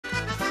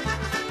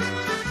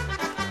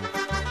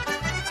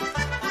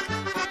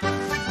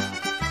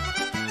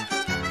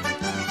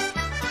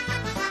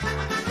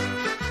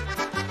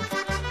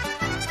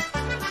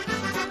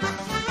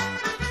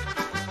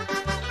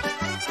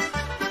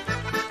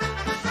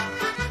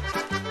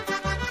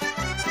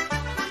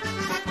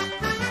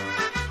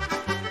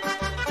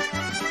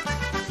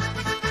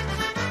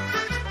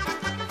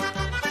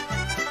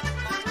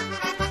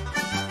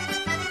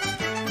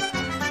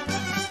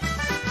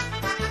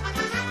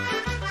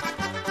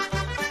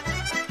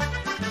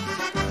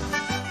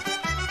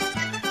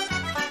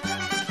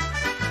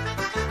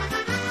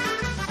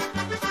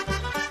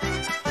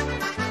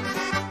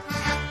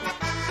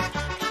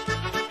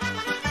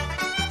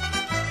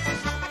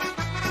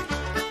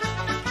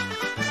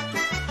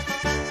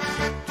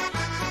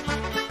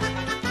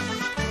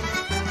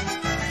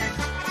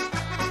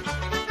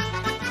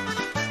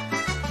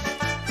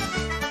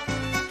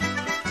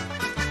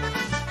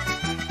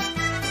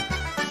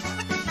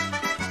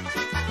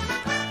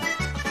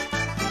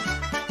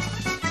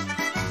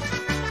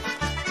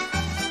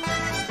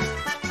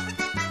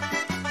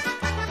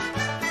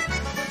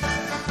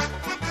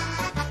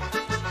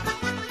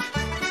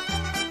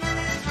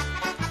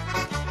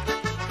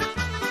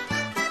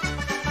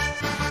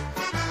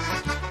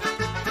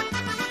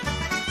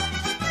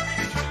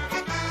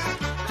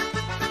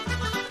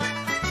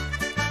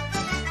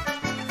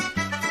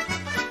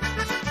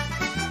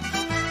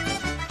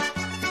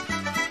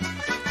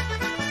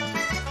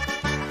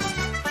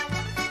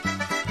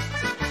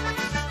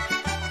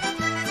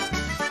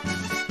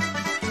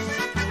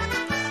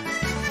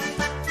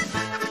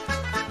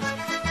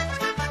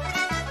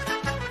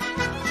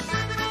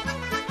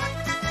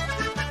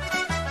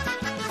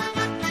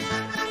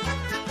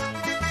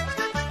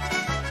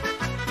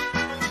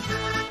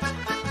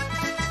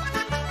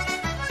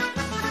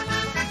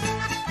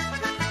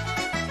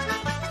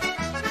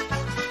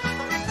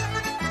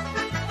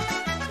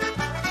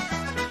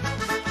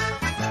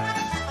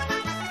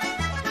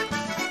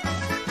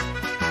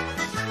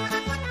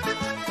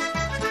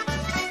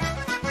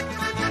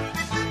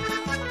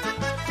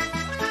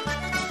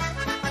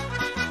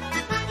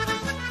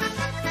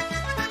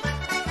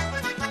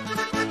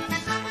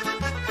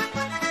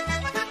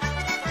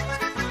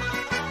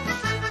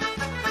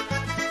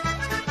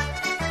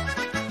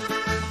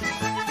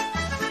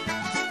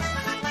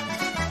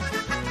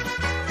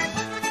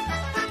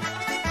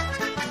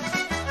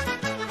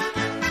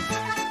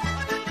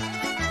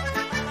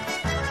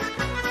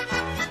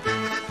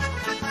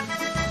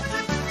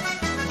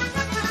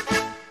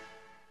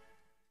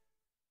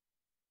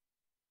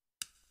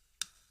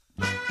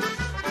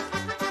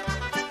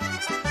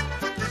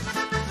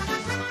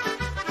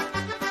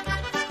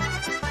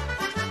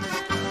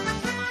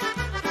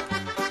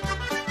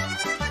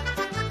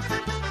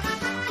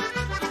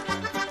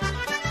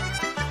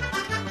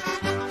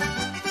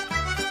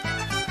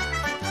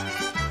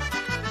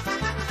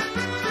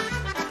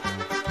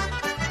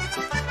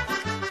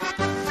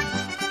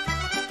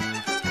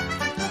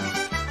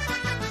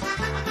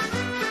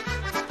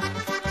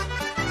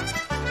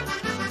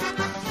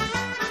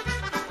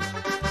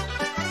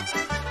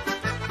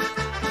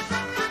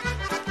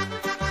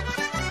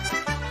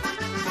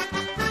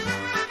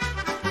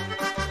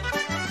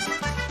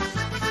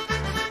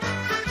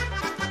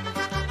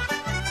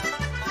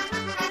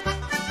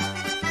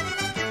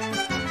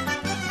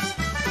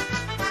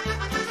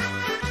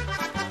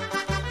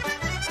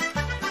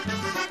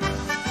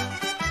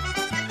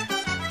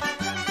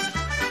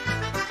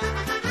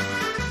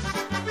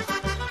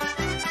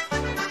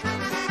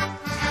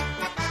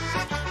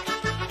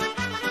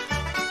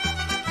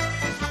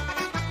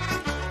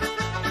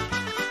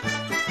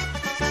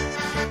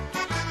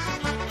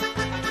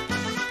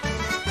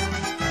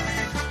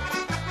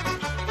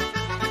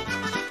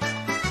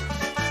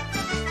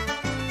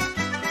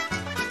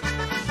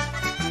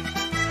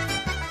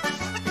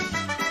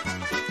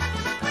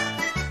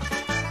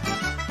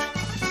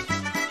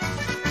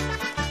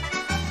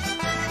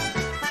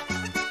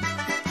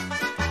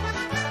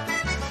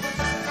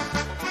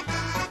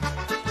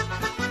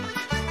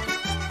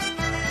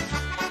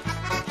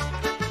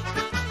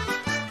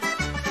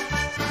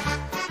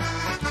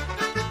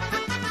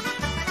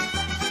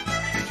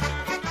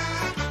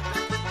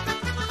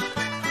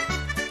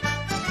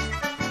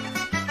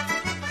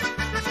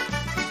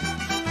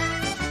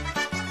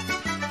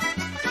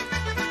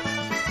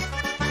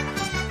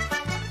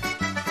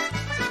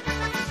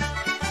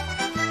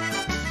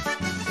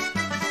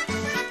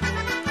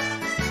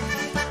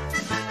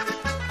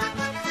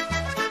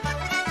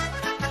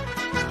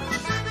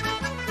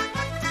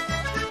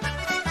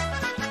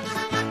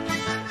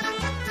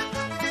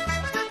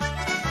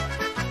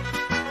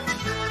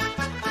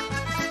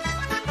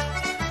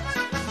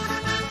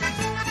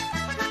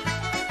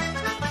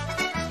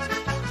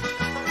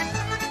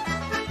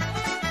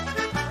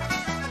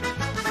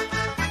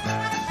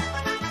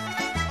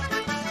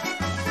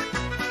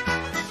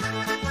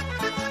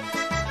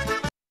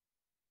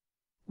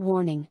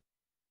Warning.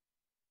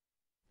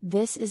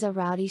 This is a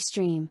rowdy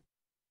stream.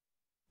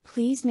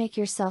 Please make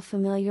yourself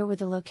familiar with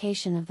the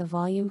location of the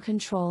volume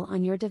control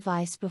on your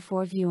device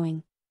before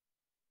viewing.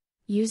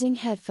 Using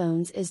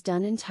headphones is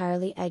done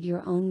entirely at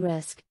your own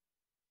risk.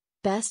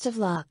 Best of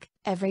luck,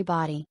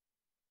 everybody.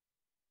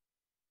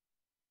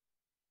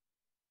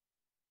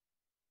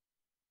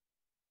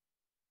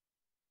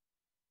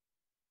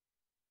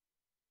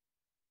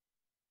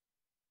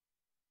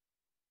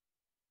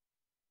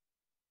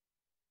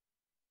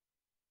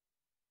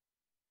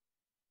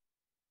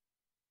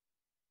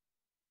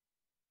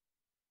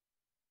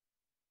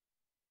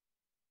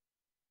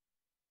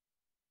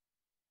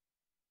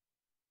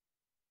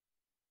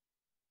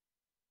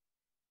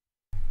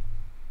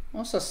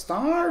 What's the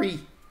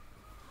story?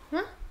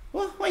 Huh?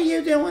 What are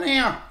you doing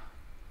here?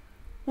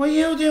 What are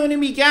you doing in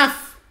me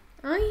gaff?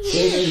 What are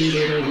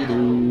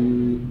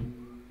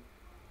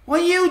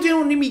you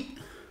doing in me...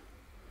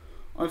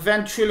 I'm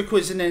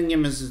ventriloquising in your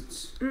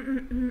missus.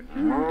 Hang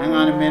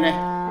on a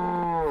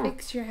minute.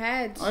 Fix your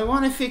head. I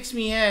want to fix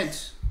me head.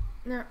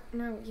 No,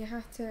 you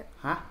have to...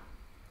 Huh?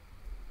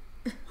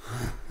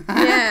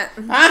 Yeah.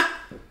 Huh?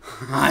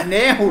 I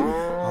know.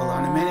 Hold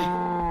on a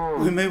minute.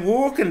 Am I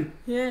walking?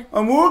 Yeah.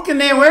 I'm walking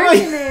now, am I?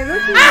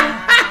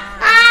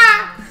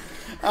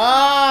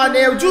 Oh,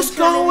 now just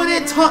go with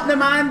it,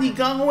 Tottenham Andy,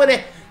 go with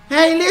it.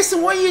 Hey,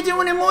 listen, what are you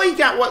doing in my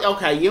gap? What?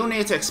 Okay, you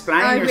need to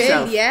explain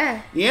yourself. Will,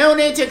 yeah. You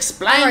need to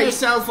explain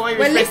yourself,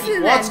 Irish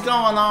Becky. What's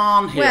going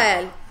on here?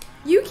 Well,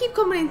 you keep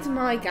coming into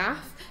my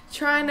gaff,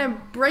 trying to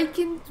break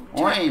in.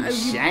 I'm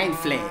Shane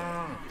Flynn.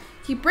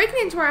 Keep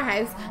breaking into our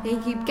house, and you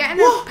keep getting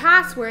our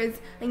passwords,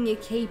 and you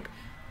keep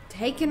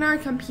taking our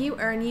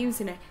computer and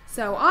using it.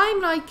 So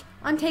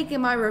I'm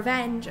taking my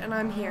revenge, and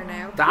I'm here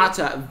now. That's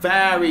a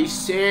very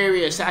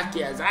serious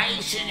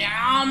accusation, you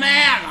know,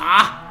 man.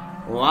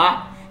 Huh?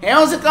 What?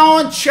 How's it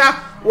going,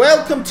 chap?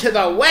 Welcome to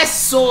the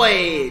West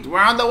Side.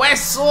 We're on the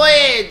West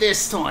Side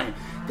this time.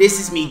 This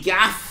is me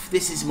gaff.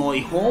 This is my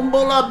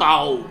humble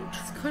abode.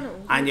 It's kind of.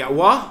 And you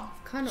what?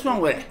 What's wrong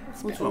with it?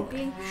 What's wrong with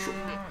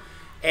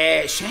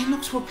it? Shane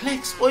looks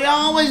perplexed. I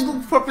always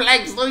look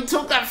perplexed. I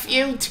took a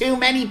few too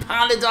many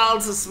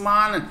Panadols this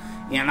morning.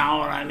 You know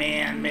what I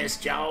mean, Miss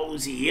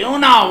Josie? You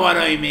know what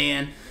I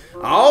mean.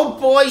 Oh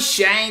boy,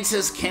 Shane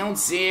says count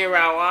zero.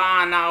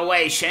 Oh, no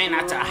way. Shane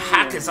had to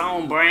hack his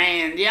own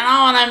brain. You know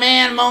what I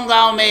mean,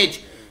 Mungo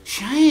Midge?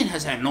 Shane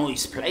has a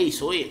nice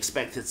place. I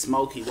expected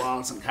smoky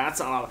walls and cats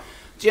all over.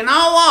 Do you know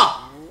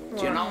what?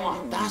 Do you know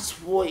what? That's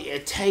why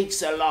it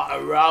takes a lot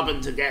of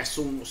robbing to get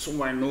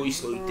somewhere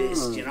nice like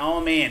this. Do you know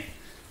what I mean?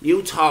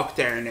 You talk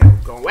there now.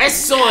 Go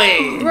West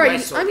Side. Right.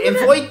 West Side.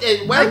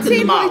 Welcome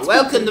them all.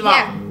 Welcome them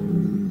all.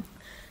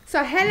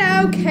 So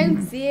hello,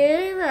 count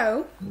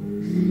zero.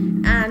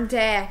 And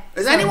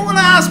is anyone going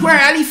to ask where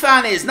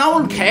Alifan is? No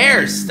one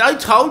cares. I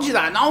told you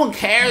that. No one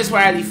cares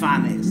where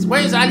Alifan is.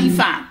 Where's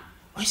Alifan?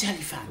 Where's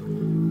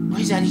Alifan?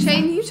 Where's Alifan?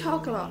 Shane, you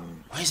talk a lot.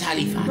 Where's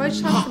Alifan? Why do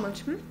you talk so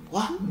much?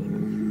 What?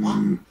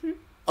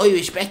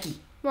 Irish Becky.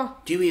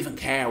 What? Do you even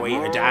care where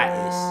your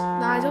dad is?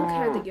 No, I don't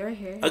care that you're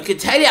here. I could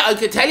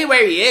tell you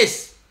where he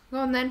is. Go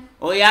on then.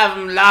 I have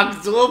him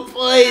locked up,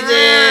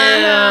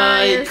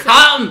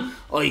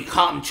 I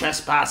caught him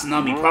trespassing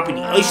on me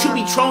property. I should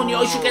be throwing you.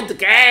 I should get the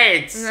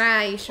guards.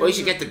 Nah, you should. I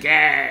should get the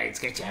guards.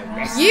 Get you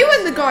arrested. You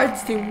and the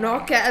guards do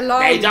not get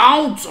along. They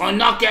don't. I'm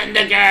not getting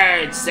the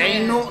guards.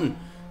 Say nothing.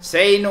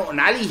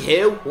 Ali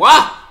who?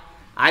 What?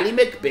 Ali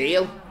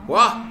McBeal.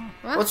 What?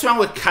 What's wrong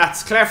with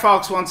cats? Claire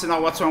Fox wants to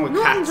know what's wrong with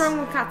cats. Nothing's wrong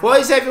with cats. Why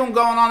is everyone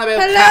going on about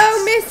cats?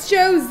 Hello, Miss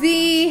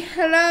Josie.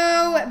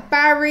 Hello,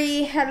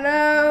 Barry.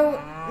 Hello,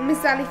 Miss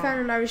Alifan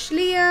and Irish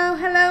Leo.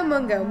 Hello,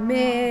 Mungo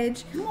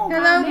Midge.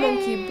 Hello,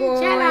 Monkey Boy.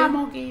 Hello,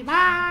 Monkey Boy.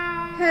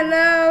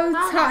 Hello,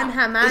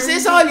 Tottenham Andy. Is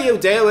this all you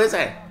do, is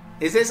it?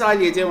 Is this all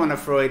you do on a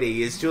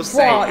Friday? Is just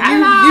say hello?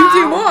 You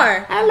do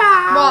more.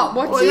 Hello.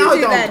 What do you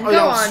do then? I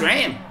don't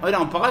stream. I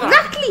don't bother.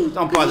 Exactly.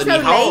 Don't bother me.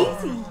 Lazy.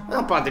 I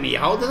don't bother me.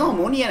 There's no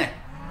money in it.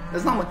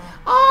 There's no money.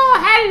 Oh,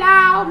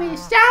 hello,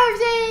 Miss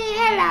Josie.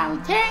 Hello,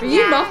 Tina. Are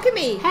you mocking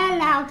me?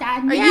 Hello,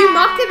 Daniel. Are you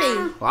mocking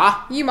me? What?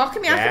 Are you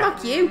mocking me? I have to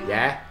mock you.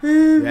 Yeah.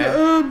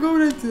 I'm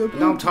going into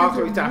Don't talk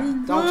like that.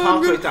 Don't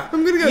talk like that.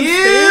 I'm gonna go.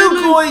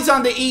 You guys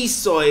on the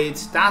east side,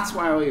 that's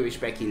where Irish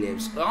Becky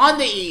lives. On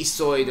the east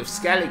side of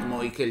Skellig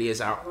Michael, you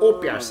are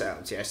up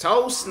yourselves. You're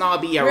so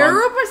snobby.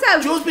 We're up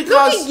ourselves. Just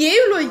because. Look at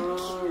you, like.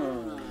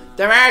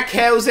 There are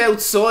cows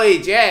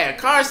outside, yeah. Of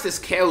course there's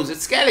cows.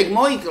 It's Skellig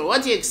Michael.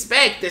 What do you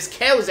expect? There's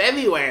cows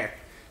everywhere.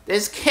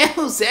 There's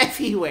cows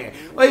everywhere.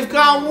 I've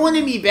got one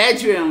in my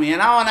bedroom, you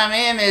know what I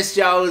mean, Miss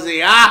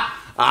Josie?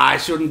 I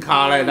shouldn't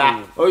call her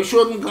that. I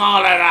shouldn't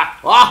call her that.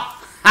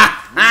 Oh,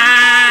 ha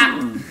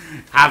ha!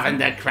 Having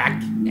the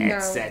crack,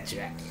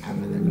 etc.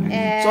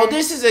 So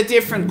this is a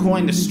different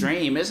kind of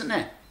stream, isn't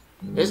it?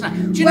 Isn't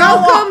it? Do you know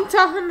welcome, what?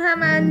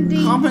 Tottenham Andy.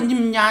 Hello,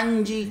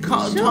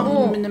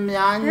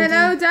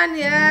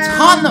 Danielle.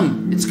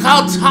 Tottenham. It's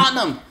called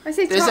Tottenham. I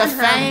say There's Tottenham.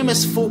 a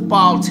famous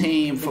football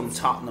team from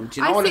Tottenham.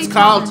 Do you know I what say it's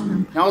called?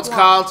 Tottenham. You know what it's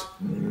called?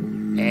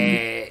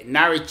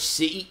 Norwich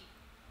City.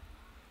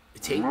 I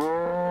think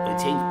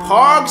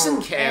porgs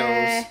and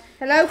cows.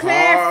 Hello,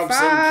 Claire.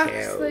 Porgs and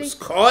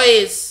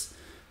cows.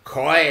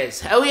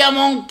 Coys. How are you,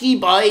 monkey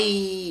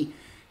boy?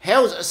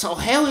 How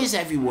is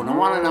everyone? I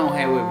want to know how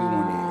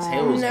everyone is.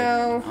 How is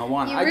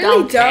everyone? I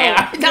don't care.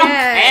 I don't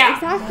care.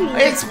 Exactly.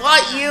 It's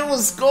what you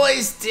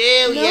guys do.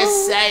 You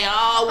say,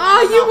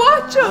 you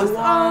watch us.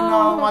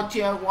 I want to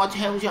know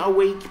how's your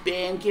week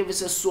been? Give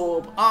us a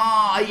sub.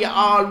 Are you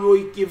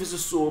alright? Give us a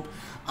sub.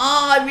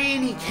 I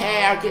really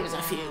care. Give us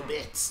a few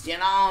bits. You know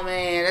what I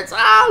mean? It's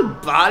all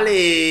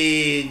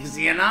bollocks.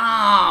 You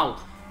know.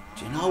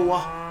 Do you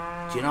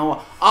know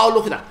what? Oh,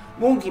 look at that.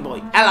 Monkey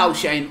boy, hello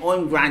Shane,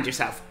 I'm grand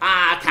yourself.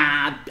 I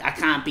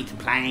can't be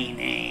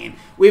complaining.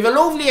 We have a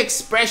lovely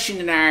expression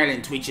in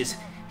Ireland which is,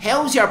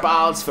 how's your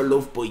balls for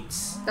love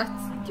bites?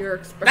 That's your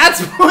expression.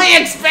 That's my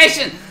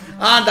expression.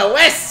 On the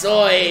west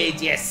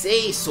side, you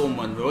see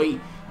someone,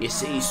 right? You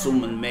see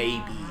someone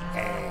maybe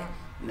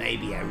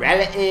a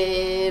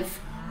relative,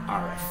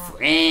 or a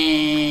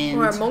friend,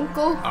 or a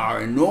munkle,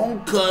 or an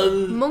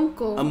uncle,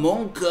 munkle, a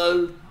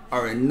munkle,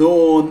 or a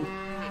nun,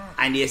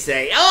 and you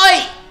say,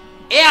 oi,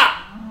 yeah.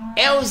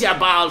 How's your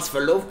balls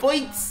for love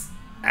bites?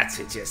 That's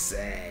what you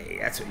say.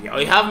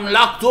 I have him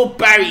locked up,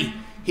 Barry.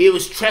 He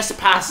was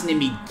trespassing in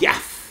me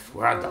gaff.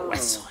 We're on the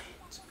west side.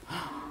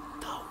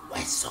 The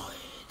west side.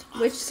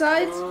 Which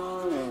side?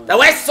 The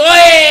west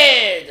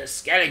side. The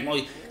Skellig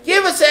boy.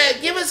 Give us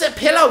a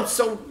pillow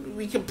so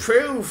we can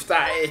prove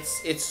that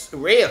it's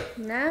real.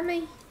 Nah,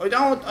 me. I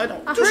don't. I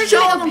heard like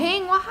a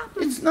ping. What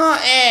happened? It's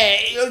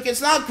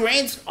not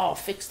green. Oh,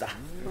 fix that.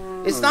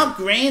 It's not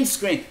green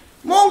screen.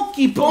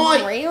 Monkey boy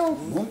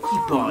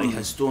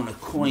has done a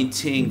kind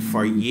thing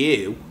for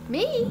you.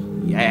 Me?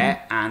 Yeah,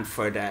 and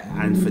for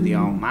the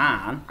old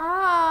man.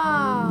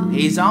 Ah.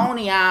 He's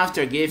only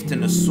after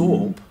gifting a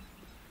sub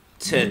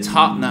to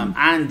Tottenham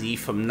Andy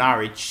from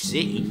Norwich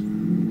City.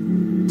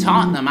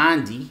 Tottenham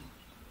Andy.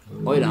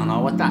 I don't know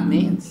what that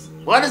means.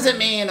 What does it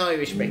mean in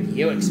Irish, Becky?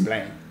 You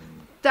explain.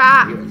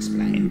 You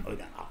explain. I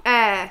don't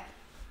know.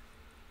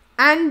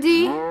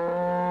 Andy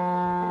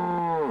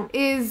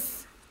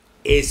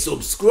is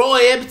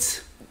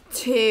subscribed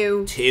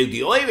to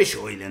the Irish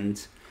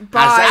Island,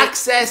 has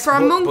access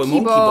from Monkey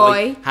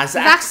Boy has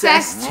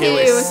access to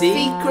a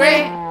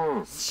secret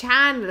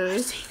channel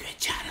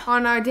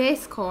on our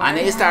Discord. And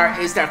is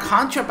there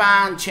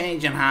contraband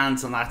changing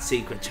hands on that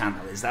secret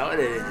channel? Is that what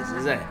it is?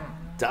 Is it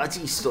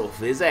dodgy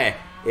stuff? Is it?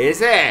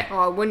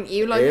 Oh, wouldn't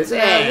you like to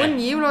know?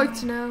 Wouldn't you like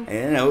to know?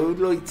 I would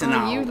like to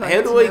know.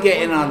 How do I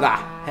get in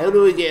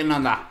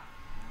on that?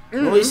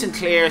 Nice and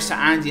clear so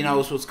Andy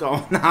knows what's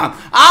going on.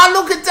 Oh,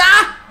 look at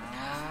that!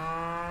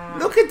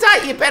 Look at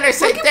that, you better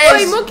say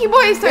Monkey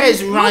Boy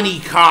there's Ronnie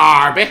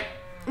Carby.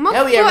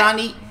 How are you,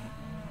 Ronnie?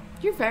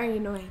 You're very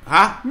annoying.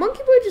 Huh?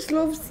 Monkey Boy just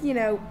loves,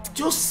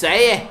 Just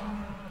say it.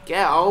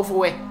 Get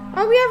over it.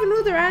 Oh, we have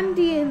another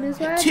Andy in as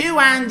well. Two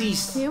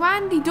Andys.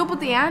 Double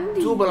the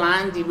Andy. Double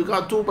Andy, we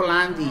got double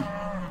Andy.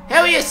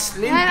 How are you,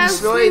 Sloopy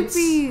Slides?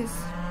 Sloopies.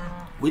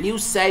 Will you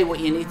say what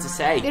you need to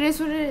say? It is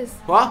what it is.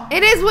 What?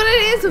 It is what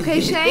it is, okay,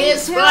 Shane? It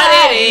is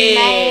what it is.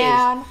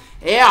 Man.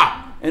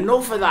 Yeah,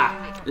 enough of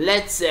that.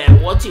 Let's, do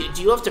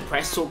you have to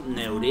press something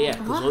now there?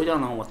 Because I don't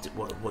know what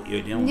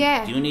you're doing.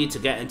 Yeah. Do you need to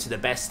get into the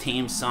best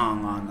team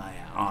song on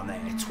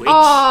Twitch?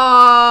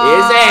 Oh,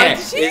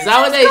 is that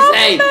what they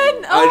say?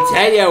 I'll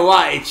tell you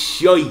what, it's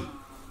shy.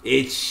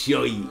 It's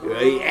shy,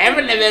 right?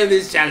 Everything about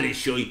this channel is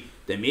shy.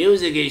 The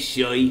music is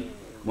shy.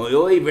 My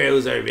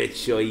eyebrows are a bit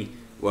shy.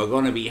 We're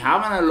going to be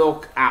having a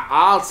look at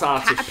all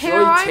sorts of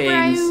shy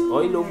things.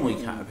 I love my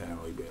caterpillar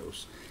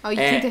eyebrows. Oh, you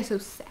think they're so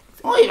sexy?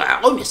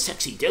 I'm a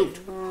sexy dude.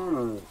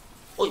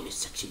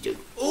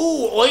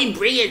 Oh, I'm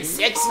bringing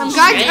sexy.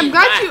 I'm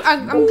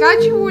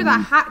glad you wore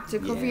that hat to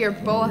cover your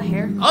bald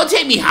hair. I'll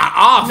take my hat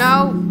off.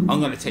 No. I'm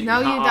going to take my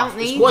hat off. No, you don't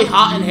need. It's quite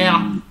hot in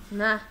here.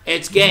 Nah.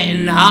 It's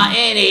getting hot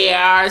in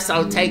here,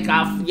 so take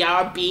off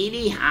your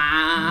beanie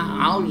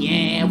hat. Oh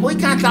yeah. Why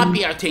can't that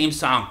be our theme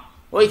song?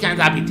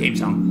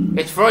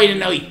 It's Friday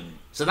night.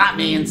 So that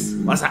means,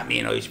 what's that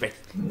mean, Irish Becky?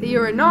 That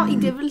you're a naughty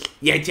devil.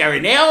 Yeah, you're a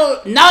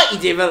naughty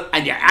devil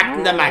and you're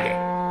acting the maggot.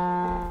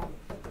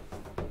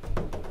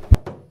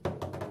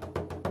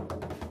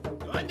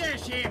 Go on there,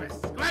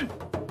 Seamus. Go on.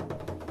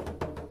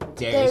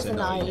 There's an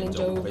island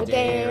over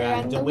there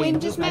and the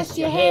wind just messed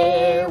your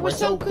hair. We're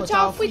so cut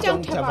off we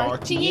don't have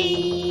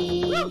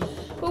RTE.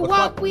 But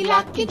what we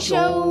lack it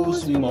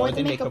shows, we more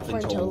than make up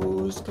for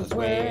toes, 'cause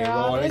we're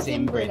all as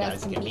inbred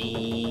as can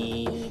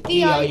be.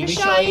 The Irish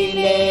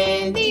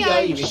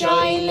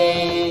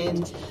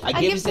Island, I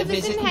give us a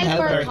visit and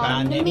help our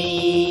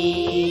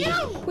economy.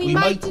 We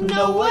mightn't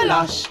know a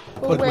lot,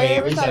 but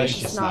where is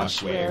Irish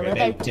snot? We're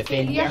about to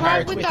fill your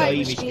heart with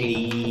Irish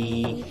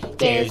glee.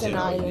 there's an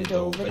island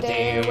over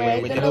there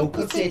where the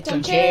locals sit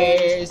on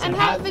chairs and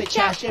have a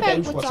chat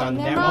about what's on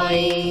their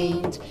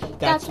mind.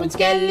 That's when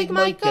Skellig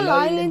Michael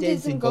Island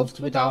is engulfed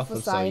with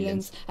awful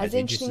silence, as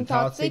interesting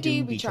thoughts they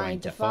do be trying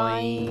to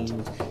find.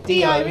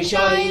 The Irish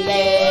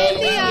Island,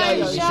 the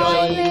Irish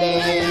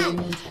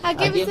Island,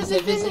 give us a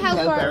visit,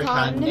 help our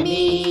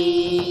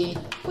economy.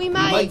 We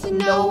might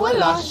know a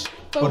lot,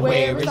 but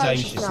where is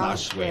Irish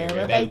slosh?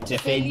 We're about to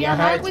fill your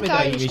heart with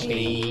Irish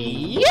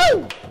glee.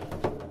 You!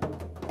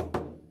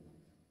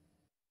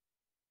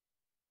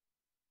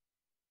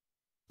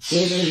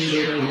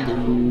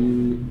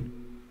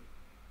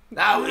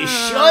 That was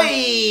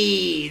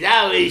shy.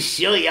 That was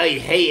shy. I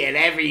hate it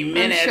every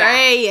minute.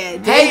 Hate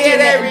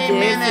it every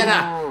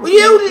minute.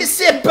 Will you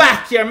sit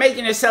back? You're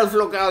making yourself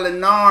look all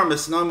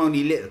enormous, and I'm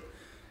only little.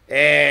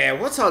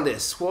 What's all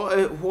this?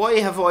 Why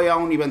have I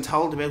only been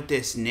told about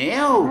this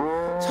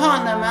now?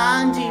 Tottenham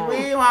Andy,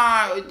 we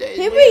are.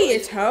 Who are you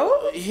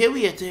told? Who are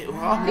you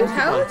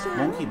told?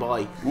 Monkey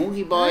boy.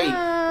 Monkey boy.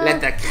 Let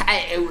the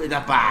cat out of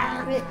the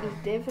bag.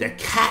 The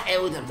cat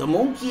out of the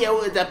monkey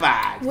out of the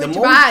bag. Which the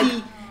monkey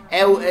bag?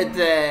 Out of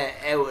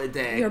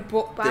the Your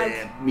book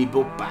bag. Me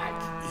book bag.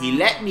 He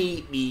let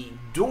me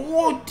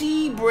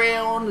dirty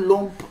brown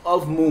lump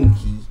of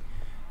monkey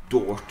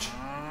dirt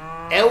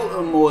out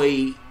of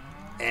my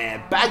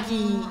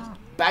baggy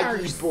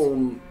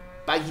bum.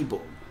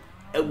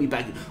 Out me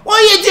baggy. What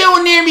are you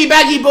doing near me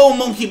baggy bum,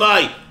 monkey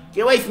boy?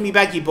 Get away from me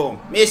baggy bum.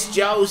 Miss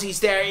Josie's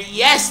there.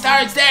 Yes,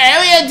 Star's there. How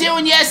are you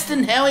doing,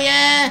 Yeston? Hell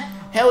yeah.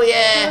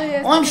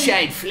 I'm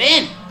Shane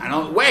Flynn,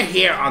 and we're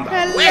here on the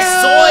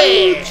west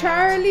side.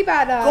 Charlie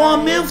Badder. Go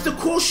on, move the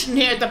cushion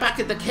here at the back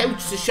of the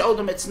couch to show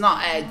them it's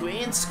not a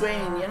green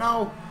screen, you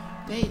know.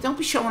 Hey, don't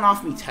be showing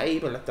off me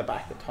table at the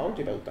back. I told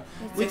you about that.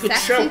 We could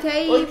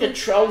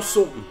throw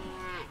something.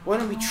 Why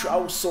don't we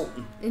throw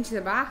something into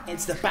the back?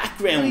 Into the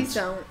background. Please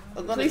don't.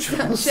 I'm gonna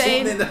throw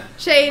something in the.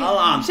 Shane, hold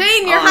on.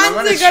 Shane, your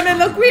hands are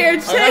gonna look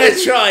weird. Shane, I'm gonna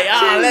try.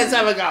 Let's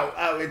have a go.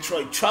 We'll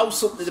try. Throw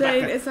something in the Shane,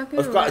 background. It's not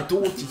gonna I've got a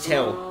dirty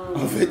towel.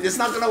 It's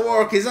not gonna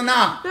work, is it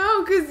not?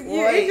 No, because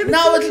you're gonna.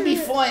 No, it'll be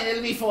fine.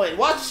 It'll be fine.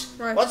 Watch.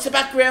 Right. What's the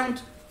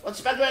background? Woo!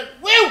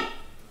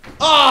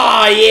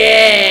 Oh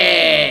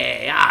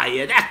yeah!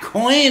 Yeah, that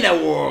kind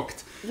of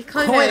worked. You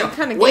kind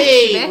of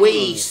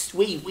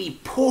we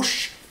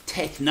push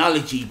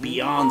technology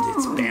beyond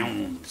its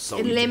bounds. So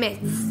it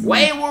limits.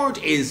 Wayward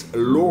is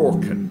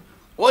lurking.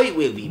 I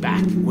will be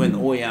back when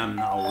I am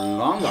no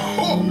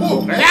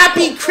longer.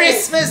 Happy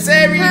Christmas,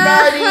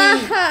 everybody!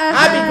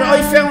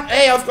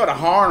 I've got a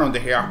horn under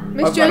here.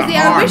 Miss Josie,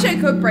 I wish I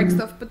could break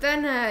stuff, but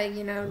then,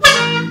 you know.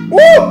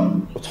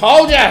 Woo! I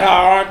told you I had a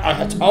horn.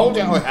 I told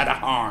you I had a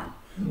horn.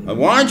 I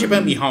warned you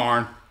about me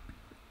horn.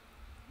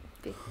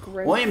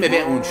 I'm a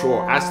bit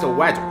unsure as to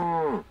weather.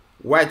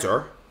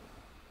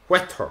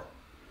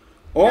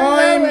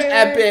 I'm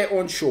a bit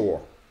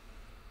unsure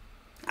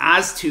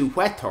as to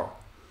whether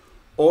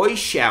I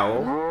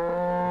shall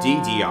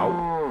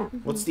DDO.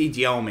 What's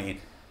DDO mean?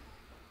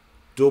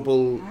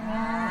 Double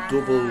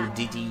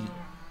DD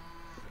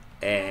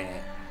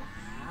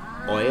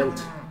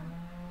oiled.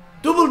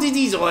 Double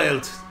DD's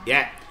oiled.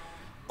 Yeah.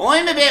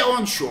 I'm a bit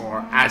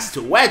unsure as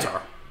to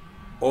whether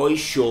I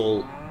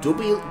shall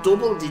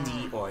double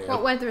DD oil.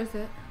 What weather is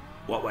it?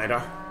 What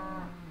weather?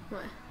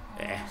 What?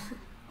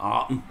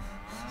 Autumn.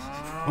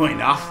 Why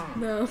not?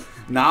 No.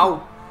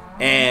 Now,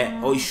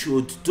 I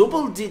should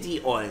double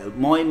diddy oil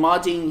my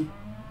modding.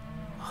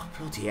 Oh,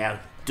 bloody hell.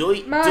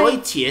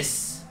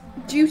 Duties.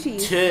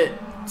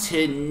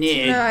 To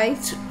Nick.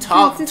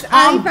 Tom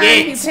who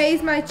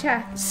pays my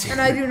checks,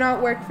 and I do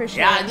not work for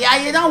Shane. Yeah,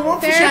 you don't work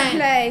for Shane.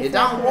 Play, you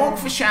don't work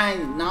for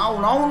Shane. No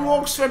one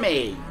works for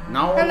me.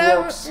 No one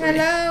works for me.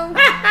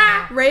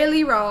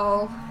 Rayleigh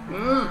roll.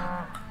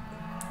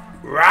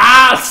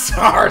 Raw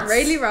sorts.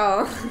 Rayleigh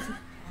roll.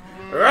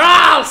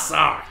 Raw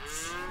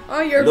sorts.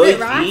 Oh, you're a bit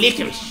raspy.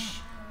 Licorice.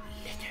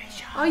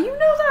 Oh, you know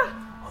that.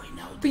 I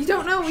know. But you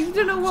don't know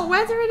what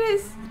weather it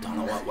is. I don't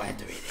know what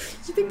weather it is.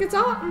 Do you think it's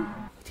autumn?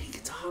 I think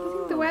it's autumn. I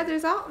think the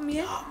weather's autumn,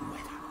 yeah. Autumn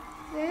weather.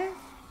 Yeah.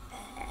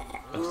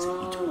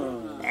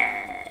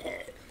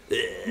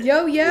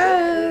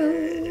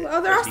 Yo. Oh,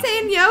 they're all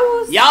saying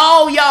yo's.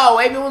 Yo.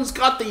 Everyone's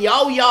got the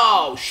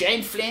yo.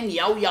 Shane Flynn,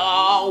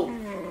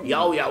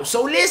 yo.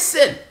 So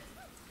listen.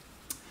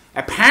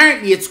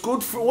 Apparently it's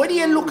good for... What are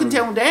you looking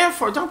down there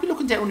for? Don't be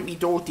looking down at me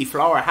dirty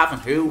floor. I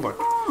haven't hoovered.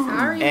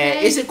 Sorry,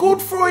 is it Good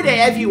Friday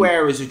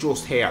everywhere or is it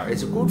just here?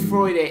 Is it Good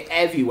Friday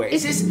everywhere?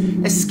 Is this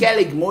a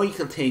Skellig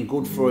Michael thing,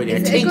 Good Friday?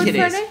 I think it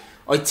is.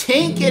 I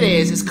think it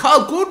is. It's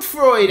called Good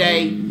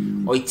Friday.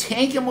 I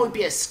think it might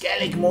be a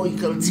Skellig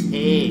Michael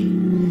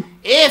thing.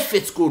 If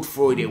it's Good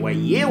Friday where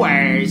you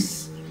are,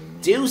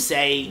 do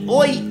say,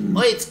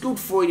 it's Good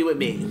Friday with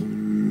me.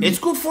 It's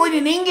Good Friday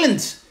in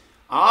England.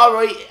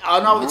 Alright, oh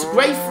no, it's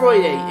Great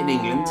Friday in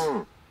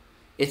England.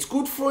 It's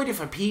Good Friday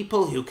for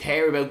people who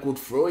care about Good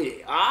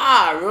Friday.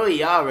 Alright.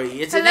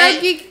 It's an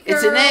egg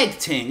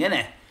thing, isn't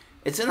it?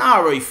 It's an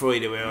alright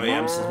Friday where I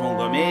am, says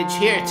Mungo Midge.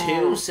 Here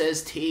too,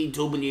 says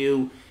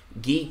TW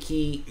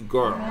Geeky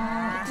Girl.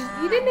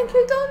 You didn't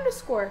include the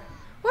underscore.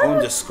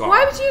 underscore.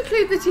 Why would you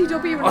include the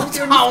TW when I it's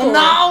the don't underscore?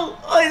 know.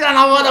 I don't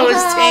know what I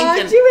was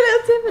thinking. Do a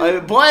little I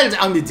boiled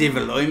on the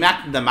devil. I'm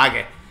at the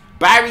maggot.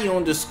 Barry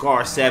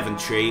underscore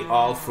 73.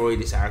 All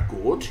Fridays are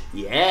good.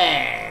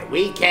 Yeah,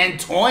 weekend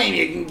time.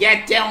 You can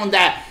get down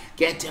the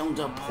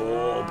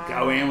pub,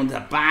 go around the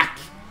back,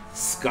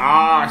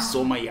 scar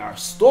some of your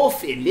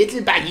stuff in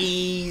little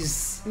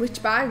baggies.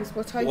 Which bags?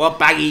 What type? What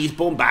baggies?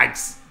 Bum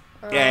bags.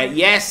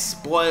 Yes,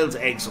 boiled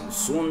eggs on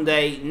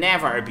Sunday.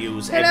 Never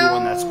abuse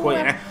everyone that's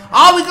quite.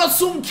 Oh, we got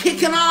something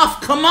kicking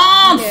off. Come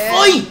on,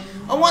 fight!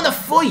 I want to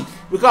fight.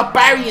 We got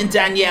Barry and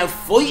Danielle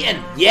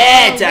fighting.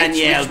 Yeah,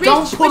 Danielle.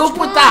 Don't put up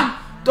with that.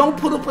 Don't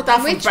put up with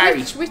that from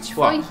Barry. Which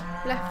fight?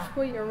 Left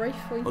foot or right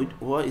foot?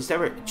 What is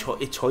there a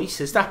choice?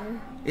 Is that?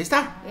 Is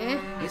that?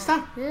 Yeah. Is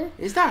that? Yeah.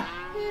 Is that?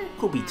 Yeah.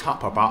 Could be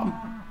top or bottom.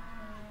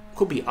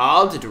 Could be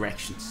all the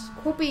directions.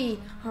 Could be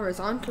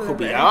horizontal. Could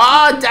be.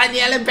 Oh,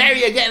 Danielle and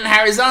Barry are getting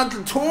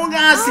horizontal tongue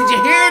gas. Did you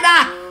hear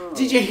that?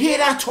 Did you hear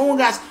that tongue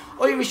gas?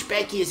 Irish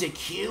Becky is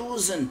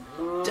accusing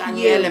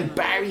Danielle and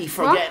Barry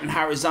for getting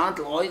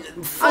horizontal.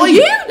 Fight!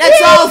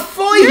 Let's all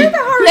fight!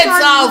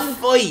 Let's all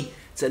fight!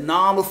 It's a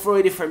normal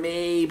Friday for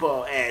me,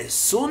 but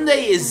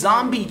Sunday is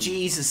Zombie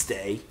Jesus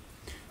Day.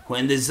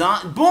 When the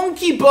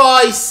Bunky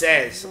Boy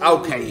says,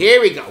 okay, here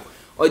we go.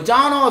 I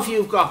don't know if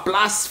you've got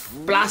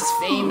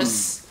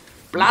blasphemous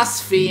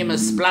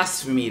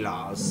blasphemy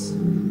laws.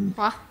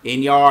 What?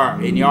 In your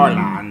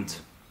land.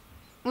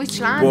 Which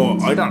land?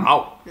 But I don't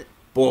know.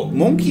 But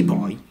Monkey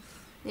Boy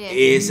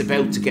is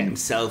about to get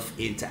himself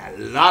into a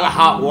lot of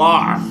hot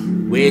water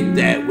with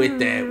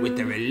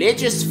the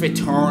religious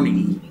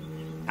fraternity.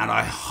 And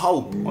I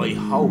hope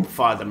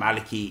Father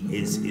Malachi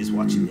is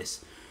watching this.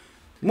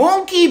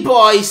 Monkey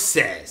Boy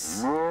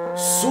says,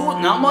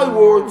 not my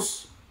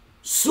words,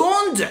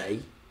 Sunday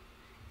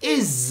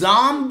is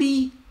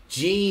Zombie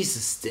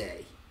Jesus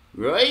Day,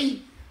 right?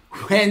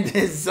 When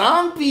the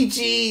Zombie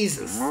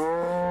Jesus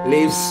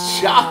leaves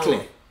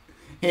chocolate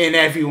in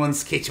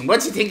everyone's kitchen.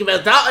 What do you think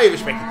about that,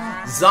 Irish Becky?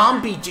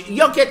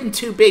 You're getting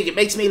too big. It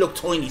makes me look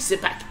tiny.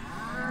 Sit back.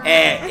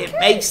 It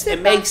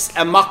makes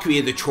a mockery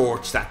of the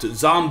church. That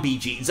Zombie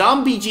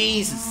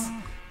Jesus.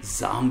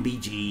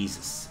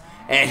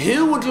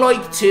 Who would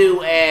like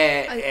to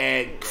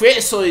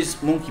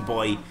criticise Monkey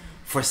Boy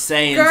for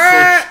saying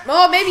such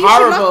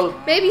horrible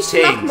maybe you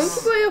should lock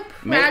Monkey Boy up.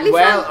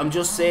 Well, I'm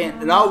just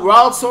saying. No,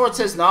 Rawl Sword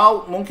says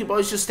no. Monkey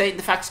Boy's just stating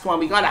the facts. Come on,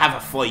 we gotta have a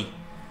fight.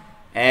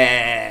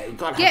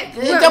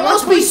 There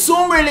must be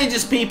some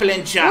religious people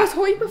in chat.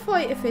 What type of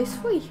fight? A fist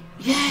fight?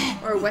 Yeah.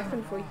 Or a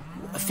weapon fight?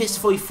 A fist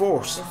fight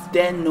first,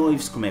 then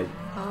knives come out.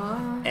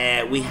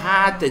 We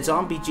had the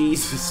Zombie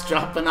Jesus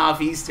dropping off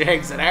Easter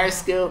eggs at our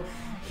school.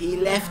 He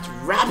left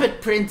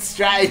rabbit print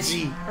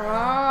strategy.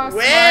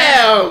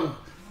 Wow,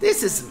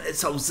 this is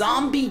so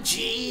Zombie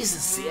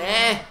Jesus.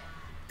 Yeah,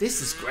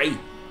 this is great.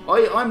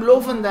 I'm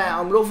loving that.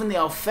 I'm loving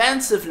the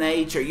offensive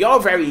nature. You're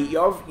really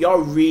you're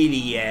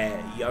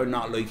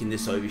not liking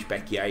this, Irish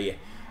Becky, are you?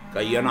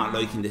 You're not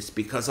liking this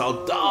because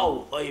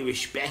although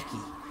Irish Becky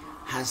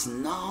has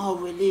no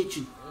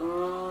religion,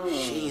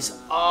 she's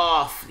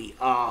awfully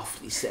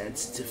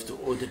sensitive to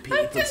other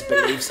people's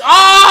beliefs.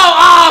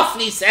 Oh,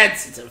 awfully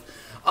sensitive.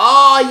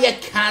 Oh, you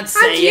can't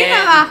say it.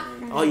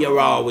 Oh, you're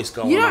always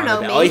going you don't on know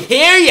about me. I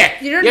hear you.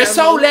 You're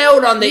so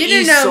loud on the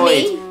east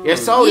side. You're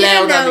so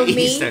loud on the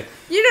eastern.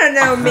 You don't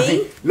know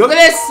me. Look at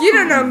this. You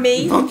don't know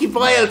me. Monkey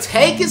Boy will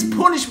take his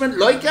punishment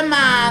like a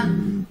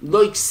man,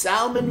 like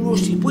Salman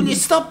Rushdie. Will you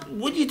stop?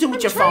 What do you do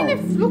with your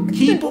phone?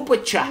 Keep up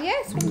with chat.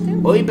 Yes, we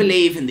do. I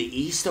believe in the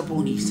Easter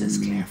Bunny, says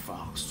Claire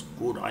Fox.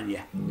 Good on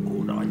you.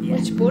 Good on you.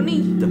 Which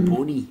bunny? The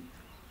bunny.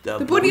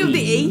 The bunny of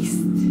the east.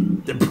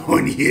 The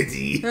bunny of the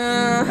east.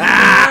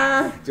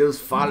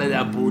 Just follow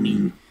that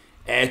bunny.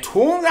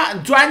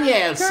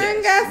 Danielle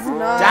says.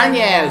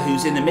 Danielle,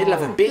 who's in the middle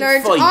of a big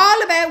learned fight.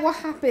 all about what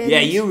happened. Yeah,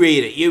 you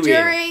read it. You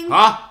read it.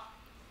 Huh?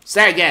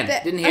 Start again.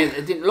 Didn't hear.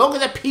 Look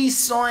at the peace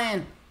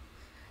sign.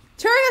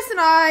 Turles and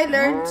I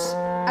learnt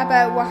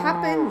about what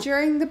happened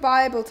during the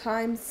Bible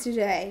times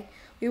today.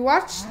 We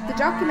watched the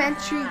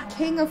documentary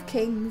King of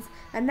Kings,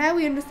 and now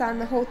we understand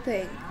the whole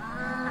thing.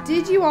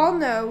 Did you all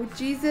know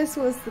Jesus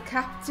was the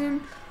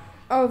captain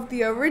of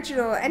the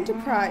original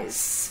Enterprise?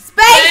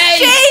 Space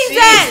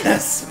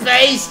Jesus!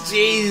 Space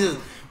Jesus!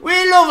 We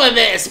love a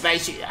bit of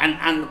spaceship.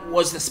 And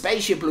was the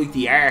spaceship like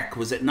the Ark?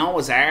 Was it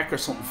Noah's Ark or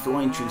something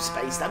flying through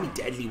space? That'd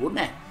be deadly,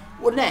 wouldn't it?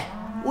 Wouldn't it?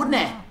 Wouldn't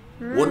it?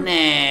 Wouldn't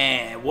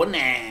it? Wouldn't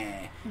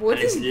it? Would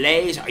and it's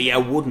laser. Yeah, a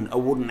wooden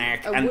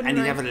Ark. And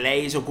he'd have a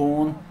laser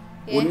gun,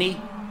 wouldn't he?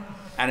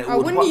 And it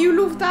would, wouldn't you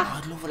love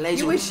that? I'd love a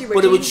laser. You wish you were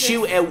but it would Jesus.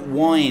 shoot out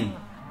wine.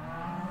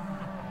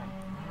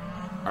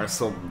 Or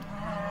something.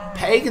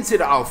 Pagans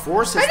did it all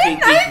forces. I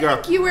didn't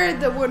think you were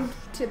the one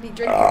to be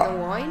drinking the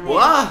wine.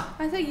 What?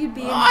 I thought you'd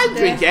be into I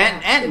drink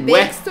anything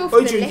wet. Stuff,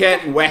 I drink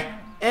anything wet.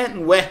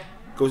 Anything wet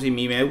goes in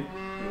me mouth.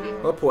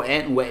 I put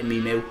anything wet in me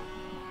mouth.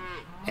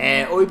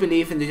 I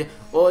believe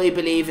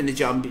in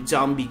the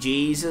zombie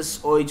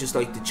Jesus. I just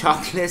like the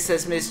chocolate,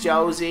 says Miss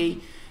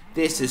Josie.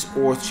 This is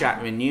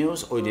earth-shattering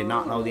news. I did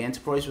not know the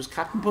Enterprise was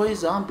captained by a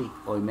zombie.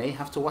 I may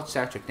have to watch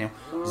Star Trek now.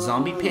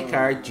 Zombie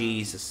Picard,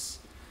 Jesus.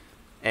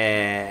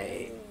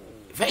 Very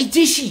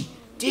dishy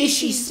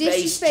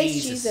space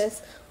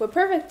Jesus. With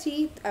perfect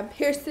teeth and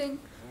piercing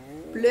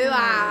blue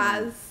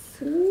eyes.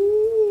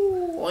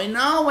 Ooh, I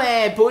know,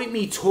 Bite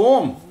Me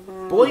Thumb.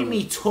 Bite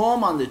Me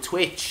Thumb on the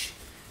Twitch.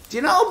 Do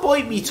you know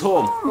Bite Me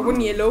Thumb?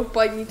 Wouldn't you love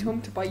Bite Me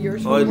Thumb to bite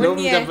yours? I'd love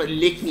to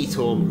lick me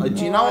thumb.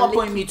 Do you know what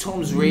Bite Me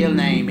Thumb's real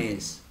name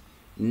is?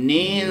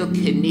 Neil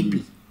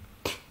Knippy.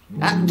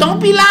 Don't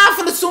be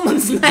laughing at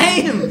someone's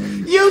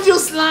name. You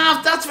just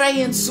laughed. That's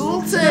very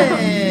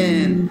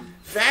insulting.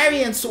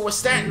 Very insulting. We're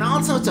starting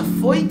all sorts of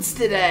fights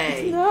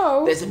today.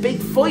 No. There's a big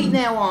fight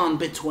now on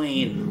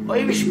between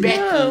Irish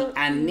Becky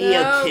and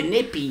Neil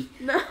Knippy.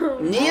 No.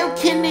 Neil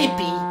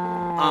Knippy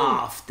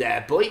off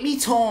the Bite Me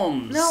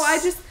Thumbs. No, I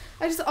just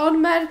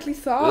automatically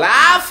thought.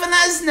 Laughing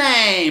at his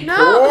name. No.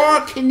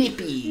 Poor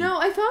Knippy. No,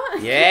 I thought.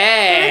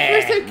 Yeah.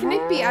 When I first said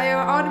Knippy, I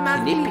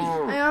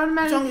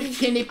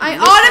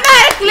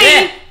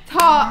automatically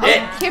thought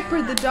of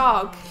Kipper the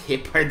dog.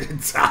 Kipper the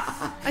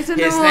dog. I don't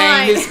His know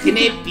why. name is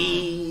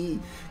Knippy.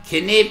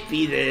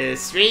 Knippy the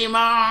streamer.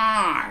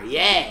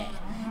 Yeah.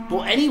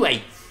 But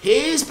anyway,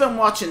 he's been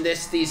watching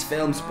these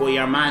films by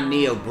your man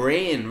Neil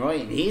Breen,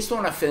 right? And he's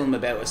done a film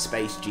about a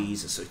space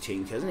Jesus, I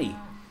think, hasn't he?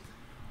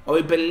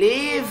 I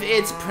believe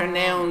it's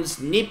pronounced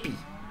Nippy.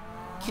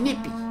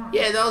 Knippy.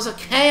 Yeah, there's a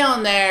K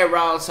on there,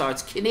 also.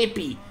 It's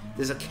Knippy.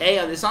 There's a K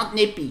on it. It's not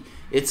Nippy.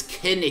 It's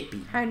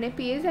Knippy. How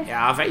nippy is it?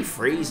 Yeah, very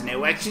freezing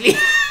now, actually.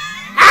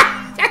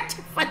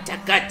 What the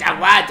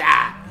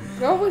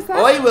What was that?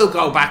 I will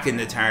go back in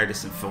the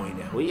TARDIS and find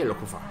it. What are you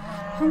looking for?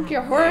 Honk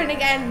your horn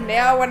again. They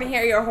all want to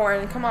hear your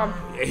horn. Come on.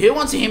 Who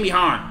wants to hear me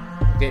horn?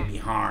 I'll get me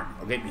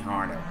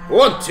horn. out.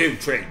 1, 2,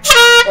 3.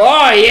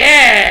 Oh,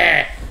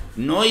 yeah!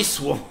 Nice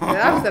one.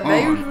 That was a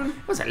loud one.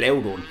 That was a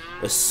loud one.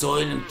 A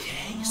silent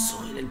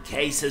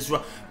case says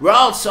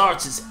all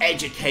sorts is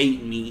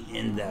educating me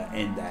in the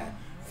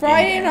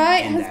Friday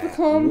night has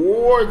become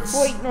words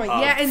fight night.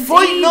 Yeah, indeed,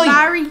 fight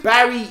night.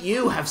 Barry.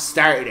 You have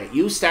started it.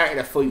 You started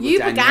a fight You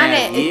with began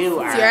Danielle. it.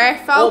 You It's are your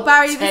fault, up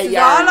Barry. to This is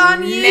your all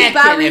on you, neck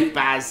Barry. in it,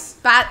 Baz.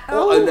 I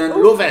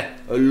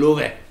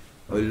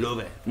love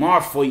it.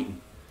 More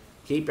fighting.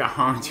 Keep your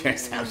horn to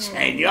yourself,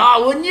 Shane.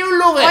 Oh, wouldn't you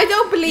love it? I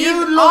don't believe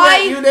You'd love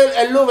it.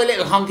 You'd love a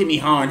little honk in me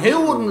horn.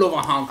 Who wouldn't love a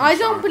honk? I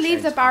don't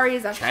believe that Barry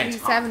is actually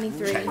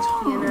 73. You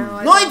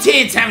know,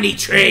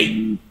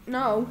 1973.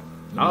 No.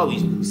 Oh,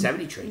 he's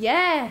 73.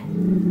 Yeah.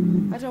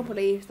 I don't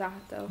believe that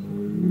though.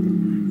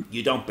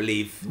 You don't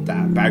believe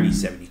that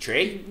Barry's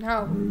 73?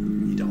 No.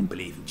 You don't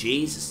believe in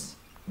Jesus?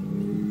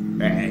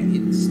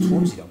 It's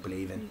tons you don't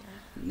believe in.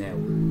 Now,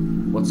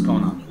 what's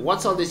going on?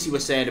 What's all this you were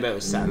saying about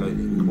a satellite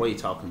link? What are you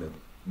talking about?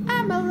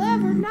 I'm a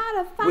lover, not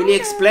a fighter. Will you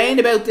explain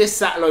about this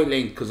satellite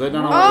link? Because I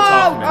don't know what you're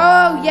talking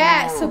about. Oh,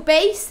 yeah. So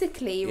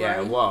basically, Yeah,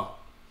 right. what?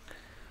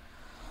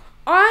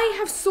 I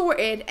have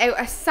sorted out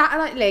a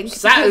satellite link.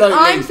 Satellite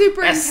link. I'm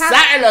super A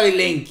satellite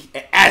link. So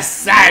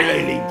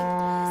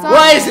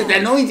Why is it the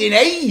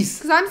 1980s?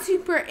 Because I'm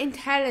super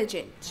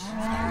intelligent.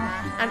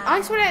 And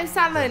I sorted out a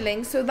satellite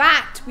link so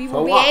that we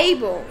will be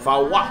able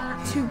For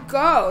what? to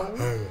go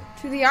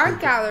to the art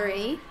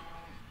gallery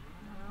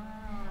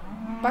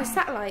by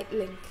satellite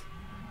link.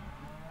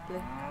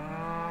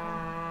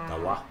 The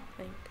what?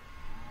 Link.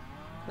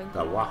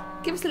 The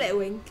what? Give us a little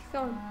wink. Go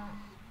on.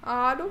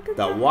 Oh, look at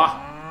The that. what?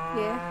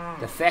 Yeah.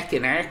 The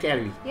feckin' art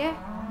gallery. Yeah.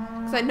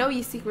 Because I know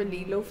you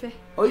secretly love it.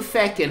 I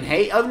feckin'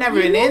 hate. I've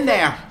never been in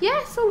there.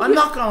 Yeah, so I'm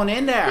not going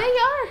in there. Yeah,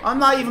 you are. I'm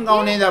not even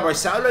going in there by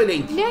satellite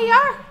link. Yeah, you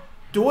are.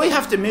 Do I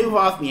have to move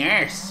off my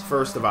arse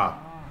first of all?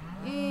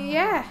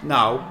 Yeah.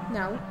 No.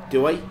 No.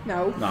 Do I?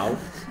 No. No.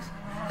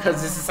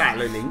 Because it's a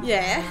satellite link.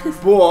 Yeah.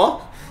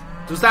 But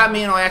does that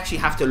mean I actually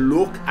have to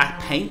look at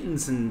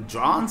paintings and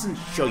drawings and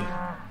shit?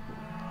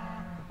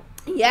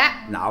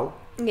 Yeah. No.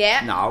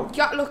 Yeah. No. You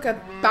got to look at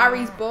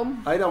Barry's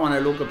bum. I don't want to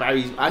look at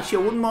Barry's. Actually,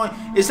 I wouldn't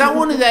mind. Is that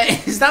one of the?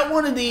 Is that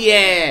one of the?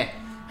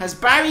 Has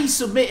Barry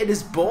submitted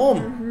his bum?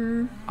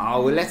 Mm-hmm.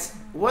 Oh well, let's.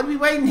 What are we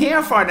waiting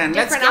here for then?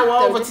 Let's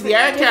go over to the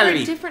art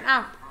gallery. Different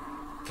app.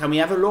 Can we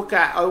have a look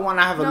at? I want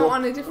to have a No, look.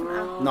 on a different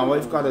app. No,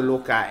 I've got to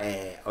look at.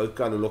 I've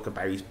got to look at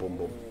Barry's bum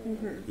bum.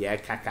 Mm-hmm. Yeah,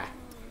 caca.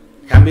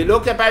 Can we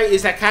look at Barry?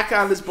 Is there caca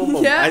on his bum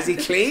bum? Yeah. Has he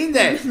cleaned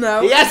it?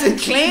 No. He hasn't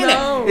cleaned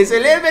No. it. There's a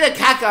little bit of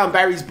caca on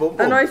Barry's bum A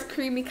bum. nice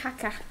creamy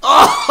caca.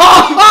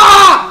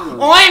 Oh,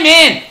 I'm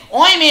in.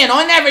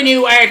 I never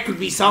knew art could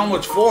be so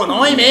much fun.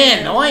 I'm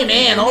in.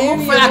 I'm up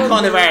for that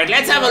kind of art.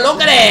 Let's have a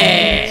look at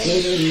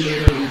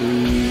it.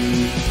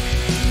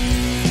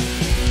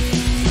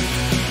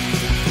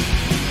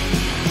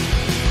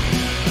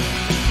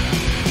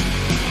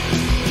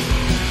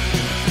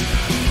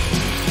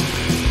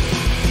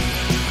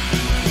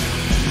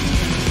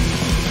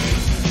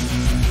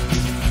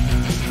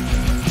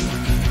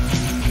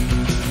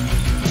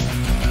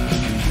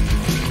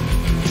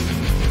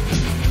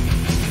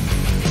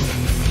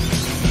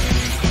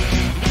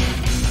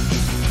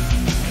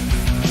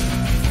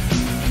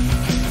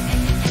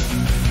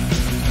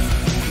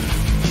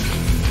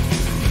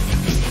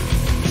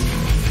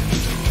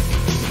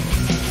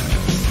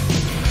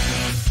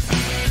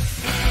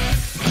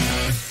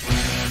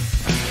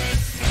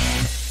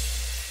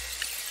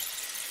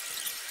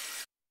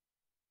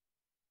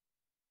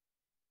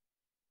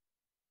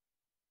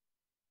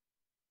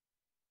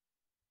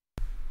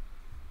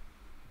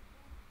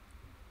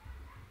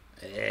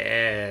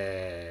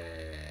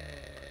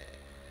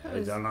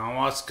 is. don't know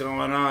what's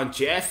going on.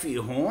 Jeffrey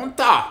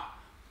Hunter.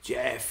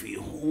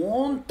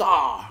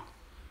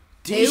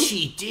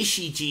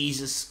 Dishy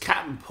Jesus.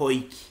 Captain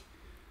Pike.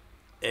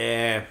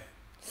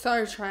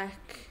 Star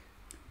Trek.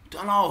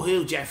 Don't know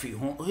who Jeffrey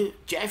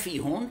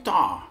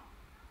Hunter.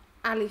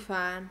 Ali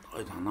fan.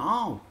 I don't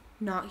know.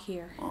 Not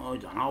here. I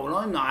don't know. Well,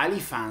 I'm not Ali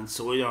fan,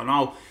 so I don't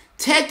know.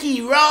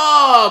 Techie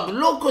Rob!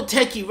 Look what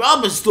Techie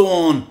Rob has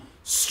done.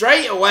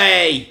 Straight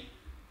away,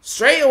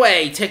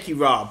 Techie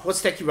Rob.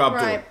 What's Techie Rob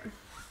doing?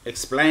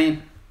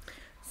 Explain.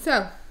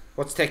 So.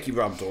 What's Techie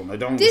Rob doing? I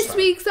don't This understand.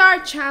 week's our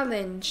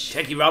challenge.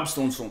 Techie Rob's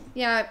done something.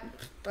 Yeah,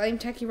 I'm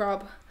Techie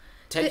Rob.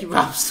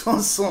 Rob's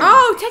done something.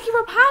 Oh, Techie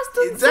Rob has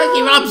done something.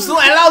 Techie Rob's done.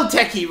 Hello,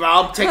 Techie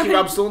Rob. Techie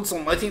Rob's done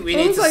something. I think we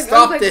need to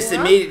stop this what?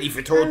 immediately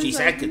for 30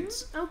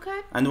 seconds.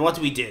 Okay. And what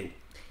do we do?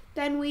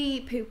 Then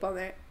we poop on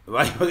it.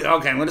 Right,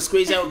 okay, I'm going to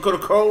squeeze out, got a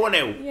curl one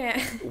out. Yeah.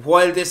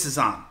 While this is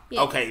on.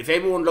 Yeah. Okay, if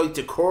everyone like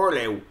to curl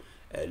out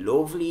a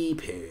lovely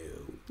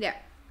poo. Yeah.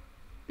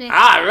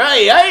 Ah,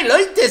 right, I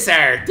like this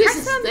art. This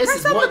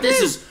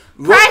is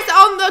Press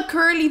on the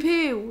curly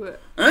poo.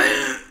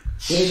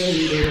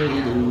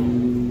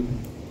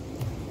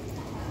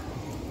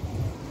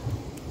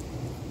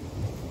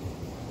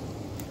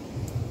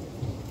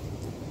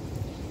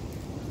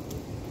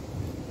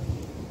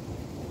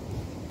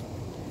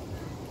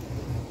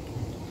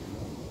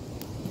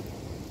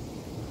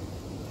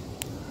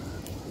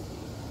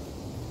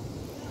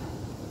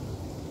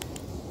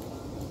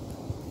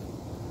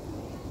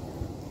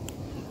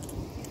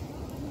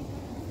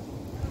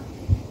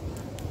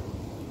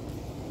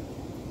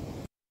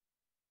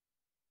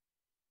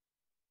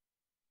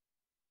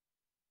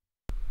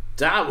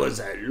 That was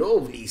a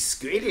lovely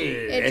squiddle.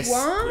 It was.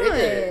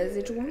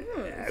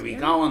 Are we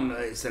going?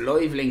 Is the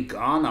live link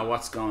on or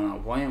what's going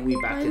on? Why aren't we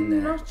back in there?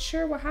 I'm not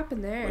sure what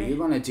happened there. Are you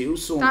going to do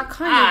something?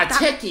 That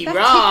Techie that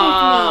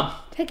Rob.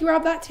 Techie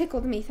Rob, that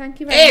tickled me. Thank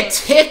you very much. It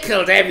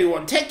tickled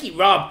everyone. Techie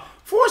Rob.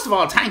 First of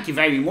all, thank you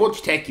very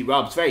much, Techie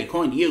Rob. It's very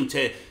kind of you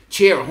to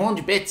cheer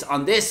 100 bits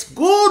on this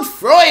Good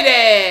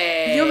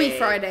Friday. Yummy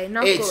Friday.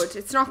 Not good.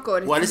 It's not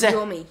good. What is it?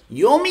 Yummy.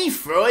 Yummy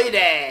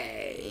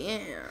Friday. Yeah.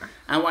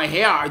 And what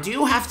here? Do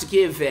you have to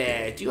give?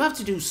 Do you have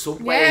to do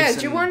Subways? Yeah.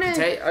 Do you want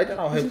to? I don't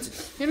know how to.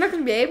 You're not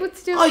going to be able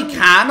to do it. I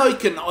can.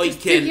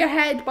 Just do your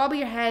head, bob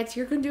your head.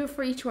 You're going to do it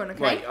for each one,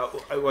 okay? Right. Are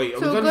So we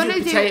going to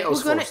do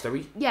potatoes first? Are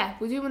we? Yeah.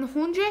 We're doing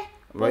 100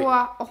 right.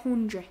 or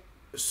 100.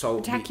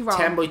 So 10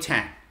 by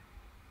 10.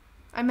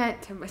 I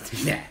meant 10 by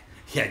 10. Yeah.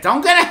 Yeah,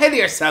 don't get ahead of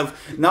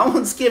yourself. No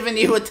one's giving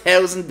you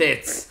 1,000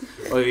 bits.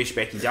 Irish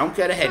Becky, don't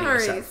get ahead of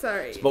yourself.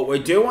 Sorry. But we're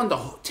doing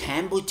the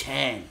 10 by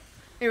 10.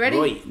 Are you ready?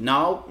 Right,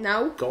 no.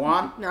 No. Go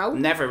on. No.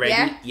 I'm never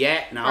ready.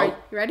 Yeah, no. Right,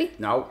 you ready?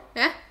 No.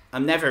 Yeah?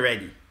 I'm never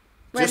ready.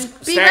 Well,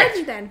 Just be start.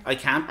 ready then. I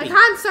can't be. I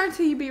can't start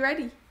till you be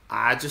ready.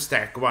 Just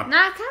start. Go on.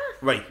 Nah, I can't.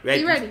 Right,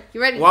 ready. You ready?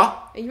 You ready?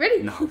 What? Are you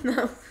ready? No.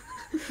 No.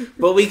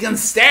 But we can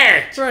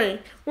start.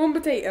 Right. 1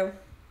 potato.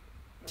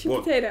 2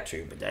 potato.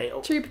 2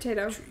 potato. 3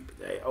 potato. 3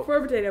 potato.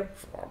 4 potato.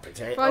 4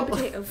 potato. 5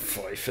 potato.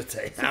 5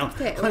 potato. 6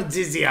 potato. I'm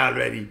dizzy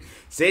already.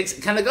 6.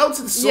 Can I go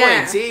to the side?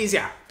 Yeah. It's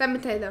easier. 7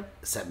 potato.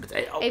 7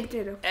 potato. 8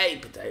 potato.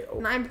 8 potato.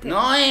 9 potato.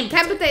 9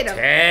 10 potato.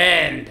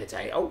 10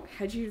 potato.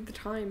 How'd you do the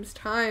times?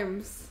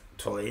 Times.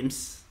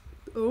 Times.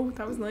 Oh,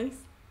 that was nice.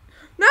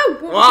 No!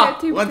 1 What?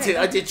 potato, 2 1, potato.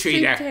 2. I did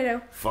 3 there.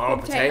 Potato. 4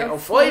 potato.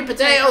 5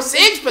 potato.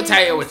 6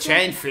 potato with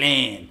Shane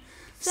Flynn.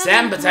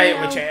 7 potato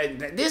with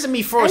Shane. These are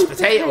me first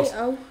potatoes.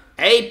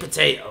 8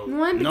 potato.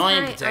 9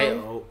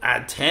 potato.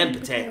 And 10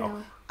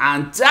 potato.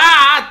 And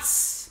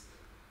that's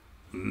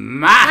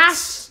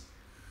Matt.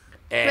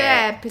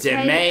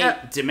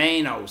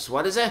 Domino's.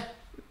 What is it?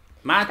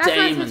 Matt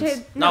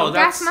Damon's. No,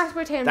 that's Matt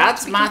Potato.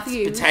 That's Matt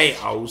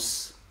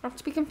Potatoes. Not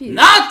to be confused.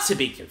 Not to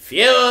be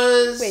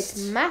confused.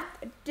 With Matt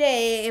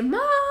Damon.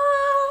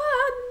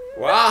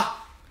 What?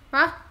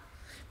 Huh?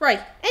 Right.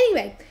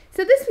 Anyway,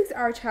 so this week's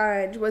art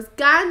challenge was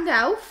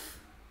Gandalf,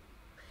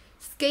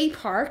 skate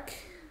park,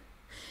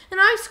 and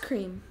ice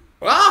cream.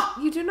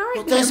 What? You do not.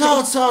 But there's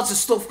all sorts of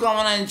stuff going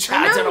on in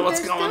chat. I don't know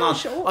what's going on.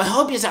 Show. I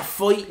hope you're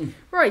fighting.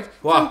 Right.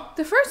 What?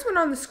 So the first one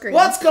on the screen.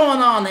 What's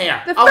going on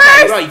here? The Okay,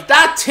 first- right.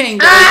 That thing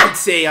that I could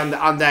see in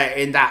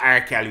that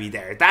art gallery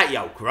there. That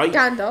yoke, right?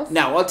 Gandalf.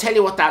 Now, I'll tell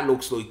you what that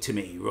looks like to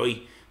me,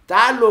 right?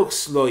 That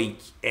looks like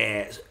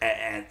a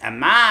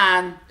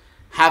man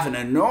having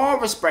a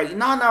nervous break.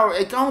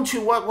 Going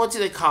through, what do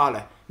they call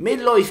it?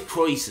 Midlife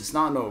crisis,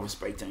 not nervous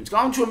breakdown. He's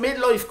going through a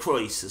midlife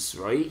crisis,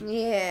 right?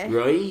 Yeah.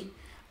 Right?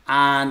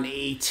 And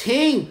he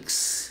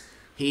thinks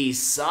he's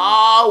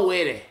so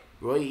with it,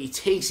 right? He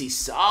thinks he's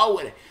so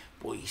with it,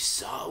 but he's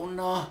so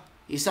not.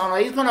 He's so not.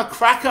 He's gonna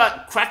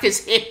crack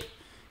his hip.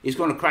 He's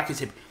gonna crack his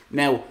hip.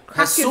 Now,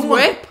 Crack his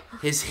whip?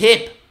 His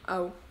hip.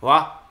 Oh.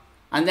 What?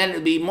 And then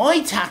it'll be my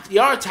tax,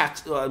 your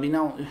tax. Well, it'll be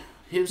no.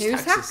 Whose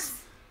taxes?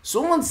 Tax?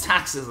 Someone's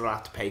taxes will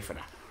have to pay for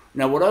that.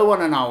 Now, what I want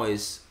to know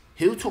is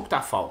who took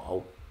that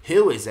photo?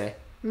 Who is it?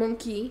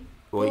 Monkey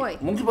Right.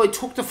 Boy. Monkey Boy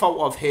took the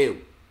photo of who?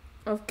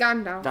 Of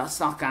Gandalf. That's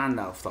not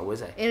Gandalf, though,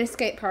 is it? In a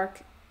skate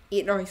park,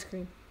 eating ice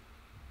cream.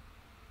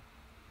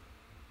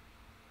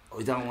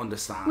 I don't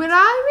understand. Will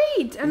I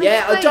read and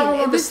Yeah, I explain? don't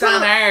It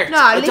understand will- art. No,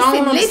 I listen,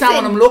 don't understand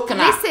what I'm looking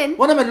at. Listen.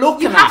 What am I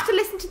looking You at? have to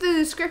listen to the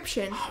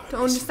description to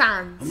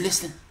understand. I'm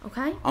listening.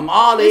 Okay? I'm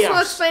all This will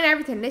ears. explain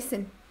everything.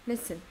 Listen.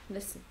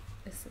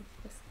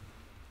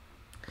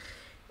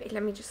 Wait,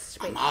 let me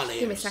just wait. I'm all Give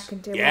me a ears.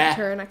 second to Yeah.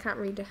 turn. I can't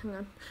read it. Hang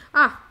on.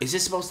 Ah, Is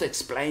this supposed to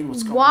explain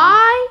what's going on?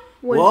 why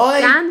was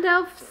Why?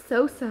 Gandalf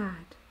so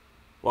sad?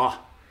 What?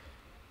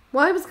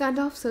 Why was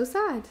Gandalf so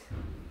sad?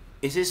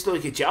 Is this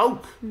like a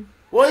joke?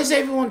 Why is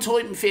everyone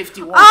typing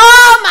 51?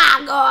 Oh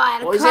my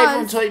god! Why is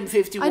everyone Because typing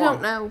 51? I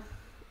don't know.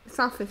 It's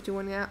not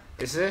 51 yet.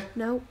 Is it?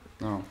 No.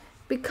 No.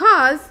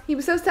 Because he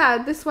was so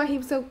sad. This is why he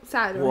was so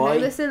sad. Okay, Why?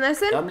 listen.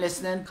 I'm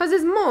listening. Because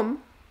his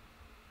mum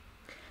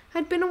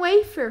had been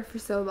away for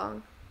so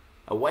long.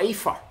 A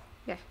wafer.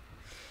 Yeah.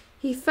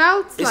 He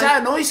felt Is like...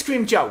 that an ice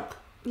cream joke?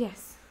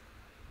 Yes.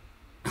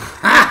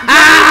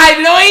 I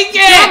like Do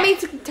you want it! me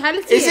to tell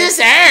it to Is you? this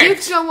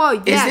art? You go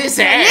on. Yeah. Is this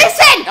art?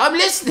 Listen! I'm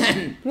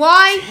listening.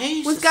 Why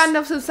Jesus. was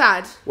Gandalf so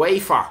sad?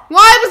 Wafer.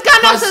 Why was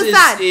Gandalf so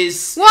Because sad?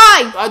 is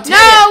Why? I'll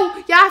tell No!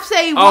 You have to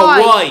say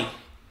why. Oh, why?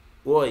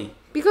 Why?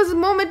 Because his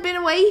mum had been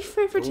away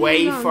for too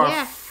long.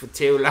 Yeah. For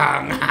too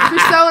long. For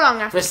so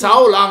long, actually. For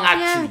so long, Yeah.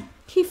 actually.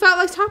 He felt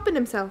like topping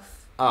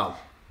himself. Oh.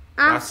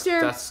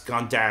 That's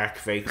gone dark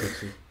very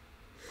quickly.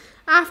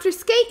 After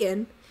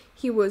skating,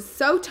 he was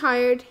so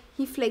tired,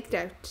 he flaked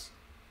out.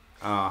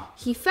 Ah.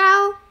 He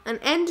fell and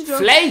ended up...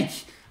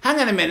 Flake! Hang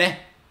on a minute.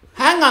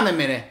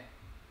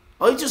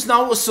 I just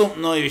noticed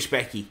something Irish,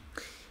 Becky.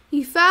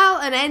 He fell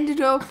and ended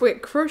up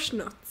with crushed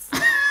nuts.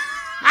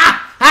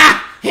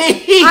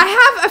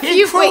 I have a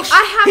few... Wait,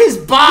 I have... his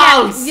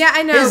balls. Yeah,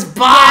 I know. His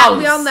balls. Yeah,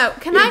 we all know.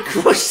 Can He I...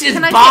 crushed his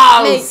Can I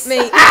balls.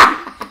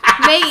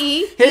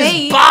 Matey,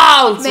 His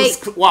balls.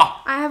 Mate. What?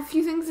 I have a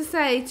few things to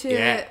say to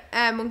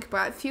Yeah. Monkey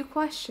Boy. A few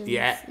questions.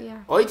 Yeah. Yeah.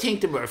 I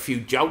think there were a few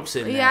jokes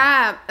in there.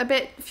 Yeah,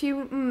 a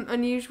few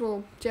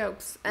unusual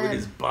jokes. With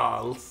his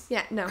balls.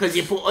 Yeah, no. Because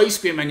you put ice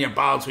cream on your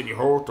balls when you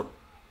hurt them.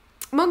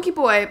 Monkey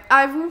Boy,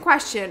 I have one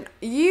question.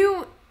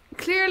 You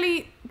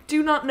clearly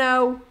do not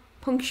know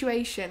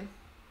punctuation.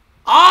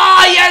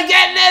 Oh, you're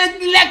getting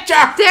a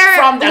lecture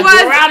from the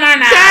grammar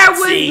Nazi. There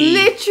was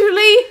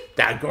literally...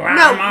 The grammar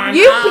No,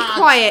 you be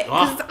quiet,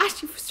 because Oh. it's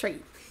actually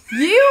frustrating.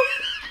 You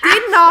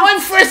did not... I'm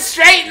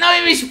frustrating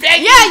Irish,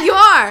 Becky. Yeah, you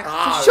are.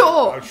 Oh, Shut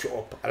up. I'll shut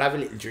up. I'll have a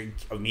little drink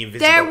of me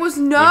invisible. There was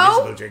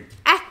invisible drink.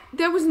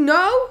 there was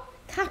no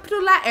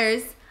capital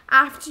letters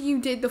after you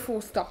did the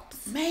full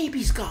stops. Maybe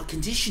he's got a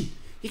condition.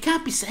 You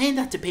can't be saying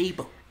that to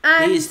people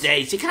And these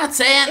days. You can't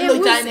say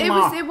anything like that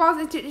anymore.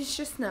 It's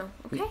just no.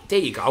 Okay. There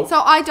you go.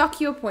 So I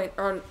dock you a point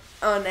on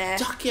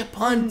Dock your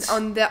points.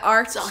 on the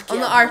art Dock on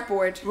your the art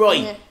board. Right.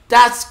 Yeah.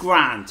 That's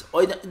grand.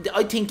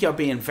 I think you're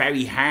being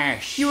very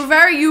harsh. You were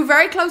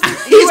very close.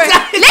 He's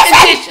got a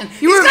condition.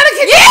 You were He's got a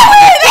condition.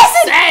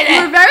 Say You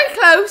that. were very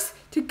close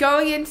to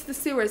going into the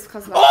sewers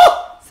because of that.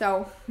 Oh!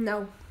 So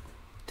no,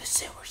 The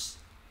sewers.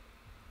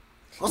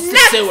 What's the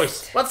Next.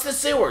 sewers? What's the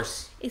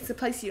sewers? it's the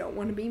place you don't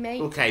want to be, mate.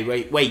 Okay,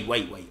 wait.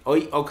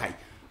 Okay.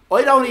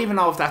 I don't even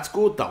know if that's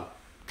good though.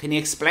 Can you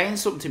explain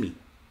something to me?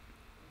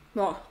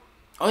 What?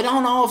 I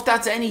don't know if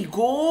that's any good.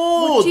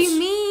 What do you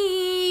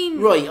mean?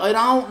 Right, I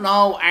don't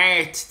know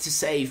art to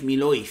save me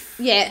life.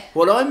 Yeah.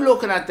 What I'm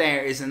looking at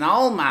there is an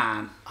old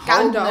man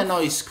holding Gandalf. an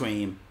ice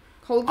cream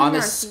Holding on a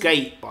Narcy.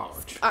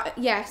 skateboard.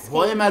 Yes.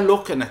 Why am I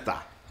looking at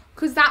that?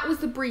 Because that was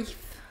the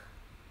brief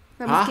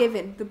that Huh? was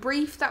given. The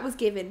brief that was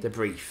given The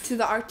brief. to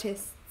the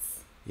artists.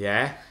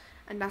 Yeah?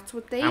 And that's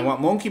what they... And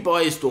what Monkey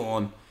Boy has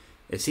done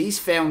is he's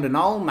found an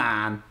old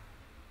man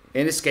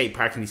in a skate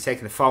park and he's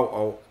taking a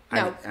photo.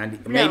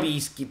 And maybe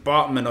he's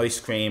bought him an ice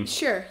cream.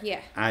 Sure, yeah.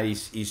 And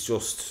he's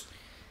just...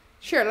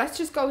 Sure, let's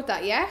just go with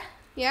that, yeah?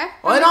 Yeah?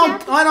 I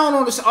don't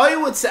understand. I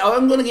would say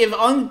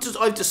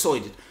I've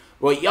decided.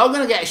 Right, you're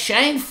gonna get a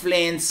Shane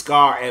Flynn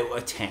score out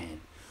of 10.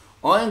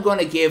 I'm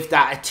gonna give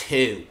that a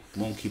 2,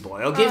 Monkey Boy.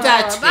 I'll give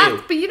that a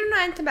 2. But you don't know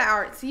anything about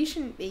art, so you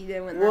shouldn't be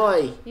doing that.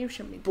 Why? You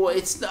shouldn't be.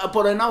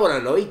 But I know what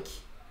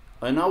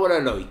I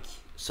like.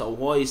 So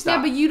why is that?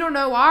 Yeah, but you don't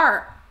know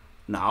art.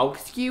 No,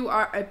 You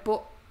are a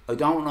book. I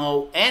don't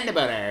know anything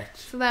about art.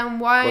 So then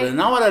why? But I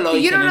know what I like.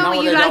 But you don't and I know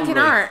what you I like don't in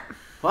like. art.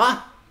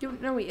 What? You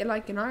don't know what you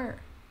like in art.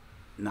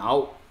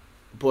 No,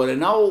 but I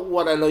know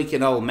what I like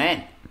in old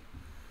men.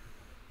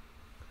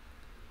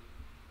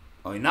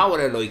 I know what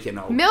I like in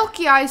old.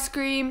 Milky ice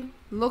cream,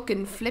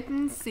 looking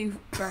flippin'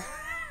 super.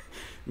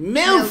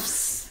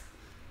 Milfs.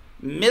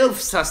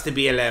 Milfs has to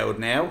be allowed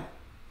now.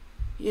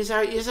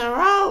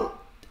 You're all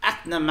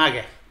acting a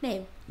maggot.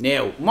 No.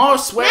 Now, more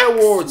swear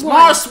Next words. one.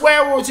 More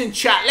swear words in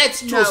chat.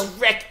 Let's just No.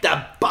 wreck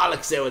the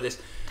bollocks out of this.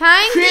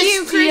 Thank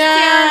you,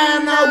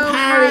 Cristiano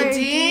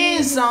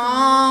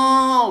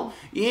Paradiso.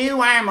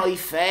 You are my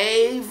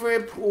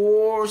favourite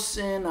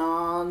person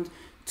on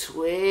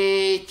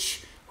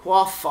Twitch.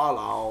 What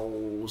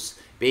follows?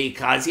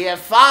 Because you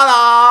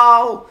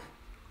follow.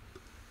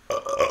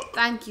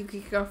 Thank you,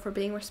 Kiko, for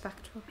being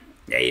respectful.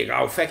 There you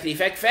go, feckity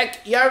feck feck.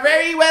 You're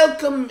very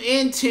welcome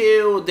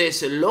into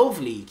this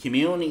lovely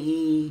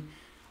community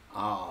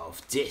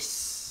of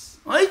this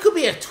I could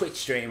be a Twitch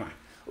streamer.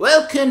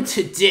 Welcome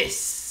to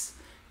this.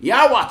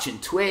 You're watching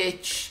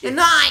Twitch. And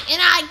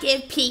I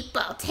give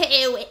people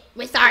 2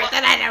 with art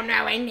that I don't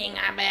know anything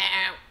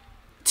about.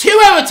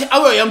 2 out of 10.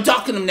 Alright, I'm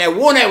docking them now.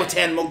 1 out of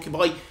 10, monkey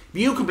boy.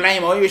 You can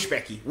blame Irish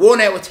Becky.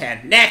 1 out of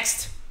 10.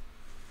 Next.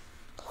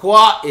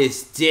 What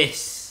is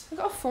this? I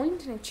got a find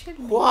in a chill.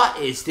 What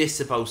is this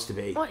supposed to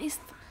be? What is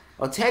that?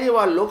 I'll tell you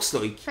what it looks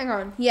like. Hang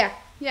on. Yeah.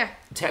 I'll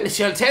tell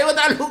you what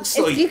that looks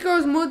like. It's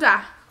Geeko's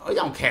mother. I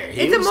don't care.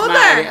 It's a who's mother.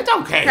 married. I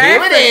don't care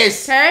Careful. who it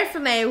is.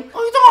 Careful now.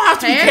 Oh, you don't have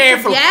to be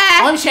careful. Yeah.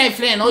 I'm Shane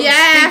Flynn. I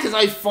speak as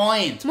I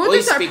find.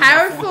 Mothers I are speak as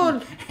I powerful.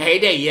 find. Hey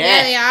they, yeah.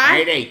 Yeah, they are.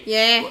 Hey they.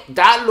 Yeah.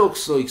 That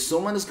looks like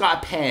someone has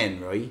got a pen,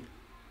 right?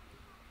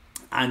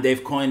 And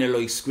they've kind of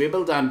like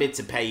scribbled on bits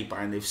of paper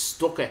and they've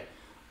stuck it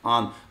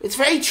on. It's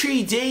very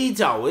 3D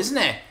though, isn't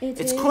it?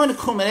 It's kind of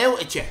coming out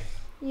at you.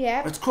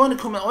 Yeah. It's kind of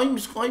coming.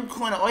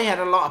 I had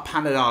a lot of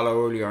Panadol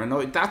earlier,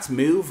 and that's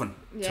moving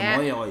to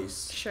my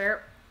eyes.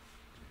 Sure.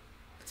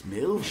 It's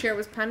moving. Sure it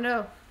was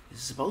Pando.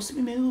 It's supposed to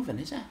be moving,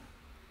 is it?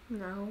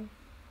 No.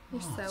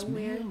 You're It's so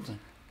weird. moving.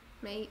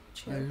 Mate,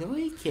 chill. I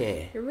like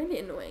it. You're really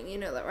annoying, you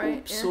know that,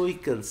 right?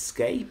 Upcycle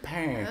skate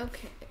park.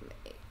 Okay,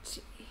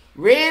 mate.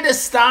 Read a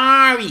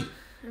story.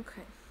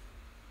 Okay.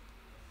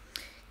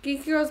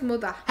 Geeky Girl's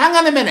mother. Hang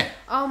on a minute.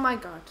 Oh my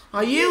god.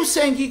 Are you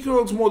saying Geeky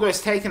Girl's mother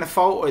is taking a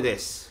photo of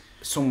this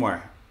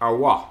somewhere? Or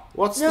what?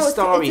 What's the it's a-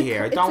 story it's a-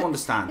 here? I it's don't a-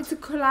 understand. It's a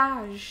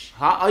collage.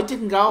 Huh? I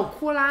didn't go.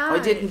 Collage. I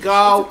didn't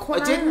go. It's a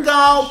I didn't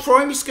collage. go.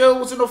 Primary school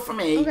was enough for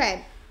me.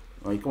 Okay.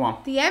 Right, go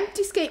on. The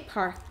empty skate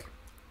park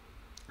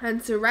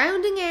and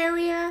surrounding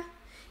area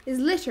is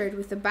littered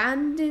with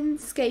abandoned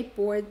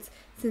skateboards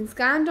since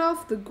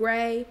Gandalf the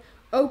Grey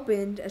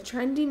opened a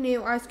trendy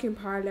new ice cream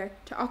parlour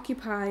to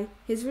occupy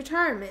his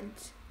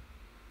retirement.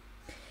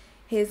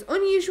 His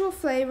unusual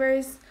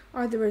flavours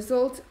are the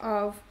result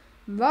of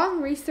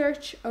long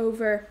research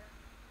over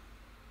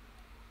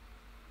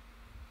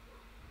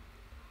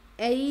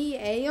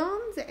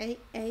aeons?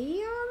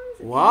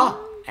 What?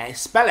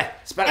 Spell it.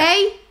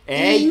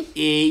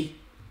 A-E-O-N-S.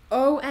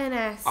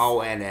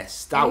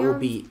 A-E-O-N-S. That would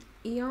be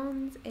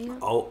Eons.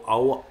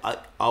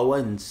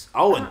 Owens.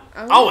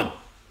 Owen.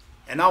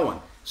 An Owen.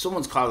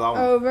 Someone's called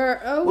Owen.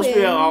 Over Owens. Must be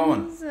an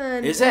Owen.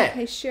 And, Is it?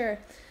 Okay, sure.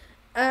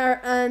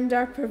 And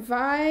are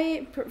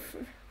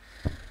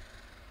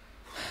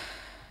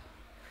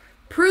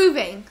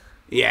proving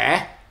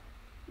Yeah.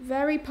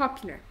 very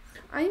popular.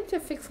 I need to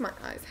fix my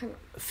eyes. Hang on.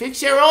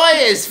 Fix your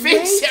eyes.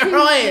 Fix your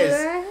eyes.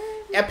 Very-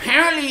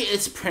 Apparently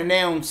it's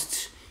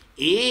pronounced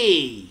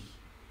Eons.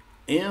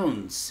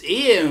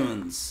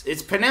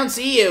 It's pronounced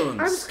Eons.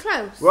 I was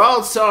close.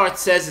 Roll Sort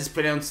says it's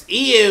pronounced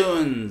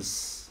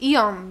Eons.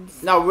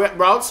 Eons. No,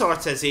 Roll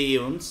Sort says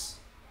Eons.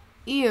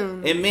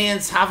 Eons. It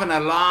means having a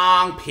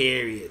long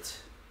period.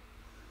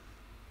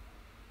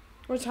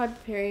 What type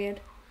of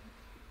period?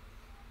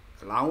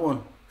 A long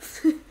one.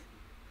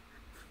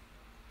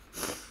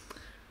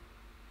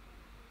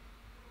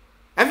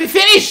 Have you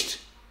finished?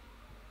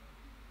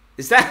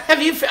 I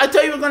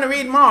thought you were going to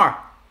read more.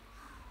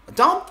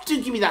 Don't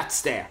give me that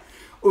stare.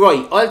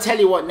 Right, I'll tell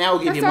you what, now I'll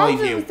give you my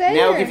view.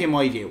 Now I'll give you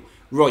my view.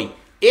 Right,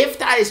 if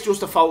that is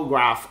just a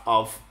photograph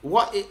of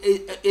what,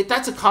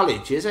 that's a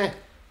college, is it?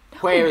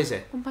 Where is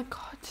it? Oh my god.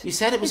 You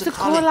said it was It's a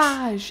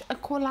college. A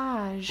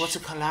collage. What's a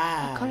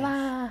collage? A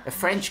collage. A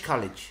French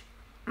college.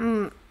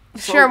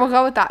 Sure, we'll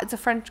go with that. It's a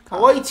French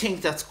collage. I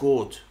think that's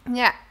good.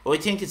 Yeah. I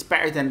think it's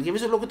better than, give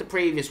us a look at the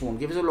previous one.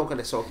 Give us a look at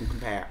it so I can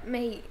compare.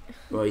 Mate.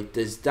 Right,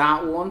 there's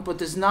that one, but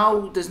there's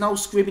no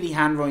scribbly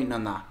handwriting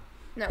on that.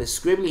 No. There's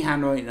scribbly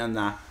handwriting on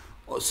that.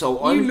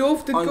 So You I'm,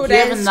 love the I'm good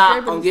giving ass that.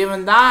 scribbles. I'm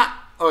giving that.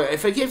 Or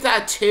if I give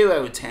that a 2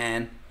 out of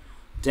 10,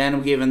 then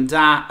I'm giving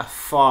that a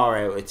 4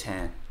 out of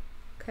 10.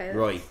 Okay.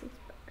 Right.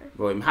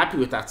 Right, I'm happy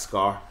with that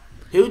score.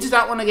 Who did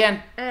that one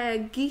again?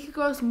 Geeky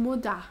Girl's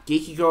mother.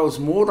 Geeky Girl's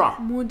mother.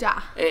 Mother.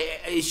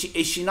 Is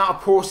she not a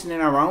person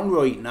in her own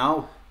right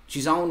now?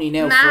 She's only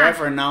now Ma.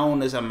 forever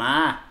known as a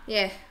ma.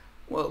 Yeah.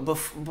 Well, but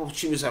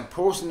she was a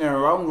person in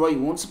her own right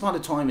once upon a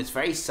time. It's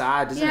very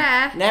sad, isn't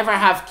Yeah. it? Never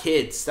have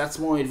kids. That's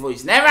my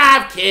advice. Never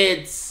have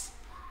kids.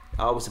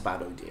 Always a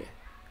bad idea.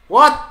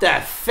 What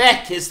the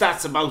feck is that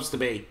supposed to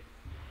be?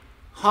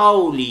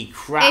 Holy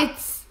crap.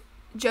 It's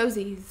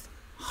Josie's.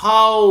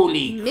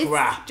 Holy Miss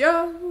crap.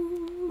 Joe.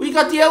 We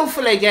got the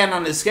outfit again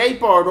on the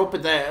skateboard up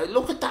at the...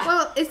 Look at that.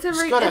 Well, it's a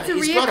He's got a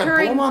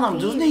reoccurring bum on him,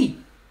 theme. doesn't he?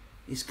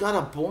 He's got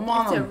a bum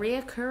on It's a him.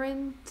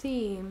 reoccurring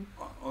theme.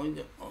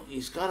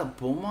 He's got a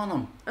bum on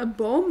him. A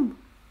bum.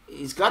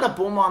 He's got a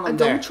bum on him A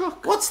there. dump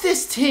truck. What's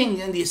this thing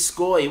in the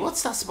sky?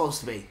 What's that supposed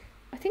to be?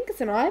 I think it's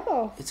an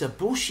eyeball. It's a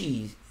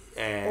bushy...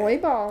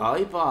 Eyeball.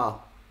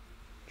 Eyeball.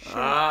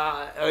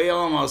 I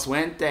almost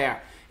went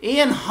there.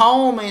 Ian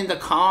Holm in the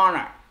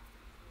corner.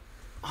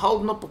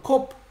 Holding up a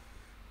cup.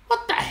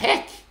 What the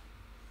heck?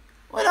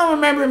 I don't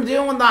remember him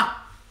doing that.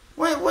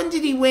 When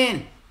did he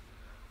win?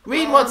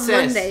 Read what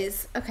says.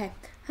 Mondays. Okay.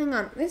 Hang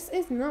on. This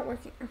is not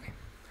working. Okay.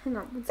 Hang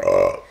on. 1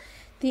 second.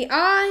 The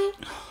Eye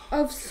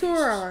of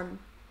Sauron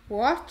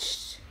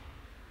watched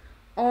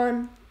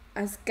on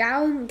as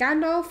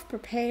Gandalf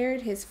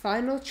prepared his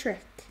final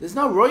trick. There's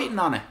no writing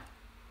on it.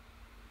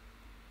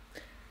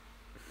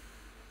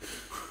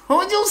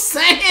 What are you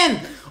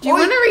saying? Do you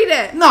want to read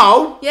it?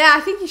 No. Yeah,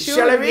 I think you should.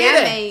 Shall I read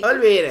it? Mate. I'll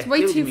read it. It's way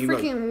Give too me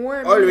freaking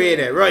warm. I'll read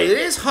it. Right, it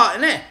is hot,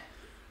 isn't it?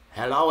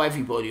 Hello,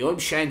 everybody. I'm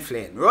Shane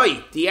Flynn.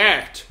 Right, the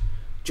art.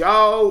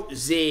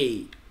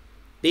 Josie.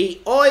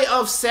 The Eye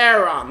of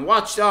Sauron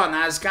watched on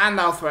as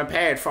Gandalf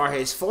prepared for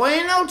his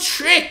final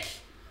trick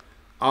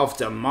of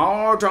the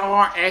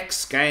Mordor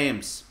X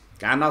Games.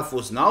 Gandalf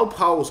was no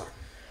poser.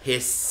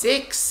 His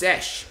sixth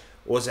sesh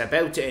was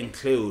about to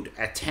include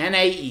a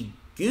 1080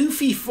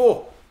 goofy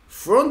foot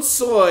front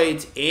side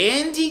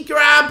indie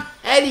grab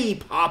heady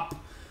pop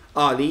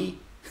ollie.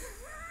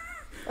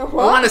 A I what?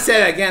 want to say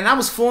that again. That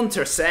was fun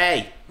to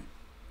say.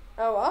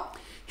 Oh, what?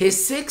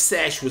 His sixth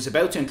sesh was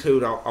about to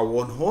include a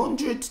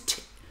 100.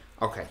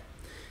 Okay.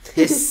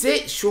 His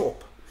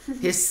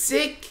His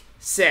sixth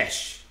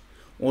sesh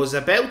was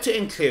about to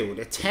include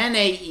a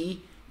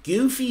 1080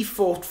 goofy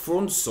foot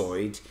front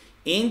side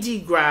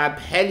indie grab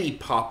heli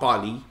pop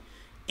ollie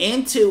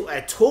into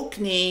a tuck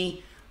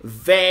knee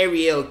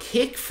varial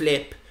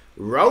kickflip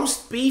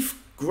roast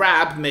beef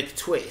grab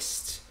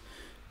McTwist.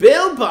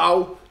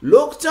 Bilbo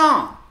looked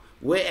on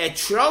with a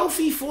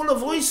trophy full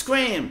of ice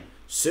cream,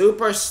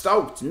 super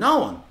stoked,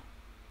 knowing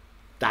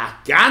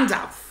that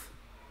Gandalf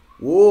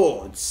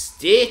would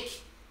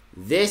stick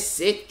this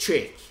sick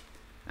trick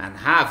and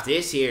have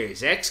this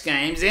year's X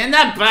Games in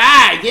the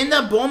bag, in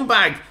the bum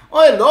bag.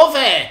 I love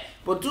it,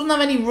 but it doesn't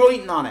have any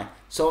writing on it.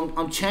 So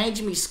I'm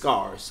changing my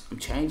scores. None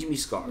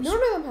of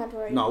them had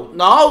right.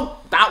 No,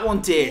 that one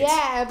did.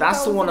 Yeah,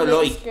 that's the one I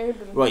like.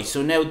 scribbling. Right,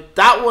 so now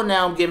that one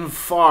now I'm giving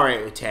 4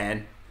 out of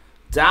 10.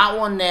 That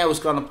one now has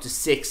gone up to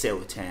 6 out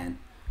of 10.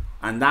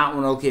 And that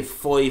one I'll give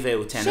 5 out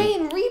of 10.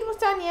 Shane, read what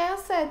Danielle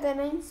said then.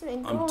 I'm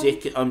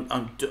dicking.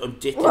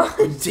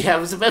 I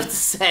was about to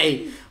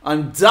say,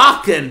 I'm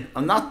docking.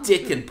 I'm not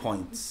dicking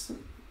points.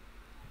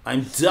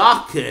 I'm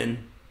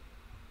docking.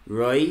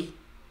 Right?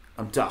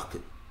 I'm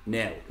docking.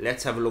 Now,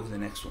 let's have a look at the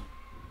next one.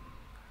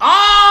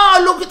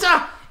 Oh, look at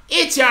that.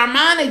 It's our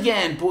man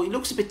again. But he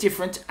looks a bit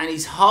different. And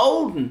he's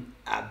holding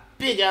a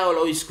big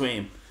old ice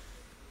cream.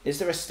 Is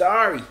there a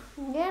story?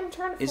 Yeah, I'm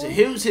trying to Is it?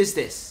 Whose is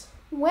this?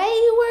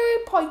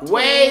 Wayward Pointing.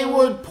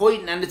 Wayward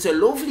Pointing. And it's a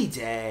lovely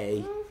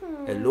day.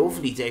 A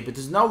lovely day. But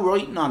there's no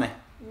writing on it.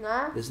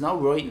 Nah. There's no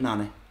writing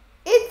on it.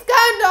 It's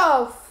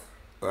Gandalf.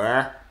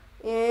 Where?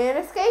 In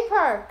a skate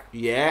park.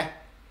 Yeah.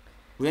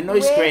 With an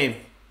ice With cream.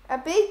 A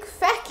big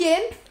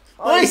feckin'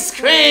 Ice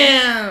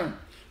cream!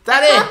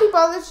 That Can't it? be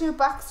bothered to do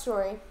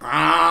backstory.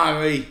 Ah,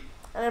 right.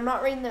 And I'm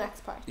not reading the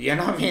next part. You're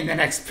not reading the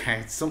next part.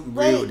 It's something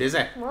Wait. rude, is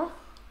it? What?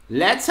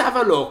 Let's have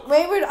a look.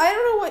 Wayward, I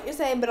don't know what you're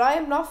saying, but I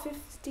am not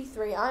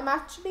 53. I'm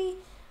actually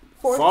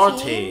 14.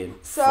 14.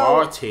 So,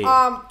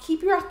 14.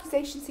 keep your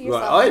accusations to Right,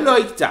 yourself. I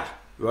like that.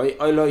 Right,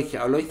 I like it.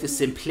 I like the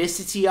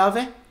simplicity of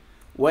it.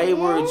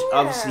 Wayward Yeah.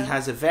 obviously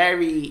has a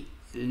very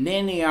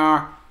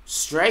linear,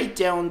 straight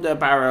down the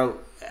barrel,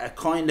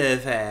 kind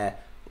of,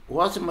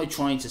 what am I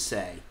trying to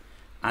say?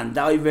 And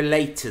I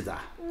relate to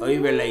that.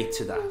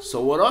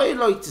 So what I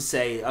like to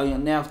say, I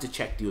now have to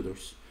check the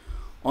others.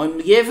 I'm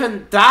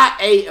giving that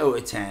 8 out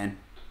of 10.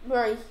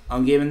 Right.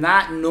 I'm giving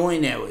that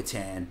 9 out of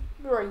 10.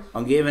 Right.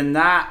 I'm giving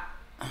that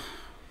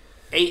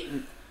 8.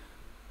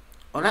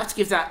 I'll have to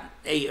give that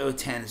 8 out of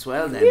 10 as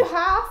well then. You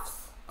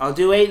halves. I'll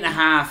do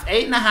 8.5.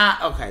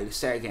 8.5. Okay, let's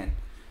start again.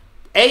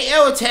 8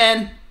 out of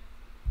 10.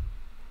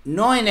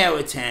 9 out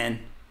of 10.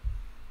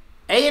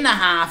 8.5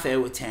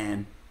 out of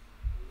 10.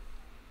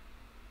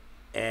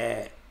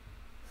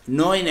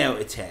 9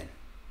 out of 10.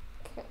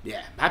 Okay.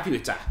 Yeah, I'm happy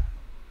with that.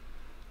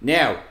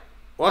 Now,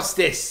 what's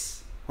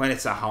this when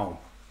it's at home?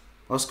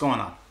 What's going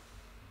on?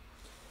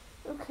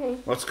 Okay.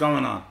 What's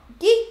going on?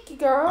 Geek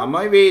girl. Am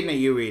I reading it?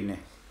 You reading it?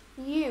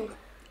 You.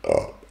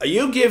 Are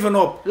you giving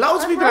up?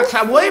 Loads of I'm people are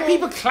clapping. Why are listening.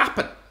 people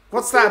clapping?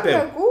 What's that People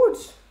about? are good.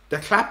 They're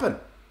clapping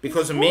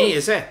because of me,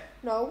 is it?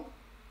 No.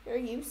 You're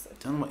useless.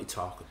 Don't know what you're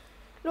talking.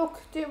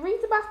 Look, read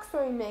the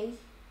backstory, mate.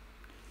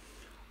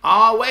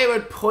 Oh,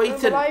 Wayward Or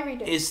will I read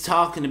Pointing it? is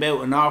talking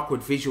about an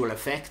awkward visual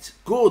effect.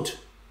 Good.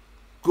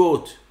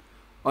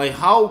 I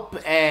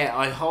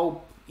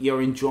hope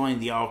you're enjoying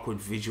the awkward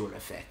visual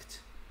effect.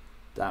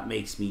 That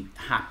makes me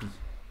happy.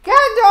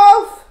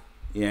 Gandalf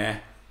Yeah.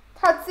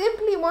 had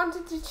simply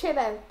wanted to chill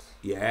out.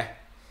 Yeah.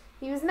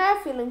 He was now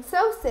feeling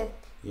so sick.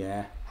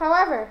 Yeah.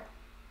 However,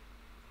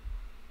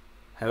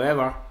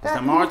 However, is that there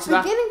he more was to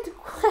that? beginning to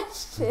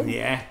question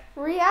Yeah.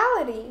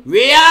 reality. That's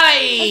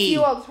Reality!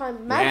 you all the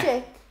time.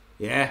 Magic.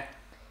 Yeah.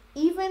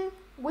 Even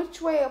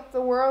which way up the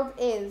world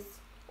is,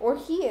 or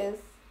he is.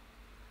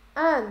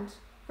 And,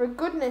 for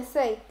goodness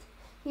sake,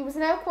 he was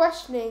now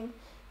questioning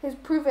his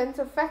prevent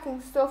of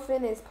fecking stuff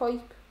in his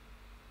pipe.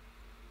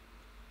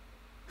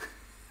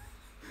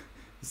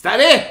 Is that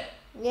it?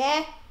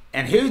 Yeah,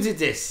 And who did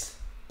this?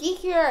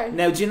 geeky girl.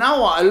 Now, do you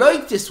know what? I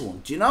like this one.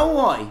 Do you know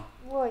why?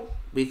 Why?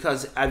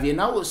 Because have you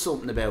noticed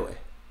something about it?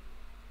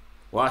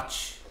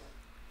 Watch.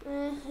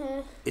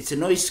 Mm-hmm. It's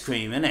an ice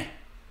cream, innit?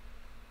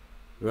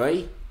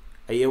 Right?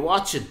 Are you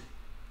watching?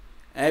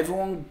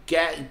 Everyone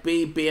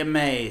be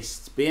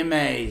amazed. Be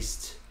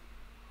amazed.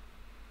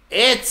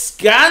 It's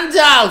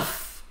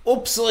Gandalf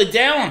upside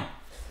down.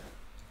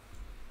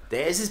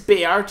 There's his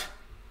beard.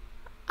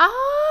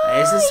 Oh,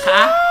 There's his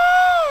hat.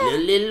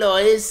 Little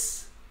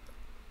eyes.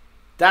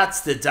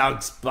 That's the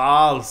dog's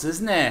balls,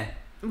 isn't it?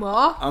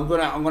 What? I'm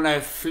gonna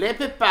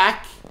flip it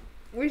back.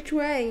 Which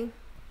way?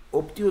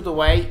 Up the other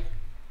way.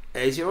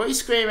 There's your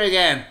ice cream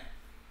again.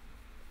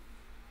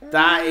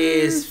 That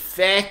is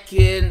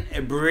fucking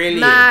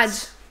brilliant. Mad.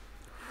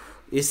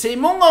 You see,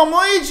 Mungo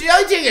Moiji,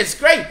 I think it's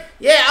great.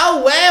 Yeah,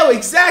 oh wow,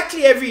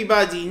 exactly,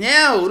 everybody.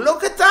 Now,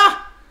 look at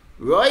that.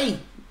 Right,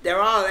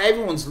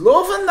 everyone's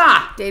loving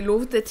that. They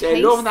love the taste.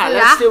 They love that.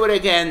 Let's do it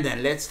again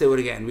then. Let's do it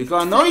again. We've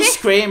got an ice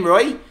cream,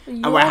 right?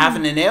 Yum. And we're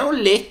having an old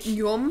lick.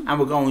 Yum. And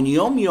we're going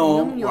yum,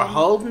 yum. Yum, We're yum.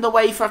 holding the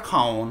wafer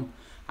cone.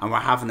 And we're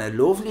having a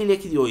lovely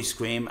lick of the ice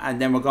cream. And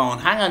then we're going,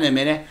 hang on a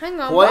minute. Hang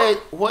on,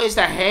 Why is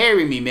there hair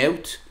in me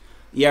mouth?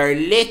 You're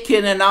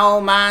licking an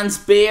old man's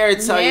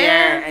beard, so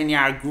Yeah.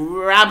 you're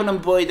grabbing him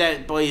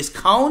by his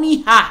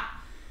coney hat.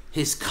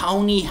 His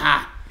coney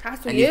hat. That's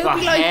what And you you've be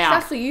got like. hair.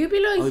 That's what you be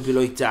like. I'd be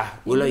like that.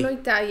 You Will be I?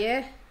 like that,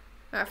 yeah.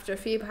 After a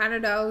few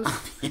Panadols.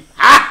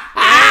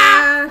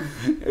 I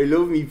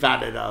love me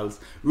Panadols.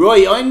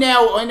 Right, I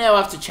now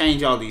have to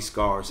change all these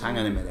scores. Hang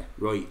on a minute.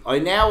 Right, I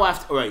now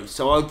have to. Right,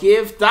 so I'll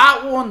give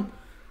that one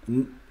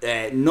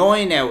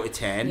 9 out of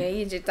 10. Yeah,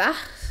 you did that.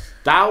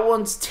 That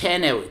one's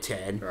 10 out of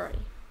 10. Right.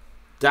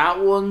 That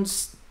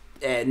one's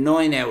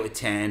 9 out of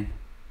 10.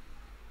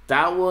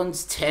 That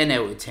one's 10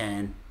 out of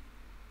 10.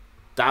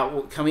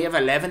 Can we have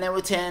 11 out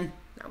of 10?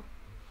 No.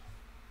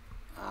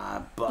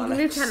 Ah, You can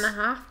do bollocks.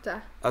 10.5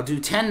 there. I'll do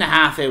 10.5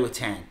 out of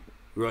 10.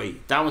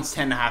 Right, that one's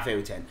 10.5 out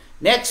of 10.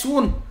 Next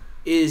one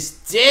is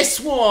this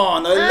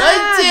one. I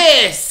like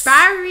this.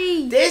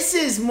 Barry. This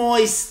is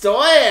my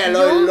style.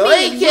 I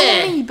like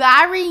Yummy, it.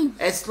 Barry.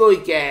 It's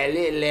like a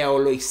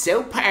little like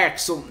South Park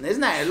something,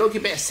 isn't it? I like a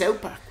bit of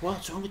South Park.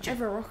 What's wrong with you?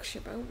 Ever rocks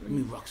your boat.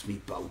 Me rocks me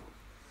boat.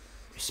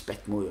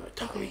 Respect my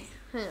authority.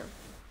 Yeah.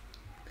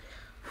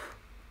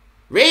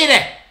 Read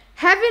it.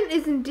 Heaven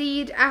is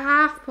indeed a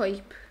half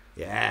pipe.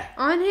 Yeah.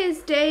 On his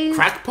days,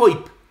 Crack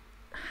pipe.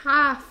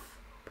 half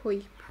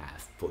pipe.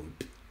 Half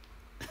pipe.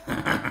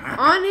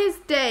 On his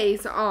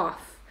days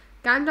off,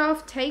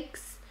 Gandalf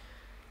takes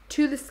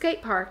to the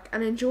skate park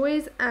and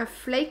enjoys a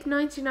flake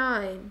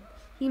 99.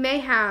 He may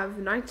have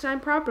 99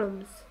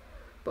 problems,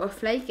 but a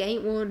flake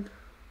ain't one.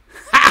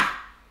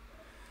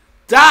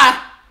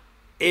 That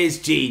is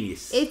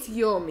genius. It's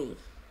yummy.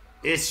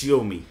 It's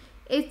yummy.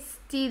 It's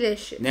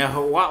delicious.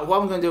 Now, what am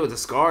I going to do with the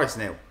scores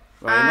now?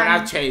 Right, I'm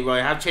going to change. Right,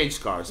 I have changed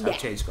scores.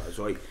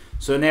 Yeah. Right.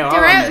 So now, They're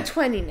hold on out now. of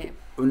 20 now.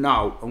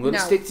 No, I'm going to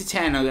No. stick to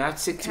 10. I'm going to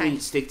have to Okay.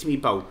 stick to me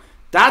bow.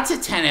 That's a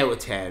 10 out of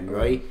 10,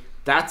 right?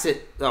 That's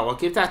it. Oh, I'll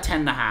give that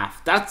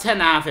 10.5. That's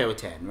 10.5 out of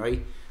 10,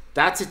 right?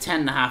 That's a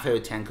 10.5 out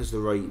of 10 because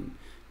of the writing.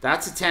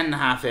 That's a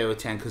 10.5 out of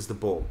 10 because of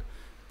the bug.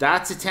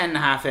 That's a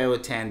 10.5 out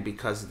of 10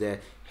 because of the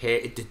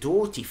hair, the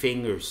dirty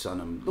fingers on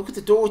him. Look at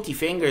the dirty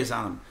fingers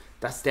on him.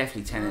 That's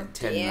definitely 10 yeah,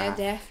 and a half.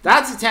 definitely.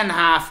 That's a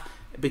 10.5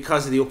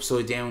 because of the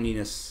upside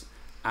downiness.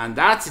 And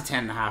that's a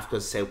 10.5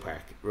 because of South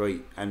Park,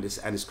 right? And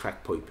this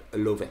crack pipe. I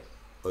love it.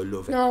 I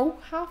love it. No,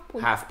 half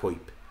pipe. Half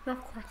pipe.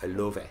 Not crack. I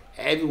love it.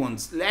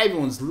 Everyone's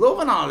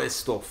loving all this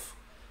stuff.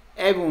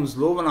 Everyone's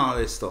loving all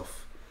this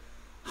stuff.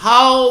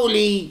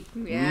 Holy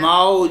Yeah.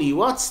 moly!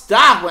 What's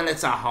that when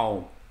it's at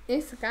home?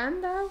 It's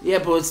Gandalf. Yeah,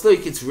 but it's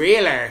like it's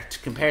real art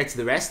compared to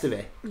the rest of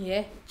it.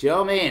 Yeah. Do you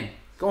know what I mean?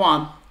 Go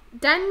on.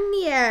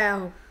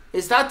 Danielle.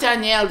 Is that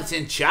Danielle that's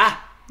in chat?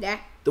 Yeah.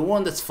 The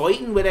one that's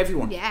fighting with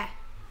everyone? Yeah.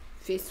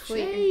 Fist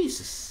fighting.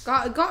 Jesus.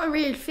 Got a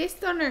real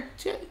fist on her.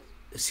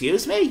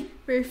 Excuse me?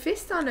 Real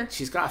fist on her.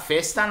 She's got a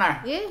fist on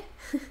her. Yeah.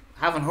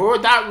 Haven't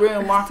heard that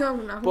rumour.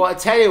 Don't know. But I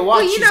tell you what,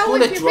 Well, you she's know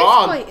good if at you're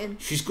drawing. fist fighting.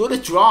 She's good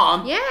at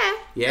drawing. Yeah.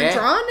 Yeah. And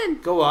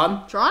drawing. Go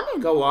on. Drawing.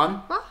 Go on.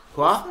 What?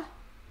 What?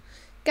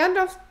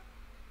 Gandalf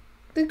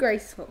the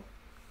Graceful.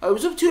 I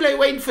was up too late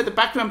waiting for the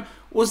background.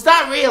 Was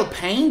that real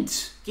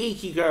paint?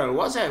 Geeky girl,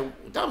 was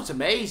it? That was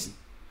amazing.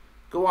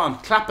 Go on,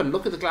 clapping.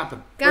 Look at the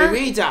clapping. Wait,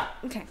 read that.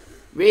 Okay.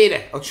 Read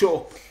it. I'll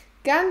show.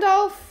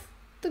 Gandalf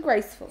the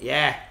Graceful.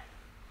 Yeah.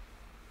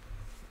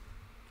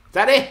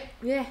 That it?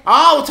 Yeah.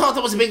 Oh, I thought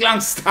that was a big long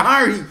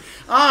story.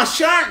 Oh,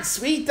 short and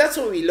sweet. That's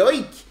what we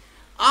like.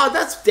 Oh,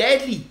 that's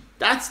deadly.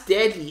 That's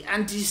deadly.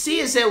 And do you see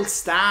his old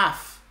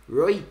staff?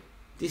 Right.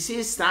 Do you see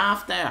his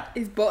staff there?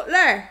 His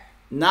butler.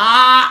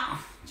 Nah.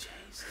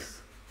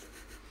 Jesus.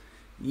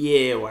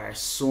 You are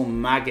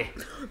some maggot.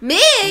 Me?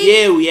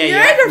 You, yeah, You're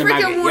acting the a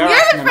maggot. freaking one. You're You're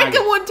acting the a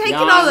maggot. freaking one taking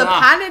You're all the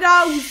not.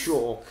 Panadols.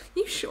 Shut up.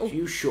 You shut up.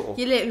 You shut up.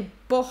 You little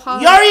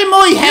butthole. You're in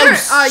my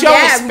house. Oh Show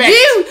yeah,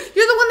 respect.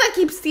 you're the one that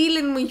keeps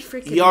stealing my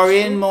freaking. You're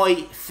in my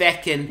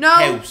feckin' No,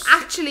 house.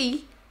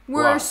 actually,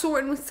 we're What?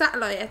 sorting with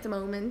satellite at the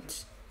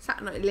moment.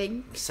 Satellite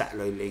link.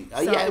 Satellite link.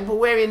 So- Yeah, but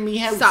we're in my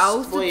house.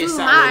 So, Why it is doesn't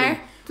satellite matter. link?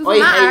 Doesn't I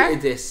matter.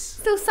 hated this.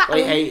 Still I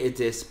satellite. hated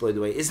this, by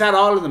the way. Is that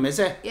all of them, is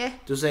it? Yeah.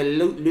 Does it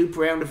loop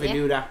around if I Yeah.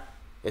 do that?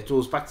 It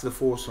goes back to the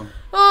first one.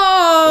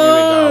 Oh, there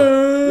we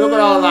go. Look at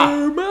all that.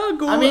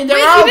 I mean,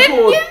 they're all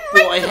good,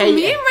 but I hate it.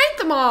 You didn't rate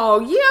them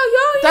all. Yeah.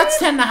 That's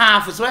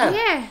 10.5 as well.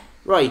 Yeah.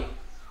 Right.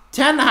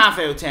 10.5 out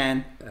of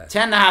 10.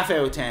 10.5 out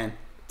of 10.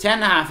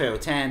 10.5 out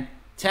of 10.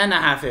 10.5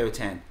 out of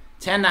 10.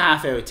 10.5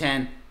 out of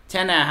 10.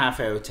 10.5 out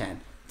of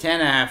 10.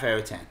 10.5 out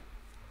of 10.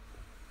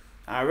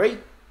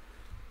 Alright?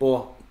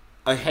 But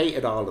I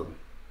hated all of them.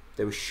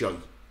 They were shy.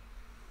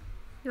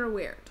 You're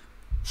weird.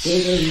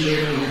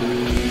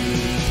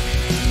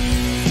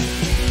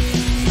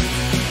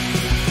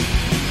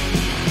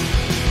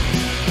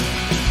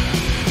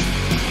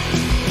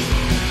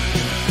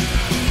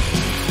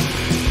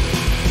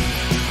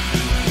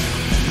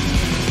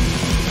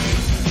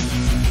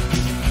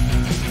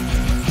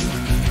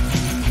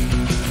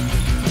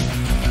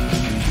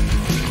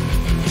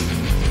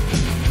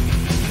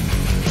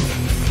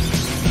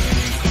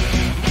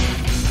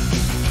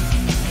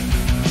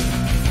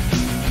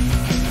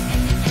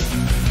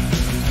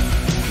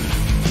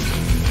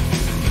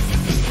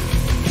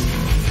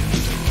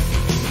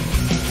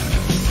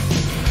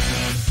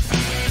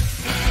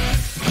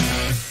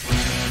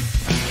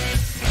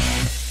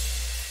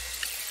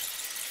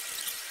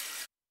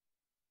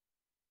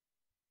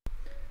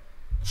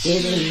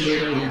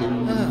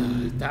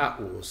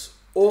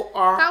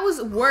 That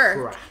was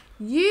work.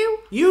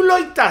 You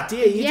like that, do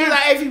you? You do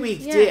that every week,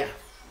 do you?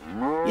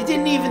 You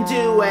didn't even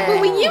do. But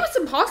with you, it's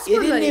impossible.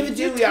 You didn't even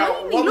do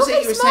your. What was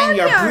it you were saying?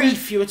 Your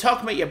brief. You were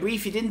talking about your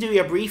brief. You didn't do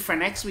your brief for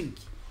next week.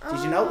 Did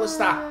you notice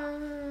that?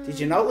 Did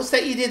you notice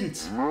that you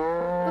didn't?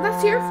 Well,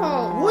 that's your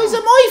fault. Why is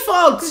it my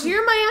fault? Because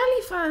you're my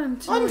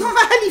elephant. I'm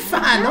not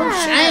elephant. I'm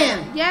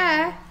Shane.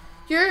 Yeah.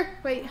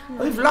 Wait.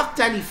 I've locked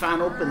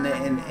elephant up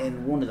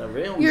in one of the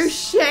rooms. You're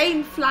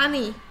Shane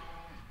Flanny.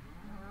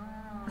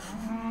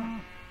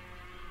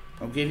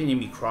 I'm giving you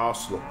me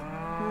cross look.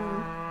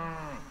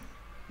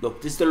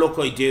 Look, this is the look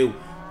I do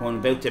when I'm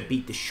about to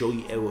beat the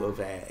shite out of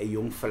a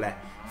young fella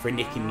for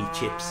nicking me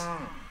chips.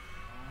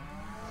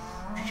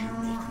 Did you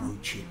nick my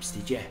chips,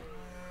 did you?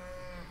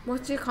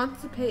 What's your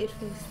constipated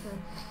face then?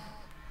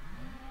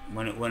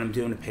 When I'm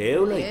doing a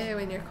poo, like? Yeah,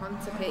 when you're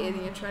constipated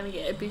and you're trying to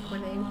get a big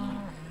one out.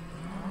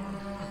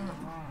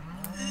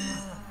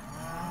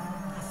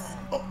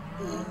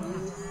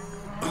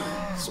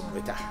 Something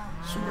like that.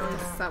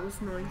 That was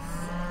nice.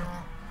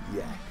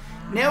 Yeah.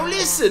 Now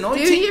listen,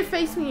 do your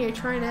face when you're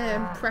trying to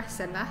impress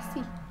a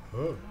lassie.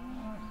 Oh.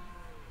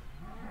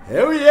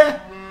 Hell yeah.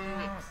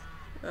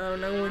 Oh,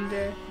 no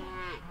wonder.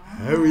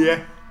 Hell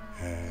yeah.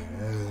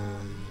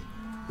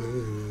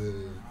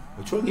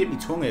 I try and get my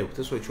tongue out.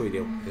 That's what I try to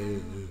do.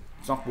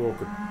 It's not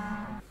working.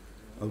 I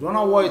don't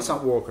know why it's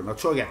not working. I'll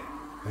try again.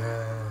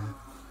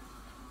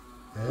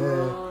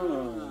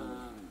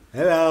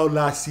 Hello,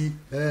 lassie.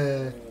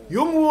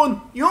 Young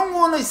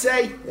one, I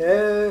say.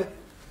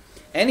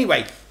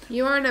 Anyway.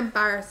 You are an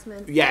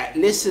embarrassment. Yeah,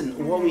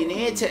 listen, what we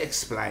need to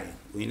explain.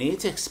 Oh,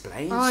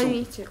 something. I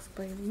need to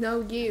explain. No,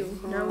 you.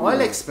 No.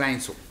 I'll explain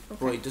something.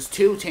 Okay. Right, there's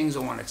two things I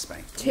want to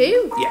explain.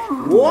 Two? Yeah.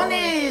 One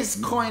is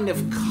kind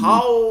of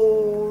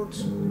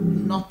cold,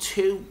 not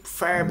too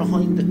far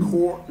behind the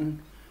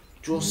curtain,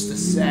 just to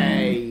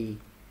say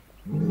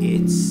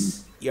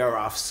you're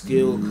off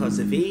school because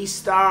of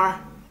Easter,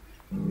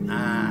 and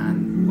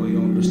I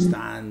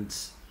understand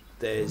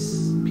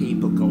there's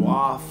people go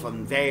off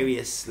on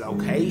various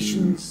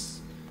locations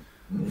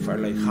for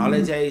like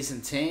holidays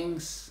and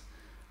things,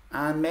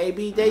 and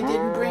maybe they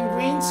didn't bring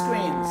green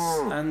screens,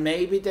 and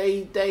maybe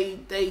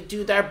they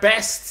do their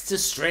best to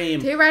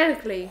stream.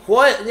 Theoretically.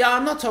 Yeah,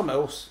 I'm not talking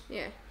about us.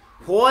 Yeah.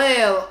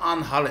 While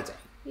on holiday.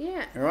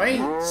 Yeah.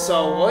 Right?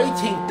 So I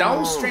think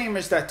those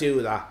streamers that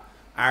do that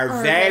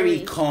are very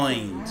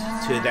kind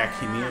to their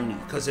community,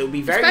 because it would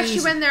be very especially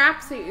easy, when they're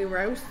absolutely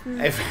roasting.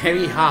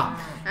 Very hot.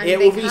 And it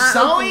would be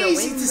so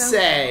easy window. to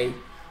say,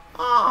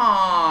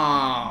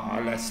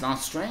 oh, let's not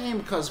stream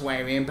because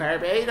we're in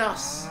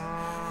Barbados.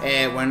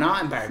 We're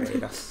not in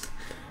Barbados.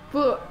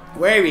 But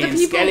we're in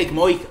Skellig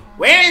Michael.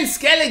 We're in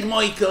Skellig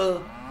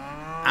Michael,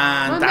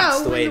 and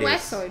that's the way it is.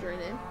 West side right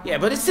now. Yeah,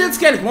 but it's still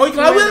Skellig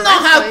Michael. I will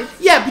not have. Side.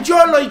 Yeah, but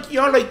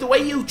you're like the way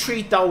you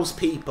treat those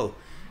people,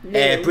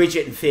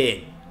 Bridget and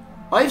Finn.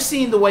 I've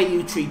seen the way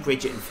you treat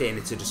Bridget and Finn.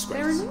 It's a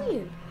disgrace. They're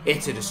annoying.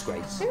 It's a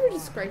disgrace. They're a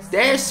disgrace.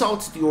 They're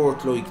salt of the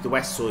earth like the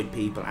West Side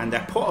people, and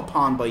they're put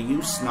upon by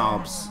you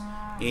snobs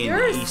in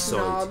the East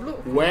Side.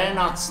 Look. We're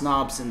not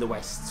snobs in the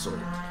West Side.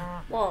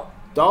 What?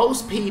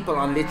 Those people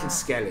on Little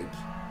Skellig,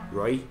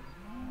 right?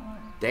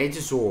 They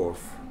deserve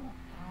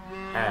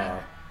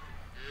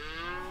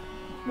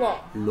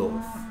what?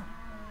 Love.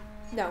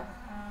 No.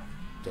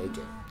 They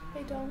do.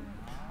 They don't.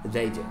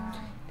 They do.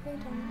 They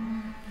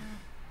don't.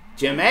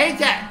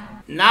 Jamaica.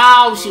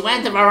 No, she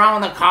went of her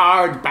own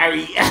accord,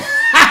 Barry.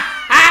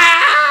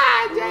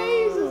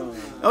 Jesus.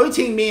 I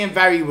think me and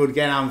Barry would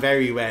get on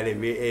very well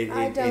in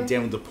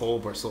down the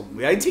pub or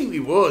something. I think we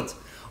would.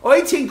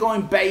 I think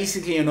I'm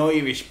basically an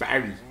Irish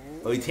Barry.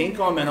 I think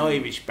I'm an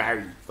Irish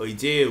Barry. I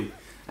do.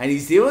 And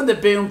he's doing the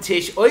boom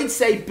tish. I'd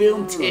say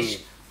boom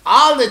tish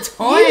all the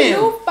time. You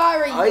love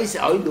Barry. I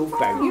love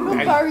Barry. You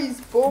love Barry's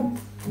bum.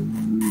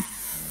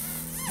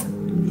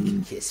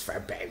 this for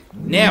about.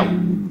 Now,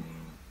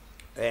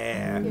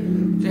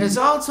 there's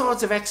all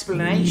sorts of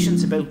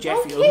explanations about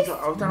Jeffrey.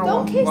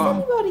 Don't kiss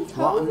anybody,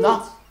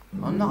 COVID.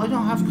 I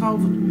don't have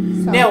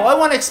COVID. So. Now, I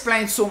want to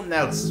explain something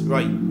else.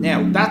 Right,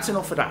 now, that's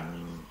enough of that.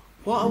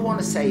 What I want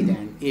to say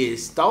then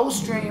is those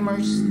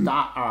streamers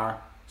that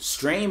are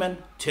streaming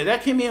to their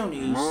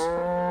communities,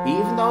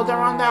 even though they're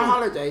on their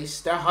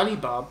holidays, their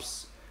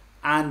hollybobs,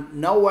 and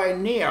nowhere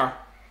near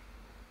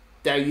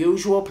their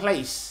usual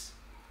place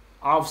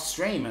of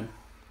streaming,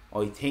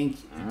 I think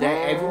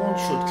that everyone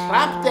should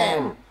clap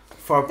them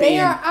for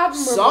being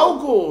so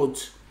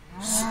good.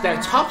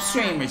 They're top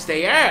streamers,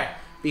 they are,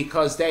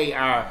 because they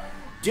are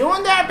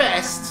doing their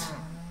best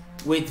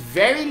with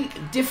very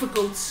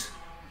difficult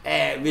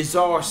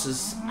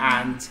resources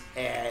and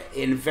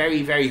in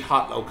very, very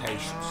hot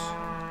locations.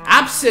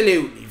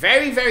 Absolutely,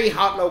 very, very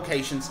hot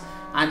locations.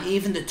 And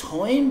even the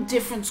time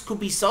difference could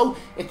be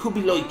it could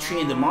be like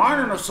 3 in the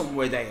morning or something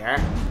where they are.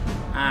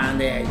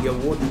 And you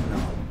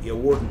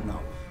wouldn't know.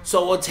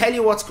 So I'll tell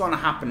you what's going to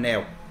happen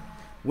now.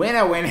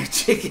 Winner,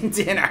 chicken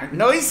dinner.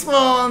 Nice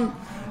one.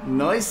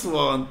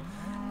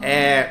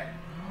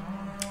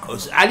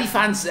 Ali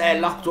fans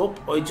locked up.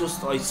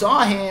 I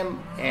saw him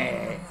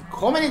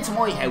coming into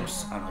my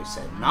house, and I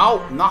said, no,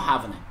 I'm not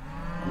having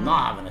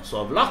it.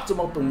 So I've locked him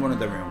up in one of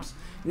the rooms.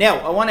 Now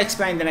I want to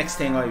explain the next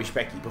thing, Irish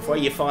Becky, before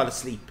you fall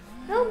asleep.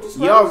 No, I'm just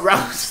You're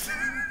roast.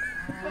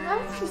 I'm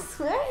actually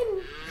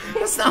sweating.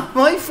 It's not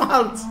my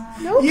fault.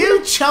 No,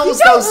 you chose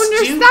those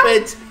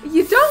stupid.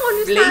 You don't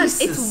understand.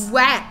 fleeces. It's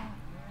wet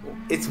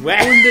It's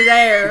wet under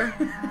there.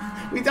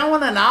 We don't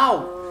want to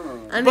know.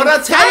 And But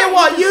I'll tell you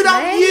what, you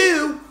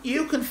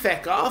you can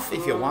feck off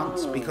if you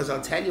want, because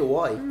I'll tell you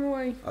why.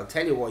 Why? I'll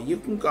tell you why. You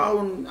can go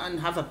and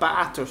have a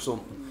bath or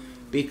something.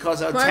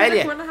 Because I'll Why tell would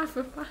I you, wanna have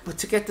a bath? but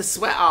to get the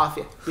sweat off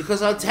you.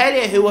 Because I'll tell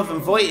you who I've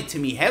invited to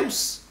me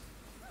house.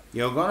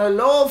 You're gonna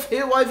love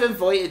who I've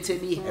invited to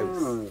me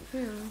house.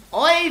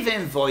 I've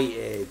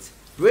invited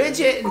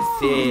Bridget and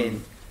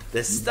Finn,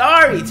 the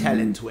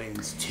storytelling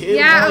twins, to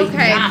Yeah, my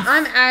okay. gaff.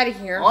 I'm out of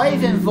here.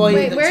 I've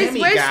invited them to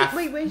me where's gaff.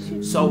 where's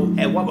she? So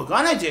what we're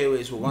gonna do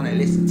is we're gonna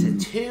listen to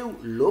 2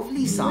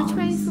 lovely songs.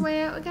 Which way's the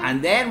way out again?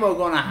 And then we're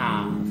gonna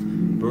have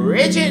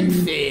Bridget and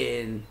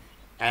Finn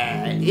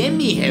in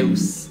me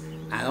house,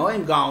 and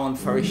I'm going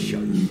for a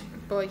shite.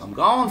 Boy. I'm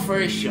going for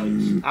a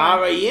shite.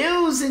 Alright,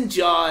 yous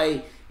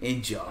enjoy.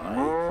 And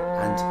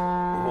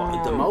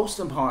the most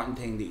important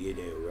thing that you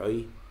do,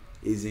 right,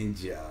 is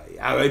enjoy.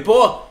 Alright,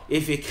 but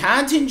if you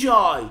can't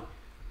enjoy,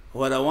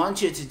 what I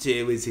want you to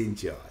do is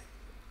enjoy.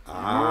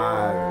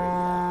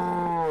 Alright.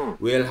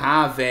 We'll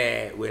have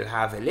a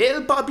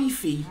little Bobby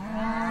fee,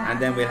 and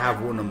then we'll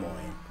have one of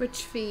mine.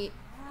 Which feet?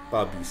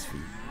 Bobby's fee.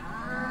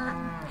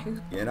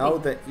 You know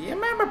that? You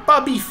remember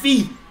Bobby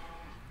Fee?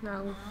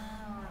 No.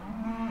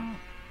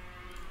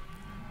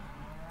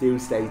 Do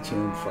stay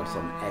tuned for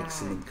some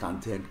excellent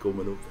content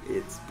coming up.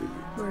 It's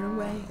brilliant. Run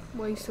away.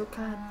 Why you so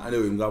can? I know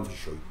I'm going for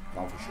sure.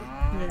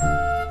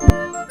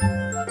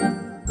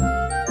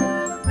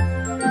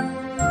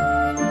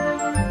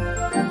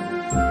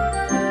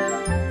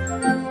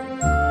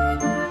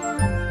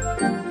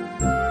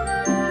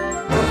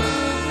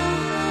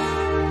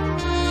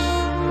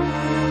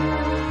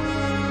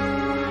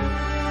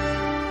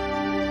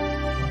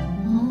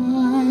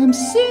 I'm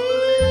singing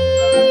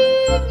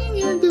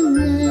in the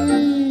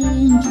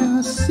rain,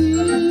 just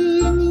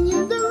singing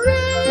in the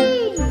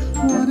rain.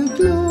 What a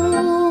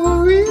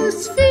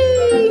glorious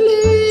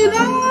feeling,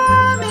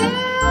 I'm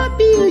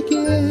happy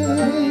again.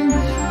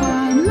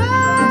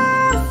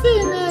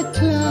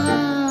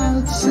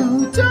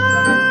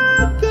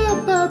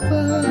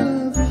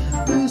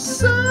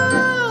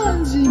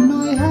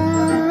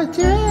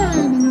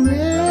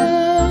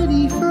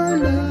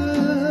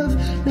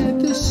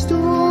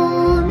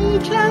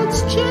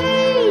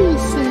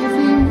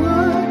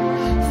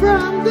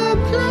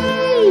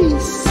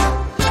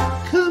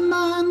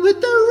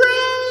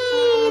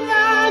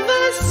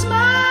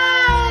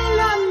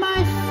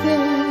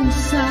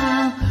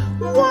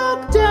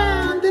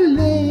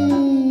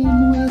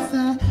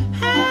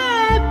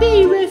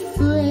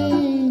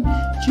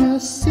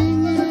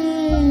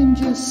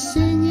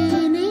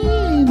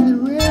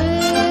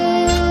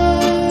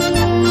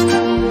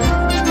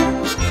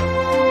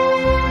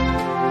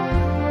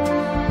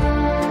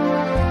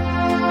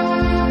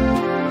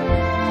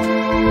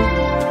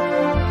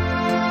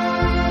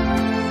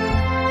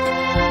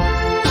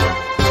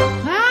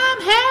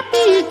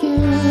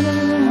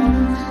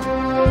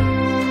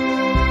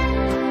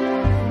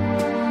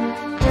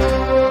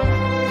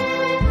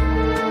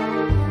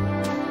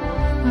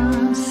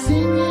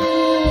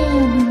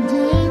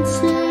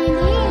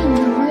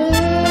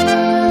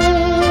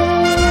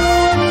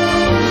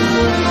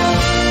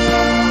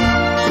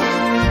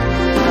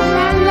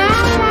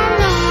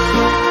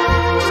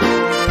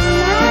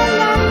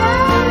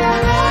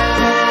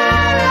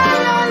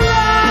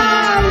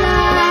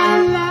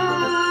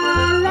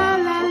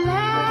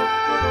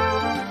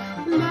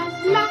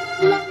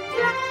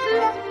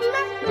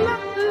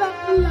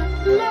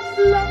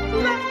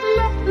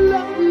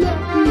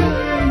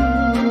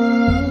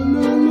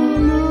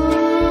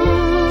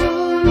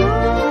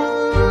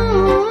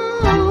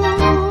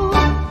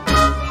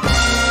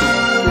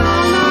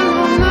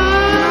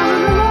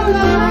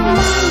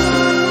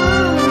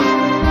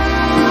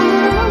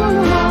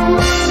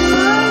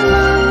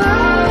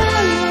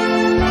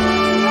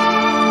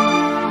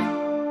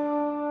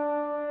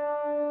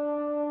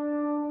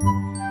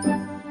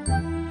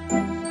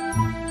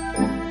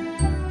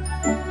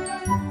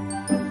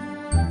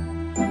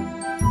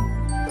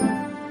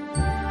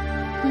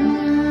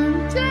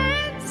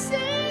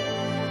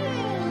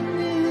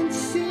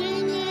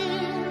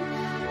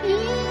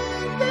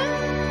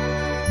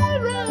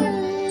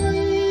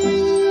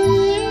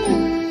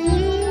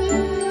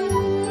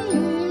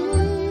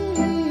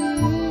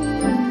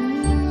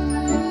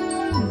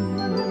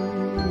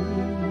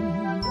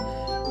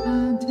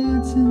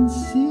 Dancing,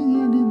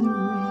 singing in the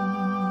rain.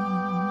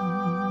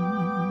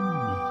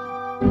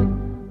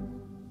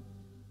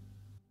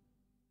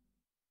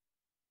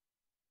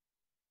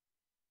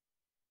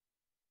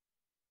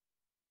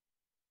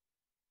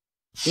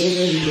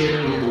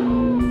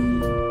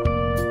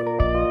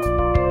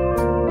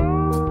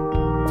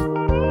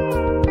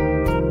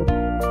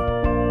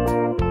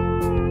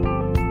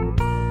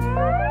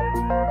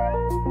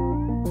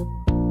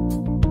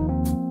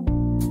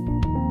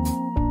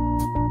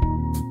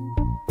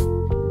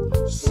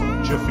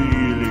 Such a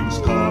feeling's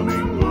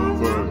coming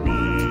over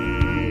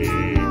me.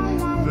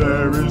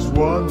 There is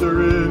wonder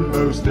in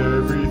most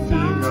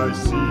everything I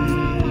see.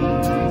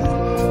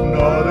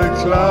 Not a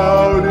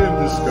cloud in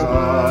the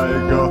sky,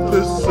 got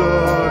the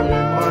sun in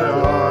my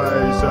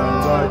eyes,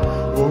 and I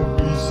won't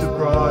be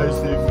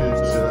surprised if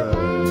it's a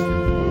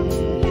dream.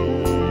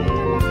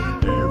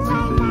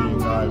 Everything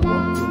I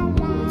want the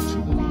world to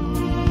be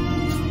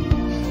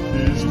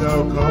is now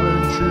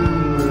coming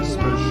true,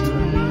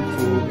 especially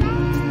for me.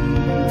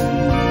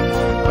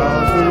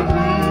 And the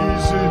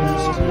reason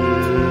is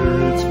clear,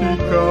 it's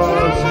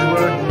because you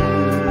are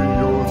here.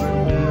 You're the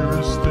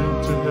nearest thing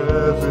to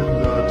heaven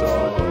that I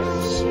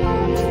see.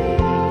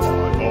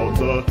 I'm on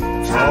the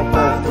top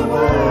of the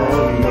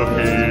world,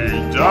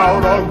 looking down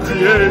on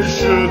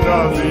creation,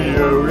 and the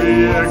only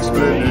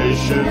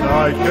explanation I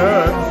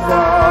can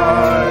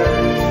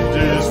find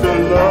is the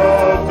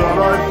love that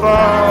I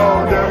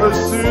found ever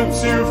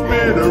since you've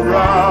been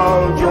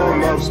around. Your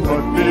love's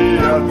put me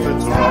at the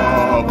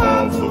top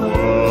of the world.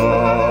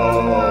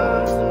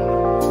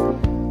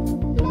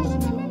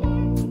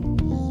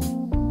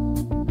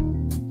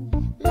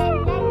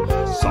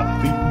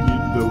 Something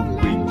in the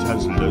wind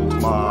has learnt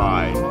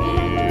my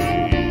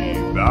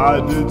name,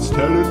 and it's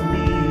telling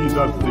me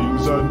that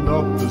things are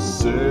not the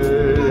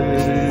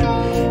same.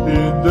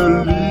 In the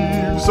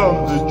leaves on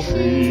the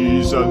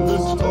trees and the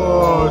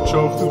touch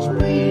of the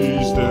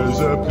breeze, there's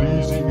a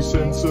pleasing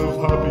sense of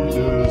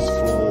happiness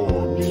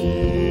for me.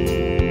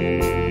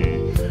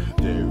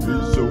 There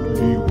is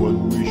only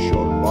one wish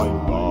on my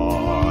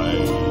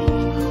mind.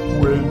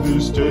 When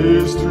this day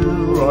is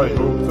through, I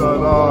hope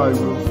that I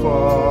will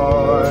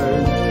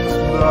find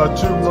that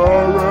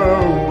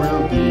tomorrow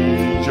will be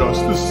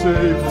just the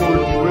same for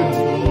you and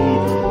me.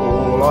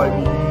 All I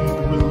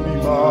need will be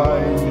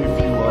mine if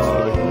you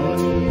are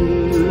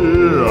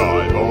here.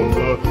 I'm on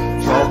the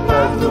top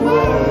of the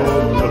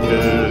world,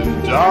 looking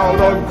down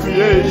on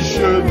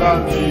creation,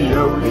 and the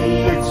only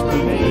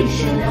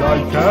explanation I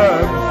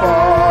can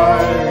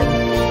find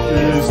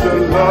is the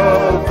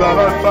love that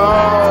I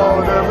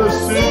found ever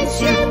since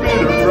you've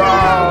been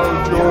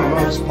around. Your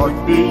love's put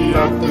me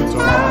at the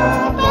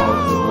top of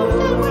the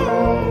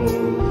world.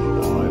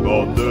 I'm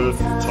on the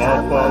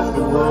top of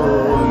the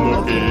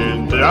world,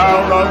 looking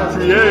down on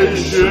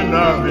creation,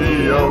 and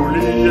the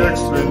only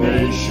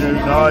explanation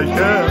I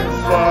can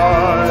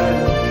find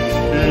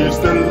is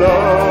the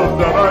love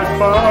that I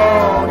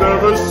found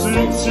ever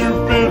since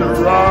you've been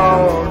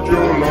around.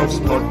 Your love's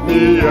put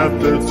me at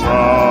the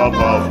top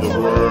of the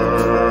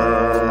world.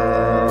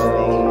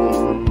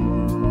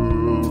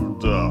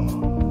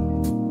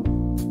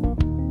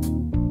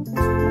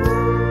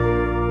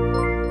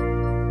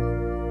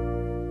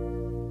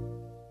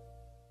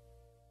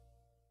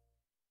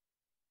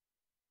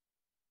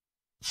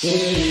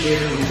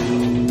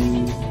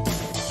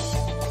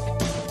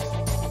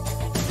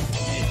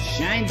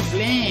 Shane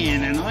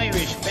Flynn and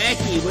Irish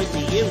Becky with the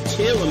U2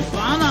 and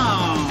Bono.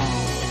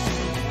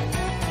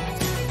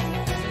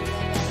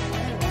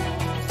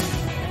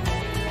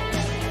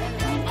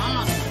 Come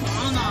on,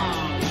 Bono,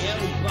 you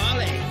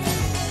bollocks.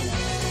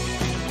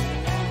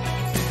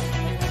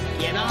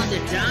 Get on the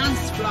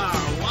dance floor,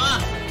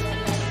 what?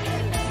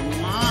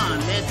 Come on,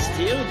 let's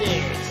do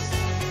this.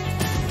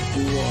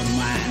 One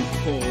man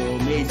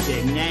come in the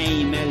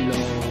name of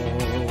love.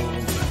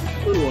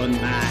 One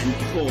man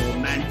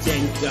come and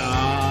then go.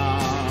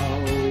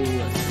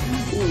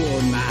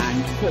 One man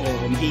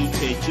come he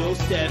to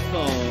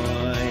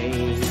justify.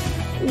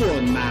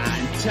 One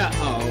man to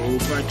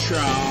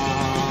overthrow.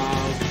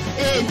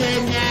 In the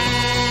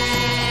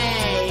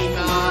name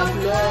of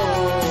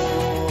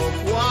love.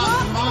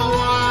 What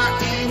more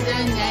in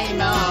the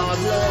name of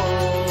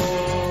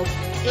love?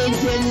 In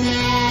the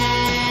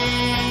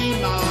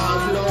name of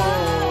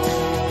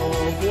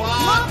love.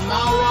 What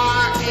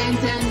more in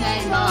the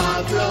name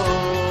of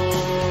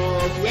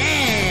love?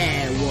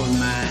 Yeah, one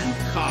man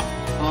caught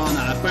on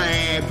a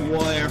barbed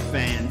wire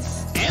fence.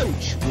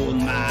 Ouch, one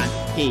man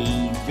he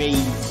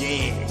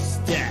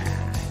resisted.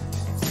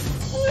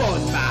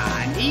 One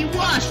man he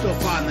washed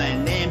up on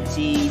an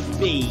empty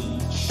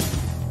beach.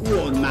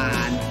 One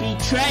man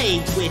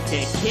betrayed with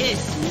a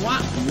kiss.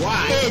 What?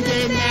 In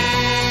the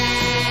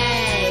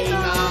name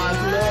of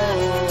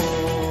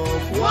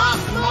love. What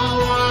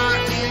more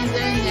in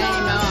the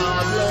name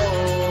of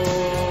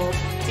love?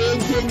 In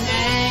the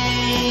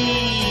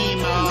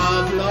name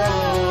of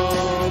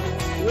love.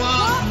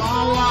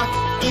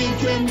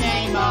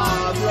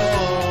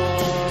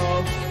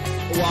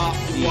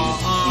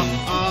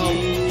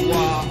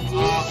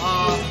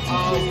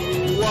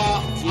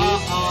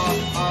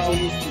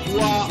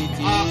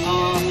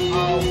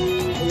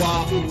 In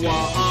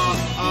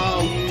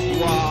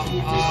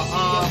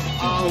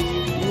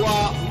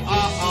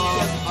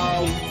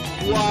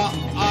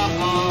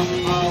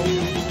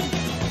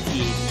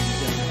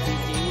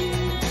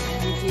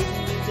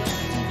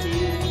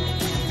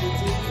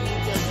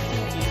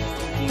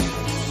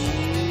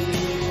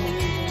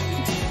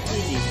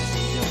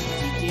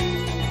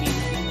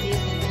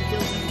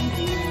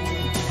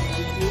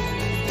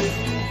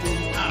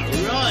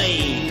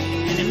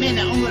a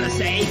minute I'm going to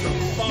say April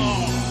 4,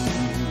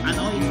 and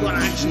I'm going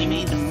to actually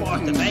mean the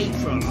 4th of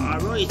April.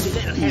 Alright, it's a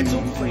little heads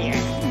up for you.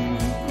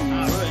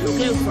 Alright,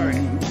 look out for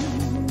it.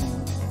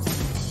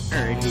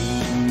 Early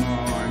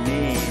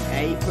morning,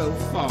 April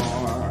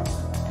 4,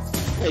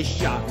 the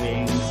shot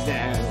rings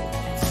out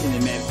in the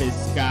Memphis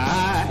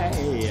sky.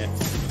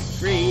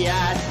 Free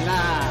at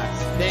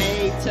last,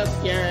 they took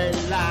your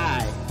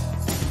life.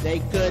 They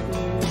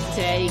couldn't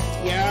take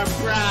your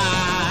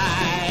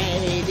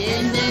pride.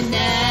 In the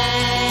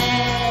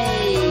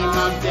name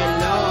of the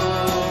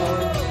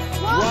Lord,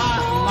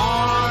 what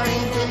more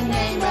in the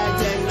name of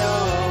the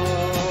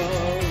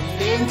Lord?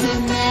 In the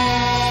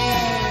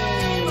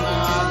name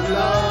of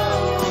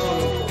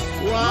Lord,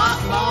 what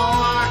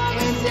more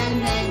in the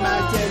name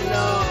of the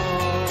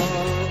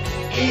Lord?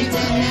 In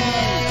the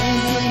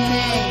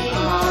name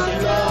of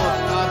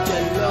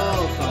the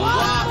Lord,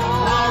 what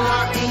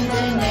more in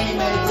the name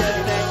of the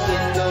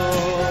second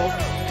Lord?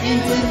 In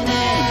the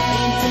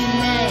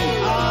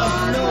name of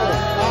Lord,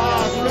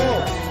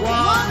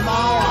 what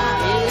more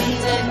in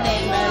the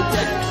name of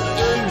the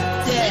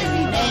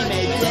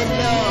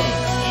Lord?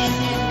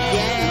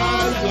 Yeah, la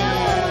la la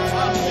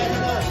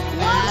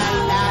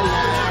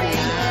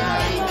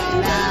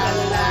la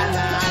la la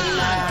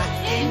la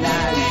in the name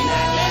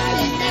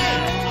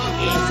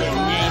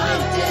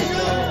of the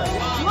Lord.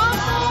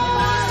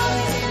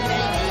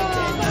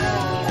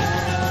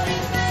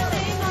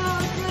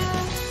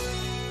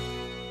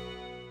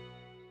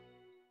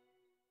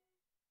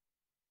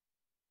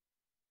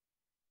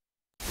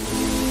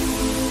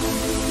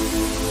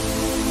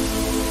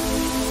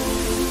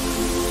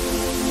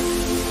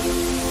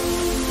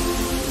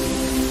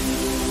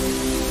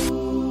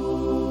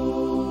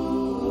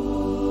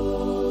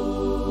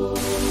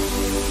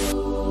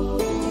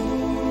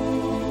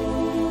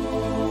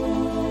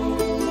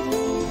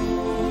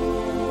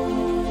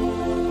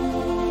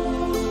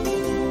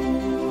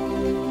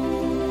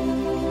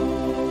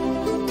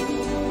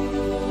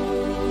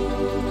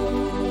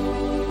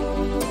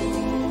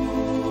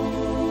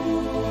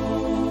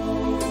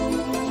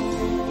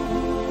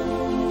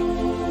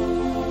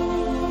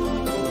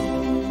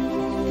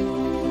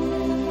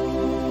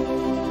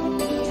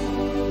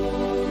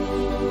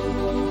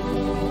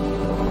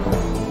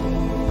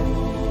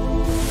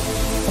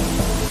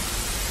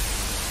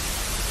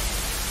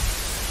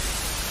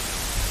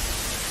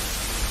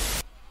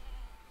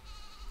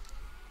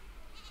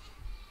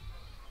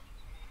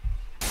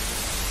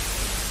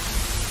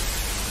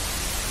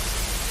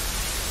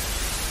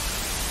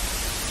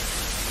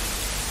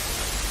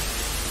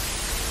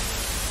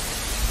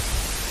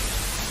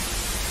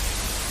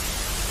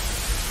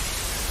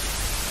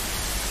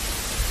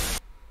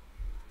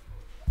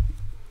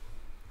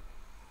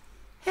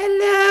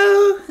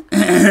 Hello.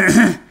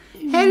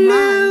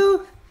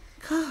 Hello.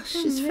 Gosh,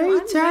 it's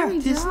very dark,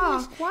 isn't it?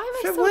 Why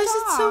is it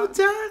so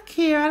dark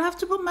here? I'll have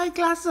to put my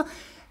glasses on.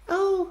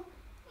 Oh,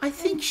 I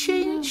think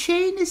Shane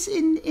is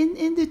in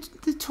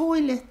the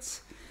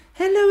toilet.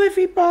 Hello,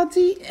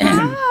 everybody.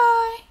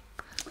 Hi.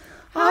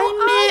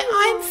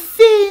 I'm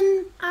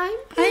Finn. I'm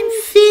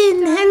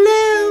Finn.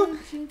 Hello.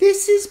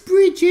 This is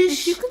Bridget.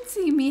 If you can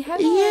see me, hello.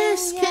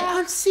 Yes, yeah.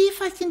 I'll see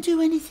if I can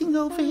do anything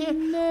over here.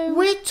 No.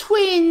 We're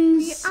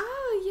twins.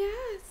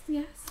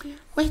 Yes.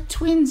 We're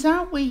twins,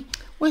 aren't we?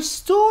 We're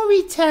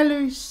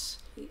storytellers.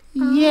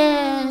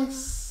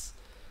 Yes.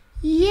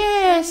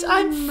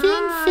 I'm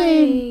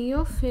Finn.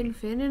 You're Finn,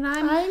 and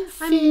I'm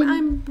Finn.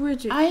 I'm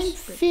Bridget. I'm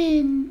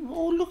Finn.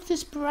 Oh, look,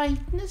 this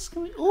brightness.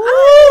 Ooh.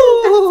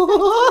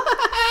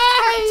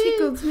 That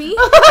tickled me.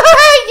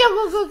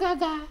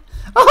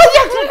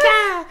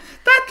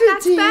 That'll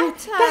do.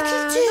 Better.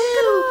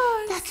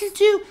 That'll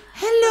do.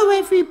 Hello,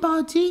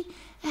 everybody.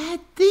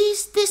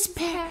 This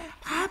pair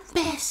are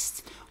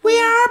best. We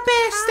are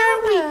best,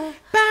 aren't we?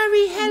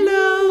 Barry,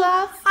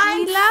 hello.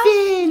 I'm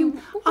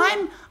Finn.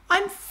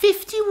 I'm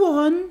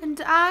 51.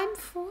 And I'm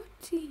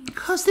 40.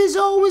 Because there's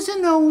always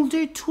an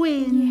older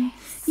twin.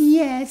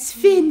 Yes,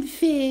 Finn.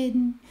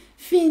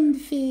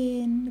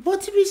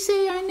 What did we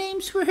say our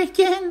names were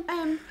again?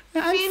 I'm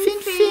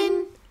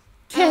Finn.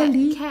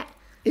 Kelly.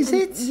 Is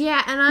it?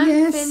 Yeah, and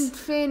I'm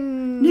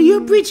Finn. No,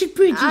 you're Bridget.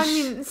 I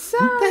mean,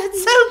 sorry.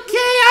 That's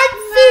okay. I'm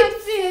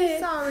Finn.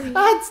 Sorry.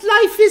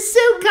 Life is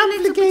so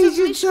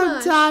complicated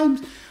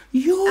sometimes.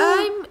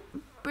 I'm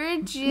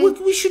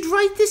Bridget. We should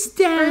write this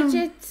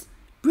down.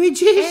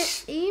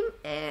 Bridget.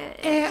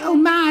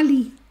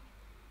 O'Malley.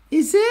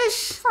 Is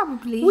it?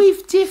 Probably.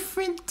 We've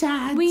different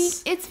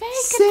dads. It's very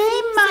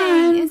same confusing.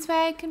 man. It's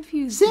very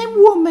confusing.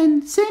 Same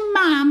woman. Same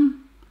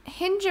ma'am.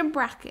 Hinge and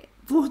bracket.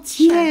 But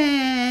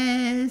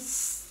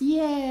yes.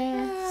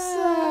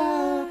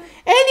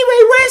 Anyway,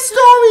 we're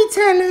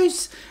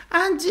storytellers.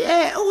 And,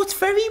 it's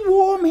very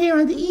warm here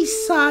on the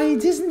east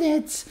side, isn't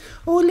it?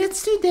 Oh,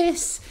 let's do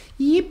this.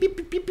 Yip, yip,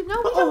 yip, yip. No,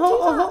 we don't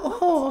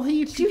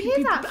do that. Did you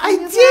hear that? I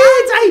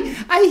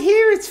did. I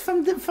hear it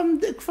from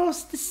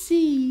across the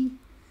sea.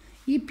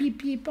 Yip,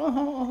 yip, yip.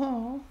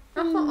 You're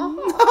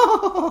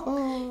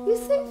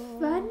so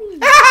funny.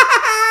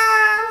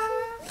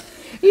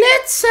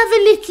 Let's have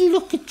a little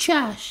look at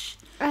Josh.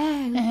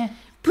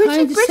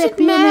 Bridget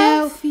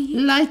Murphy.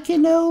 Like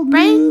an old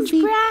Range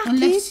movie. brackets.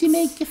 Unless you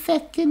make a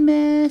fucking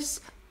mess.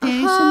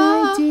 There's an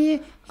idea.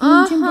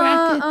 Hinge and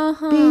bracket.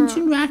 Binge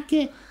and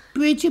racket.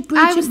 Bridget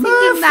I was Murphy.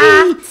 thinking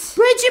that.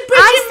 Bridget I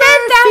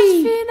said that,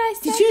 Murphy. Finn. I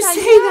said Did you that,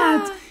 say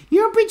yeah. that?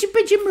 You're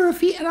Bridget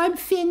Murphy and I'm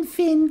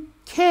Finn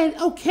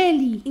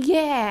Kelly.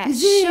 Yeah,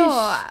 Is it?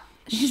 sure.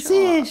 Is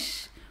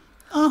it?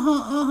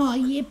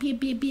 Yep.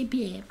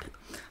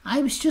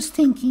 I was just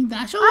thinking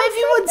that.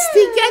 Everyone's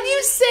thinking, and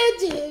you said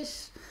it.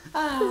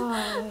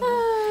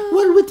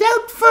 Well,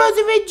 without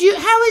further ado,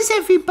 how is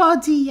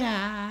everybody?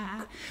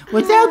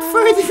 Without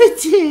further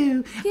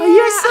ado,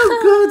 you're so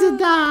good at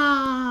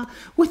that.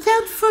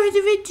 Without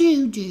further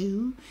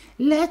ado,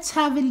 let's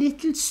have a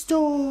little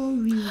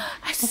story.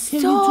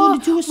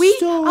 We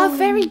are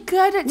very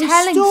good at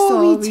telling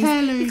stories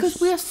because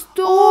we are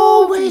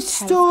storytellers. We're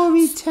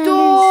storytellers.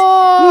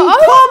 We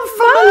come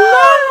from a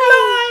long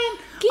line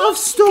of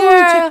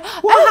storytelling.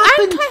 What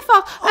happened? And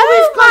Clifford. And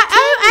we've got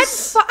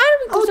tens. And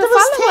we got a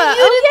follower.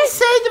 You didn't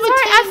say there were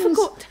Sorry, I tens.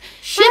 forgot.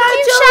 Shadow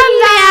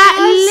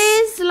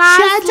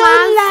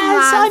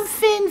Laz. I'm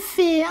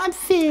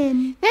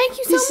Finn. Thank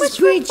you so This is much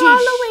for British.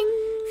 following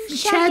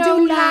Shadow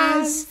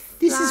Laz.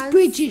 This is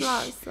British.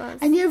 Laz.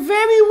 And you're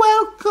very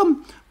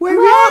welcome. We're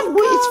normally on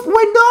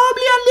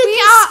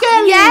Little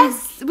Skelly.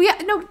 Yes.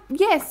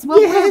 Well,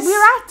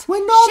 we're at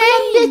We're normally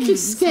on Little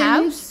Shane's Skelly.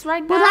 house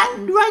right But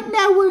now. right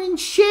now we're in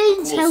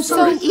Shane's house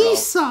on the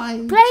east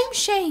side. Blame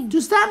Shane.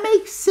 Does that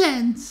make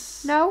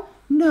sense? No.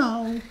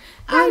 No.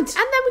 Right, and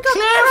then we got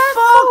Claire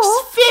Fox.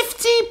 Fox,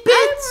 50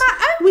 bits.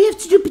 We have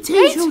to do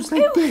potatoes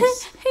like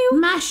this.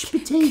 Mashed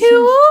potatoes.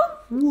 Cool.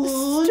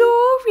 1,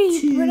 Story,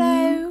 2,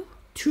 bro.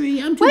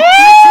 3. I'm doing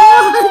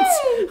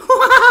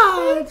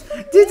What?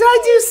 Did I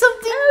do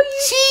something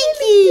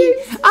cheeky?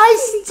 I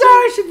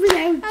started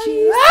without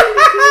you.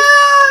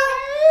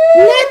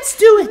 Let's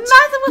do it.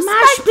 Mother will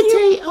Mashed spank you.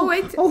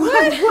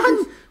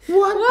 potato.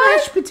 One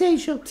mashed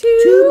potato.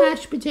 2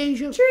 mashed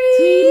potato.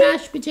 3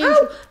 mashed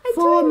potato.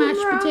 4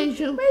 mashed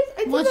potato.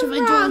 What have I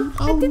done?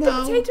 Oh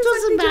no.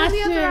 Doesn't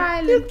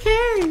matter. Who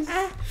cares?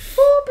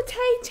 4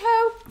 potato.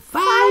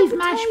 5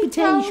 mashed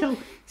potato.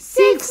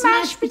 6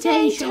 mashed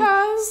potato,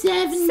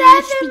 7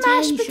 mashed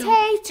potato,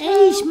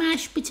 8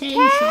 mashed potato,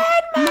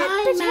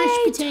 9 mashed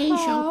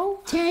potato,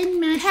 10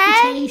 mashed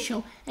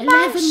potato,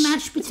 11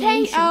 mashed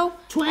potato,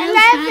 12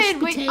 mashed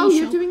potato. Oh,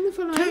 you're doing the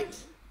full line.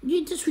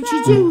 That's what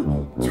you do.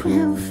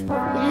 12,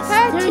 yes,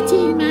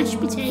 13 mashed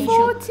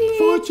potato,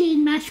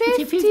 14 mashed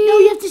potato. No,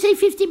 you have to say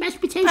 50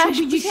 mashed potato.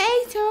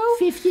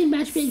 15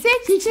 mashed potato,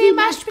 16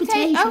 mashed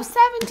potato,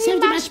 17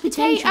 mashed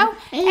potato,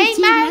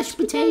 18 mashed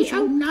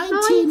potato,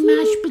 19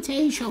 mashed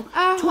potato,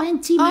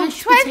 20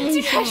 mashed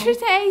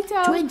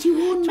potato,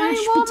 21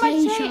 mashed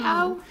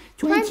potato,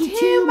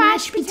 22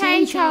 mashed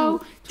potato,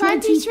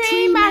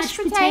 23 mashed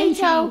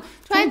potato,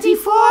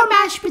 24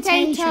 mashed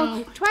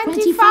potato,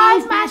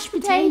 25 mashed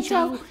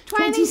potato,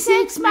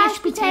 26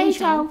 mashed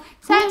potato,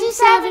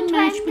 27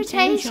 mashed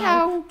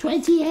potato,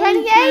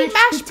 28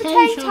 mashed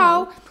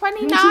potato,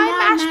 29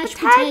 mashed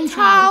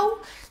potato,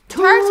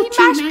 30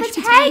 mashed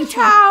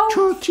potato,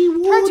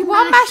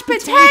 31 mashed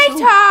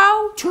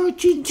potato,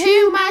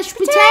 32 mashed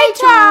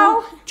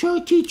potato,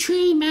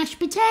 33 mashed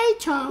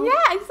potato. Yeah,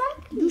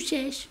 exactly. Who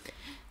says?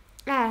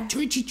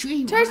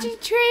 33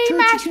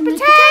 mashed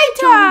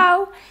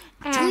potato.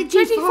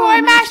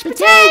 34 mashed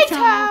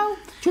potato.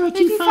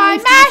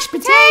 35 mashed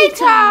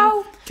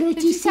potato.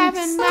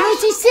 37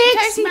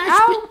 36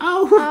 mashed potato.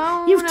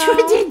 Oh, you've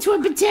turned into a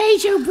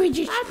potato,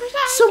 Bridget.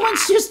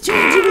 Someone's just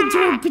turned you into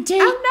a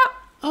potato.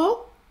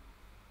 Oh,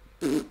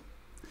 no.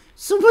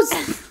 Someone's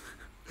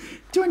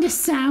doing a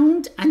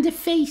sound and a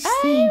face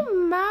thing. Oh,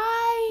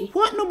 my.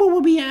 What number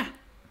were we at?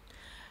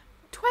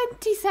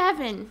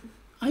 27.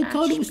 I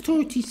thought it was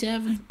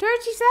 37.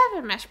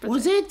 37 mashed potatoes.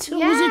 Was it? Or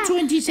Yeah. was it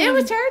 27? It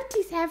was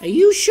 37. Are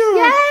you sure?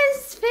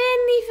 Yes,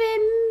 Finny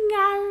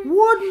Finger.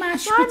 One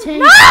mashed potato.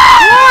 No!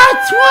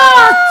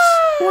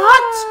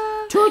 What?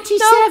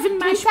 37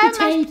 mashed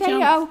 37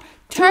 potato.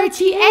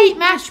 38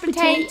 mashed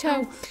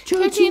potato.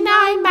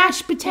 39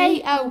 mashed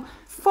potato.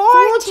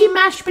 40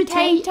 mashed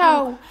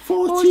potato.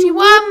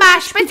 41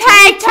 mashed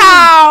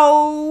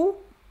potato.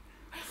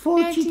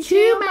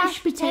 42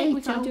 mashed potato.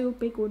 We can do a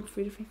big one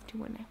for the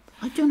 51 now.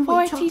 I don't know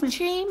what you're talking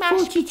 43 about.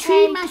 mashed 43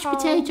 potato. mashed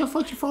potato.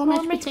 44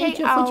 mashed potato.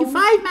 potato.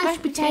 45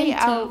 mashed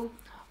potato.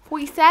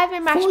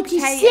 47 mashed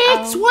 46.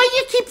 potato. Why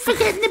you keep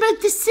forgetting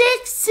about the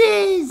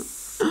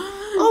sixes?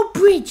 Oh,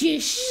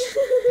 British.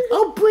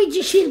 Oh,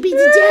 British, you'll be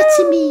the death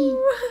to me.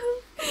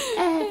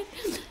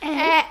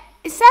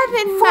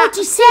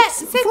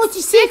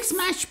 46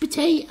 mashed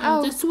potato.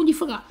 Oh. That's the one you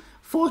forgot.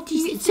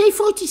 Say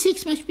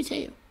 46 mashed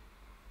potato.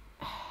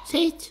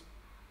 Say it.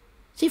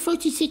 Say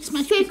 46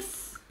 mashed potato.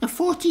 No,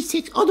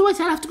 46. Otherwise,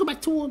 I'll have to go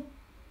back to 1.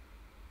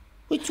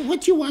 What do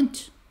you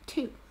want?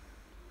 2.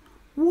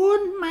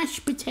 1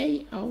 mashed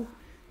potato.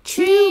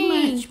 2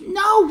 mashed.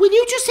 No, will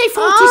you just say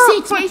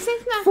 46?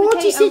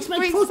 46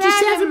 mashed potato.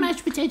 47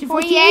 mashed potato.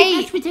 48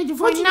 mashed potato.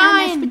 49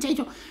 mashed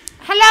potato.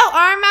 Hello,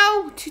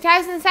 Armo.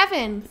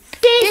 2007.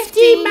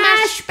 50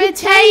 mashed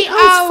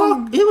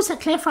potatoes. Who was that?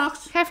 Claire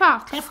Fox. Claire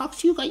Fox. Claire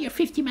Fox, you got your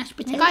 50 mashed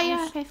potatoes. I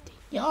got your 50.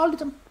 Yeah, all of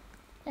them.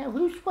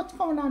 What's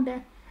going on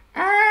there?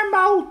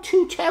 Armo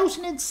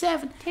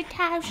 2007.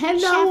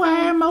 Hello,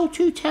 Armo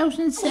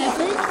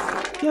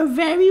 2007. You're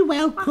very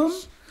welcome.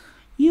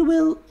 You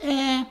will.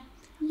 You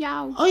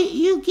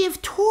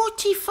give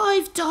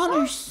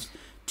 $45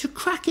 to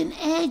crack an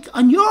egg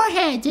on your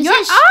head. Is it?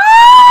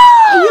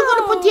 Are you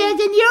going to put the egg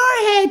in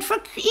your head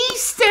for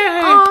Easter?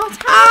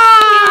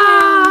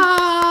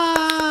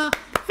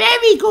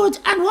 Very good.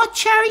 And what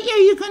charity are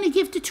you going to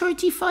give the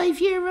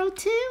 €35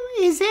 to?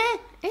 Is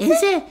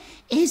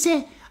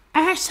it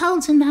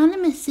Arseholes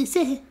Anonymous? Is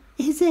it?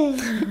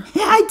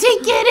 I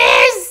think it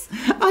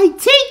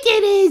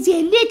is.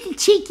 You little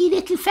cheeky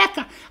little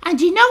fecker. And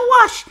you know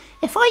what?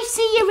 If I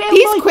see you around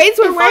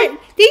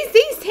these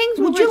things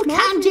were would you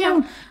calm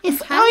down?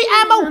 If I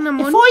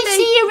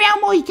see you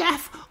around my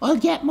gaff, I'll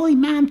get my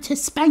mum to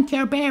spank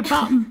your bare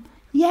bottom.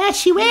 Yeah,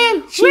 she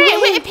will.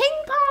 With a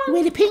ping pong.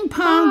 With a ping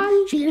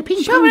pong. She'll get a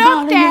ping pong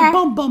ball and your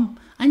bum bum.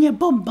 And your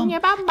bum bum. You're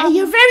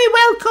very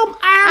welcome,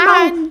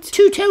 Armo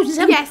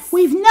 2007. Yes.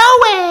 We've no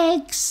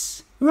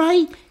eggs,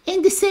 right?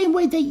 In the same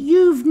way that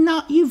you've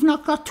not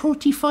got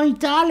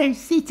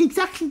 $35. It's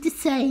exactly the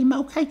same,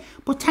 okay?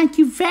 But thank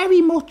you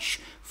very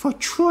much for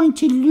trying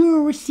to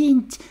lure us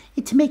into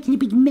making a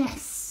big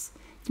mess.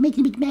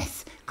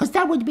 Because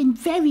that would have been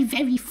very,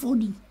 very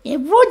funny. It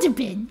would have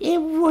been.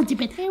 But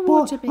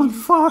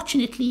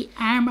unfortunately,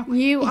 Armo,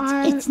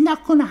 it's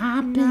not going to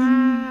happen.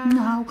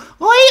 No.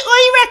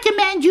 I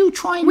recommend you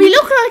try and... We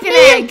look like an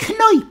egg.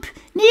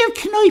 Neil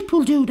Knipe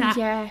will do that.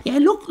 Yeah,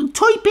 look,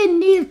 type in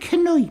Neil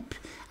Knipe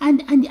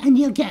and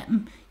you'll get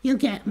him.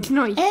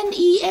 Knipe.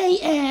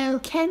 Neal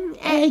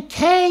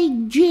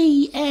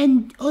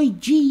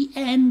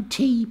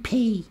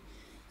KGNIGNTP.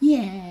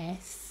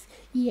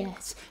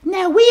 Yes.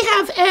 Now we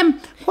have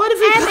what have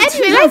we got?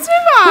 Anyway, let's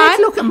move on. Let's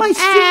look at my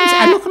streams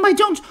and look at my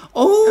don'ts.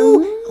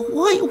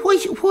 Why?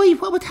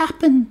 What would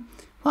happen?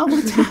 What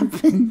would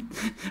happen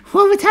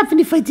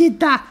if I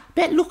did that?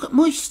 Bet look at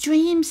my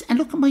streams and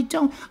look at my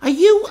don't. Are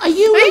you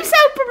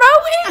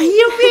self-promoting? Are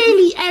you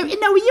really? Are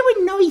you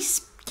a nice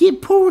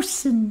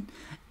person?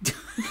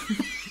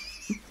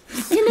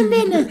 In a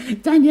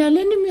minute, Danielle,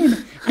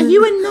 Are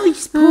you a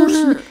nice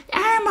person?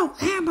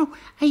 Armo,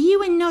 are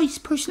you a nice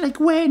person? Like,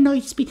 where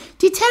nice people?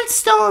 Do you tell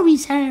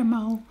stories,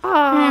 Armo? Look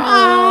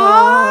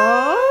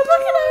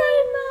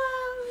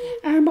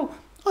at Armo,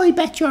 I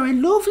bet you're a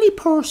lovely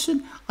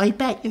person. I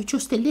bet you're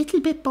just a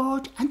little bit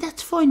bored, and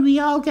that's fine. We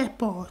all get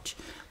bored.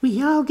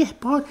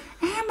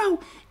 Armo,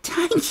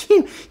 thank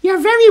you.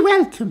 You're very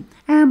welcome,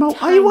 Armo.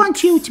 Thanks. I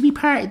want you to be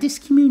part of this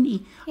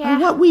community.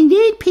 Yeah. We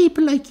need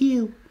people like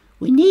you.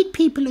 We need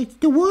people like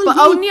the world. But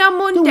only on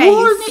Mondays.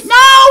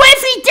 No,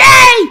 every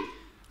day.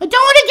 I don't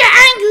want to get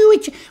angry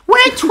with you.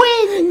 We're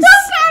twins.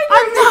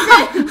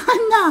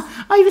 I'm not.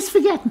 I was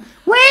forgetting.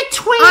 We're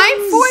twins.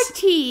 I'm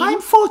 14. I'm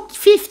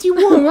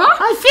 51.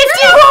 What? I'm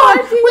 51.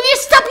 Will you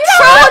stop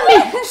throwing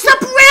me? Stop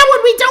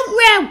rowing. We don't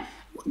row.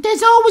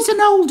 There's always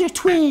an older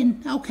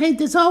twin. Okay,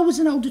 there's always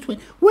an older twin.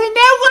 We're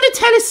now going to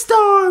tell a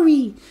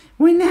story.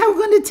 We're now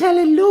going to tell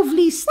a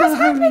lovely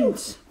story.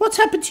 What's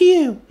happened to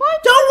you?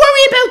 What? Don't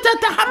worry about that.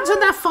 That happens on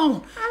that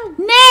phone.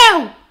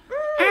 Now,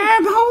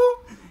 Armo,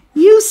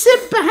 you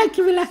sit back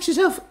and relax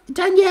yourself.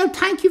 Danielle,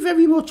 thank you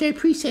very much. I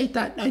appreciate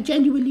that. I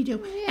genuinely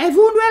do. Yeah.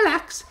 Everyone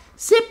relax.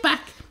 Sit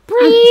back.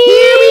 Breathe. And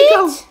here we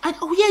go. And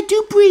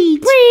do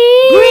breathe.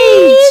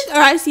 Breathe. All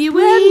right, so you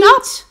will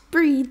not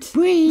breathe.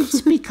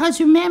 Breathe,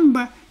 because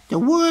remember, the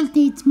world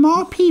needs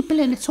more people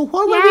in it. So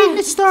while we're reading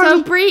the story,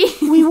 so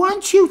breathe. We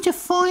want you to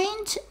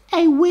find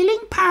a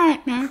willing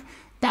partner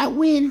that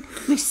will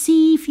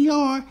receive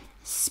your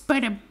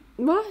sperm.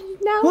 What?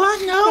 No.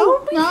 What?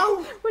 No.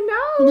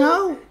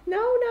 No.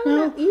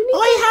 You need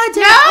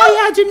I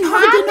had a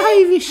Northern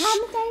Irish.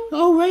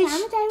 Oh, right.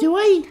 Do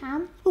I?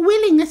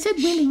 Willing. I said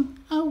willing.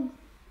 Oh.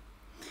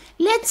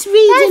 Let's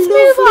read a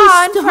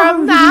lovely story.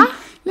 From that.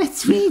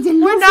 Let's read a lovely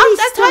story. We're not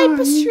that type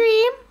of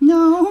stream.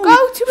 No.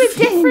 Go to a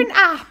different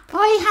app.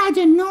 I had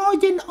a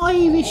Northern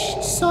Irish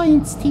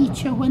science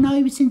teacher when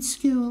I was in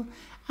school,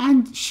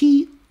 and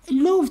she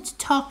loved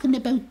talking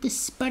about the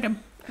sperm.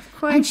 Of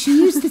course. And she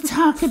used to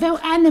talk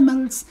about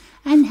animals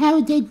and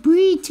how they'd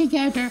breed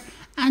together,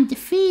 and the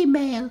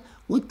female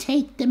would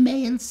take the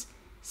male's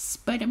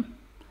sperm.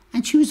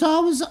 And she was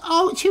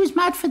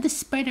mad for the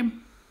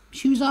sperm.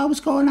 She was always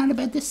going on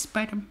about the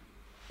sperm.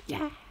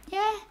 Yeah.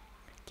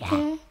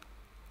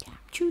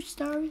 True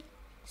story.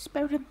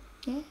 Sperm.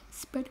 Yeah,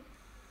 sperm.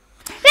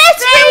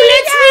 Let's move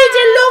let's read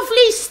a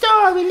lovely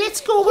story.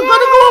 Let's go. We're going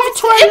to go over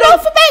to our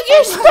Enough about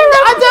your sperm.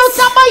 It's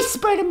not my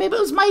sperm. It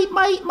was my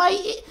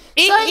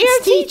science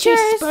teacher's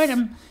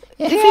sperm.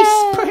 Every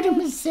sperm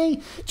is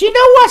saying. Do you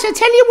know what? I'll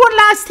tell you one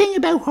last thing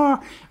about her.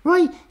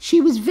 Right?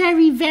 She was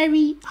very,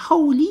 very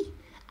holy,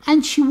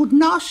 and she would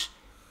not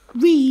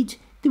read.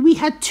 We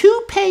had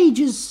 2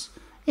 pages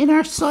in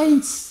our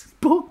science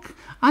book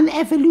on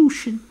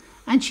evolution,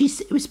 and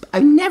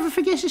I'll never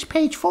forget it,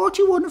 page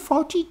 41 or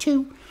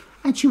 42,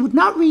 and she would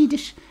not read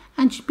it,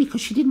 and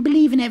because she didn't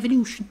believe in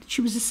evolution.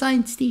 She was a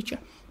science teacher,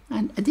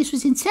 and this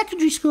was in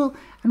secondary school,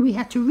 and we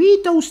had to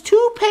read those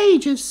 2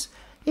 pages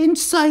in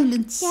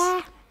silence.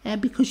 Yeah.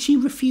 Because she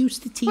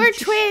refused to teach. We're it.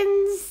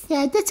 twins.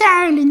 Yeah, that's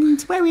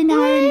Ireland. We're in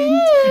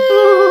Ireland.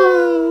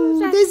 Oh,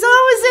 there's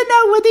always a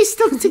no when they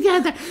stuck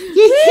together.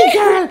 Yeeky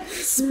girl.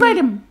 Spread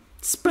them.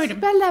 Spell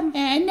them.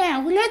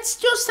 Now, let's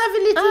just have a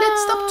little,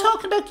 let's stop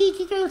talking about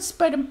geeky girls.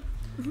 Spread them.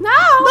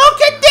 No.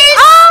 Look at this.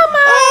 Oh,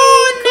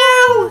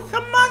 no.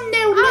 Come on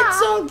now.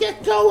 Let's all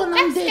get going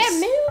on this. Let's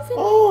get moving.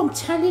 Oh, I'm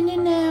telling you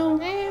now.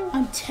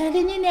 I'm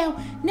telling you now.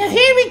 Now,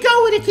 here we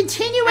go with a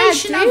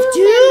continuation of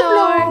Doom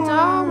Lord.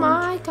 Oh,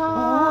 my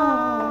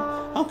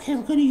God. Okay,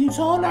 we're going to use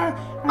all our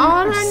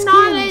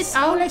knowledge. skills.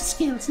 All our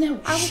skills. Now,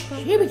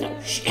 here we go.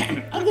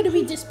 I'm going to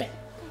read this bit.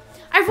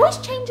 Our voice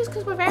changes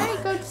because we're very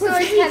good We're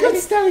very good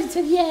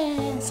storytellers.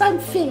 Yes, I'm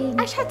Finn.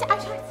 I tried to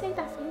say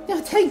that for you.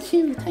 No, thank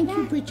you,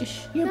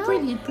 British. You're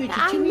brilliant, British.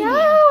 I You really know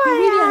are. You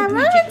really I are am,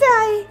 British. aren't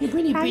I? You're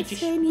brilliant, Thanks, British.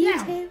 Finn, you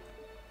Now. too.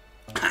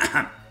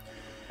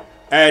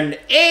 An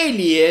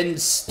alien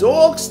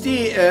stalks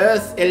the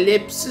Earth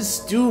ellipsis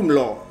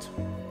Doomlord.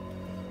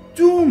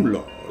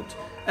 Doomlord,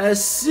 a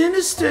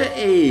sinister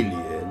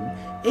alien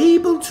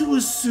able to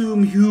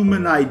assume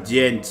human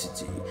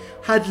identity,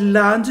 had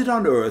landed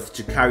on Earth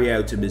to carry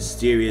out a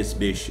mysterious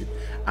mission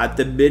at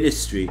the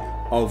Ministry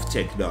of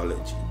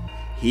Technology.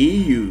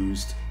 He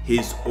used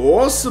his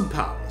awesome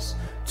powers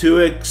to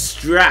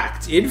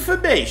extract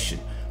information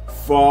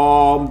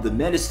from the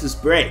minister's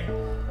brain,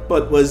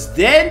 but was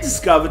then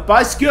discovered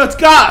by security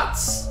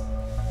guards.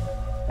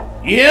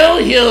 You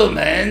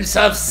humans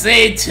have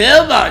said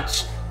too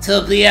much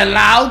to be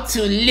allowed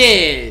to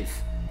live.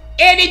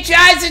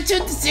 Energizer to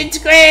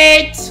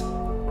disintegrate!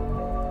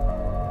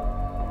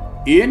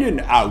 In an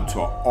outer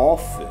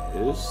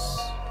office...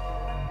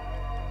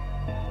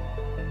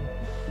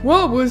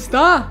 What was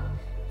that?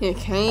 It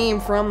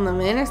came from the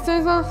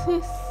minister's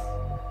office?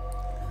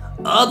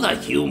 Other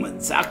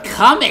humans are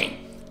coming.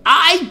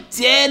 I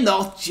dare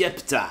not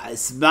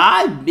jeopardize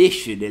my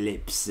mission,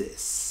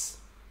 Ellipsis.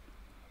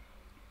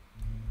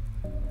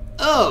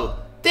 Oh,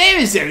 there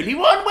is only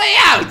one way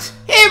out.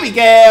 Here we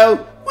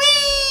go. Whee!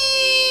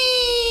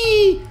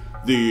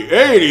 The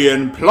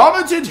alien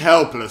plummeted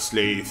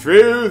helplessly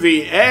through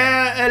the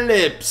air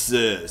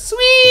ellipsis.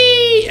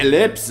 Whee!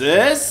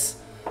 Ellipsis!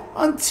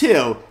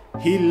 Until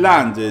he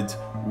landed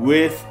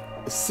with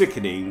a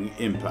sickening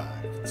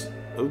impact.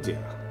 Oh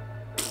dear.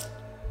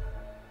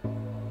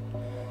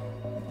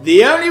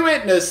 The only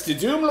witness to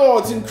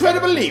Doomlord's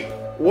incredible leap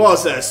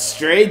was a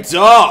stray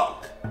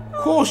dog.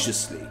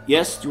 Cautiously,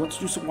 yes, do you want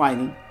to do some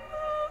whining?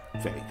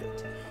 Very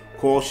good.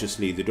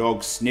 Cautiously, the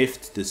dog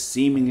sniffed the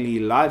seemingly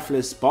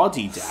lifeless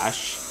body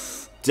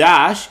Dash.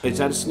 Dash, is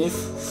that a sniff?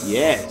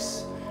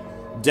 Yes.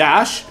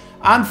 Dash,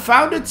 and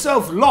found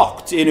itself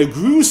locked in a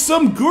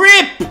gruesome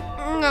grip.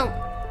 No.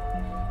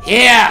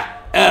 Here,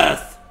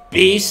 Earth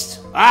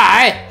Beast,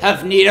 I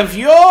have need of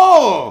you.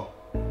 Up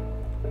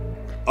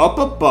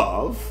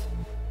above.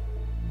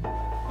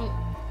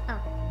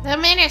 The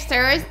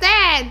minister is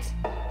dead.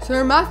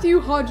 Sir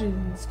Matthew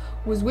Hodgins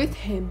was with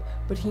him,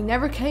 but he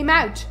never came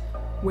out.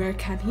 Where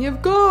can he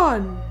have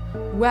gone?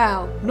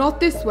 Well, not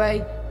this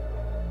way.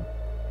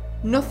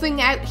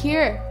 Nothing out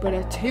here but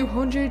a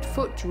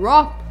 200-foot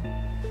drop.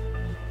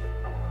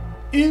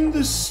 In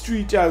the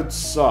street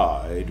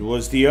outside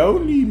was the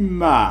only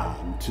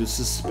man to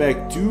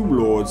suspect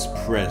Doomlord's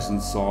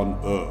presence on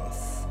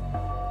Earth.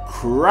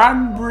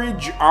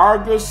 Cranbridge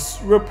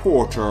Argus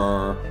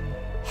reporter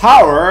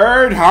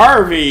Howard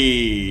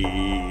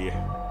Harvey.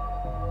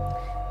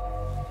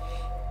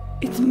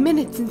 It's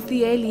minutes since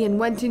the alien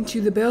went into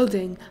the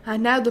building,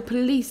 and now the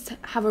police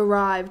have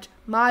arrived.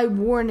 My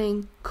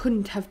warning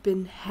couldn't have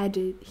been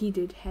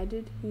heeded.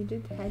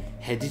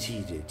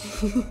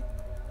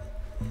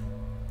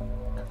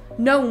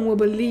 No one will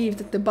believe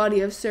that the body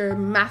of Sir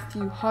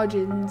Matthew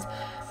Hodgins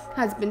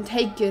has been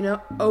taken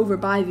over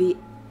by the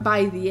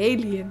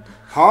alien.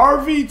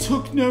 Harvey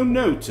took no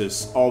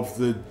notice of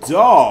the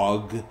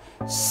dog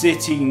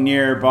sitting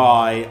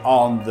nearby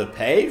on the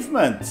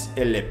pavement,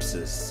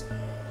 Ellipsis,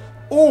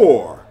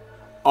 or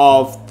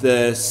of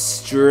the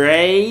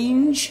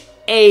strange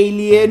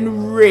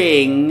alien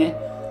ring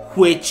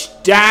which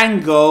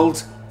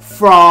dangled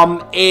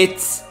from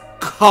its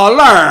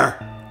collar.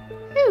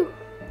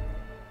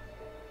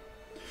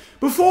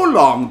 Before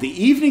long, the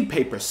evening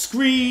paper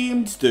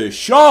screamed the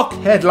shock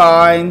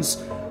headlines: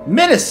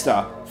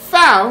 Minister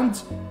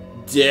found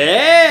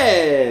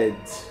dead.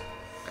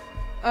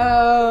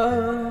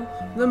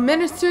 The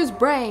minister's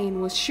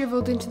brain was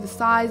shriveled into the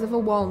size of a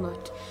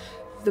walnut.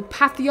 The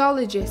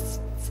pathologists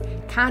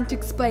can't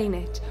explain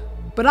it,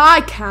 but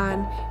I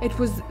can. It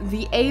was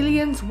the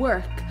alien's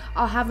work.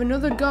 I'll have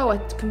another go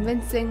at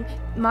convincing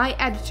my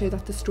editor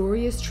that the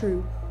story is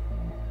true.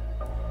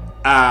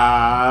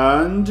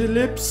 And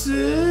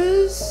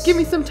ellipsis? Give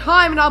me some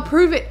time and I'll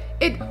prove it.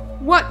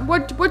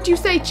 What do you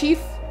say,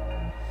 Chief?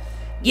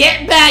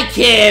 Get back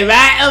here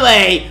right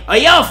away, or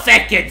you're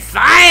fucking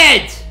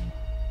fired!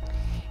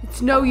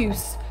 It's no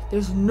use.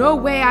 There's no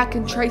way I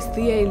can trace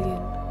the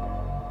alien.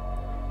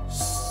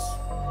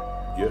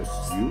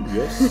 Yes,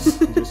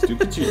 do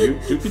continue.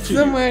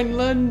 Somewhere in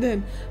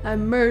London, a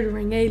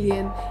murdering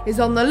alien is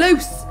on the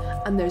loose,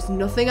 and there's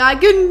nothing I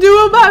can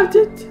do about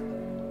it.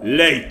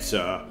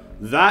 Later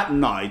that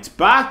night,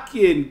 back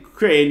in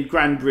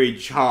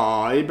Cranbridge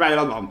High,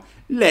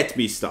 let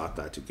me start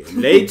that again.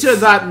 Later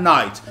that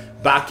night,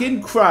 back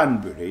in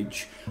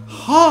Cranbridge,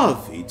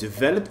 Harvey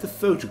developed the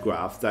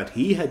photograph that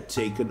he had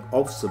taken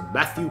of Sir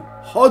Matthew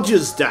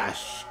Hodges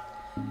Dash.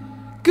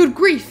 Good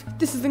grief,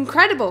 this is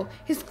incredible.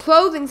 His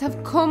clothings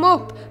have come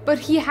up, but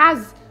he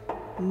has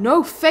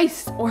no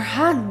face or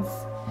hands.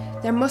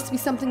 There must be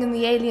something in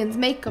the alien's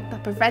makeup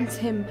that prevents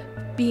him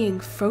being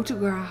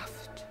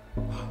photographed.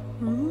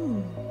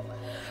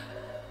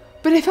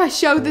 But if I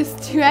show this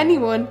to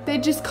anyone,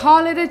 they'd just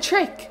call it a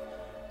trick.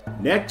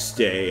 Next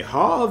day,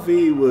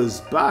 Harvey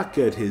was back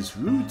at his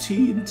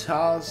routine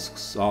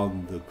tasks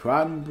on the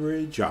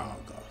Cranbridge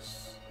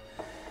Argus.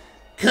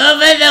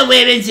 Cover the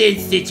Women's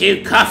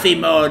Institute coffee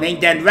morning,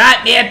 then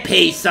write me a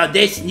piece on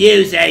this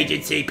news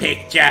agency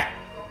picture.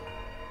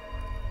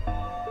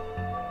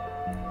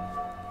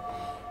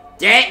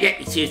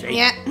 Excuse me.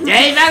 Yeah.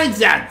 Dave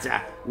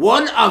Alexander,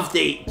 one of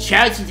the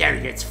charity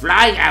delegates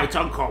flying out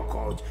on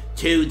Concorde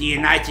to the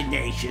United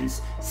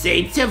Nations,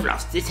 seems to have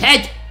lost his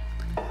head.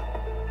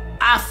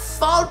 A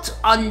fault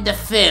on the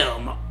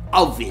film,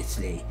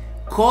 obviously.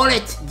 Call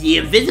it The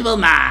Invisible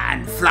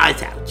Man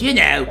Flies Out, you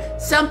know,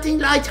 something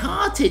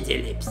light-hearted,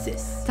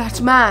 ellipsis.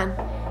 That man,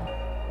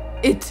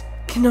 it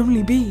can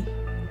only be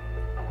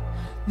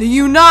the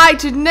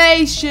United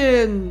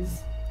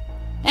Nations.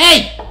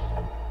 Hey!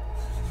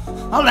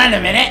 Hold on a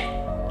minute.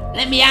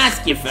 Let me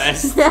ask you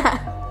first.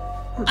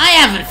 I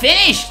haven't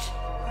finished.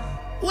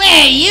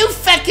 Where are you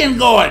fucking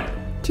going?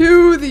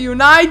 To the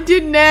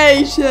United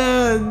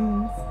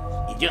Nations.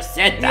 You just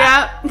said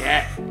that.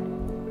 Yeah.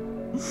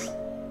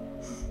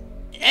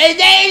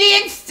 An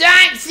alien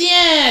strikes the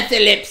Earth,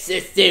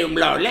 ellipsis,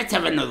 Doomlord. Let's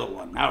have another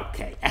one.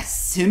 Okay. A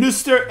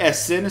sinister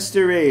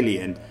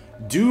alien,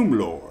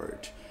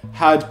 Doomlord,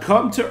 had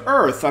come to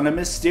Earth on a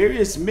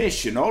mysterious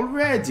mission.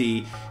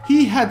 Already,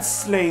 he had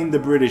slain the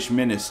British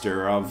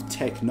Minister of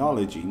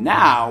Technology.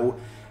 Now,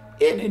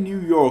 in a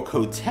New York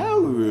hotel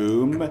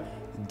room,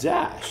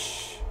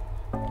 Dash.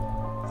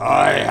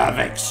 I have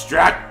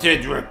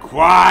extracted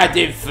required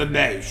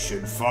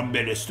information from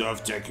Minister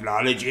of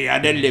Technology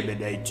and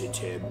eliminated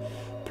him.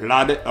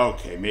 Planet.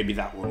 Okay, maybe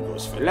that one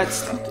goes for. Let's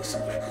start this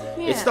again.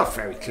 Yeah. It's not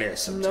very clear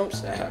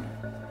sometimes. Nope.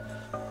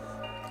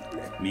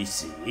 Let me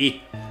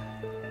see.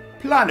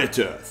 Planet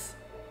Earth.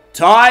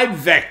 Time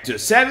vector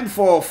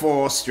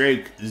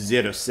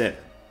 744-07.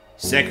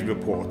 Second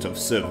report of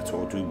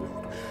Servitor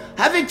Doomlord.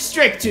 Have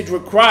extracted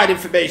required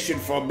information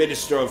from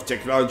Minister of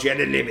Technology and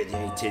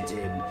eliminated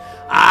him.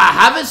 I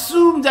have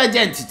assumed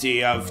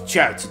identity of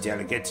charity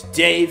delegate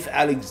Dave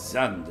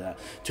Alexander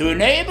to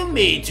enable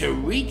me to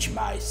reach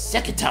my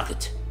second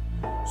target.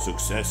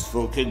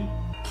 Successful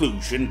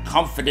conclusion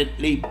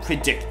confidently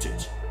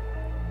predicted.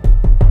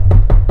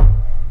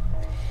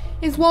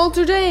 It's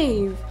Walter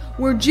Dave.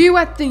 We're due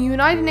at the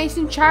United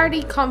Nations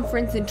Charity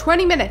Conference in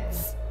 20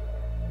 minutes.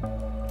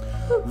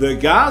 The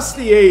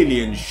ghastly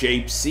alien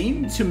shape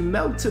seemed to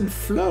melt and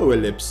flow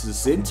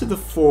ellipsis into the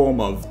form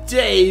of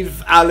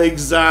Dave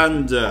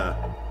Alexander.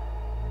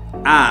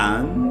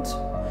 And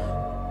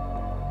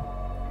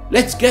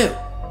let's go.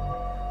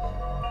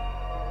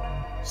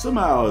 Some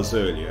hours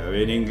earlier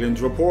in England,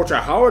 reporter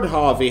Howard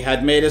Harvey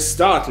had made a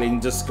startling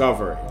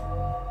discovery.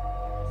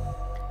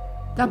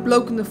 That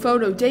bloke in the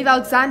photo, Dave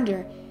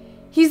Alexander.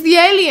 He's the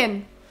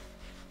alien.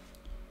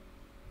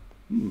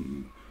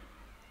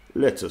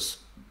 Let us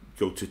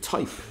go to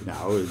type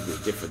now in a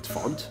different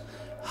font.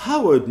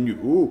 Howard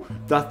knew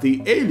that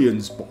the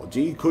alien's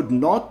body could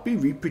not be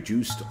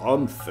reproduced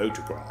on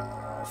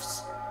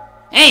photographs.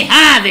 Hey,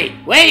 Harvey,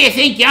 where do you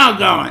think you're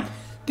going?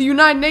 The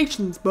United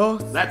Nations,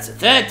 boss. That's the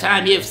third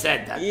time you've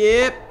said that.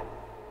 Yep.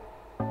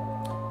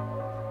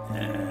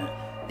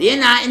 The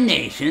United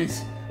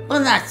Nations?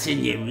 Well, that's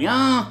in New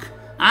York.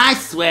 I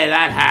swear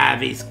that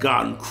Harvey's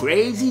gone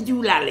crazy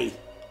doolally.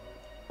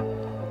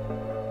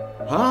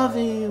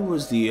 Harvey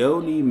was the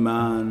only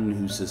man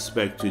who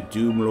suspected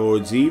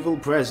Doomlord's evil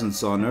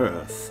presence on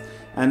Earth.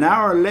 An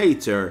hour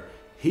later,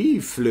 he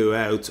flew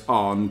out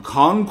on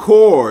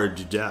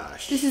Concorde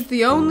Dash. This is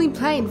the only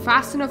plane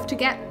fast enough to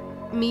get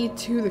me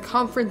to the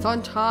conference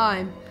on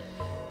time.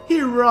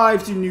 He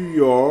arrived in New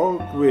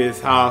York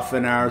with half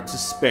an hour to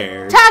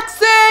spare.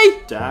 Taxi!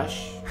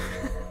 Dash.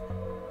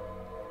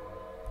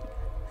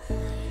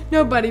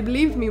 Nobody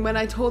believed me when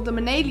I told them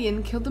an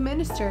alien killed the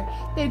minister.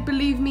 They'd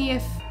believe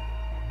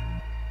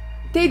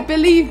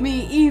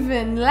me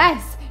even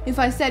less if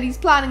I said he's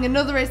planning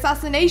another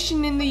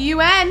assassination in the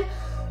UN.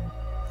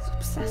 So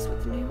obsessed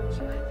with the new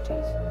UN,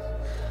 Jesus.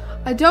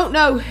 I don't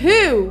know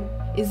who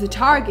is the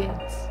target.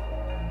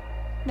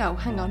 No,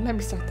 hang on, let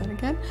me start that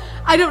again.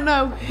 I don't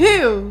know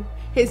who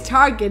his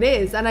target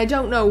is, and I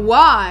don't know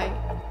why.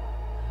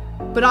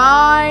 But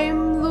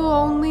I'm the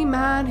only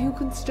man who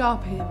can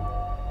stop him.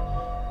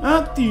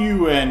 At the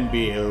UN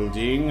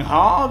building,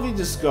 Harvey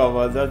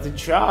discovered that the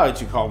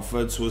charity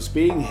conference was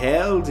being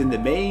held in the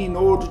main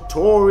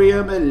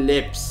auditorium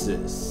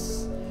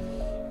ellipsis.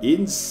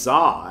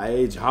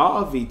 Inside,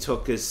 Harvey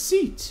took a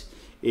seat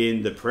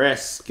in the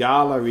press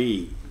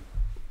gallery.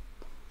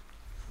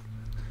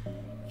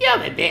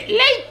 You're a bit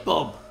late,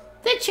 Bub.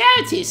 The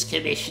Charities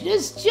Commissioner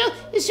is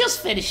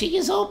just finishing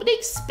his opening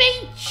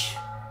speech.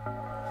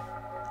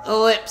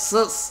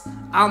 Ellipsis.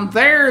 And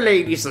there,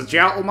 ladies and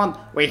gentlemen,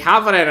 we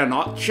have it in a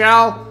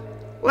nutshell.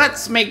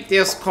 Let's make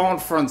this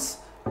conference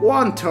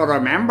one to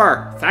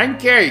remember.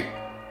 Thank you.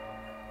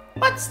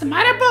 What's the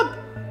matter, Bub?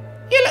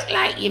 You look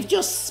like you've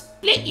just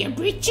split your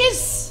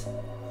britches.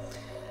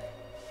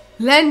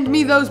 Lend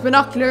me those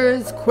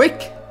binoculars,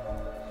 quick.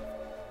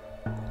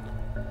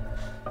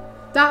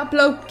 That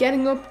bloke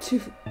getting up to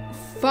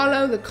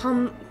follow the The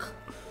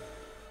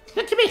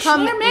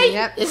commissioner, mate.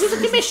 Yep. This is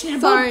the commissioner,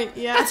 Bub. Sorry,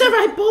 yeah. That's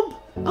alright, Bub.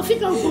 Off you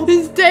go, Bub.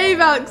 It's Dave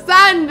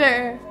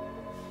Alexander.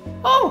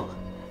 Oh,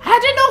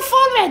 had enough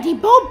already,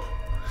 Bub.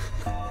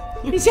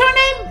 Is your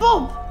name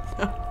Bub?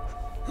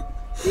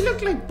 You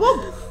look like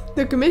Bub.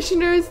 The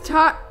commissioner's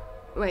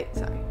Wait,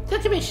 sorry. The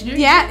commissioner?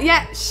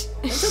 Yeah. It's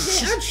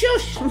okay, I'll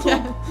shush.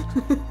 Yeah.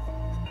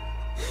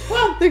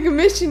 Well, The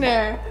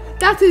commissioner.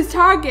 That's his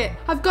target.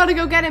 I've got to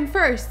go get him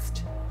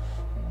first.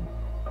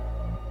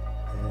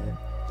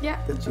 Yeah.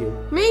 That's you.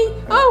 Me?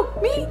 Oh,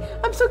 me?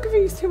 I'm so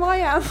confused who I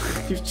am.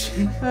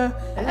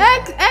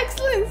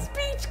 Excellent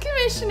speech,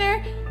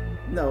 Commissioner.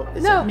 No,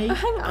 is No, it me?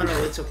 hang on. Oh,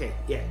 no, it's okay.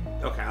 Yeah,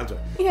 okay, I'll do it.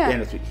 Yeah.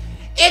 That's me.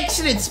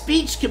 excellent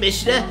speech,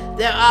 Commissioner.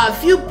 There are a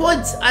few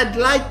points I'd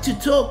like to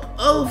talk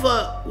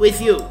over with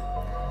you.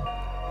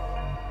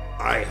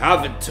 I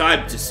haven't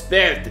time to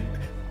spare.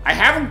 I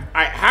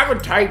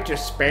haven't time to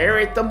spare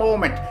at the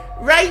moment.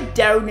 Ride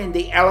down in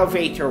the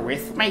elevator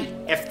with me,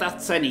 if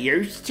that's any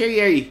use to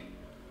you.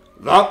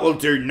 That will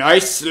do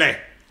nicely.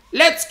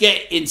 Let's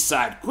get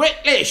inside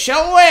quickly,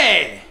 shall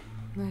we?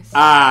 Nice.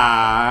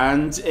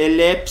 And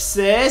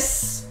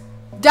ellipsis.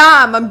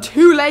 Damn, I'm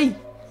too late.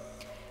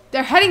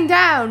 They're heading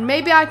down.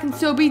 Maybe I can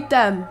still beat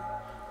them.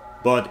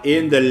 But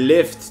in the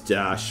lift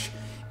dash,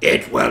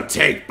 it will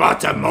take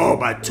but a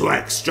moment to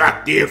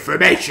extract the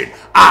information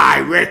I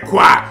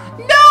require.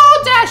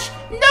 No dash,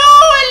 no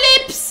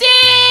ellipsis.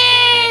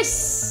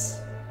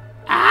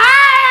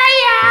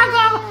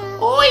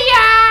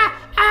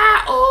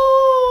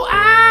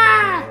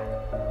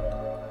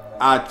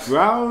 At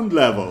ground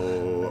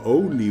level,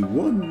 only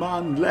one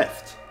man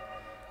left.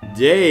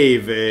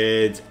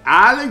 David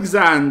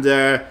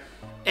Alexander,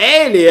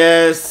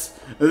 alias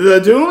the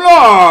Doom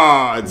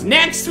Lord.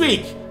 Next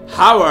week,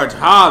 Howard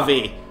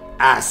Harvey,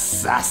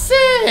 assassin.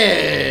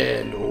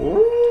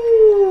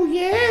 Oh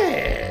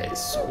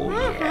yes, oh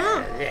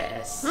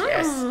yes,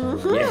 yes,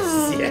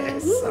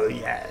 yes, oh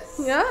yes.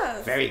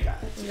 Yeah. Very good.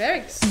 Very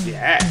good.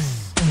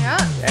 Yes. Yeah.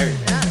 Very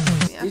good.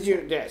 Yeah. Did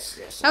you? Yes.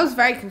 Yes. That was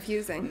very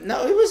confusing.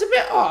 No, it was a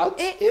bit odd.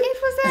 It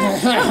was Now,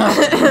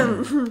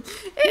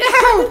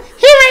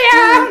 here I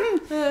am.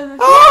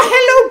 Oh,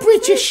 hello,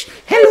 British.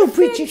 Hello,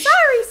 British.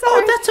 Sorry.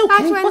 Oh, that's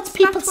okay. That What's went-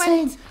 people that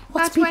saying? went-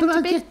 What's that people? went a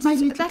I bit- get my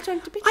little. that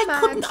went a bit I mad.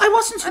 couldn't. I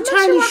wasn't I'm not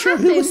entirely sure sure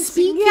what who was happened.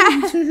 speaking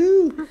Yeah. to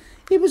who.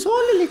 It was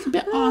all a little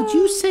bit odd.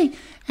 You say,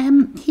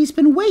 he's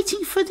been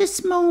waiting for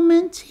this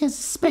moment. He has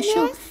a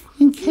special Yes.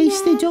 in case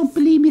they Yes. don't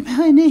believe me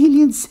about an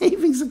alien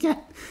savings again.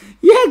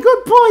 Yeah,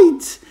 good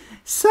point.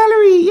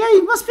 Salary, yeah,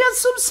 he must be on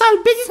some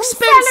side. Big expenses.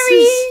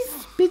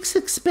 salaries. Big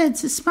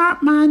expenses.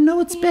 Smart man. No,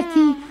 it's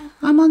Becky.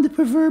 I'm on the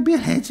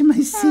proverbial edge of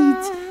my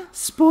seat.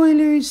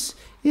 Spoilers.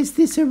 Is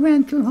this a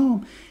rental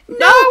home?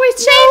 No,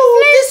 it's Shane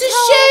Flynn's This is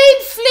home.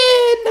 Shane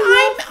Flynn.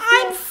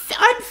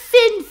 I'm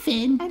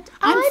Finn. And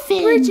I'm I'm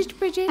Finn.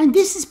 Bridget. And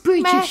this is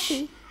British.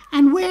 Murphy.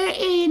 And we're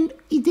in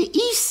the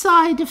east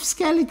side of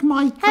Skellig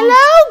Michael.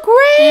 Hello,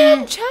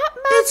 Graham Uh,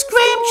 Chapman. It's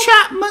Graham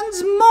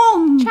Chapman's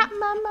mum.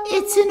 Chapman.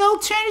 It's an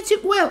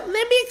alternative. Well,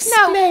 let me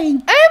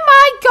explain. Oh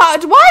my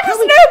God! Why does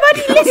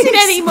nobody listen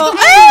explain? anymore?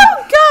 Oh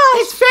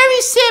gosh! It's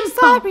very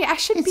simple. Sorry, I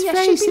should It's be. I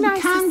very should be simple.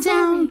 nice. Calm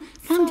down.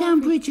 Calm down,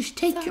 Sorry. Bridget.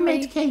 Take your Sorry.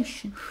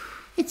 medication.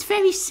 It's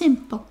very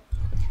simple.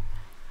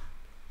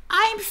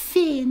 I'm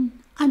Finn.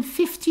 I'm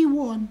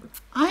 51.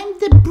 I'm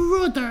the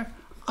brother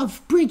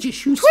of Bridget,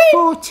 who's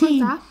 14.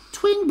 What's that?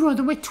 Twin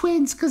brother. We're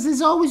twins because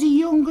there's always a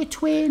younger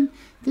twin.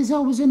 There's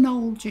always an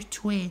older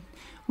twin.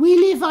 We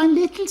live on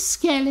Little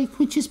Skellig,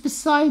 which is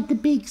beside the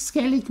big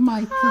Skellig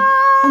Michael.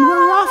 And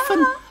we're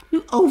often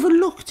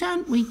overlooked,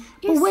 aren't we?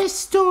 But we're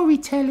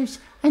storytellers.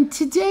 And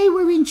today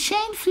we're in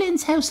Shane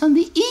Flynn's house on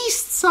the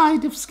east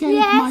side of Skellig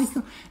Yes.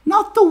 Michael.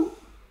 Not the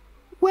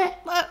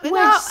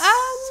West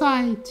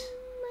side.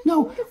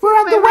 No, we're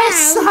on the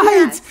west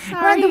side.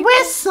 We're on the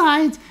west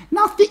side,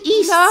 not the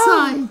east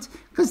side.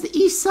 Because the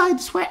east side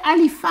is where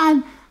Ali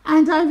Fan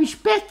and Irish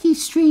Becky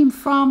stream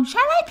from.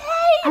 Shall I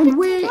play? And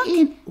we're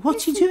in...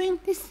 What you doing?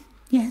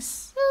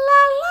 Yes.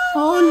 La la.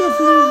 Oh,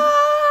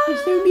 lovely. Is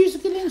there a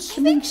musical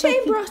instrument? I think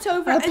Shane brought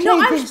over. I'll play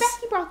Irish this.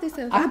 Becky brought this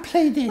over. I'll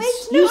play this.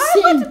 Wait, you I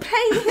sing. want to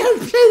play this. I'll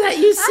play that.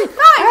 You sing.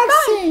 I'll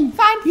sing.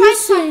 Fine. You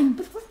sing.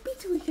 But what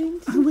beat are we going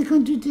to do? And we're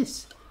going to do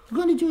this. We're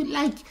going to do it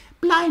like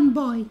Blind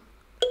Boy.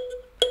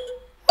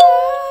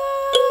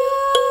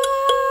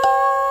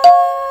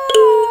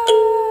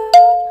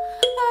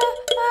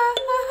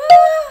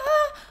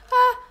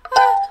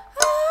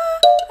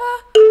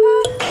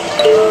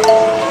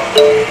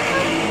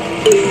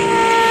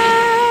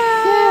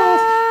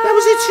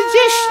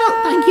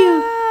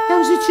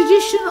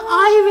 Traditional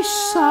Irish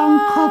song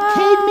called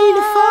Céad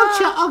Míle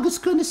Fáilte agus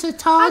Cúnas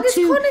Atá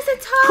Tú in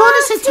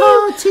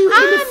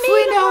a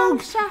Flynn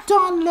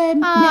Donle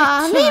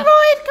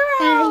Leroy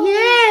Girl.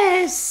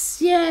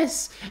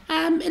 Yes,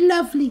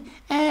 lovely.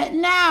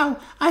 Now,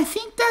 I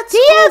think that's Do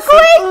you all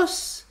agree? for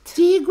us.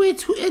 Do you agree?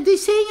 Are they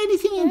saying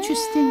anything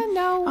interesting?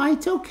 No.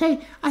 Right, okay.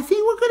 I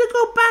think we're going to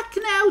go back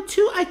now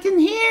to, I can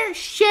hear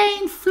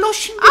Shane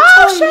flushing the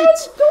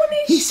toilet.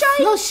 He's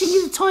flushing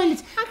in the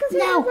toilet.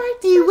 Now,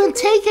 he will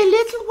take a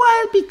little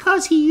while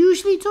because he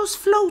usually does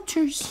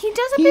floaters. He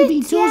does a bit,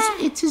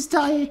 It's his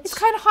diet. It's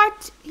kind of hard.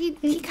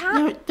 He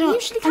can't. He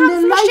usually and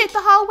can't flush it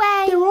the whole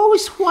way. They're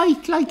always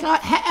white, like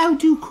how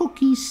do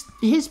cookies.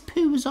 His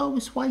poo is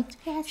always white.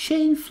 Yes.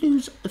 Shane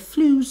Flue's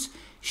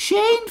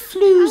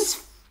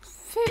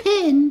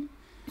pin.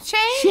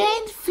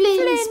 Shane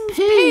Flynn's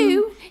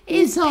poo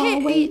is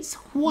always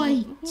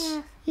white.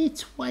 Yeah.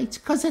 It's white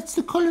because it's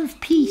the colour of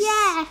peace.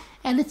 Yeah.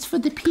 And it's for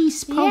the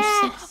peace process.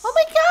 Yeah. Oh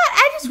my God!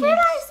 I just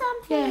realised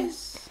something.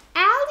 Yes.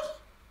 Ali,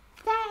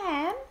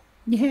 Fan.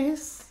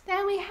 Yes.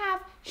 Then we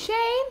have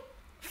Shane,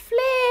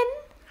 Flynn.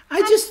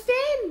 I just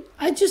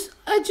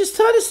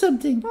thought of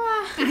something.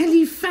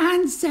 Ali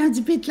Fan sounds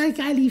a bit like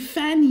Ali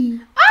Fanny.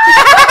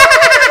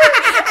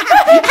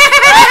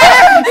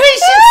 We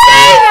should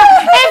say that.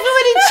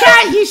 Everyone in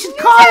chat, you should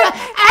call her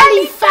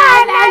Ali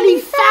Fan, Ali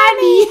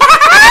Fanny.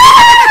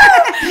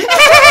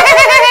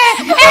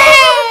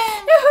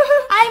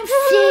 I'm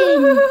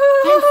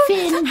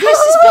Finn. This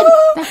has been.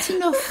 That's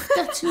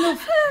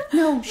enough.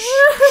 No, shh.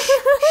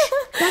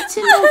 That's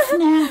enough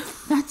now.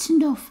 That's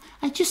enough.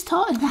 I just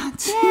thought of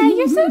that. Yeah,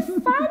 you're so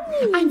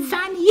funny. I'm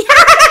Fanny.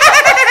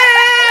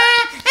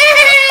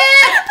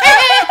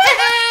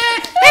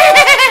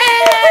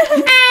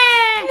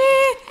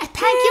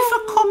 Thank you for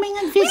coming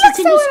and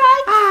visiting us.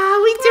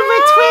 We do.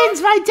 We're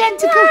twins, we're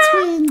identical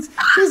twins.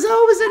 There's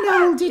always an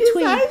older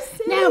twin.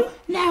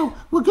 Now,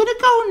 we're going to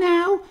go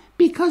now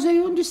because I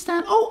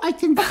understand. Oh,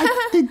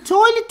 the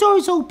toilet door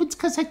is open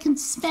because I can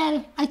smell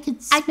it. I can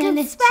smell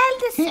the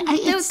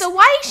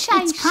white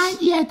shite.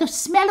 It's the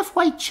smell of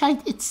white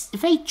shite. It's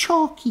very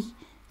chalky.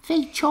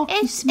 Very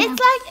chalky smell.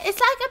 It's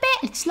like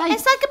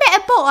a bit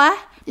of butter.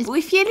 But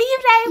if you leave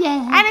it out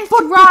and it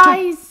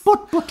dries.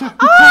 Butter. We call it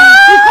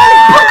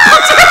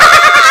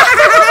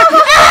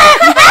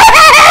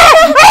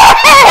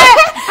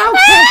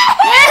Okay.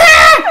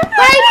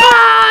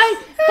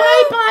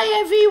 Bye,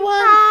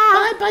 everyone.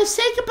 Bye.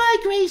 Say goodbye,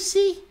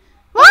 Gracie.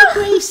 What?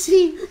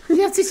 Gracie.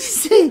 That's what you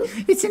say.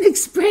 It's an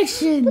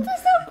expression. But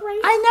that's not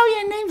Gracie. I know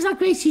your name's not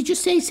Gracie. You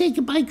just say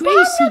goodbye, Gracie.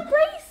 That's not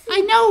Gracie.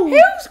 I know.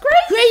 Who's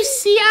Gracie?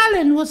 Gracie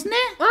Allen, wasn't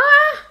it?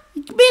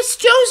 Miss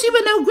Josie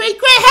will know. Great.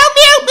 Help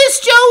me out, Miss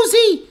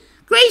Josie.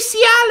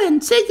 Gracie Allen.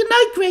 Say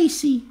goodnight,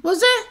 Gracie.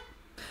 Was it?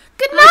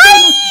 Good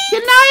night.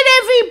 Good night,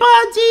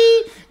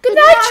 everybody. Good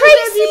night,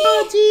 Tracy.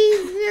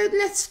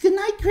 Everybody. Good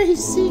night,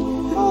 Gracie.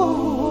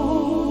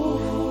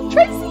 Oh,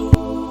 Tracy.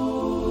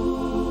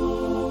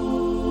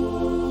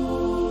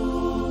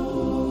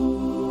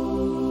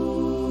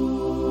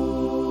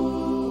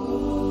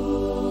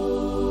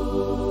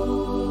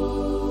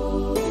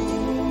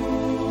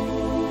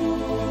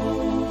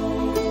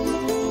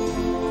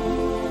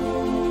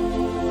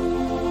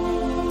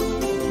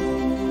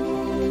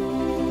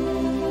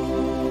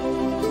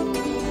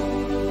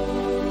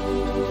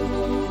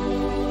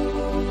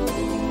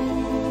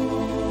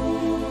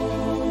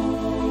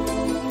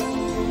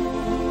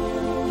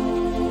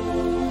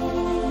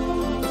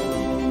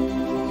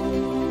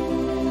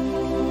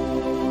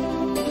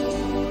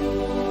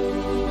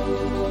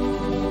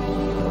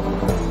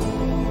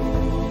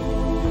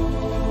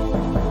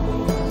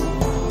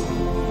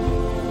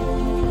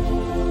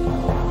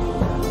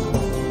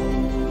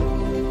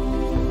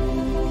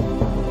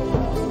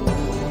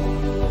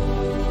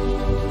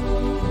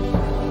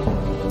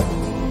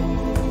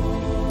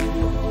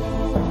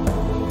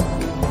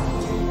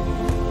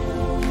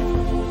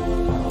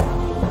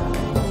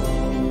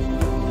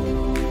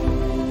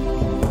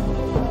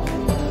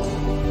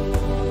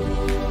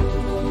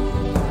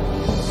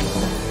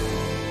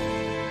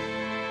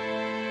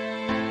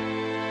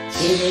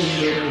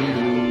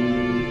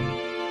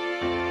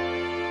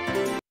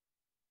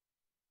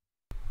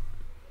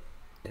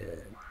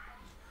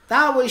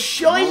 That was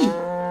shy.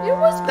 It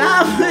was.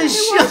 That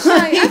was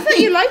shy. I thought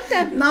you liked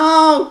them.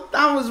 No,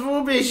 that was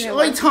rubbish. Yeah.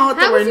 I thought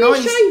they How were was your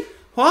nice. shy?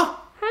 What?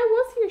 How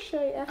was your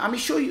shirt? I'm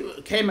sure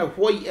it came out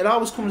white. It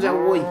always comes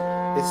out white.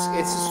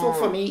 It's the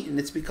stuff I'm eating.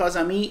 It's because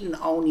I'm eating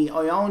only.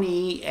 I only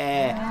eat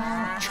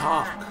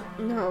chalk.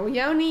 No,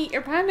 you only eat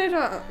your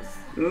Panadols.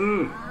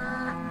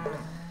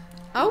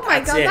 Oh my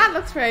That's god, it. that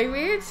looks very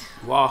weird.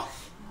 What?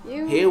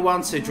 You. Who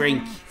wants a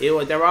drink?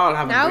 They're all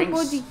having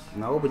Nobody. drinks.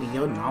 Nobody.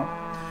 You know.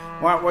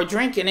 We're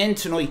drinking in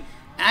tonight.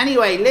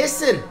 Anyway,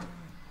 listen.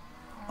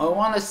 I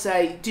want to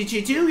say, did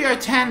you do your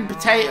 10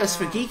 potatoes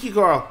for Geeky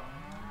Girl?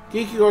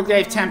 Geeky Girl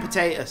gave 10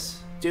 potatoes.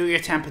 Do your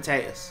 10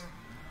 potatoes.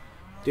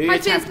 Do your Hi,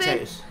 10 Jason.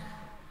 potatoes.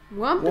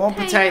 One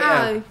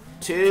potato.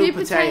 Two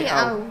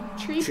potato.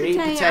 Three Three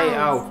potato.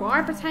 potato.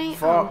 Four potato.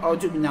 Four. Oh,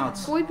 do me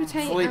notes. Five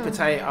potato. 5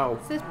 potato.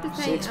 Six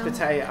potato. 6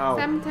 potato.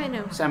 Seven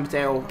potato. 7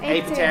 potato. 8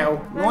 Eight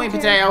potato. 9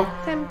 potato.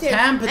 potato. 10 potato. 10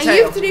 And you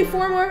potato. have to do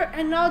 4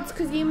 more nods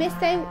because you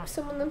missed out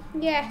some of them.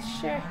 Yeah,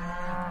 sure.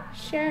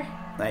 Sure.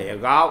 There you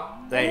go.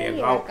 There you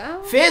you go.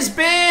 go.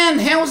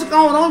 Fizzbin, how's it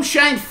going? I'm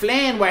Shane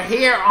Flynn. We're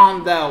here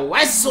on the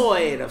west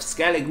side of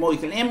Skellig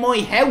Michael in my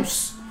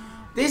house.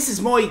 This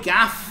is my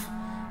gaff.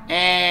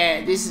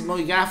 This is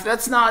my gaff.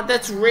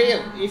 That's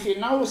real. If you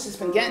notice, it's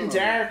been getting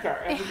darker.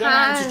 Have you got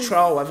out into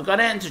throw? Have you got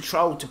out into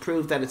throw to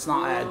prove that it's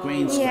not a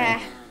green screen? Yeah.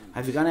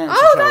 Have you got out into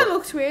Oh, throw? that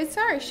looks weird.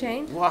 Sorry,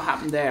 Shane. What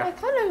happened I there?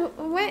 kind of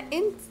went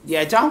in.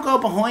 Yeah, don't go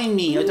behind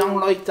me. I don't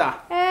like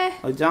that.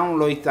 I don't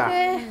like that.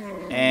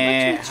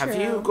 Have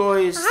you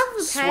guys I have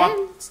a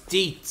swapped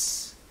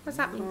deets? What's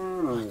that mean? I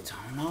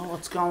don't know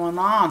what's going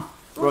on.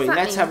 What's Right, that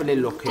let's mean? have a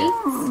little look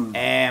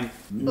here.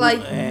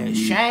 Like-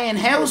 Shane,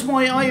 how's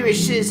my Irish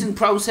citizen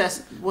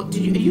process? What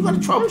did you? Are you going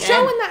to throw I'm it in?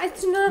 showing that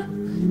it's not.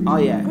 Oh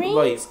yeah, green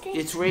right. screen.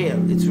 It's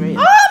real. It's real.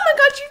 Oh my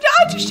god!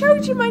 I just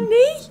showed you my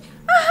knee.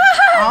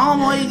 Oh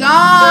my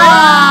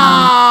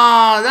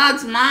god,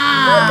 that's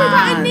mad. Look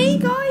at that knee,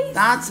 guys.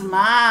 That's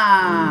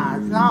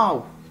mad.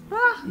 No,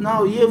 Ah.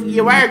 no,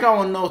 you are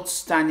going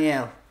nuts,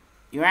 Danielle.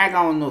 You are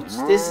going nuts.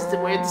 This is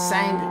we're the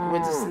same. We're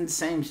just in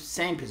the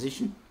same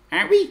position,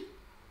 aren't we?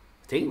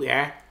 I think we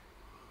are.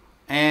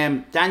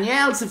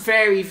 Danielle's a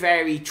very,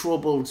 very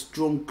troubled,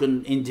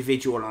 drunken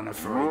individual on a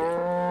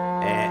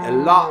Friday. A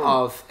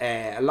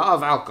lot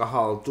of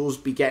alcohol does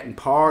be getting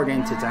poured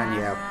into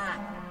Danielle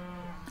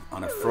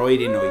on a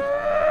Friday night,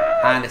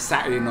 and a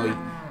Saturday night,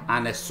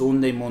 and a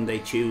Sunday, Monday,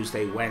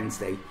 Tuesday,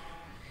 Wednesday,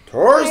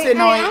 Thursday I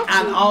night,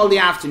 actually- and all the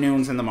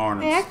afternoons and the I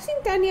mornings. actually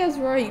think Danielle's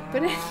right,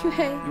 but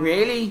anyway.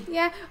 Really?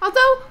 Yeah.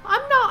 Although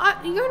I'm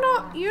not.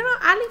 You're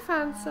not Ali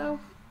fan, so.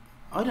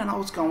 I don't know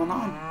what's going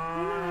on.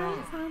 I'm not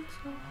Ali fan,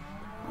 so.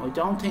 I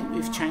don't think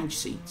we've changed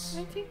seats.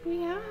 I think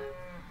we have.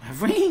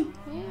 Have we?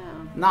 Yeah.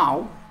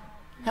 No.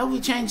 How have we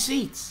changed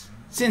seats?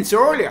 Since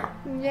earlier.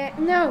 Yeah.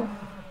 No.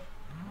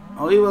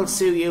 I will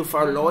sue you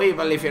for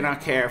libel if you're not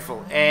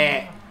careful.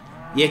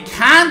 You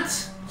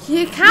can't.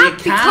 You can't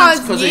can't,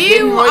 'cause I you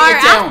didn't write are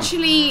it down.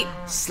 actually I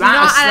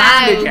not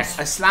slandered allowed. you.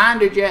 I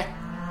slandered you.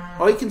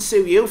 I can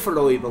sue you for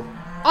libel.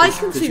 I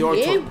can sue you're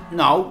you.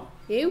 No,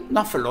 You?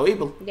 not for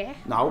libel. Yeah.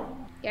 No,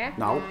 Yeah.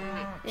 no.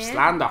 Yeah.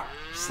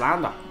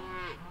 Slander.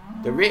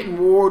 The written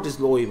word is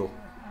libel.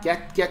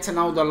 Get to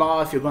know the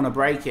law if you're going to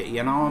break it.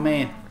 You know what I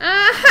mean?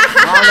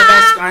 All the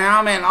best. I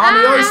know, man. Oh,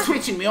 my eyes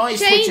twitching. My eyes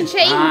twitching.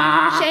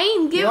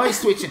 Shane, give My eyes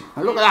twitching.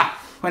 And look at that.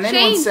 When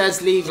anyone Shane,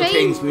 says legal Shane.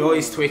 things, my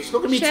eyes twitch.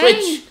 Look at me Shane.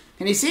 twitch.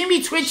 Can you see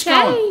me twitch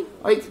Shane.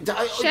 going?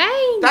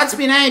 Shane. That's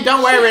me name.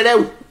 Don't wear it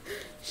out.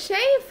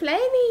 Shane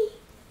Flaney.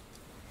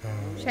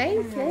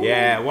 Shane Flaney.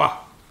 Yeah,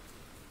 what?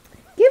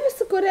 Give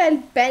us a good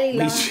old belly We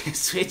laugh.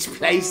 switch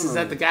places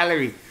at the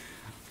gallery.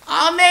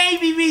 Oh,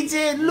 maybe we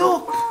did.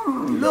 Look.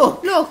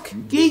 Look.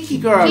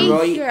 Geeky girl, Geeky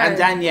right? girl. And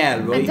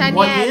Danielle, right? And Danielle,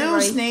 what you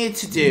right. need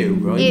to do,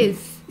 right?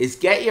 Is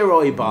get your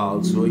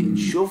eyeballs, right? And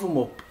shove them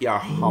up your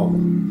hole,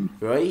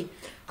 right?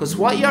 Because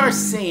what you're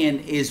seeing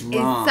is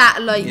wrong.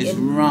 satelliting.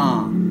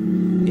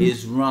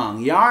 Is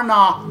wrong. You're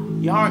not.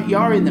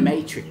 You're in the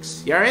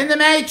Matrix. You're in the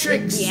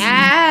Matrix.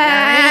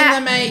 Yeah. You're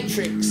in the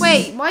Matrix.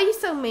 Wait, why are you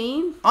so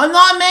mean? I'm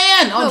not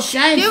man. I'm Look,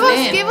 Shane give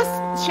Flynn.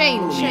 us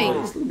Shane.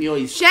 Look at my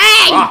eyes.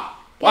 Shane.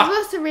 What? Give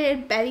us a real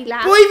belly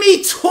laugh. Boy,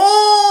 me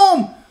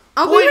Tom.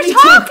 Oh, Boy, we were me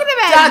talking Tom.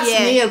 about That's you.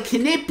 Neil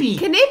Knippy.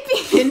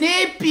 Knippy.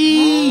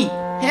 Knippy.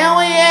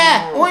 Hell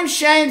yeah. I'm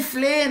Shane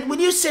Flynn. Will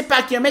you sit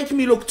back? You're making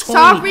me look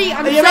tiny. Sorry,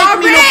 I'm You're making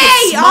sorry. me look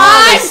the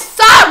I'm smallest.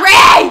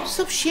 sorry.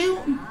 Stop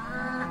shooting.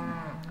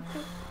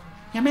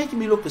 You're making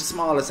me look as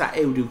small as that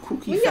Outdo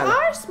cookie Well, you fella.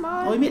 are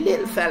small. I'm a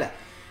little fella.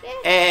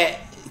 Hello,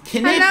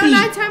 Knippy.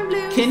 Nighttime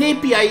Blues.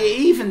 Knippy, are you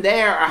even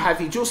there, or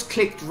have you just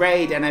clicked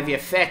raid and have you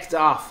fecked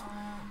off?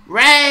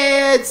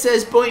 Red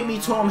says, bite me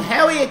Tom.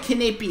 How are you,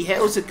 Knippy?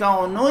 How's it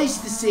going? Nice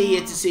to see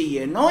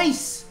you.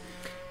 Nice.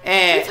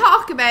 We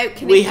talk about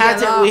Knippy We had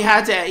a lot. we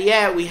had to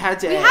discussions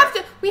about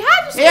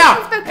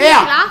Knippy here,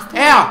 last time.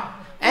 here.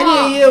 Any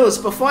What? of yous,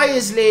 before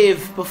yous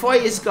leave, before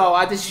yous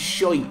go, this is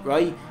shite,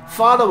 right?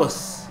 Follow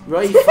us,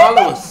 right?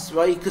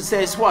 Right? Because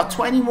there's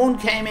 21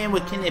 came in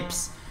with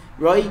Knips,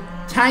 right?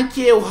 Thank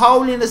you,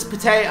 Holiness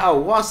Potato.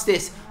 What's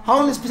this?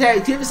 Holiness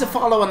Potato, give us a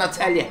follow and I'll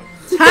tell you.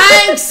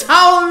 Thanks,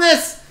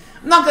 Holiness.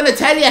 I'm not going to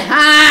tell you. Ha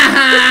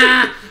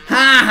ha.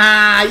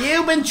 Ha ha.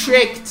 You've been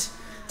tricked.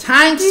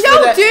 Thanks You for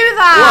don't do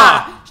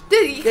that. What?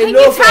 Can you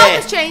love tell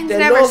it. the Shane's They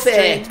never love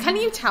streamed? it. Can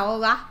you tell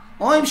that?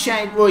 I'm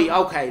Shane. Right,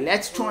 okay,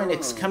 let's try and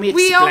can we explain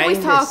We always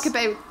this? talk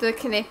about the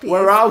Knippies.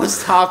 We're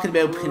always talking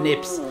about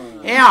knips.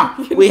 Yeah,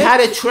 we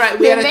had a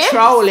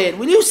troll in.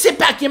 Will you sit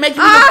back? You're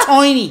making me look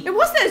tiny. It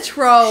wasn't a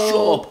troll.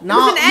 Shut up. It No,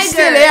 was an he's egger.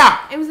 still here.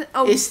 It was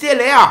oh. He's still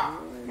here.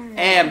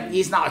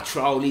 He's not a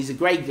troll. He's a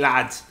great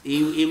lad.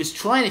 He was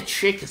trying to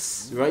trick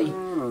us, right?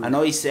 And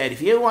I said,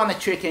 if you want to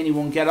trick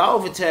anyone, get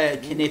over to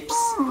Knips,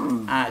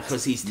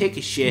 because he's thick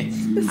as shit,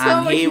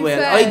 and he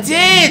will. I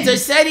did. I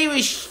said he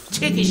was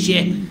thick as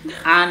shit,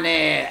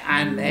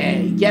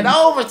 and get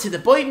over to the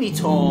Bite Me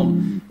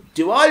Tom.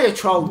 Do all your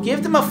troll,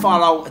 give them a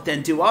follow,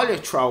 then do all your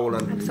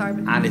trolling. I'm sorry,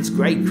 but And it's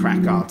great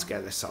crack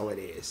altogether, so it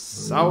is.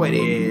 So it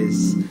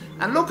is.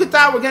 And look at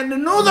that, we're getting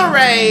another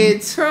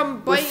raid. From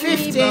With Bite Me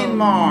 15 Bone.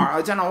 more.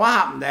 I don't know what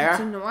happened there. I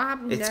don't know what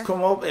happened It's there.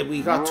 come up,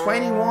 we got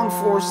 21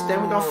 first,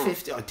 then we got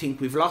 50. I think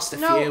we've lost a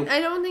No, few. I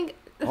don't think.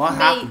 What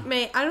happened?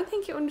 Mate, I don't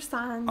think you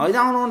understand. I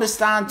don't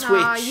understand Nah,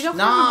 Twitch. you don't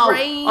no, have a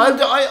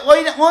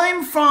brain.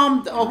 I'm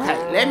from.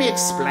 Okay, let me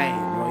explain.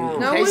 Right?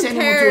 No In case one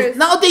anyone cares.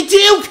 No, they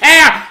do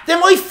care. They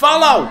might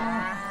follow.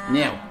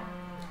 Now,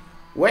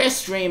 we're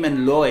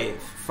streaming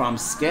live from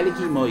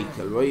Skellige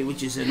Michael, right,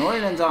 which is an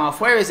island off.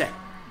 Where is it?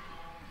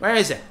 Where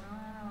is it?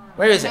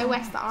 Where is it?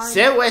 Southwest of Ireland.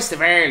 Southwest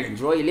of Ireland,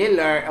 right? Little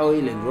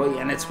island, right?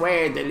 And it's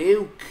where the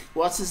Luke,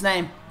 what's his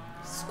name?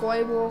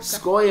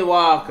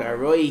 Skywalker,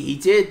 right? He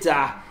did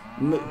that,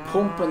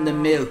 pumping the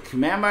milk.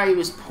 Remember, he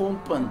was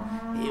pumping.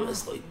 He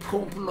was like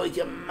pumping like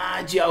a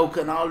mad joke,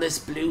 and all this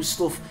blue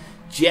stuff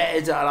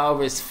jetted all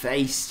over his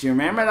face. Do you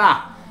remember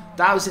that?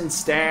 That was in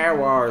Star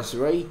Wars,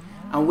 right?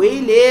 And we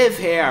live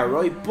here,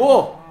 right?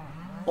 But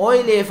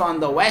I live on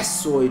the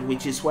west side,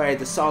 which is where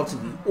the Salt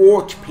of the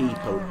Earth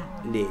people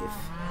live.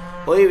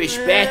 Irish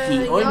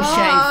Becky, I'm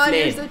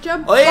Shane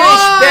Flynn.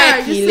 Irish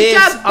Becky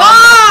lives on the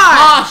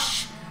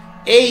posh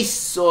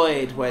east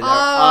side, where they're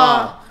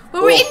all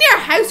But we're in your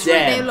house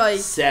right now, them like.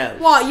 self.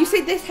 What? You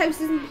say this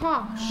house isn't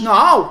posh?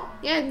 No,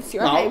 Yeah, it's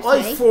your no, house. I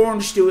eh?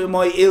 furnished it with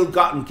my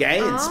ill-gotten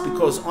gains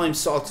because I'm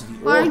Salt of the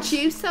Earth. Aren't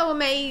you so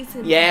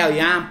amazing? Yeah, I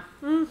am.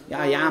 Yeah,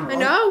 I am. I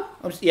know.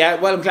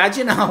 Yeah, well, I'm glad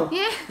you know.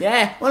 Yeah.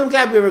 Yeah, well, I'm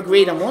glad we were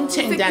agreed on one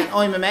thing then.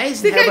 I'm amazing.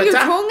 Stick How out about your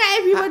that? tongue at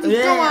everybody.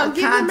 Yeah, Go I on,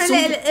 give can't. them a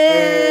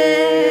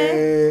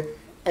little.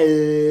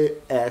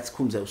 It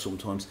comes out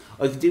sometimes.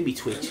 I can do me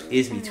Twitch.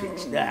 Is me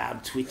Twitch? Yeah,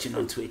 I'm twitching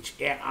on Twitch.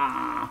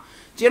 Yeah.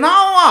 Do you know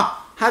what?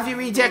 Have you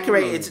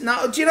redecorated?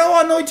 No. Do you know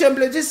what, Night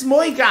Templar? This is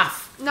my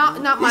gaff. Not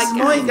This my is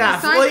my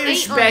gaff. Sorry,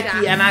 Irish ain't my Becky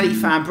gaff. and Ali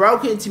Fan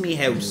broke into me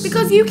house.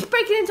 Because you keep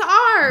breaking into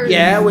ours.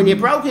 Yeah, when you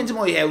broke into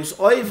my house,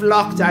 I've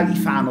locked Ali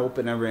Fan up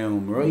in a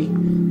room, right?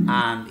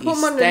 And Put him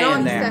he's on the staying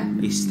noise there. then.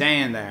 He's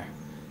staying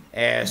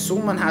there.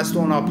 Someone has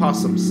done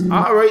opossums.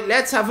 Alright,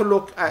 let's have a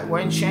look at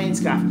when Shane's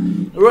gaff.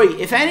 Right,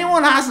 if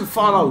anyone hasn't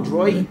followed,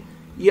 right?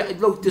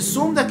 Look, there's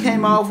some that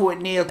came over with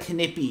Neil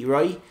Knippi,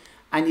 right?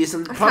 And you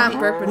I can't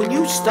burp will you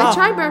anymore. stop?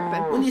 I try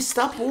burping. Will you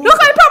stop? Look,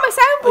 I brought my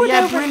soundboard Oh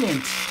yeah, over.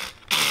 brilliant.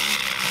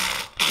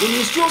 Will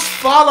you just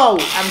follow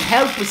and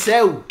help us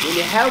out? Will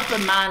you help a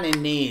man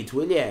in need?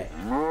 Will you?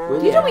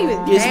 Will You don't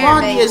even Yous care,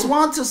 want, mate. yous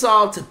want us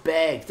all to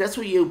beg. That's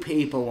what you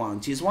people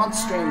want. You want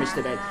streamers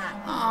to beg.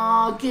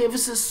 Oh, give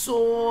us a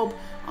sub.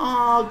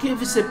 Oh,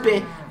 give us a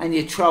bit. And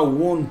you throw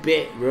one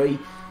bit, right?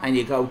 And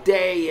you go,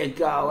 there you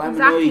go. I'm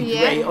Exactly, really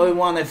yeah. great. I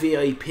want a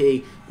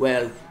VIP.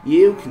 Well,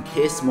 you can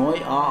kiss my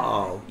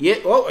uh-oh. Yeah,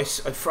 oh, I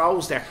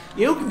froze there.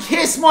 You can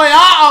kiss my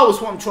uh-oh is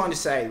what I'm trying to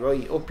say.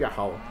 Right, up your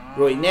hole.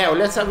 Right, now,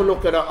 let's have a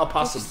look at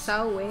opossums.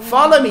 So weird.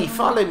 Follow me,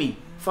 follow me,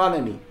 follow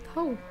me.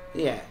 Oh.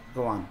 Yeah,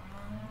 go on.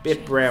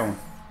 Bit brown.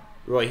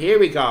 Right, here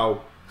we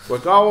go. We're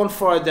going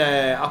for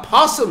the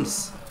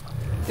opossums.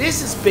 This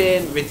has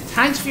been,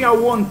 thanks for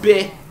your one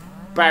bit,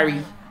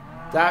 Barry.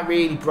 That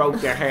really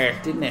broke your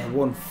heart, didn't it?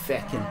 One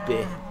fucking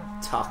bit.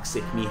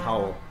 Toxic me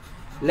hole.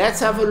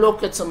 Let's have a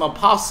look at some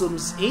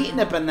opossums eating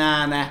a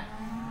banana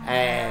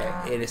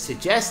in a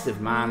suggestive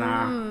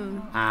manner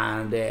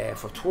and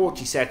for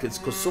 30 seconds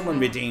because someone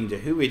redeemed it.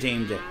 Who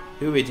redeemed it?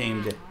 Who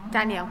redeemed it?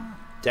 Danielle.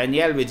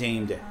 Danielle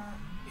redeemed it.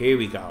 Here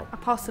we go.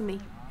 Opossum-y.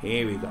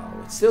 Here we go.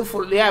 It's still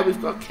full. Yeah,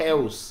 we've got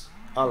cows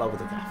all over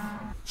the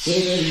gaff.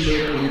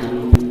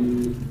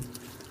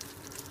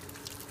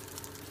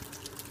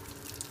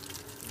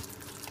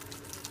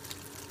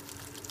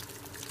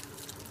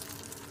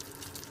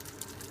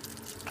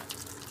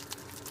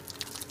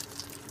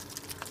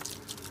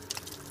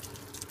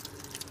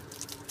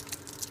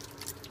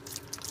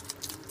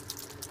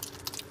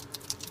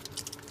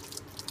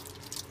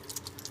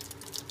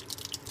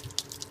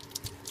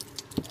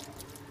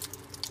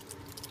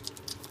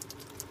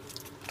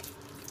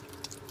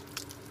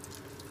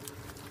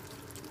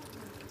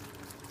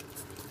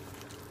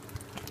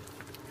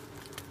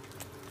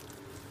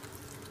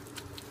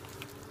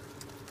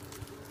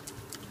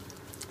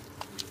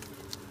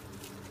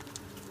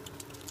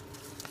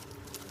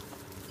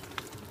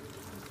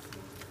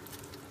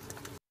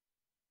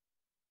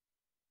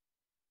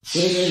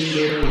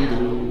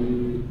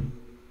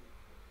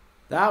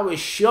 That was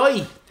shy.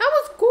 That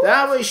was good.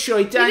 That was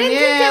shy. Danielle. You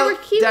didn't think they were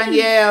cute,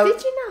 Danielle.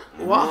 did you not?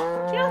 What?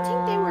 Do you not think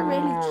they were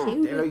really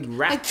cute? They're like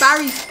rats. Like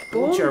Barry's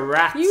bum. Bunch of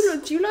rats.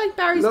 Do you like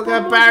Barry's Look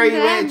bum? at Barry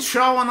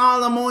throwing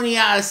all the money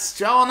at us.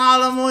 Throwing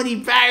all the money,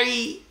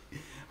 Barry.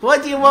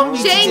 What do you want me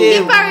to do? Shane,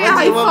 give Barry a What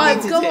do you high want me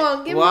five. to Go do? on,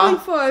 give him a What?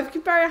 high five.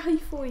 Give Barry a high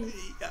five.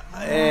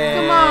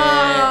 Come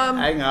on.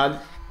 Hang on.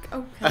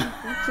 Okay.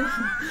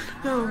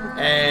 No, I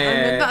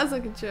meant that as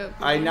like a joke.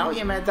 I know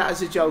you meant that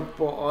as a joke,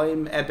 but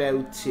I'm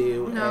about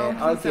to. No,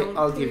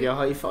 I'll give you a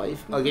high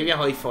five. I'll give you a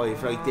high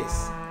five like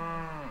this.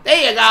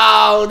 There you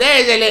go.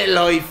 There's a little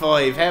high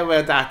five. How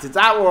about that? Did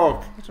that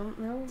work? I don't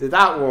know. Did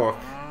that work?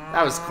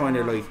 That was kind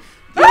of like.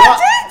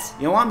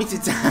 You want me to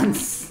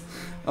dance?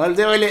 I'll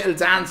do a little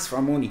dance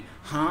for money.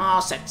 Oh,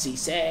 sexy,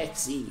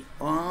 sexy.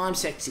 Oh, I'm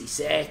sexy,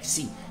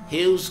 sexy.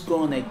 Who's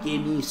gonna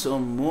give me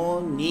some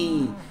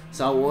money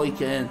so I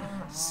can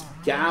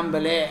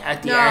gamble it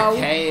at the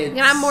arcade?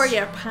 You have more of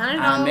your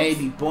panels. And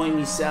maybe buy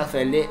myself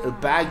a little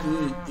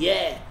baggie.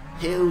 Yeah.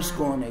 Who's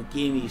gonna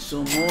give me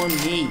some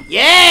money?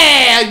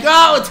 Yeah, I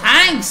go.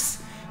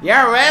 Thanks.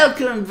 You're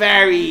welcome,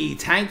 Barry.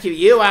 Thank you.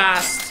 You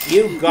asked.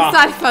 You got.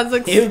 That sounds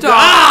like You stop.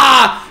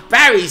 got.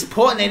 Barry's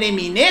putting it in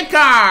me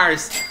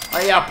knickers. Oh,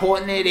 you're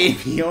putting it in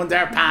me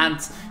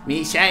underpants.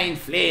 Me Shane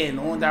Flynn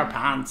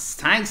underpants.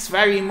 Thanks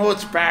very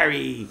much,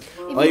 Barry. If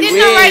you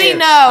didn't already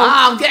know.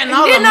 I'm getting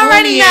all the money. You didn't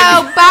already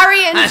know.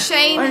 Barry and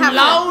Shane I'm have.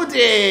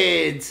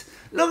 loaded.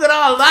 Look at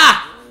all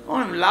that.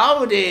 I'm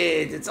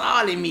loaded. It's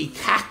all in me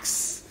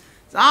cacks.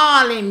 It's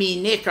all in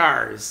me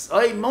knickers.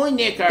 My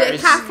knickers. Bit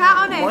of caca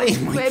on it. My-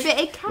 With a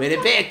bit of caca. With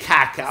a bit of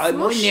caca. My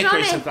Smush on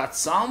knickers it. have got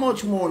so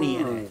much money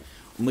in it.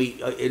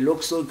 It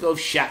looks like I've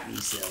shat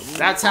myself.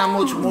 That's how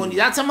much money.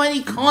 That's how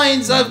many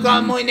coins I've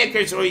got in my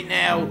knickers right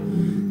now.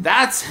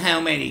 That's how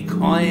many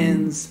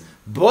coins.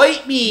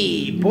 Bite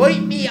me.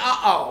 Bite me.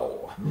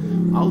 Uh-oh.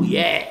 Oh,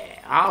 yeah.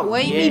 Oh,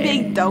 Bite yeah. me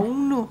big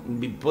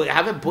donut.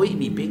 Have a bite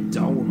me big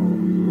donut.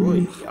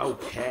 Right,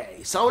 okay.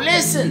 So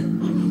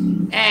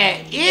listen,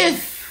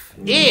 if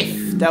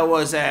there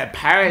was a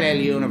parallel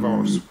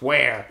universe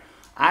where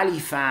Ali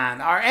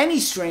Fan or any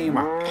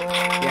streamer,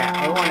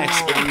 I want to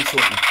explain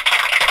something.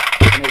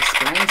 Can I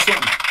explain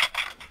something?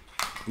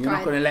 You're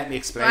not going to let me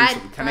explain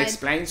something. Can I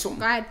explain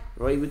something?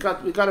 Right, we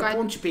got a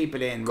bunch of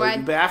people in.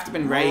 Right, we have to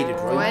been raided,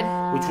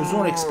 right, which was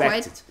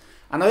unexpected.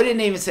 And I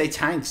didn't even say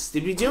thanks.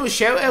 Did we do a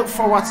shout out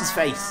for what's his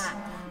face?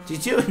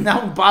 Did you? No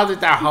one bothered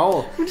their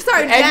whole. We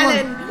started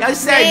yelling. I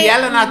started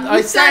yelling at.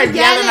 I started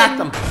yelling at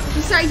them.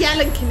 We started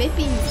yelling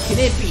knippies.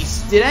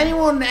 Knippies. Did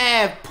anyone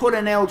put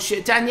an old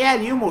shit?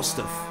 Danielle, you must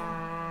have.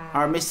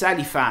 Or Miss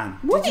Sally Fan.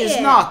 Would Did you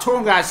you? not?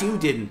 Turnglass, you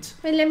didn't.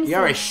 Wait, let me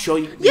You're see. a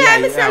shite. Yeah,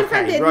 Miss Sally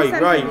Fan did. Miss Sally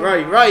Fan did.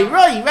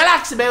 Right.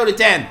 Relax about it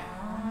then.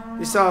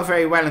 This is all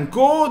very well and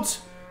good.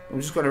 I'm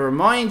just going to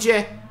remind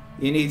you.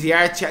 You need the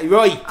art chat.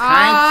 Right, thank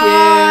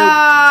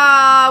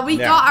We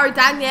got our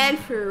Danielle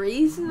for a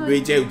reason. you.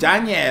 We do.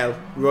 Danielle,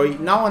 right?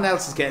 No one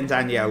else is getting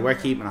Danielle. We're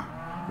keeping her.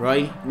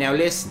 Right? Now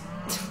listen.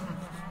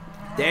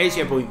 There's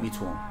your point, me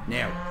twin.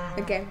 Now,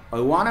 Okay. I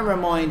want to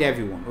remind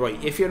everyone, right?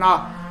 If you're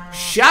not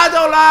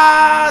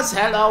Shadowlass,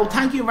 hello.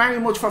 Thank you very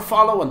much for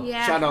following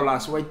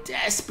Shadowlass. We're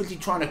desperately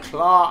trying to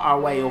claw our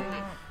way up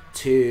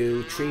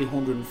to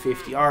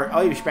 350, or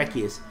Irish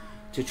Becky is,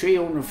 to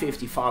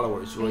 350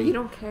 followers, right? You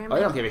don't care, man. I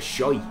don't give a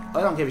shit.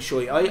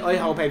 I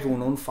hope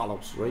everyone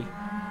unfollows, right?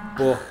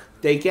 But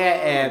they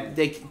get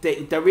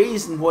the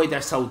reason why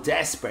they're so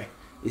desperate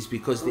is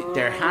because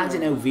they're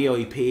handing out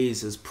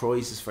VIPs as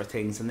prizes for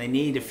things, and they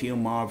need a few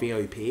more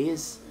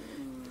VIPs.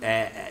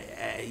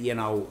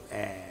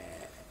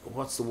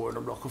 What's the word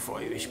I'm looking for,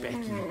 Irish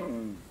Becky?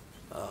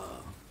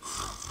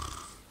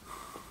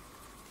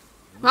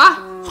 What?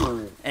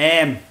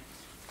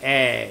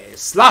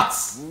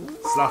 Slots.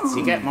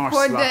 You get more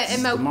For the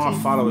slots. The more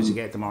emoji. followers you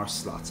get, the more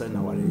slots. I don't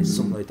know what it is,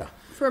 something like that.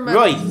 For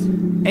Right.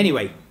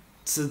 Anyway,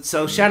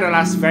 so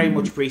Shadowlass, very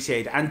much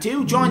appreciated. And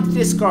do join the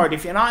Discord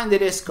if you're not in the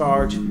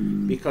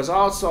Discord, because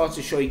all sorts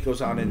of shit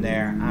goes on in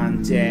there.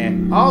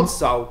 And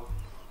also,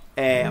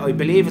 I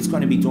believe it's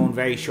going to be done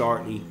very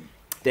shortly.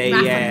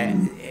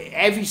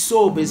 Every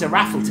sub is a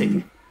raffle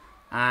ticket,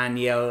 and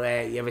you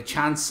have a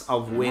chance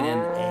of winning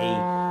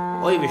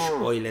a Irish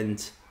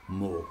Island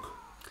mug.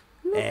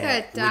 Look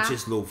at that. Which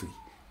is lovely.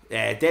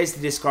 There's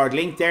the Discord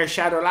link there,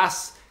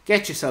 Shadowlass.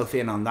 Get yourself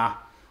in on that.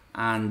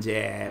 And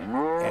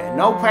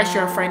no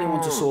pressure for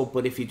anyone to sub,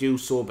 but if you do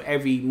sub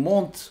every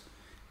month,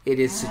 it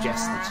is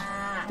suggested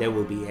there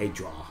will be a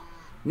draw.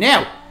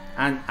 Now,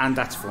 and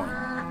that's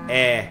fine.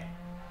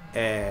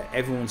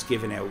 Everyone's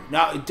giving out.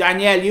 No,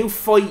 Danielle, you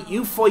fight.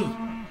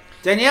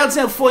 Danielle's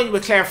now fighting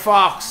with Claire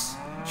Fox.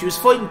 She was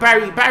fighting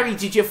Barry. Barry,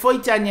 did you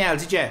fight Danielle?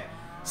 Did you?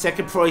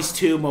 Second prize,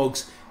 2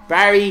 mugs.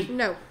 Barry,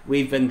 No.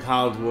 we've been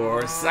called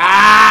worse. 2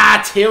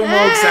 mugs.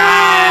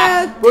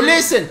 But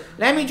listen,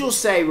 let me just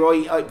say,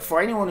 right,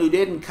 for anyone who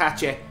didn't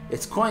catch it,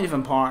 it's kind of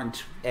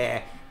important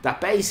that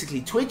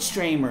basically Twitch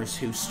streamers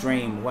who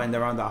stream when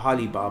they're on the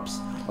hollybobs,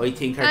 I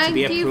think, are to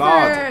be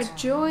applauded. Thank you for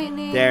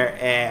joining.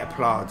 They're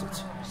applauded.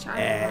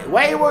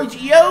 Wayward,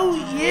 you're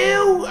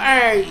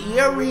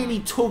really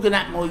tugging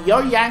at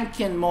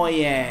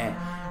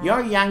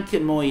you're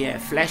yanking my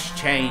flesh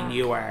chain.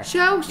 You are.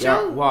 Show.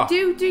 What? Do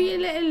your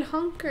little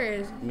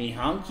honkers. Me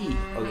honky.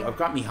 Oh, I've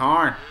got me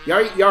horn.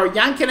 You're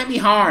yanking at me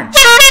horn.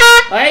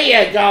 There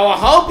you go. I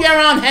hope you're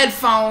on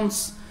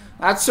headphones.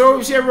 That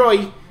serves you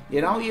right.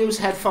 You don't use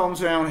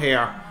headphones around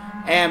here.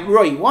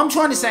 Right, what I'm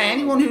trying to say,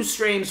 anyone who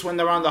streams when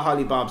they're on the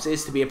Hollybobs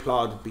is to be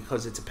applauded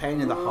because it's a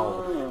pain in the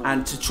hole.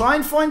 And to try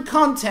and find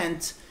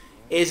content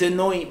is a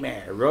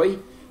nightmare, right?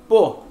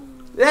 But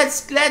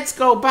let's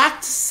go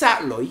back to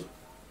satellite.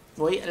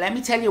 Right, let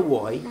me tell you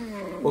why.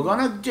 We're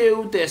gonna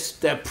do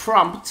the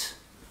prompt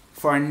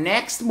for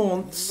next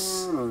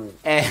month's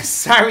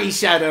sorry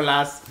Shadow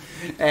Lass.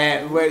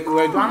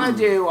 We're gonna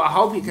do, I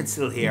hope you can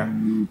still hear.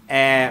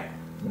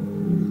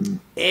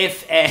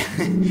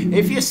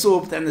 If you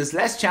sub, then there's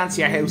less chance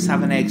your house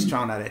having eggs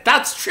thrown at it.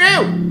 That's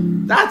true.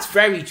 That's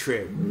very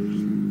true.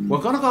 We're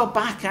gonna go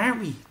back,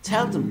 aren't we?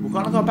 Tell them we're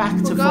gonna go back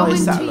to Fly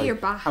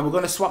Satellite, and we're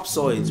gonna swap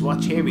sides.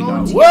 Watch, here we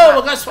go. Whoa,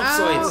 we're gonna swap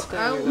sides.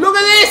 Look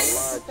at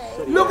this.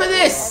 Look at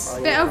this.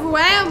 Bit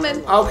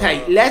overwhelming.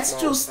 Okay, let's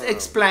just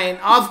explain.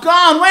 I've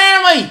gone. Where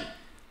am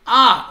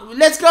I?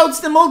 Let's go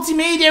to the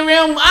multimedia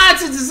room.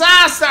 It's a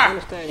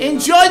disaster.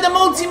 Enjoy the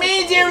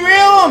multimedia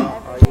room.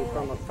 Are you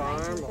from a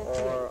farm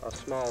or a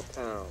small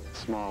town?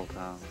 Small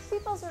town.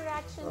 People's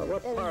reaction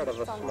what part of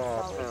a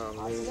small town?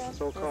 The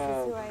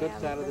so-called good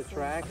side of the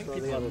tracks or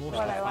the other side?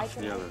 What I like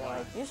and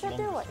like. You should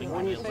do what you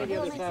want. When you say the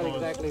other side,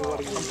 exactly what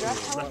do you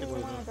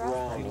mean?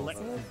 Wrong.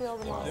 You feel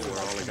the most.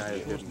 All the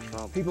guys get in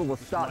trouble. People will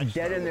stop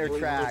dead in their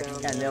tracks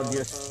and they'll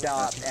just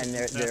stop and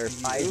their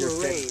eyes are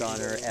fixed on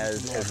her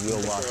as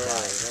we'll walk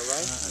by.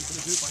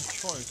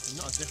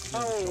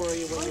 How old were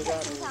you when you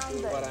got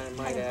what I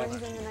might ask?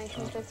 Brings in the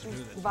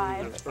 1950s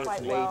vibe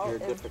quite well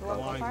is the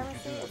local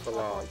pharmacy.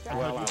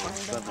 Well, I was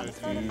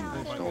 17,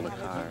 I stole a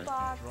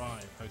car.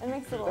 It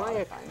makes it a lot Why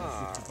a of fun.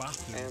 car?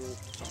 And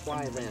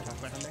why then?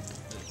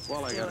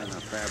 Well, I got in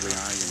a family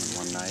argument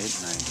one night,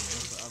 and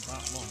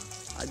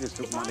I just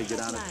took money to get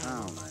out of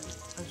town.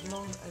 As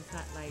long as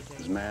that lady I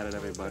was mad at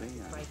everybody.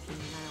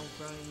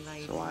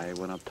 So I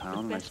went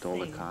uptown and I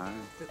stole a car.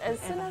 As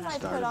soon as I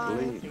put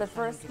on the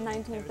first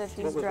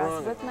 1950s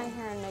dress with my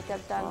hair and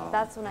makeup done,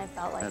 that's when I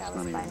felt like I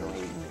was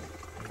finally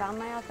found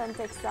my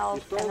authentic self.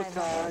 You stole a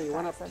car, you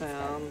went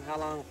uptown. How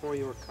long before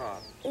you were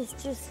caught? It's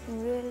just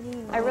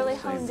really... I really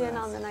honed in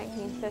on the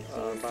 1950s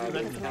because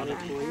of my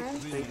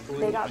grandparents.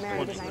 They got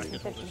married in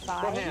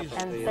 1955,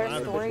 and their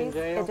stories,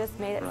 it just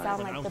made it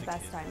sound like the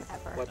best time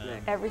ever.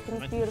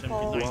 Everything's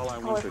beautiful,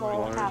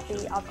 colorful,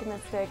 happy,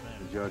 optimistic.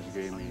 The judge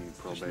gave me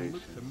probation.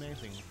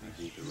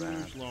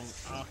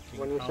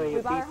 When you say We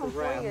you bought our beat the home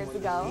 4 rat, years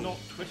ago,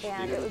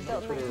 and it was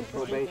built in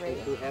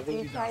probation too 1953. heavy?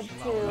 We tried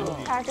to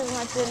pack as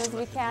much in as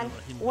we can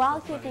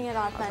while keeping it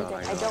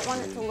authentic. I don't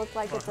want it to look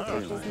like it's a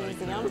 50s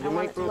museum. I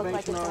want it to look like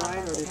it's an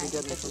authentic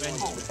 1950s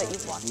home that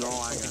you've walked No, in.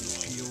 I got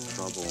no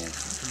trouble.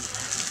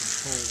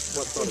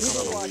 When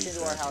people walk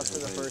into our house for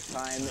the first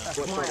time, a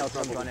smile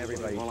comes on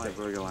everybody's Well, I face.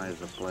 burglarized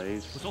the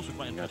place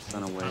and got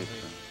sent away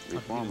to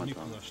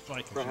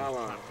reformatory for how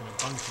long?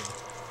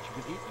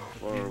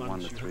 For 1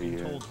 to 3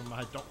 years.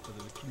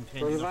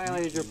 So you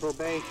violated your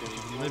probation.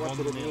 What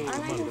did it mean Our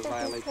for you to 1950s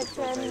violate your kitchen,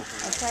 probation?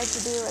 I tried to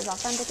do as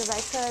authentic as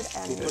I could,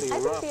 and Pretty I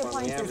think rough the on the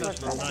appliances were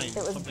average credit.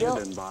 It was It built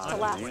didn't to bother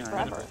last me. I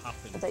forever,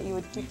 so that you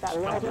would keep that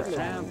Why forever. didn't it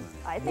And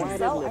I Why think so.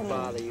 didn't I it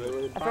bother mean, you? It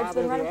if it's bothered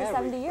been running the for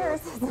 70 average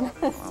years,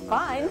 it's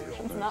fine.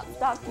 It's not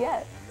stopped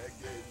yet.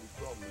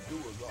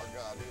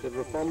 Did The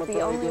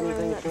reformatory only do room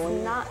anything that's for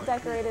you? not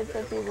decorated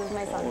 50s is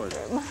my son's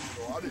room.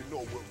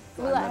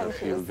 We I let met him a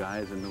few choose.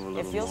 guys that knew a little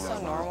It feels more so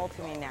about normal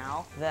to me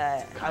now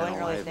that I wouldn't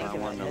really think of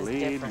it as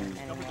different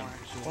anymore.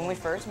 When we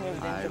first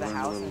moved into the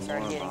house and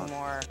started getting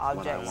more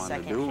objects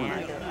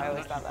secondhand, I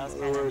always thought that was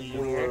kind of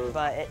weird,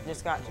 but it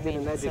just got to be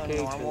Get an so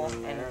education normal,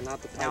 in there, and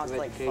not the type now of it's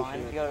like education fun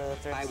to that go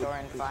to the I thrift would store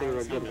and find consider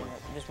a good something one.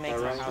 that just makes our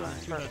Alright.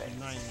 house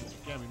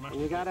perfect. When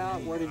you got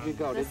out, where did you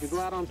go? Did you go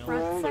out on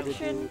parole or did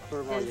you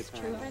serve all your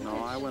time? True No,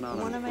 I went out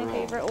One on of my parole.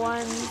 favorite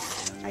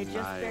ones I just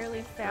I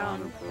barely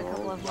found a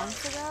couple of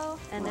months ago,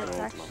 and it's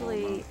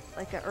actually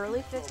like an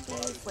early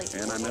 50s, late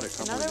And I met a 40s.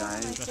 couple of Another one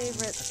of my guys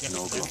favorites in is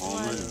this Oklahoma.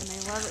 one, and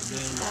I love it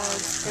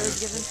because it was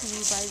given to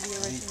me by the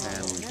original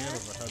owner.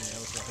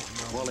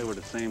 Well, they were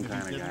the same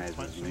kind of guys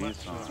as me,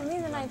 so To me,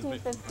 the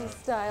 1950s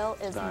style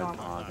is Started normal.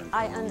 talking to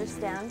I them,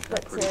 understand got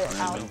that pretty to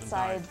friendly.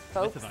 outside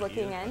folks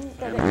looking in,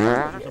 that it's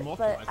weird,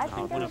 but I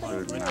think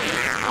everybody's weird.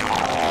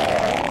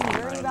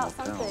 Everybody's worried about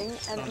something,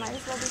 and it might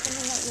as well be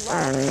something that you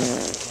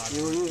love.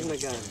 you were using a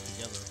gun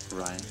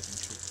right.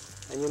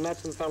 Mm-hmm. and you met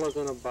some fellows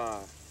in a bar.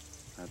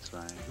 That's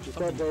right. You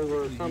said they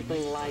were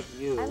something like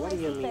you. I'm What do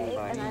like you the mean Fae,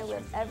 by and I that?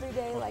 live every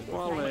day like it's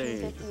Well,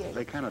 1958.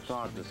 they kind of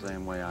thought the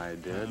same way I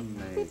did.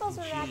 And People's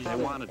reaction they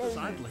wanted is to.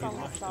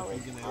 almost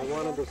always, I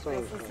wanted the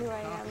same this is thing. who I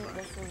am,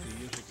 this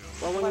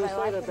is Well, when what you I say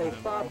like that they in my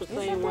thought life. the You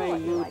same should do way what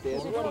you you like. did, You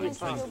should what are feel you like you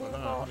feel talking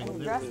about? beautiful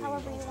and dress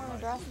however you want to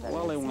dress. That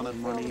Well, they makes you wanted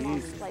feel money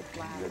most, easy. like, They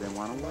flattered. didn't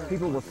want to work.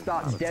 People will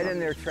stop dead in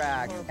their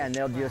tracks, and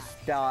they'll just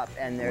stop,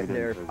 and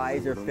their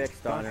eyes are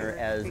fixed on her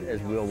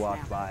as we'll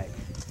walk by.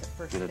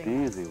 Get it the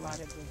easy way.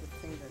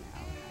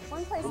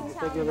 One place in town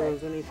figure there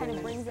was that anything kind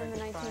of brings in the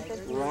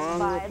 1950s wrong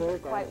with vibe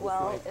it? quite It's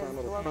well like is the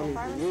someone local coming to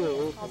pharmacy.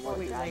 you, It's called like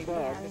Old you Jack,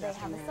 said. and they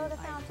have a soda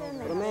fountain,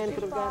 they But a have man a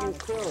could have gotten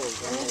jukebox. killed.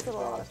 It makes it a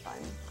lot of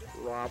fun.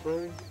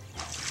 Robbery?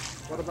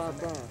 What about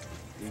that?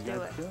 You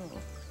got killed.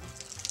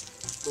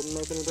 Didn't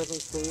make any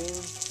difference to you?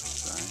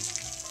 Right.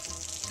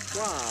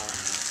 Why?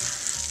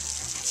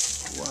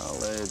 Well,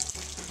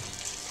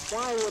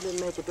 Why would it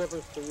make a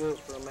difference to you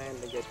for a man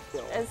to get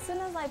killed? As soon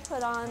as I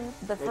put on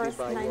the Maybe first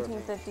by your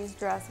 1950s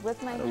dress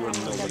with my wouldn't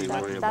hand nobody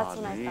makeup, worry that's about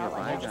when I me felt if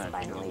like I I was got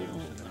finally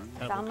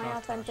killed. found my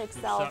authentic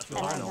self, and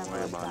I I've don't never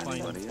worry looked about back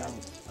anybody since.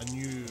 else. A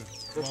new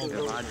If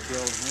I'd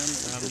killed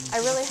him, I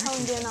really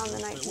honed in on the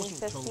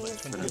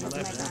 1950s because of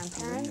my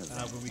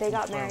grandparents. They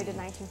got married in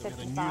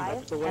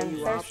 1955, and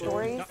their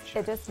stories,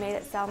 it just made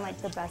it sound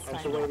like the best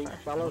time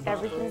ever.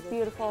 Everything's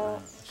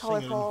beautiful,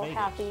 colorful,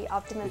 happy,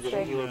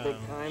 optimistic. You were a big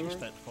timer?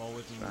 step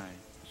forward. right.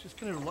 It's just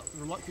kind of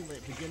reluctantly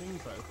at the beginning,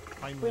 but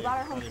finally. We bought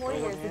our home 4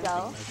 years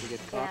ago, Did you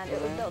get caught and for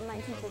it was that? built in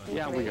 1953.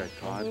 Yeah, we got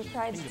caught. We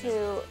tried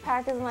to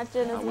pack as much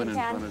in I as we went in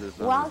can front of this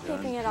while other judge.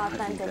 keeping it I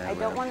think authentic. that I don't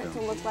led want it to-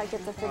 to look like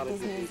it's a 50s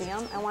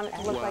museum. I want it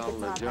to look like it's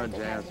an Well, the judge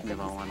authentic asked me if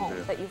I 1950s home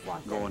wanted that you've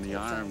walked to go in the into.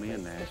 Army,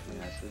 and actually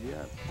I said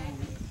yes.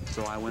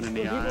 So I went in the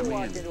When people Army,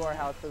 walk and into our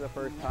house for the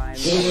first time,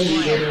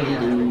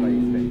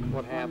 everybody's face.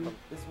 What happened?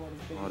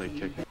 oh, they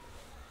kicked me.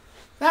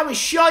 That was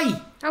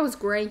shy. That was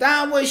great.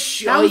 That was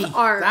shy. That was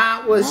art.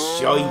 That was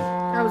shy.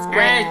 That was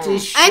great. Art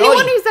is shy.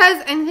 Anyone who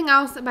says anything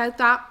else about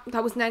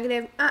that was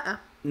negative,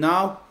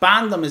 No,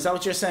 ban them. Is that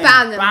what you're saying?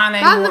 Ban them. Ban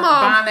Ban anyone, them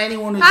all. ban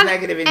anyone who's Ban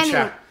negative in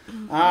anyone. chat.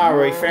 All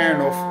right, fair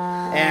enough.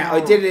 I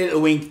did a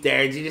little wink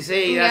there. Did you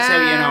see? That's how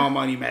you Yeah. know I'm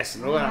only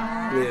messing. Look at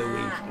that. Little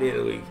wink.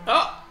 Little wink.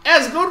 Oh,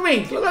 that's a good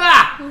wink. Look at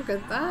that. Look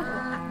at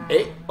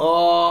that.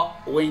 Oh,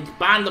 wink.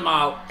 Ban them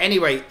all.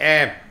 Anyway,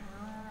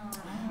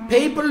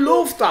 people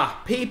love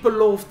that. People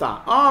love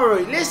that. All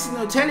right, listen.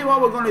 I'll tell you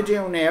what we're going to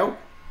do now.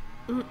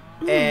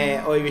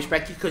 Irish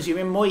Becky, because you're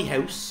in my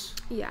house.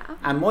 Yeah.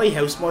 And my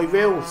house, my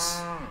rules.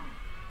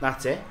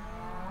 That's it.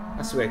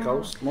 That's the way it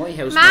goes. My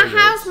house, My my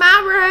house, rules. my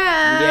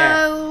rules.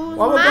 Yeah.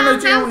 What we're My gonna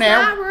do house,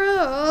 now- my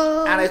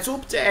rules. And it's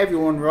up to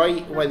everyone,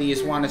 right? Whether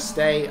you want to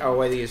stay or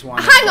whether you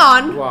want to... Hang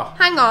on. What?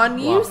 Hang on.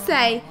 You What?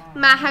 say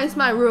my house,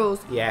 my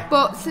rules. Yeah.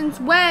 But since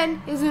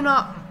when is it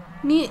not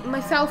me,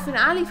 myself, and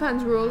Ali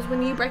fans' rules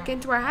when you break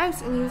into our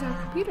house and use our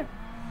computer?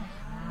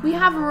 We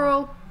have a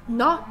rule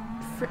not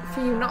for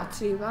you not to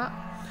do that.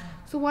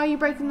 So why are you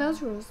breaking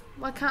those rules?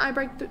 Why can't I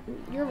break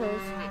your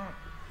rules?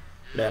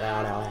 Great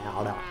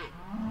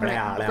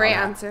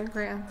answer.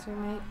 Great answer,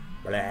 mate.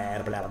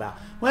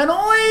 When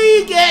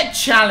I get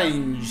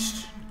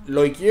challenged,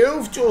 like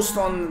you've just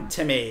done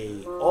to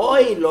me,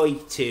 I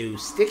like to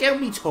stick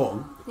out my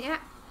tongue, Yeah.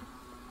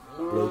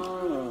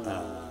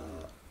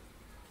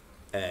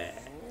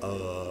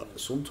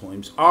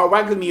 sometimes, or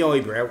waggle my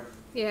eyebrow,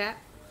 Yeah.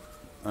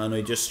 and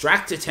I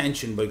distract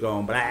attention by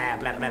going blah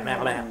blah blah blah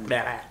blah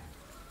blah.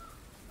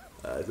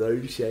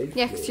 I'm Shane.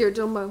 Yeah, because you're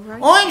Dumbo,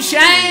 right? I'm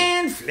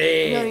Shane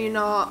Flynn. No, you're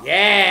not.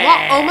 Yeah.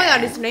 What? Oh my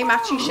god, is your name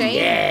actually Shane?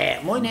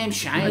 Yeah, my name's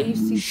Shane. Are you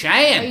see-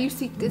 Shane. Are you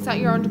see? Is that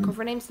your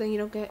undercover name so you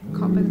don't get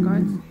caught by the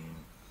guards?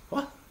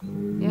 What?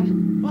 Yeah.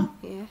 What?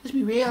 Yeah. That's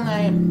my real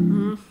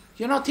name.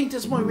 Do you not think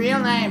that's my real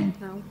name?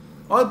 No.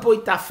 I'll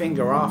bite that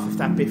finger off if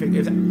that big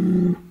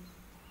finger.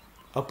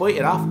 I'll bite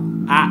it off.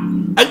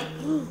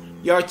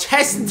 You're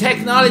testing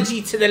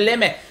technology to the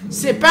limit.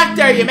 Sit back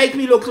there. You make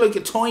me look like a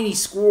tiny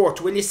squirt.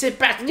 Will you sit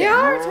back there?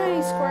 You're a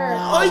tiny square.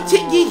 I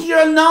think, Geeky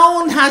Girl, no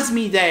one has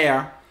me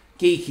there.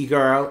 Geeky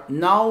Girl,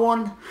 no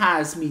one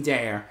has me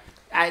there.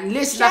 And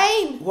listen,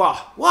 Shane. What?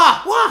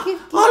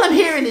 All I'm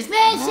hearing is,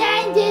 man,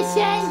 Shane this,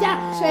 Shane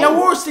that. Shane. You're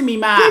worse than me,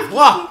 man. Give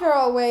What? Geeky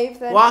Girl a wave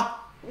then. What?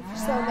 If you're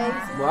so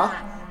amazing. What?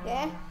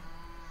 Yeah.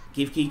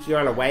 Give Geeky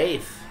Girl a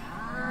wave.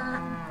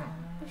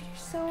 If you're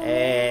so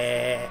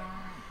amazing.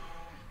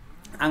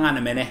 Hang on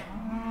a minute.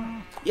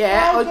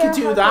 Yeah, Oh, I could yeah,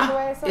 do by the way,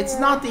 that. sorry, It's yeah.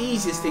 not the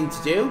easiest thing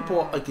to do,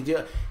 but I could do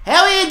it.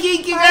 How are you,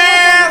 Geeky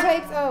How Girl?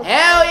 much does it take? Oh.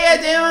 How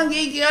you doing,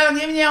 Geeky Girl? I'm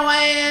giving you a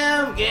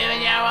wave.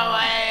 Giving you a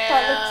wave.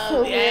 That looks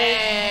so weird.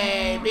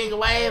 Yay. Big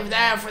wave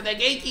there for the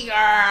Geeky It's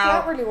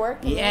not Girl. really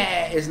working.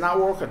 Yeah, it's not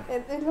working.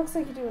 It looks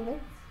like you're doing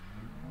this.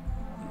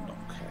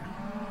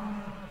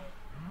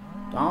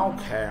 Don't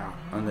care.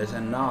 And they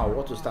say, no,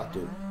 what does that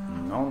do?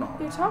 No.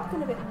 You're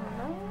talking a bit.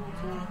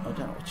 I don't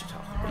know what you're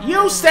talking about.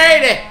 You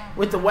started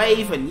with the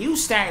waving.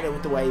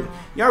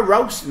 You're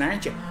roasting,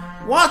 aren't you?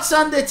 What's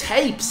on the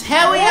tapes?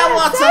 How are Yeah, you?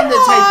 What's say on the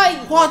hi.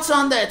 tapes? What's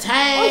on the tapes?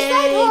 I said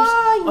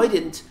hi. I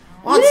didn't.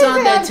 What's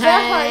on the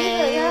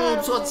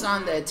tapes? What's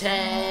on the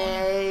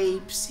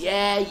tapes?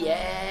 Yeah,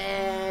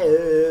 yeah.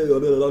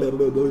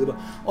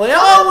 I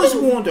always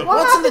wonder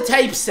what's on the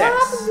tape says.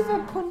 What happens if I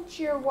punch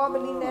your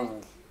wobbly neck?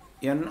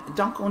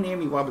 Don't go near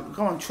me, wobbly.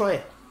 Go on, try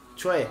it.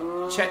 Try it.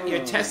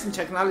 You're testing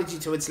technology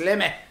to its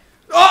limit.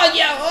 Oh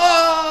yeah!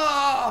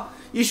 Oh!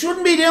 You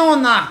shouldn't be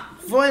doing that.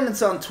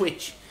 Violence on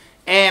Twitch.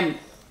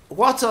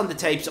 What's on the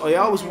tapes? I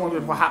always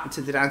wondered what happened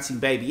to the dancing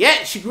baby.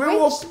 Yeah, she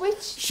grew up.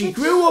 She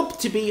grew up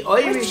to be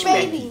Irish,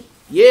 Becky.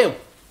 You.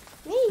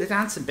 Me. The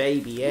dancing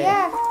baby.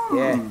 Yeah.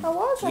 Yeah. I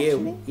was you.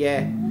 Actually.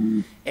 Yeah.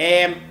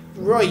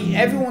 Right.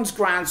 Everyone's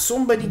grand.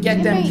 Somebody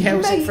get them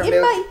cows in for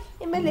milk.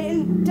 In my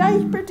little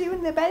diaper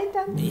doing the belly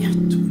dance. Yeah,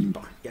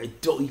 diaper. Yeah,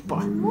 diaper.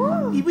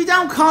 What? We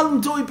don't call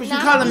them diapers. We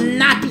call them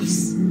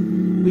nappies.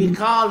 We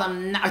call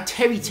them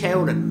terry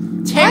toweling.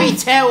 Terry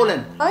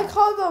toweling. I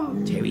call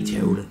them terry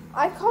toweling.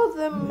 I call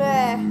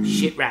them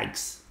shit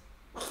rags.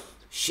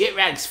 Shit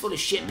rags full of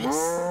shit piss.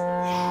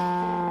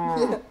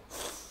 Yeah.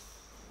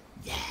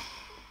 Yeah.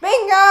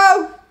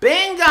 Bingo.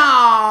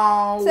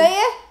 Bingo. Say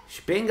it.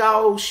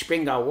 Bingo.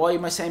 Bingo. Why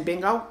am I saying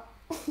bingo?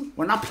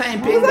 We're not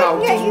playing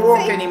bingo. It doesn't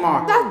work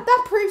anymore.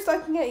 That proves I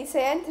can get you to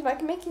say anything. I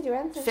can make you do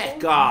anything.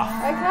 Feck off.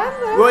 I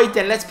can though. Right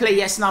then, let's play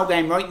yes no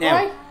game right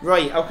now.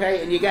 Right,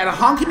 okay. And you get a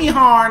honk in me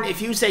horn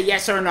if you say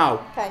yes or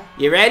no. Okay.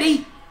 You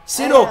ready?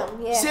 Sit up.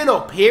 Yeah. Sit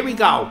up. Here we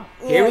go.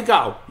 Here we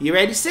go. You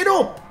ready? Sit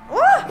up.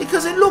 What?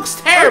 Because it looks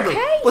terrible.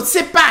 Okay. But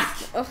sit back.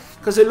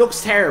 Because it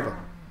looks terrible.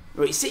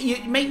 Right, sit. You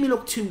make me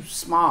look too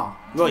small.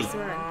 Right.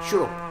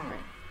 Shut up.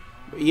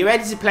 Are you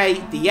ready to play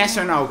the yes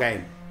or no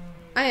game?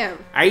 I am.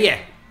 Are you?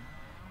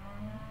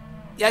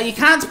 Yeah, you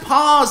can't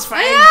pause for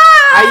any. Am.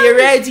 Are you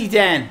ready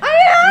then? I am.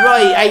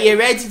 Right, are you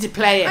ready to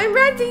play it? I'm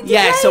ready to play it.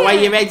 Yeah, so are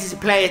you ready to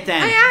play it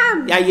then? I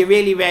am. Are you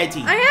really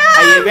ready? I am.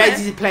 Are you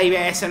ready to play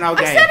yes or no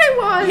game? I said I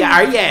was. Yeah,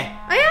 are you?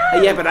 I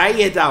am. Yeah, but are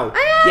you though?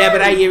 I am. Yeah,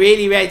 but are you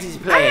really ready to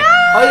play it? I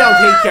am. I don't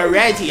think you're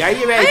ready. Are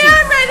you ready? I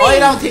am ready. I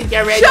don't think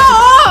you're ready. Shut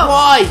up.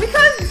 Why?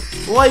 Because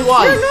why?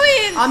 you're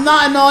annoying. I'm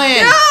not annoying.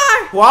 You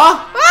are. What?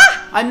 What?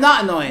 I'm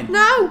not annoying.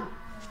 No.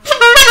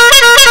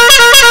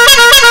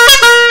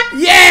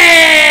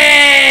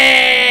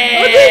 Yeah!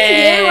 I'll do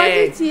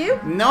it to you.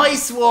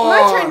 Nice one.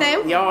 My turn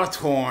now. Your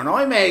turn.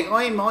 I'm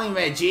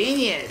a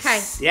genius. Okay.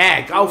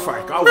 Yeah, go for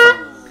it. Go for it.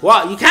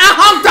 What? You can't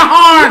honk the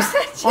horn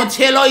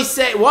until I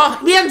say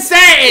what? We haven't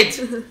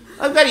started.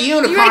 I've got a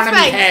unicorn in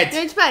my head. You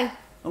ready to play?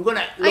 I'm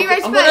gonna Are you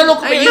ready to I'm play? gonna look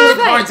at Are my you ready to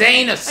play? unicorn's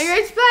anus. Are you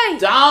ready to play?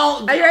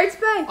 Don't. Are you ready to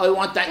play? I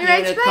want that Are you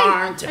ready to play?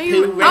 unicorn to Are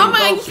you- poo Oh my,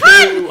 rainbow you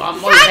can't. poo on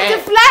You my can't head.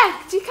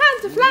 deflect. You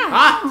can't deflect.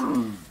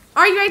 Huh?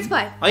 Are you ready to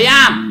play? I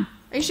am.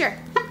 Are you sure?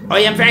 I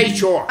am very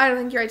sure. I don't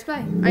think you're ready to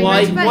play. Are you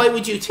ready to play? Why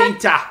would you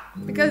think that?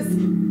 Because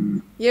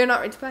you're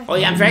not ready to play. I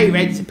am very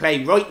ready to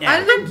play right now. I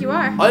don't think you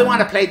are. I want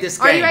to play this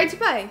game. Are you ready to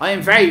play? I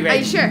am very ready. Are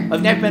you sure?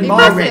 I've never been Are you more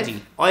positive?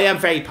 ready. I am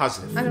very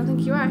positive. I don't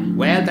think you are.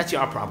 Well, that's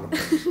your problem.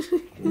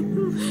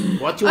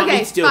 What do you want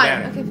me to do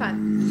about it? Okay,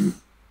 fine.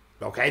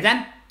 Okay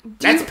then.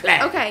 Let's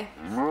play. Okay.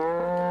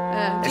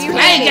 Let's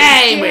play a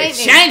game with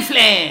Shane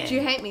Flynn. Do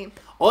you hate me?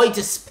 I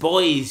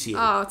despise you.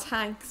 Oh,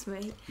 thanks,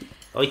 mate.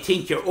 I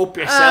think you're up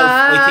yourself.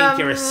 I think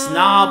you're a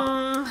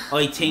snob.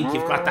 I think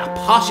you've got that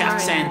posh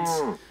accent.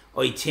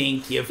 I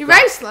think you're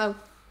very slow.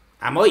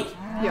 Am I? You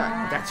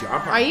are. That's your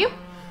problem. Are you?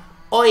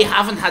 I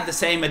haven't had the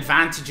same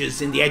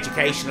advantages in the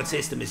educational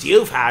system as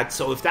you've had,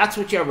 so if that's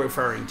what you're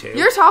referring to...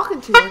 You're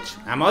talking too much.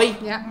 Am I?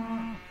 Yeah.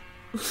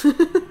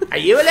 Are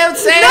you allowed to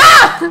say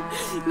that?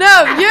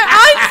 No!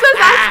 I'm supposed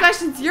to ask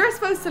questions. You're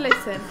supposed to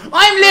listen.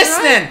 I'm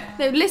listening! Right?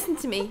 No, listen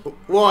to me.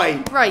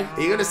 Why? Right. Are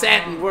you going to say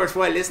anything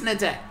worthwhile listening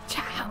to?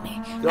 Help me.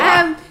 Go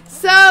on.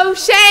 So,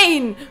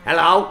 Shane.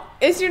 Hello?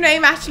 Is your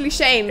name actually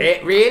Shane?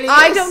 It really is?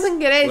 I don't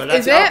think it is. Well,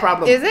 that's is your it?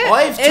 problem. Is it?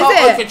 I've is taught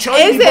it? like a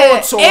Chinese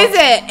board sword. Is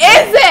it?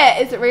 Is it?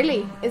 Is it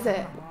really? Is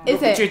it? Is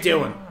Look it? what you're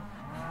doing.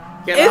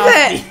 Get Is off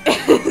it? me.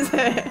 Is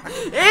it?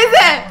 Is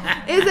it?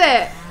 Is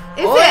it?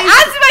 Is Oh, it?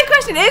 Answer my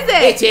question. Is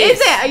it? It is. Is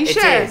it? Are you It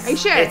sure? is. Are you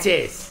sure? It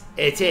is.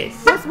 It is.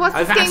 What's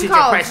I've this answered game your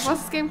called? question.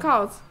 What's this game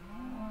called?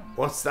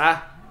 What's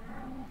that?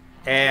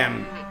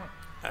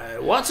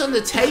 What's on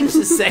the tapes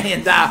is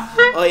saying that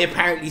I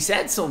apparently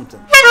said something.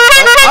 I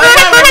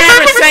don't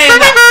remember saying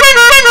that.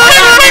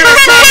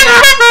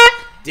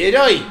 Did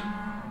I?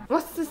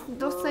 What's the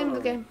name of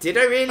the game? Did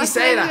I really What's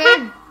say the name that? Of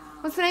the game?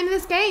 What's the name of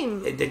this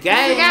game? The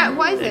game.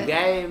 What is the it?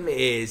 game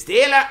is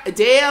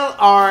deal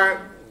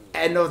or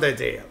another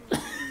deal.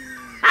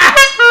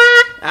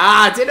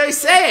 Did I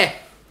say it?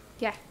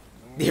 Yeah.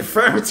 The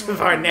affirmative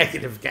or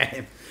negative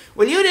game.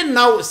 Well, you didn't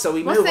notice, so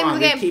we What's move the name on. of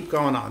the We game? keep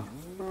going on.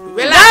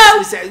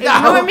 Relax.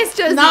 Ignore Miss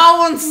Josie. No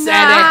one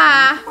said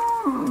Nah. it.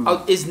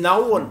 Oh, is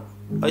no one?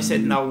 I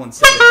said no one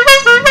said it.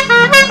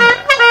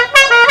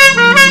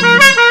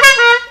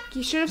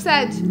 You should have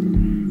said.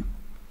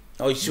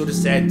 I should have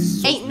said Ain't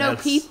something no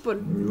else. people.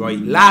 Right,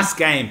 last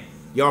game.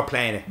 You're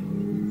playing it,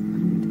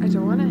 I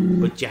don't want to.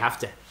 but you have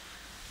to.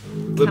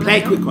 We'll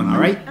play a quick one, all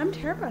right? I'm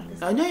terrible at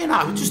this. No, you're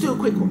not. Just do a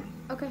quick one.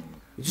 Okay.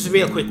 Just a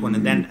real quick one,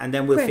 and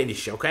then we'll Quick.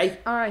 finish, okay?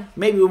 All right.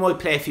 Maybe we might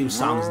play a few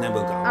songs, and then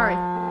we'll go. All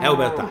right. How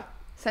about that?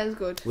 Sounds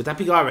good. Would that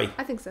be alright?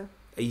 I think so.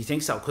 You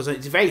think so? Because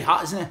it's very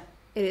hot, isn't it?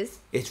 It is.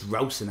 It's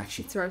roasting,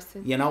 actually. It's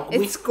roasting. You know,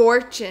 it's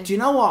scorching. Do you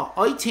know what?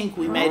 I think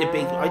you made a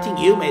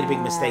big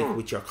mistake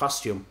with your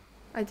costume.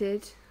 I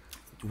did.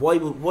 Why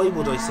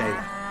would I say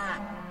that?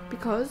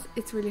 Because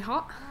it's really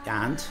hot.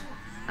 And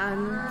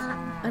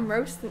I'm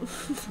roasting.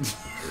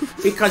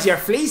 Because your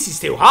fleece is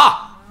too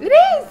hot. It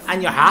is.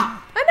 And you're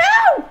hot. I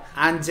know.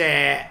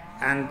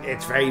 And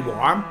it's very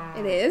warm.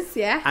 It is,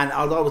 yeah. And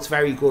although it's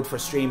very good for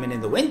streaming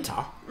in the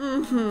winter.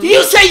 Mm-hmm. Do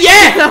you say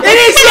yeah? It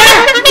is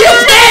yeah. You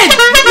said.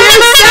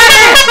 You said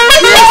it.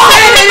 You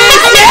said it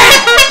is yeah.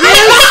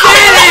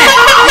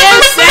 You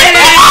said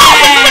it.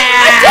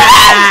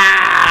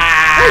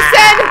 You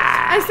said it.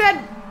 I said.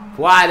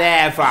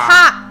 Whatever.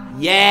 Hot.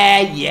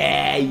 Yeah.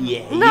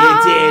 No.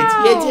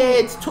 You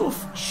did. Tough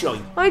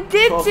shite. I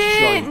did.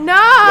 No.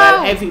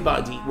 Well,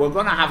 everybody, we're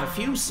going to have a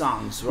few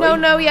songs, right?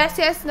 No,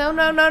 yes. No.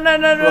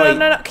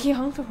 Right. Can you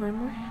honk the horn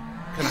more?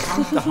 Can I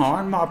honk the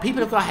horn more?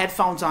 People have got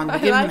headphones on. You're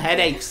giving them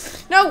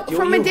headaches. No,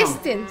 from a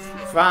distance.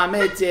 From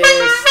a distance. See,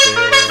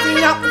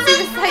 this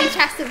is how you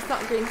test if it's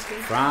not a green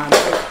screen.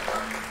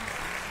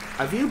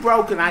 Have you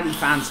broken any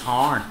fan's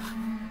horn?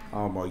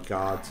 Oh my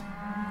god.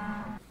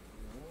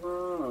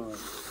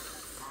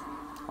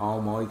 Oh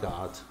my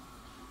god.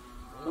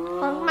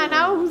 Oh my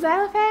nose,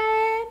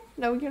 elephant.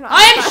 No, you're not.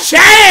 I'm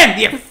shamed,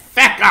 you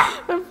fecker.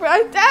 I'm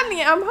telling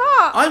you, I'm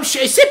hot. I'm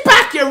sit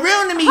back, you're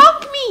ruining me.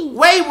 Honk me.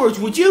 Wayward,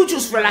 would you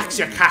just relax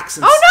your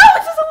caxons? Oh no,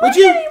 it doesn't work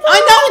anymore. I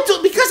know it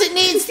does, because it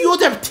needs the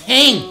other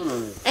thing.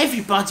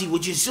 Everybody,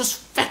 would you just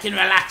fucking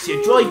relax?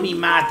 You drive me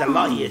mad, the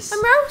lot of yous.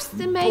 I'm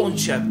roasting, mate.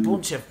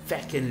 Bunch of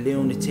fucking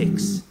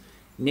lunatics.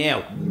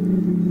 Now,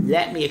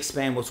 let me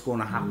explain what's going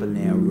to happen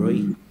now,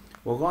 right?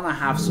 We're going to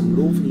have some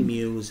lovely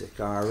music,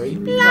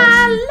 alright?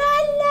 Because,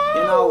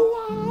 you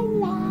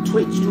know,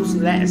 Twitch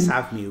doesn't let us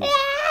have music. Oh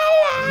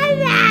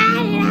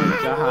my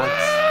god.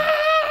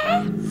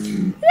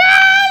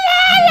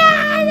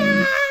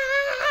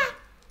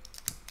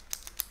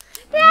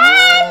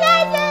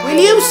 Will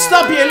you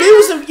stop? You're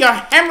losing. You're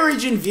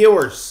hemorrhaging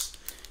viewers.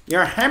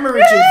 Will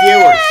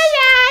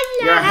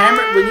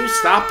you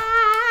stop?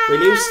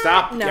 Will you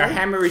stop? No. You're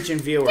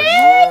hemorrhaging viewers.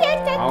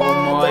 Oh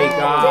my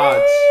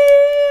god.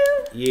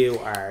 You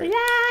are.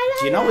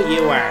 Do you know what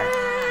you are?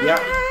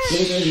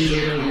 Yucky.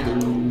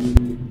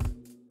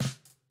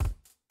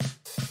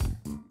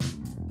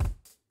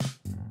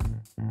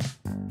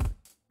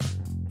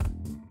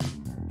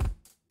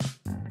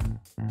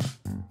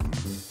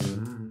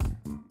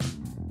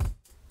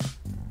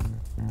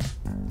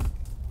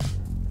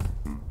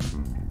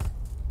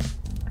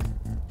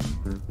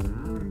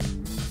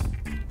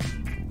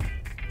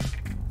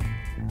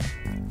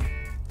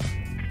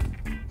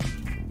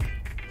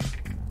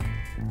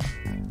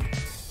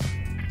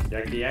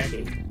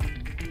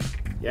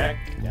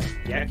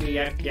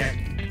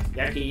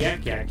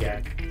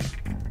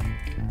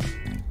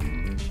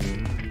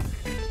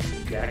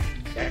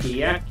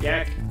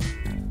 Yak.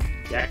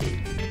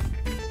 Yucky.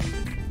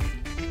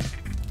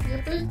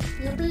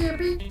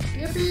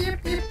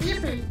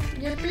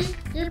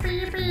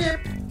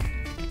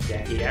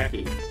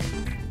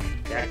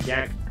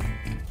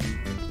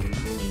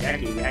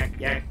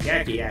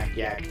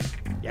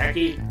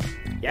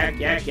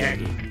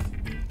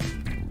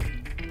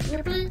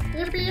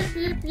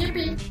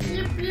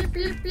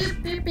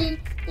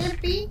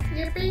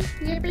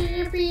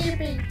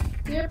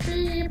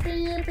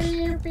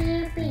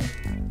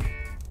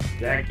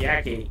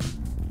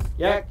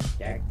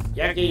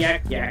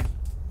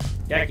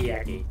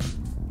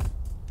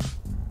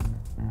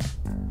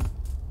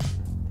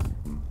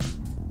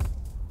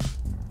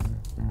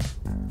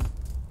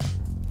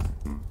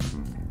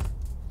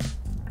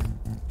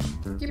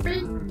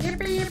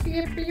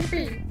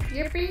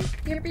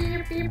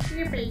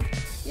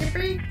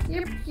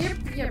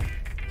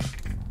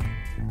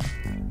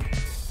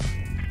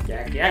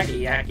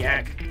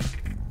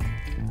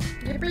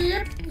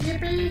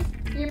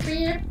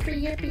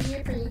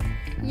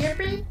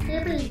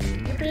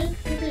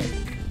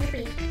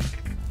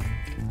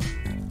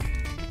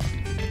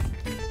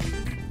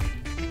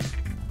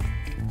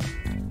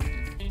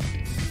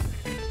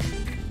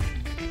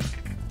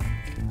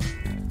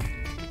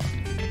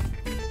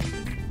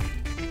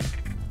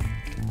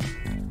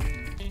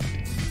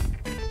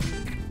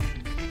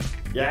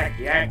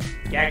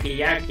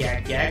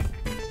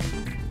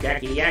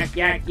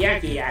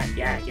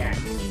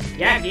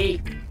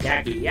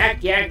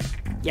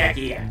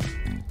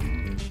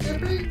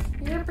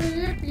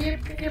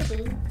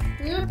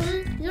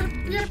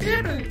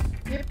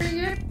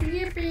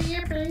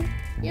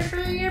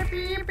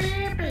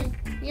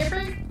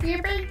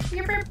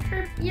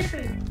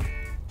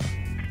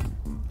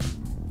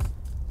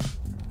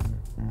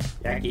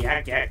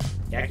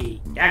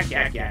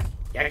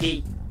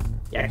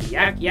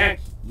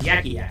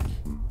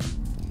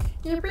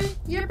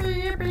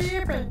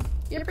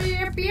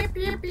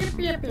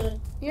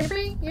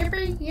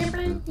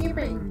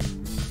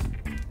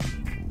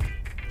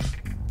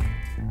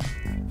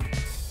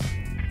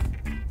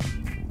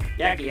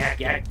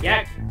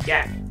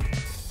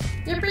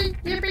 Yippee,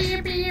 yippee,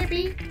 yippee,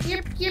 yippee,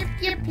 yip, yip,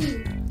 yippee.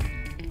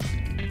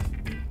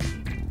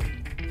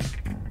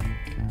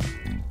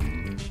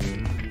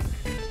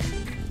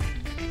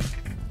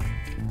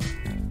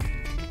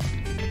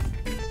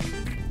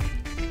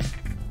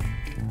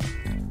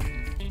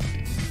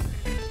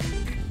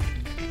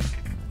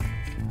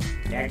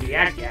 Yak,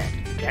 yak, yak,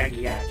 yak,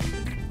 yak.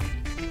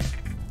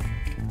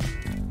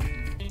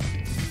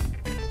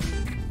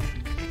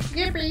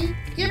 Yippee,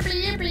 yippee,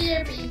 yippee,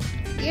 yippee.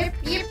 Yip,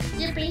 yip,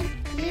 yippee,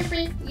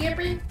 yippee,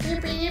 yippee,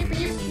 yippee,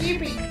 yippee,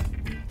 yippee.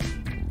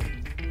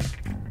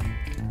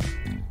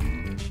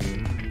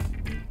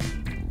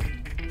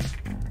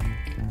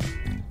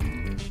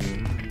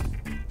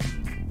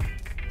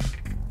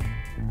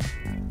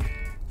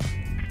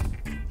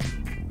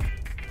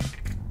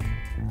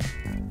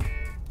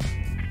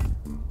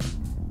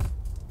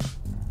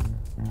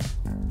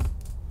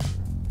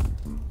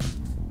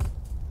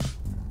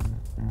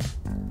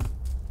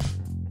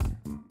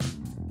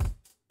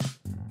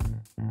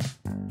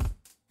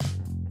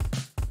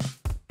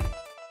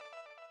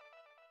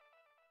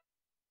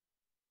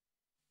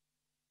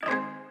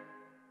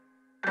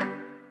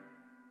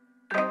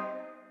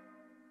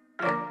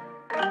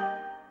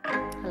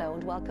 Hello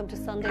and welcome to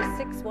Sunday's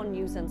 6-1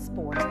 News and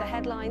Sport. The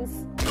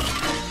headlines.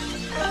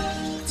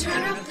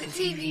 Turn up the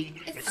TV,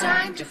 it's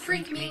time to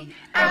freak me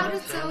out.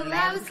 It's so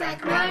loud, it's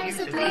like my ears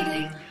are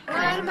bleeding. What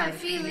am I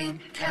feeling?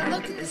 Can't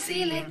look at the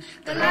ceiling.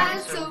 The light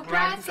is so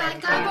bright, it's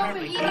like I'm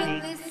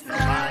overheating. This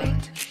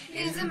mind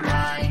isn't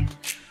mine.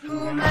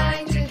 Who am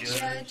I to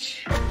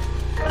judge?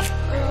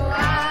 Oh,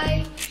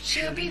 I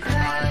should be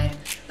fine,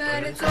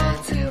 but it's all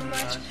too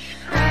much.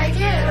 I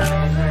get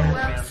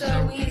overwhelmed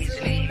so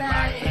easily.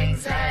 My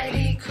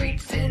anxiety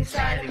creeps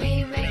inside of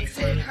me, makes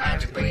it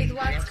hard to breathe.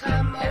 What's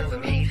come over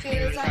me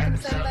feels like I'm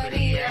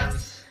somebody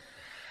else.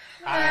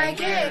 I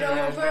get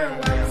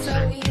overwhelmed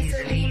so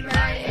easily.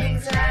 My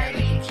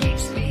anxiety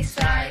keeps me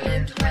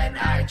silent when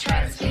I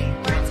try to speak.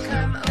 What's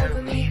come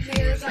over me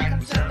feels like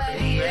I'm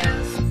somebody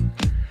else.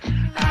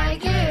 I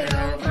get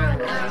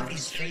overwhelmed.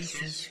 These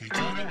faces who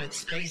don't know what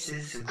space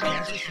is, who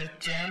can't just shut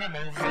down, I'm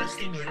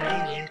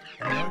overstimulated,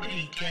 and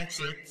nobody gets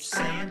it.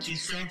 Say I'm too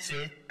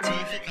sensitive,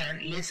 I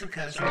can't listen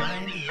cause I'm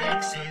on the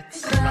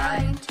exits.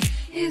 Mind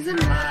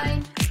isn't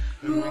mine,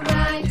 who am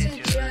I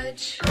to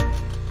judge?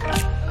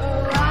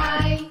 Oh,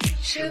 I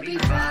should be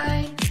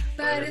fine,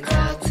 but it's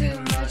all too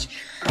much.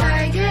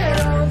 I get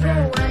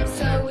overwhelmed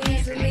so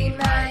easily.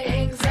 My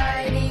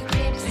anxiety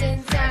creeps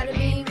inside of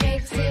me,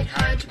 makes it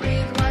hard to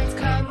breathe. What's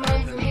come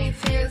over me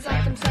feels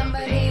like I'm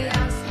somebody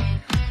else.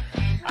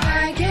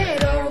 I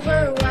get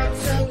overwhelmed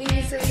so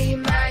easily.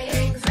 My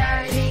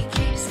anxiety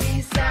keeps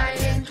me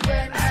silent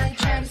when I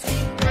try to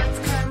speak. What's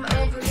come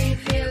over me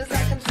feels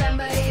like I'm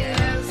somebody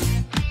else.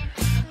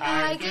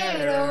 I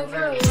get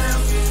overwhelmed.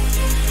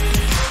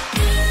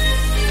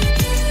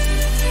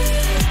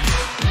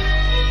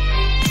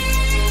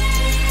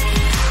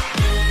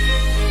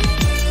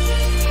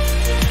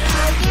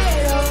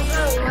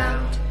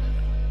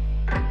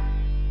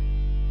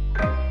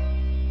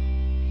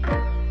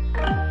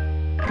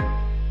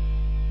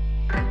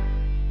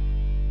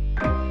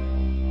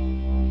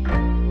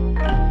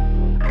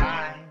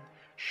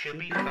 Should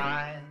be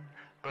fine,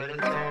 but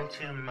it's all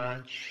too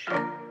much.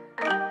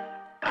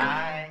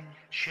 I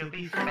should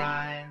be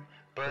fine,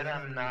 but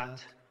I'm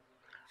not.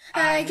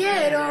 I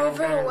get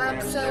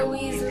overwhelmed so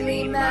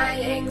easily. My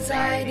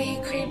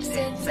anxiety creeps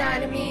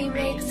inside of me,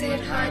 makes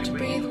it hard to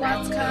breathe.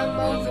 What's come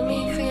over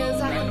me feels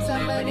like I'm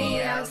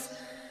somebody else.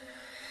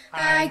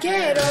 I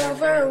get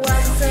overwhelmed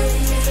so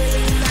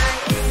easily. My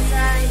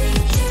anxiety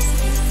keeps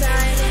me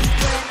silent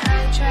when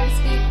I try to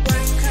speak.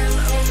 What's come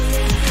over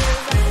me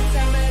feels like I'm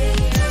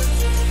somebody else.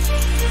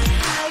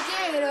 I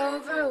get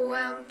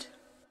overwhelmed.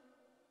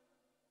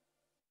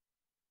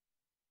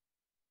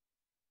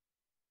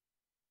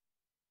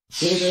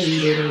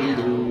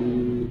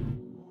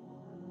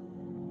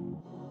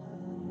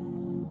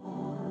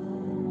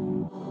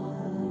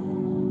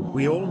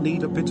 We all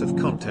need a bit of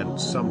content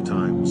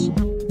sometimes.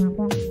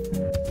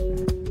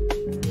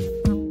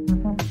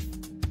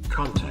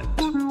 Content.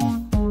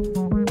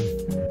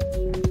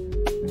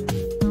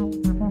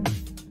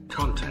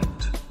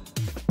 Content.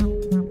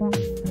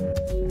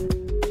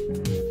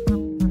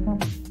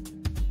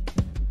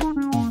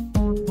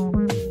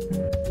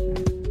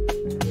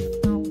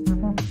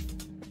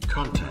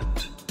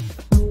 Content.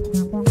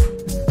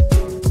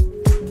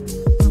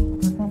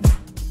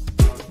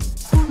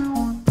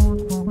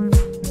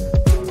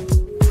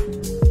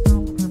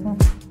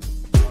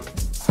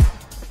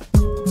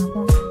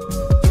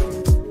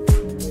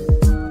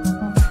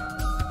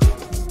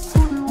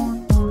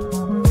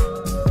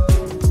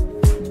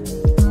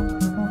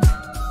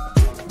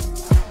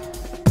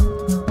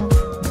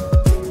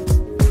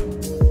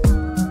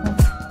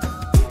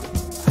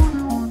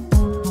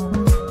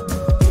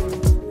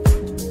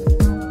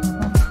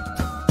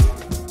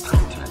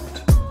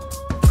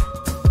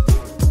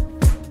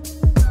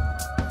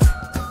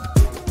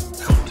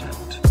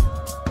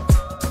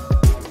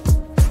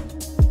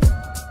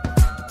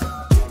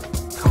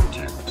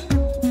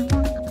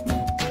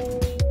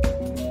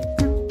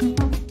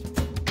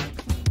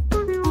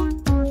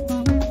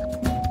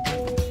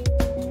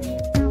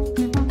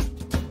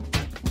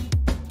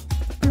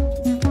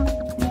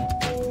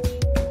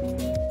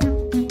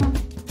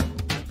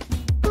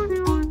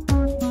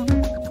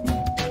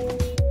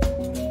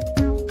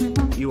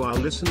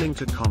 listening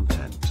to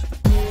content.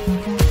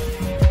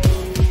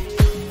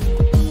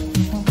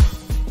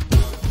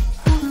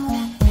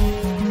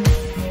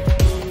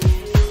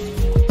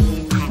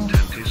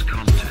 Content is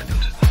content.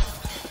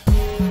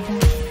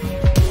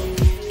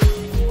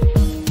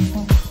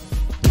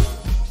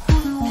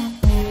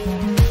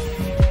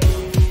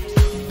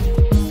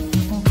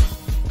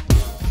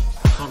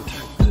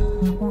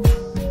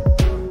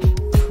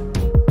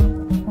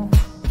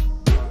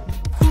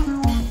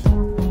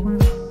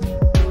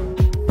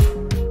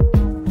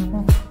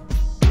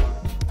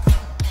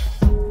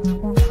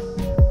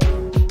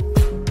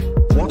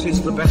 What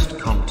is the best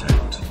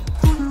content?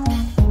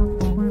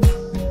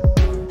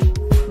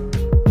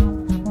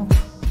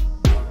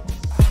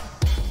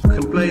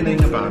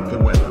 Complaining about the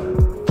weather.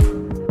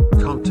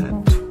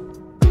 Content.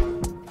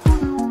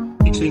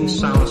 Eating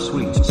sour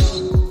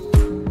sweets.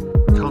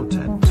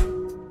 Content.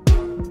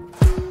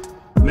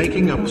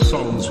 Making up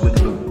songs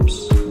with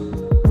loops.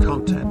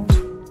 Content.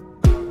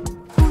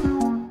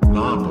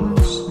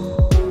 Marbles.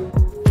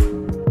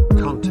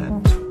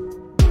 Content.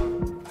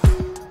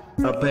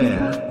 A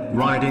bear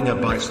riding a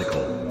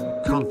bicycle.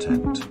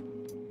 Content.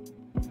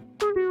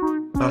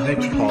 A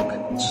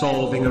hedgehog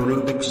solving a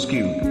Rubik's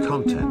Cube.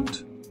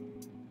 Content.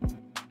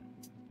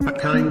 A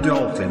kind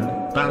dolphin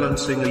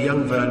balancing a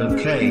young Vernon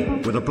Kay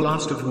with a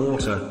blast of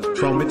water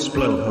from its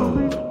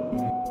blowhole.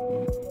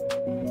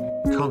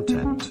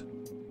 Content.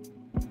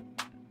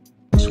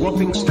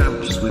 Swapping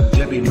stamps with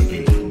Debbie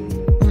McGee.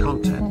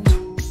 Content.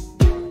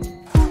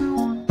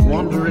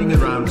 Wandering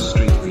around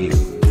Street View.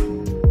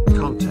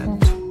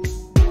 Content.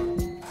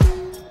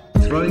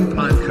 Throwing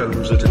pine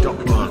cones at a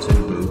Doc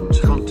Martin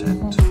boot.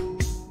 Content.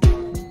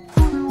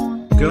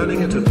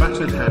 Gurning at a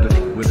battered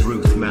haddock with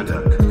Ruth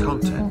Maddock.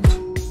 Content.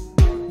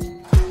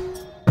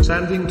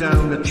 Sanding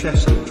down a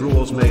chest of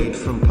drawers made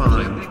from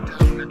pine.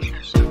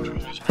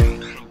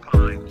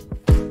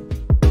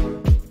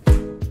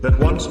 That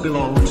once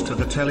belonged to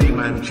the telly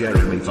man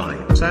Jeremy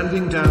Vine.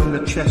 Sanding down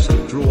a chest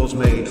of drawers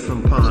made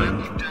from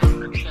pine.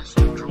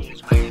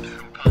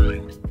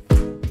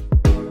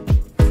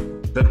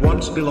 That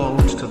once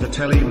belonged to the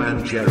telly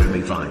man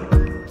Jeremy Vine.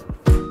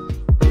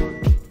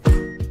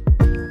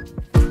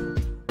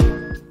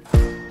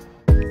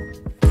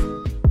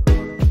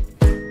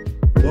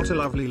 What a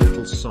lovely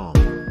little song.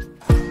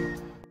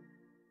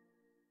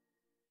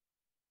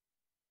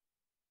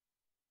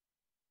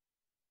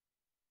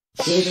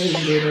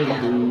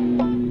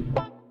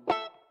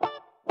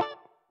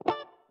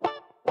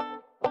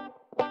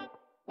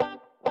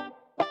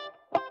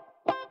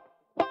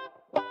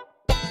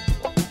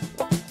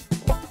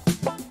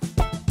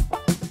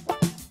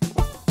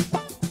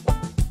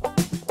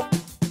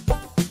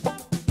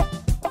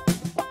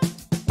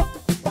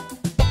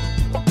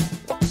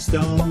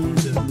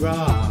 Stones and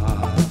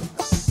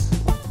rocks,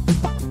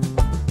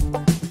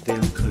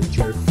 they'll cut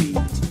your feet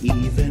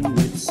even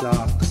with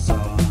socks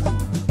on.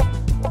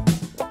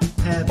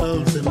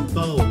 Pebbles and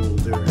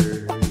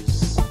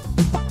boulders,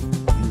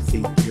 you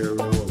think you're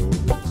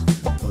old,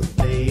 but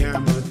they are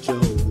much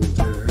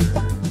older.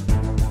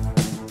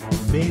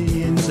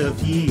 Millions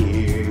of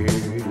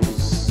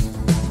years,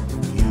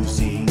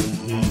 using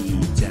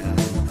heat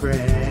and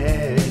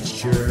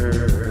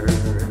pressure.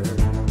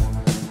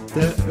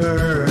 The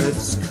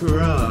earth's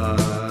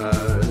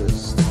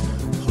crust,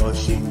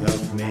 pushing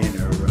up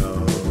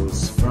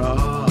minerals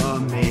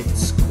from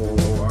its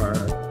core.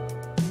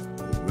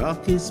 The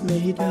rock is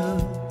made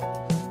up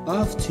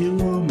of two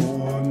or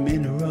more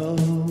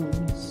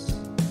minerals.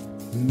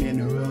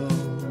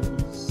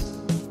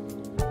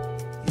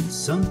 In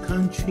some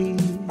countries,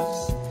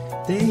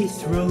 they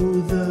throw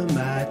them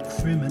at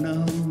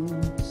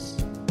criminals.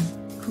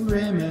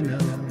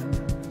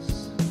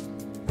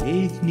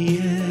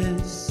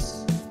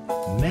 Igneous,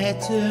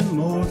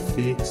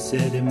 metamorphic,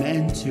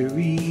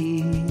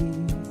 sedimentary.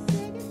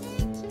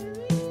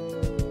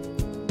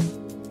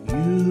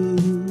 You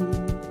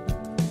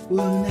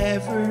will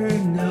never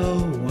know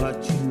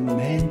what you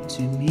meant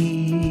to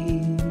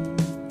me.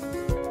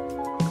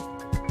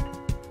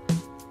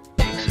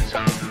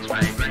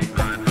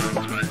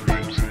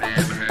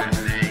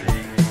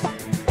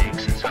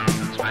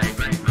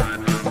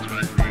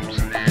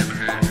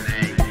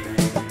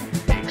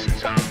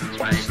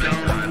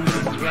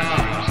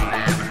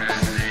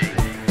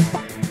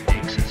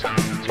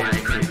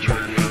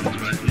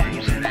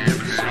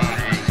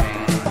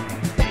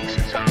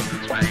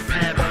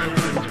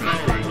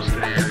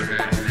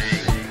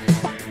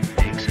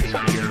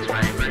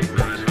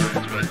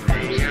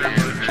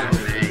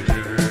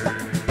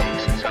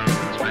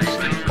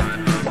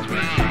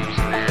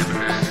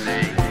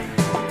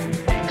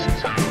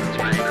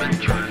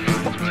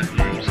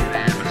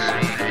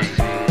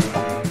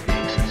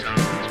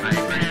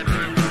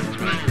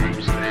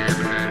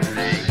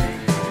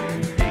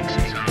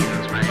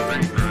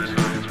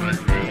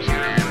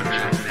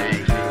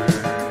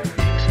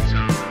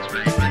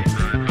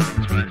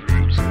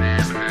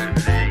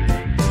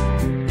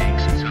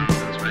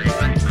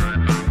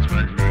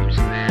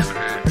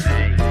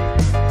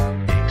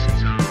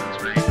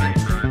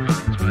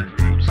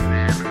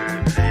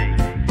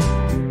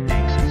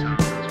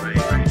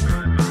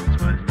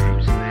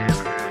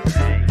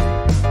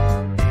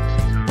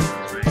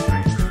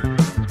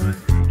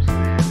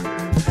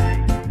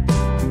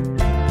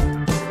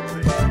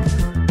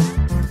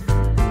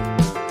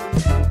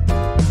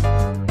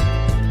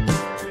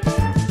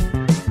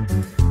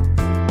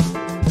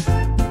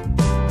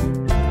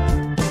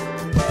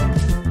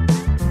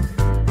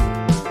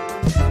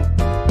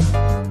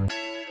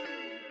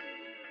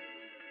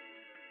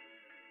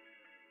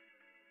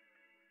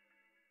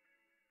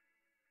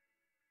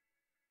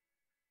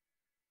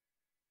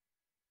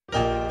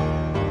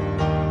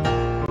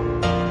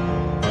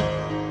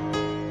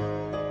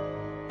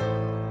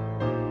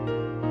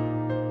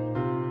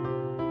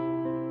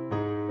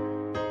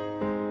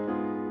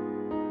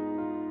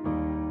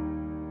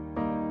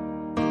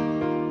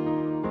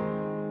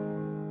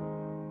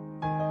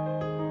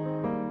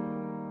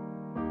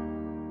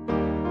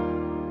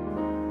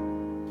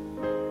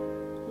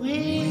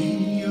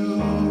 When you're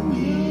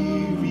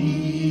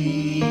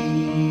weary,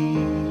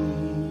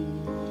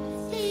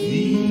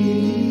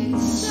 feeling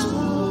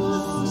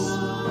sore,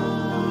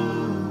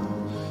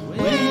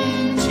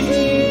 when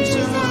tears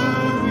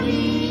are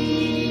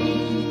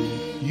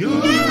in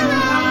your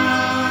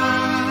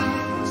eyes,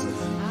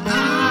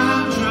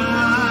 I'll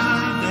dry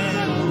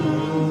them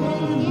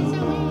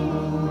all.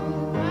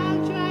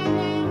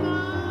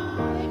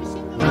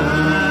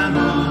 I'm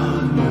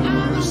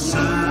on your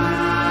side.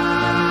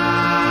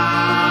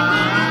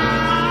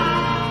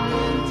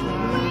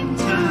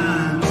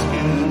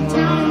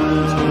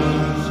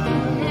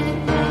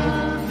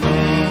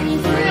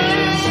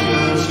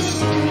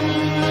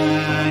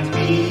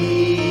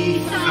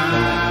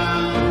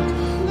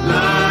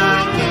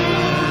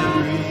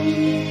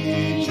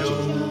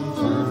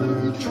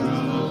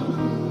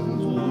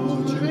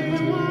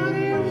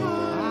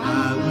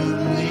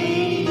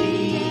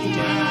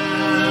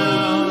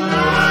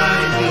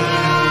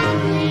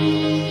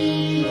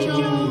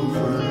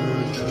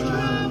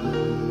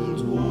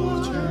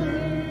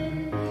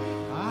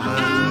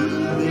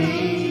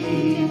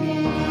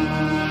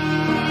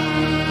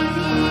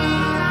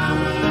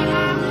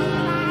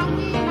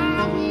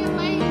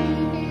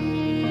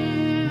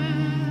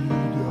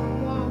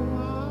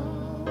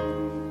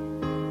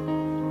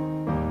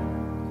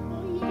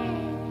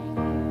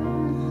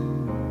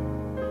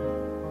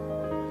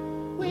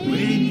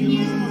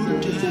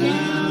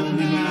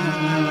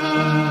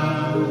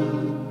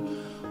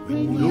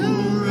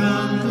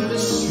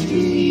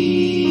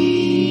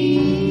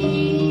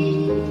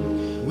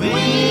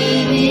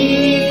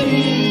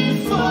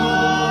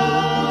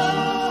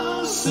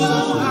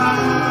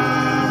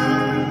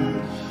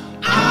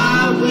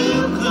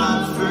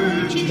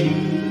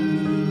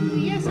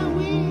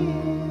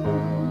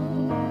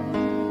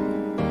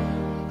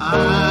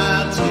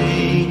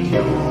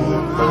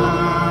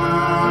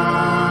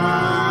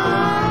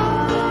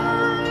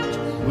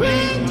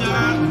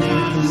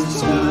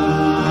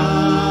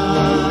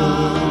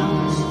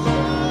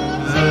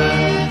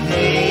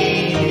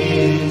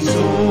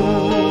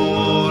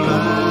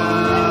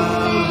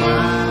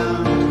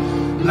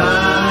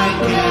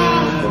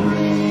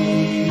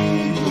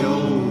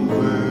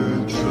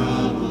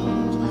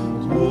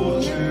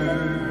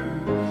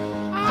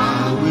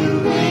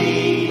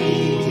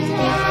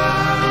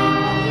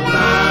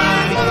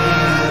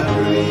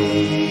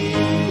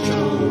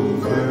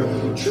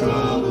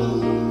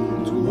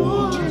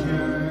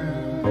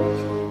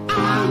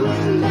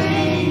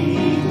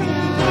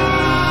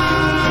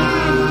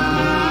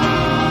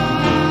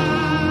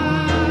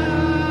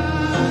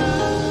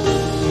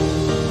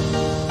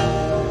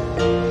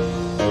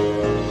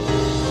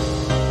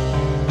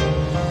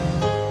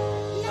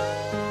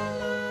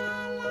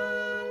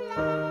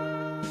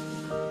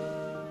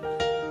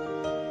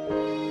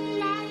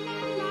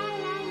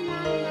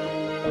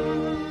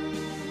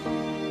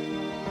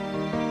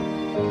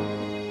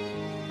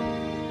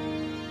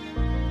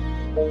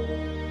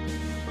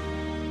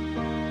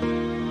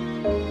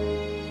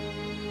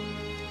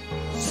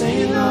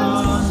 Sail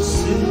on,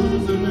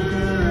 silver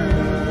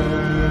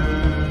bird,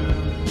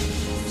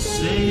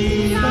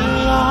 sail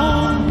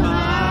on by.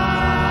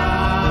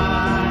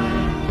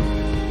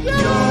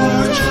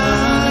 Your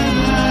time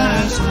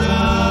has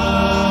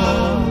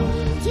come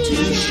to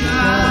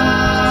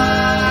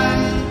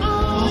shine.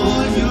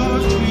 All your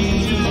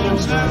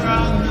dreams are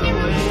on the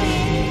way.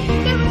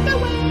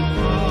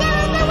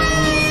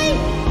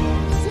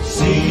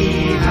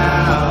 See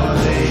how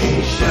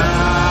they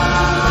shine.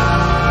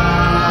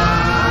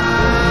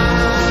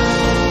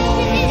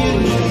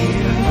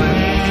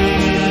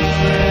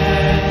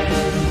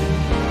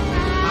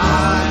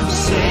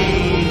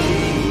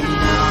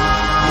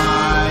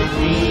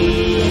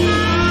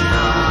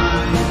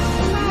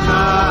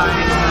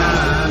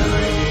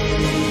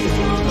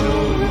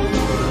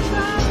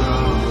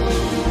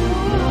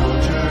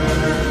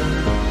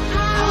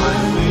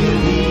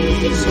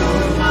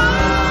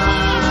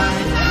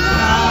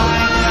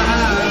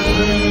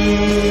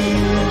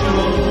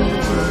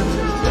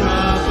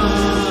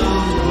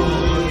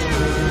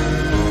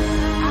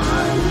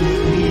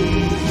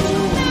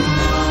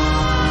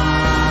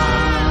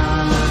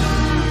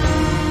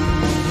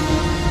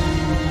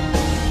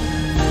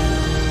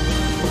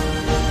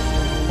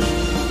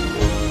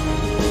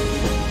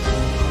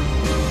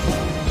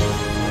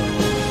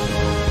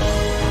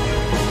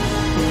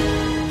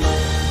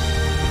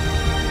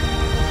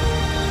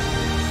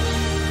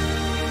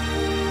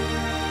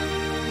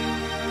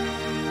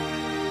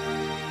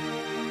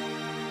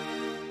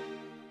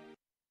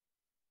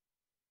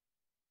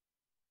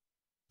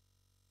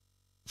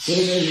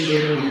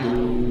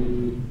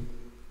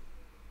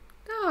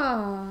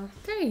 Oh,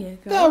 there you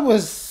go. That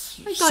was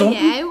I got something.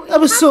 you out. That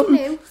was Happy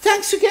something. now.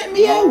 Thanks for getting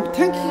me out.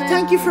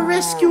 Thank you for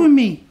rescuing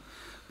me.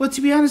 But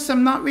to be honest,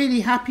 I'm not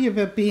really happy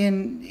about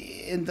being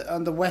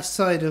on the west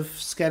side of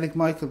Skellig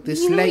Michael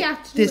this You know late you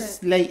have to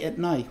do late at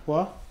night.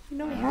 What? You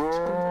know you have to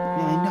do it.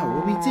 Yeah, I know.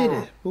 Well, we did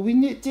it. Well,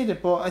 we did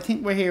it, but I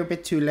think we're here a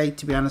bit too late,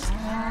 to be honest.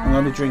 I'm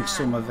going to drink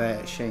some of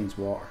Shane's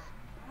water.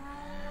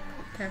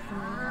 Careful.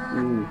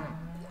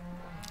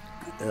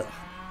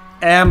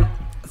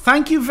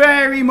 Thank you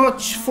very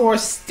much for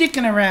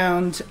sticking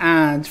around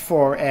and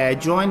for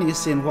joining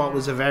us in what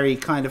was a very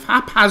kind of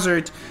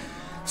haphazard,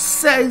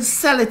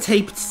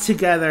 sellotaped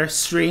together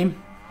stream,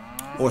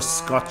 or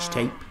scotch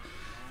tape.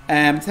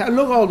 Look at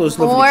all those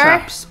lovely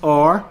traps,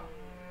 or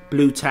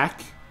blue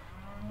tack,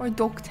 or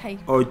duct tape,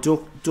 or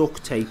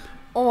duct tape,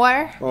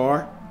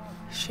 or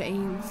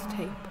Shane's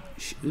tape.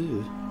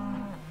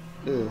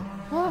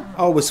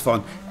 Always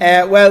fun.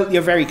 Well,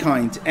 you're very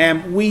kind.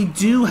 We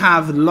do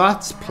have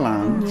lots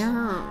planned.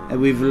 Yeah.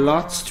 We have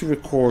lots to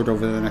record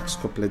over the next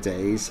couple of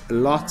days.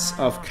 Lots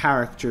of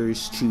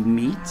characters to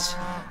meet.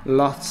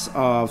 Lots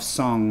of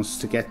songs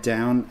to get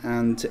down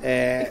and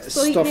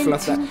stuff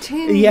like that.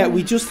 Yeah,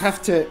 we just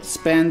have to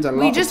spend a lot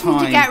of time. We just need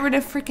to get rid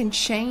of freaking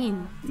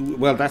Shane.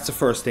 Well, that's the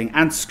first thing.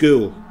 And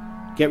school.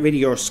 Get rid of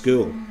your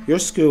school. Your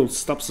school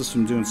stops us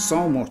from doing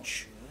so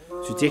much.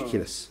 It's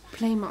ridiculous.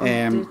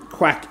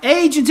 Quack.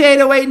 Agent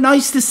 808,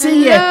 nice to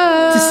see you.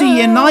 To see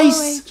you,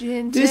 nice.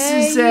 Agent this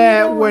is,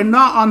 we're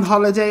not on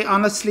holiday,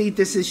 honestly.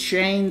 This is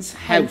Shane's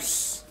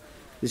house.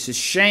 This is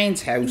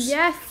Shane's house.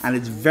 Yes. And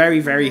it's very,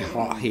 very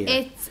hot here.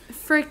 It's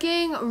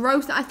freaking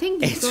roasting. I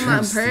think it's done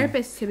on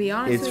purpose, to be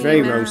honest. It's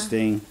very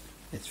roasting.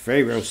 It's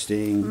very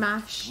roasting.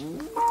 Mash.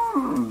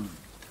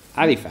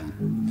 Ali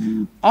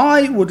fan,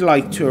 I would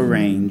like to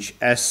arrange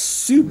a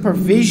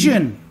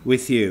supervision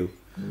with you.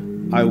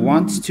 I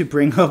want to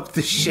bring up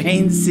the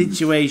Shane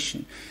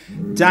situation.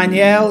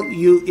 Danielle,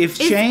 if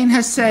Shane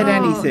has said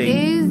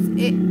anything,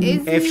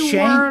 if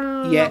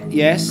Shane,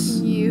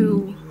 yes.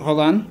 Hold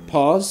on,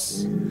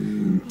 pause.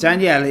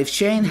 Danielle, if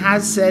Shane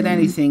has said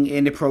anything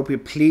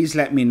inappropriate, please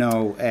let me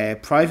know.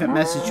 Private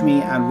message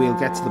me, and we'll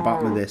get to the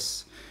bottom of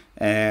this.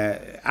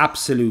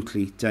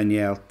 Absolutely,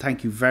 Danielle.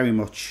 Thank you very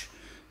much.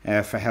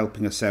 For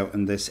helping us out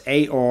in this.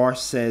 AOR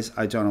says,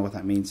 I don't know what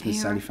that means,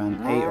 Miss Sally fan.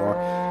 AOR.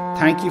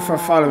 Thank you for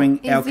following.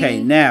 Now,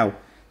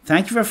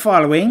 thank you for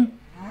following.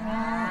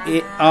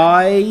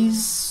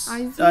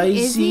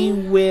 Izzy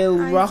will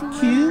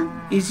rock you.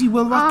 Izzy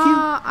will rock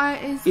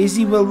you.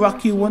 Izzy will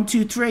rock you. 1,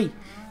 2, 3.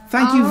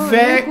 Thank you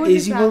very.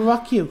 Izzy will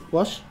rock you.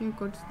 What? You're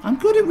good. I'm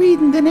good at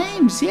reading the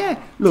names. Yeah,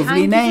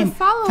 lovely name.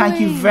 Thank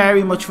you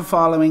very much for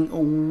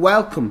following.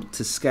 Welcome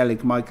to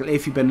Skellig Michael.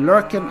 If you've been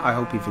lurking, I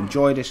hope you've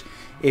enjoyed it.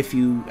 If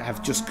you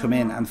have just come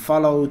in and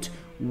followed,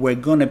 we're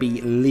going to be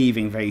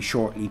leaving very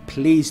shortly.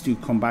 Please do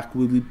come back.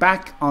 We'll be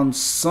back on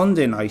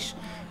Sunday night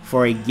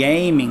for a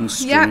gaming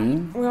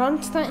stream. Yeah, we're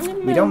on to that in a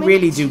moment. We don't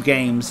really do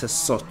games as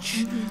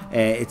such.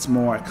 It's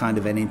more kind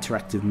of an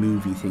interactive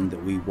movie thing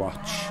that we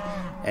watch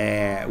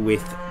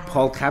with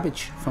Paul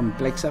Cabbage from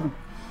Blake 7.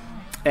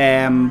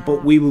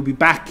 But we will be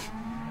back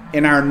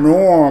in our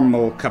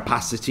normal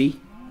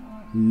capacity.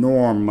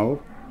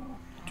 Normal.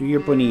 Do your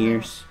bunny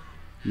ears.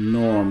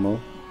 Normal.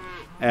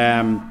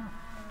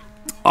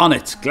 On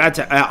it,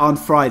 on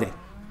Friday,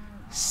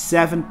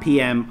 7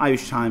 p.m.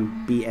 Irish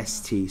time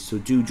BST. So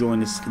do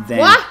join us then.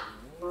 What?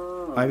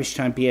 Irish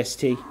time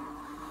BST.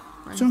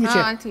 What's wrong with you?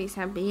 Until you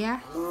said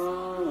BS.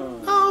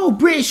 Oh,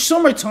 British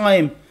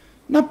summertime.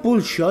 Not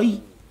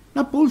bullshit.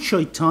 Not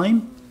bullshit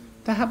time.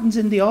 That happens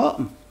in the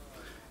autumn.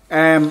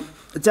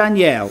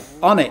 Danielle,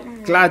 on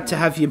it. Glad to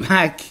have you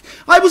back.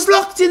 I was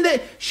locked in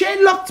the.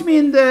 Shane locked me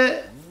in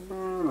the.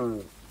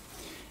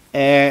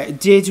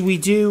 Did we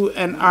do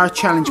an art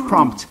challenge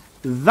prompt?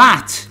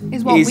 That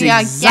is what we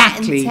are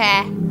exactly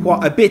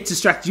what a bit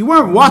distracted. You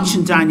weren't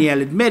watching, Danielle,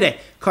 admit it.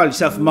 Call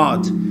yourself a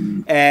mod.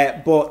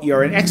 But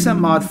you're an excellent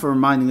mod for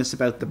reminding us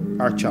about the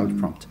art challenge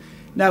prompt.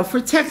 Now, for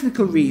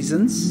technical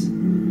reasons,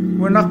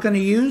 we're not going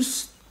to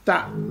use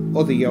that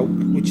other yoke,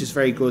 which is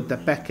very good,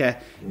 that Becca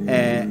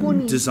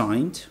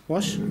designed.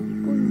 What?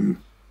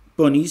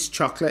 Bunnies,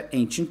 chocolate,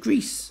 ancient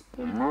Greece.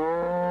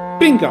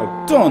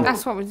 Bingo, done.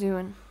 That's what we're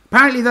doing.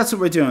 Apparently that's what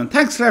we're doing.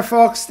 Thanks, Claire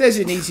Fox. There's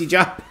an easy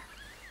job.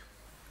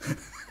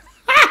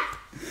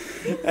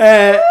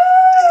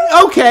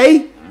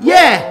 Okay.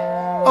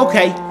 Yeah.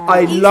 Okay.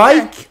 I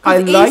like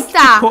the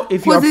cut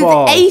of your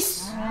ball.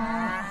 Is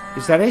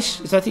that it?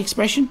 Is that the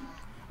expression?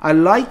 I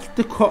like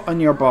the cut on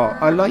your ball.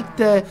 I like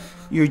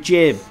your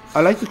jib.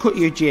 I like the cut of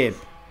your jib.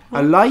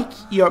 I like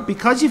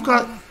because you've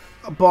got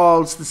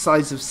balls the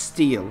size of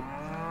steel.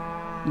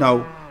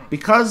 No,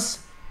 because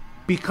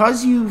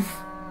you've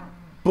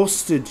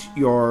busted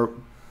your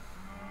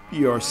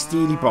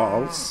steely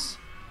balls.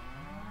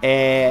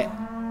 We're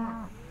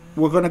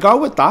going to go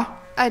with that.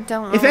 I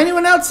don't know. If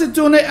anyone else had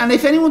done it, and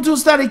if anyone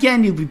does that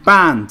again, you'll be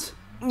banned.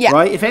 Yeah.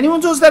 Right? If anyone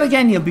does that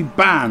again, you'll be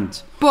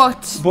banned.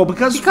 But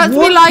because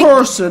one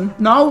person...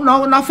 No,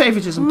 not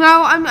favouritism.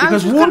 No,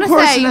 because one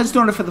person has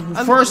done it for the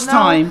first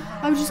time.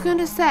 I was just going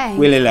to say...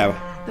 We'll allow it.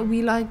 That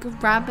we like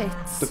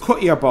rabbits. The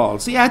cut your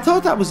balls. Yeah, I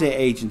thought that was it,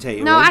 Agent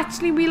 808. No,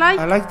 actually, we like...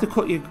 I like the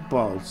cut your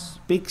balls.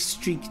 Big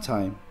streak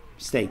time.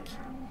 Steak.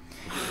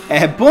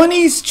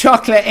 Bunnies,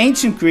 chocolate,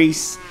 ancient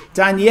Greece...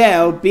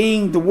 Danielle,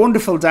 being the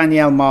wonderful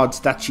Danielle mod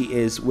that she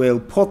is, will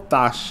put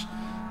that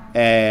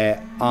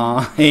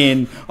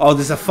in. Oh,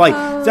 there's a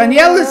fight.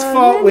 Danielle has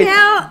fought with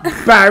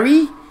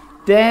Barry,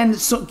 then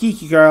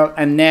Geeky Girl,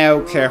 and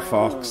now Claire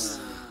Fox.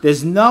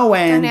 There's no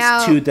end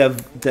Danielle. to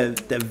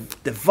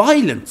the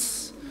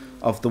violence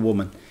of the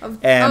woman.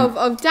 Of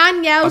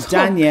Danielle's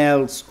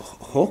Danielle's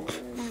hook.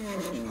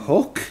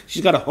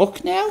 She's got a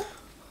hook now.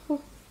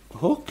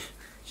 Hook.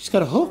 She's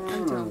got a hook. I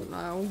don't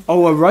know.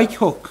 Oh, a right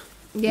hook.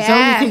 Yeah. Is that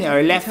what you think? Or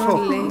a left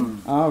totally.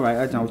 hook? All right,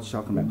 I don't know what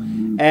you're talking about.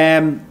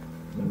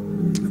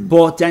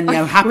 But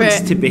Danielle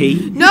happens to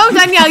be. No,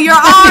 Danielle, you're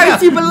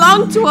ours. You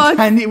belong to us.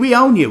 And we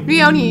own you.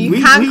 We own you.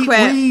 You can't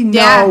quit. We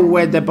know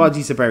where the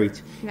bodies are buried.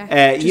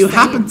 Yeah,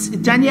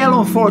 Danielle,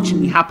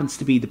 unfortunately, happens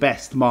to be the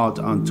best mod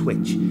on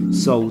Twitch.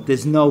 So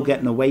there's no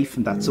getting away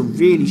from that. So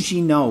really, she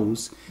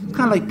knows. It's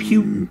kind of like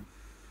Putin.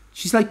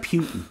 She's like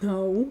Putin.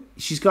 No.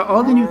 She's got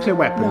all the nuclear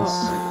weapons.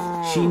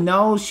 No. She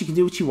knows she can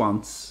do what she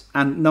wants,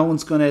 and no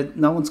one's gonna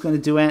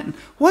do anything.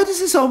 Why does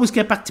this always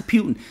get back to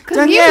Putin?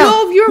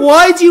 Danielle,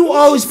 why do you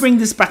always bring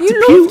this back to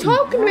Putin? You love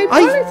talking about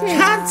politics. I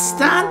can't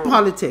stand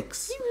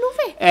politics. You love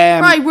it.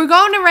 Right, we're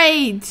going to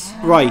raid.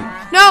 Right.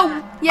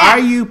 No. Yeah. Are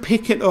you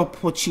picking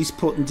up what she's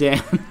putting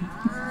down?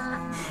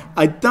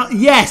 I don't.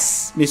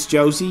 Yes, Miss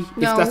Josie.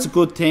 No. If that's a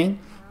good thing,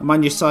 I'm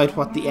on your side.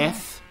 What the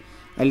F?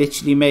 I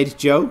literally made a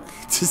joke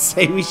to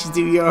say we should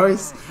do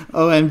yours.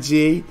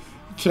 OMG.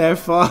 Claire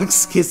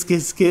Fox, kiss,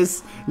 kiss,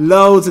 kiss.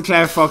 Loads of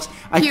Claire Fox.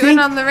 I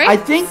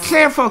think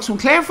Claire Fox, when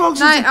Claire Fox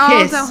does a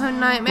kiss,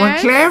 when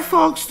Claire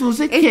Fox does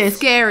a kiss,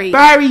 scary.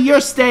 Barry,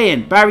 you're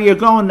staying. Barry, you're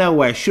going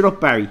nowhere. Shut up,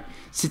 Barry.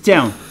 Sit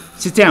down.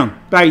 Sit down.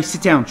 Barry,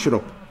 sit down. Shut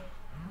up.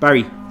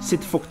 Barry,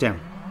 sit the fuck down.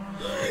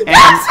 I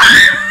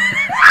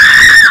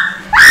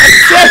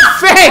said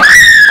fake.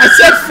 I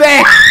said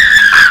fake.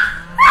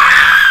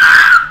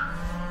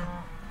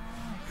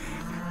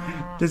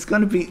 There's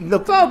gonna be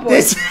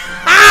this.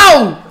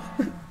 Ow!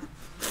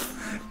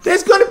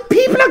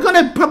 People are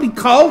gonna probably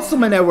call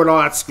someone out with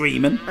all that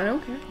screaming. I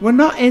don't care. We're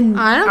not in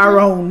our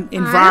own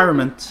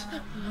environment. I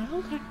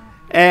don't care.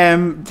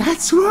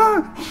 That's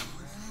wrong.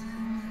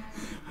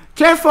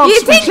 Claire Fox.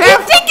 You'd think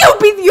it would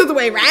be the other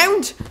way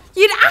around.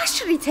 You'd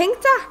actually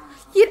think that.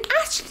 You'd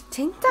actually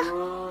think that.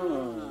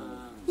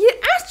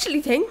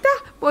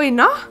 Why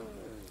not?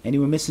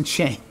 Anyone missing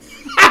Shane?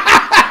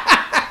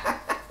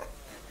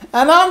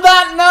 And on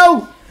that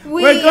note,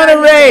 we're gonna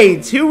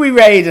raid. Who are we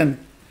raiding?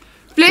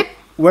 Flip.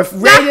 We're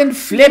raiding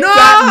Flip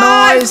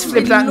That Noise.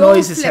 Flip That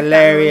Noise is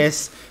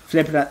hilarious.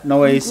 Flip That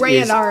Noise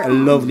is a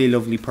lovely,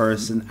 lovely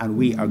person, and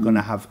we are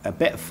gonna have a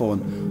bit of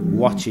fun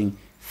watching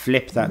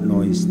Flip That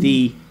Noise.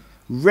 The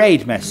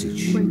raid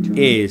message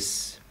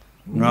is,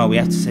 no, we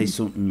have to say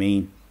something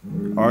mean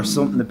or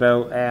something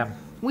about.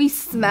 We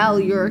smell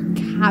your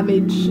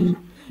cabbage.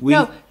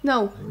 No.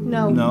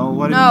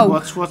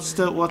 What's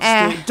the?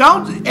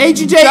 Don't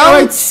Agent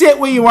 808, sit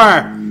where you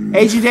are.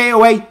 Agent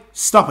 808,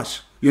 stop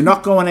it. You're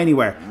not going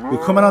anywhere.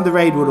 You're coming on the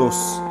raid with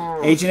us.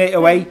 Agent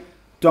 808,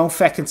 don't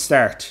feckin'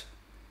 start.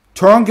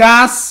 Turn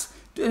gas.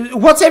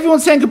 What's everyone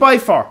saying goodbye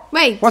for?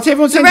 Wait. What's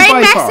everyone saying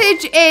goodbye for? The raid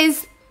message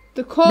is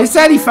the call. Miss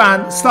Eddie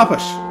fan, stop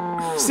it.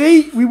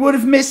 See, we would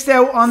have missed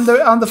out on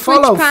the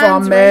follow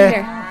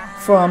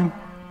from.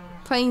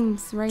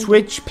 Plains Rider.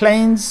 Twitch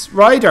Plains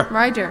Rider.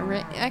 I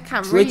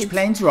can't read. Twitch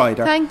Plains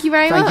Rider. Thank you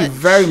very much. Thank you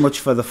very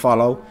much for the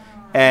follow.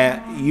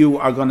 You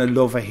are going to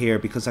love it here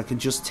because I can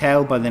just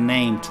tell by the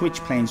name Twitch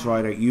Plains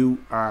Rider, you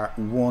are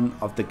one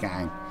of the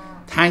gang.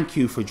 Thank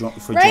you for joining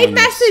raid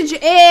message us.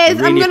 is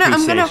Really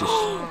I'm gonna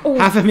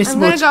have a miss. I'm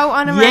gonna go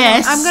on a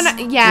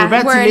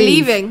yes. We're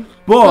leaving.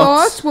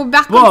 But we'll be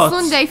back on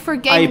Sunday for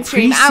gaming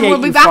stream, and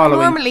we'll be back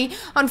normally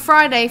on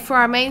Friday for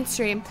our main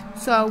stream.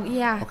 So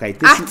yeah. Okay.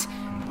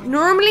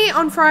 Normally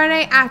on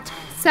Friday at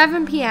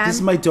 7 p.m. This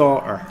is my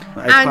daughter.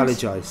 I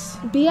apologise.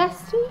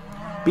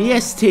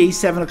 BST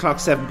 7 o'clock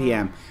 7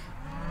 p.m.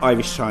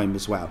 Irish time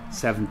as well,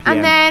 7 p.m.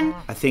 And then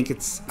I think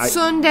it's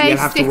Sunday you'll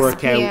have 6 to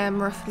work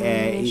p.m. out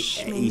roughly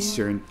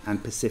Eastern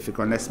and Pacific,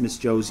 unless Miss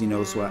Josie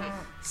knows what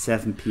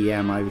 7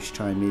 p.m. Irish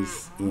time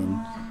is in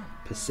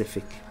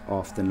Pacific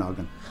off the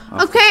noggin.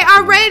 Okay,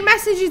 our raid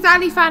message is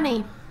Ali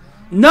Fanny.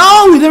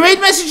 No, the raid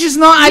message is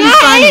not Ali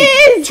Fanny.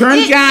 It is.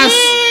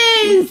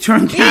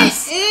 Turn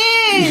gas.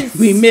 It is.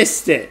 We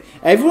missed it.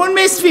 Everyone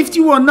missed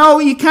 51. No,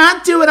 you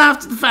can't do it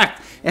after the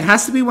fact. It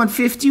has to be when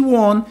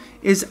 51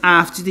 is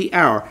after the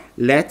hour.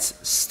 Let's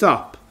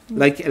stop.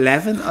 Like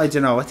 11? I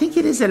don't know. I think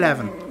it is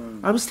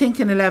 11. I was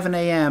thinking 11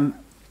 a.m.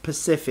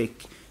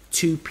 Pacific,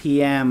 2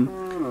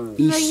 p.m.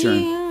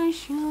 Eastern.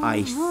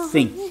 I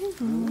think.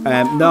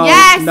 No,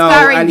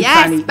 Barry, Ali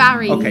Fanny.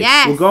 Barry, okay,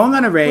 yes. We're going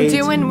on a raid.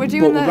 We're doing but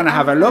we're going to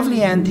have a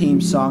lovely end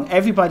theme song.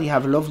 Everybody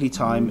have a lovely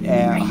time.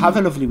 Have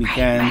a lovely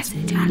weekend.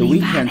 The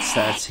weekend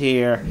starts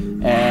here.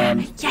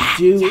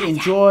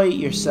 Enjoy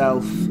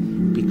yourself.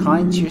 Be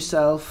kind to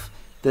yourself.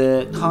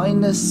 The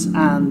kindness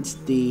and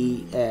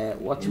the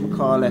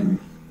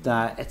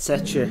that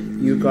etc.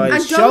 You guys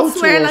and show don't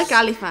swear to like us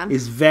Ali Fan.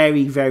 is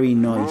very, very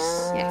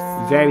nice.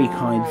 Yes. Very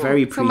kind,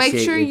 very appreciated. So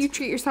make sure you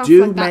treat yourself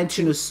do like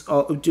mention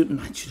that. Do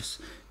mention us.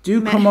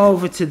 Do come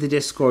over to the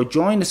Discord.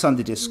 Join us on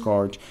the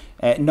Discord.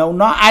 No,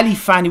 not Ali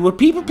Fanny. Would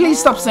people please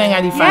stop saying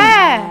Ali Fanny?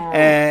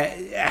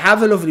 Yeah.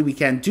 Have a lovely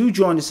weekend. Do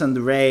join us on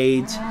the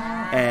raid.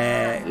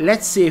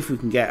 Let's see if we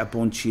can get a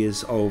bunch of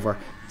yous over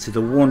to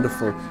the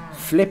wonderful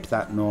Flip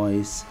That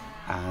Noise,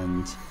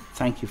 and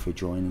thank you for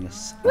joining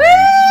us. Woo!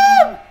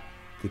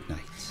 Good night.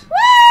 Woo!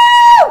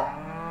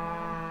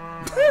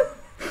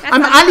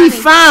 I'm Ali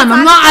Fan.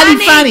 I'm not Ali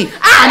Fanny.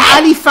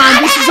 I'm Ali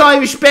Fan. This is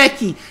Irish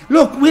Becky.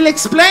 Look, we'll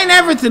explain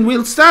everything.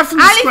 We'll start from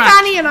the Ali scratch.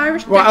 Fanny and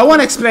Irish Becky. Well, I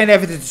want to explain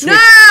everything to Switch.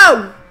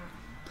 No!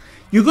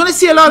 You're going to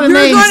see a lot of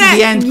names in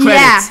the end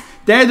credits.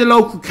 They're the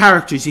local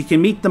characters. You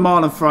can meet them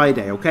all on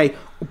Friday, okay?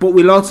 But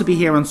we'll also be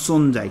here on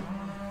Sunday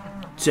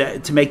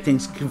to make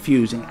things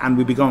confusing, and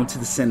we'll be going to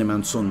the cinema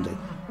on Sunday.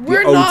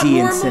 We're not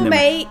normal,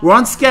 mate. We're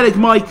on Skellig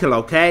Michael,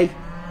 okay?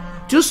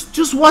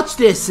 Just watch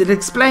this. It'll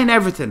explain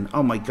everything.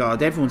 Oh my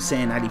God, everyone's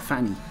saying Ali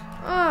Fanny.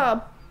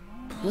 Oh,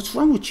 what's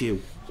wrong with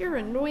you? you're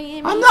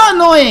annoying me. I'm not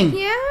annoying.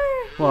 Yeah.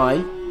 Why?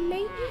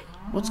 Maybe.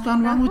 What's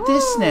gone wrong with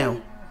this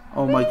now?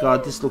 Oh my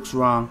God, this looks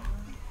wrong.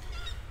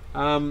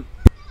 I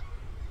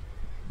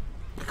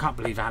can't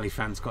believe Ali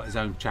Fan's got his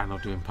own channel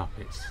doing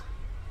puppets,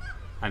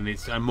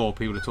 and more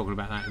people are talking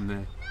about that in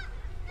the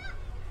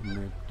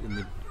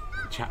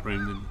chat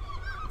room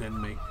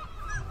than me.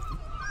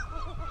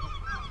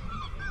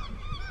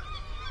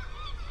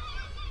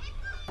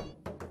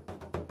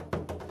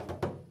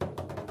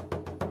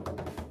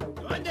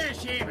 Go on there,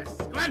 Seamus.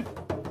 Go on.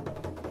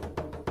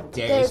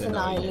 There's an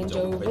island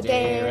over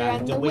there,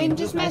 and the wind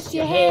just messed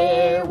your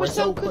hair. We're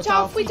so cut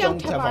off we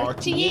don't have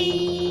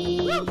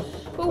RTE.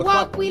 But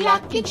what we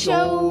lack it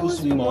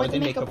shows, we more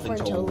than make up for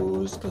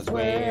toes, 'cause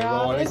we're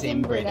all as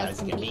inbred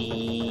as can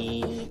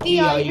be. The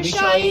Irish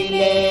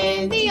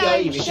island, the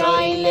Irish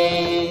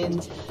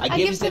island, I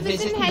gives a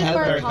visit and help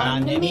our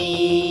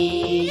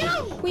economy.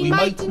 We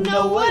mightn't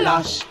know a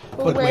lot,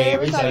 but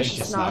where is Irish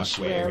slosh?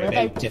 We're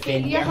about to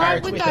fill your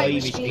heart with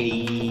Irish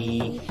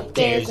glee.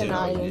 There's an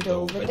island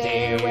over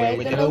there where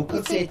the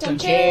locals sit on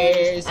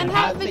chairs and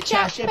have a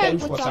chat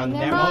about what's on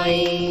their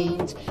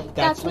mind.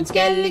 That's when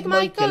Skellig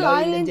Michael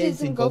Island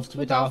is engulfed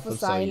with awful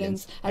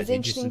silence, as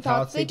interesting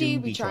thoughts they do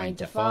be trying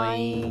to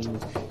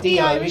find. The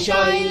Irish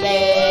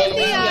island,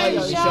 the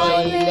Irish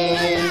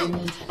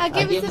island, I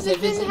give us a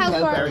visit and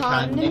help our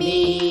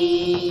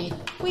economy.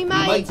 We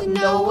mightn't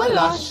know a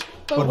lot,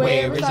 but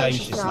where is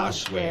Irish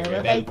slosh? We're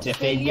about to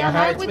fill your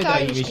heart with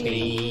Irish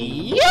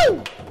glee.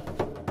 You!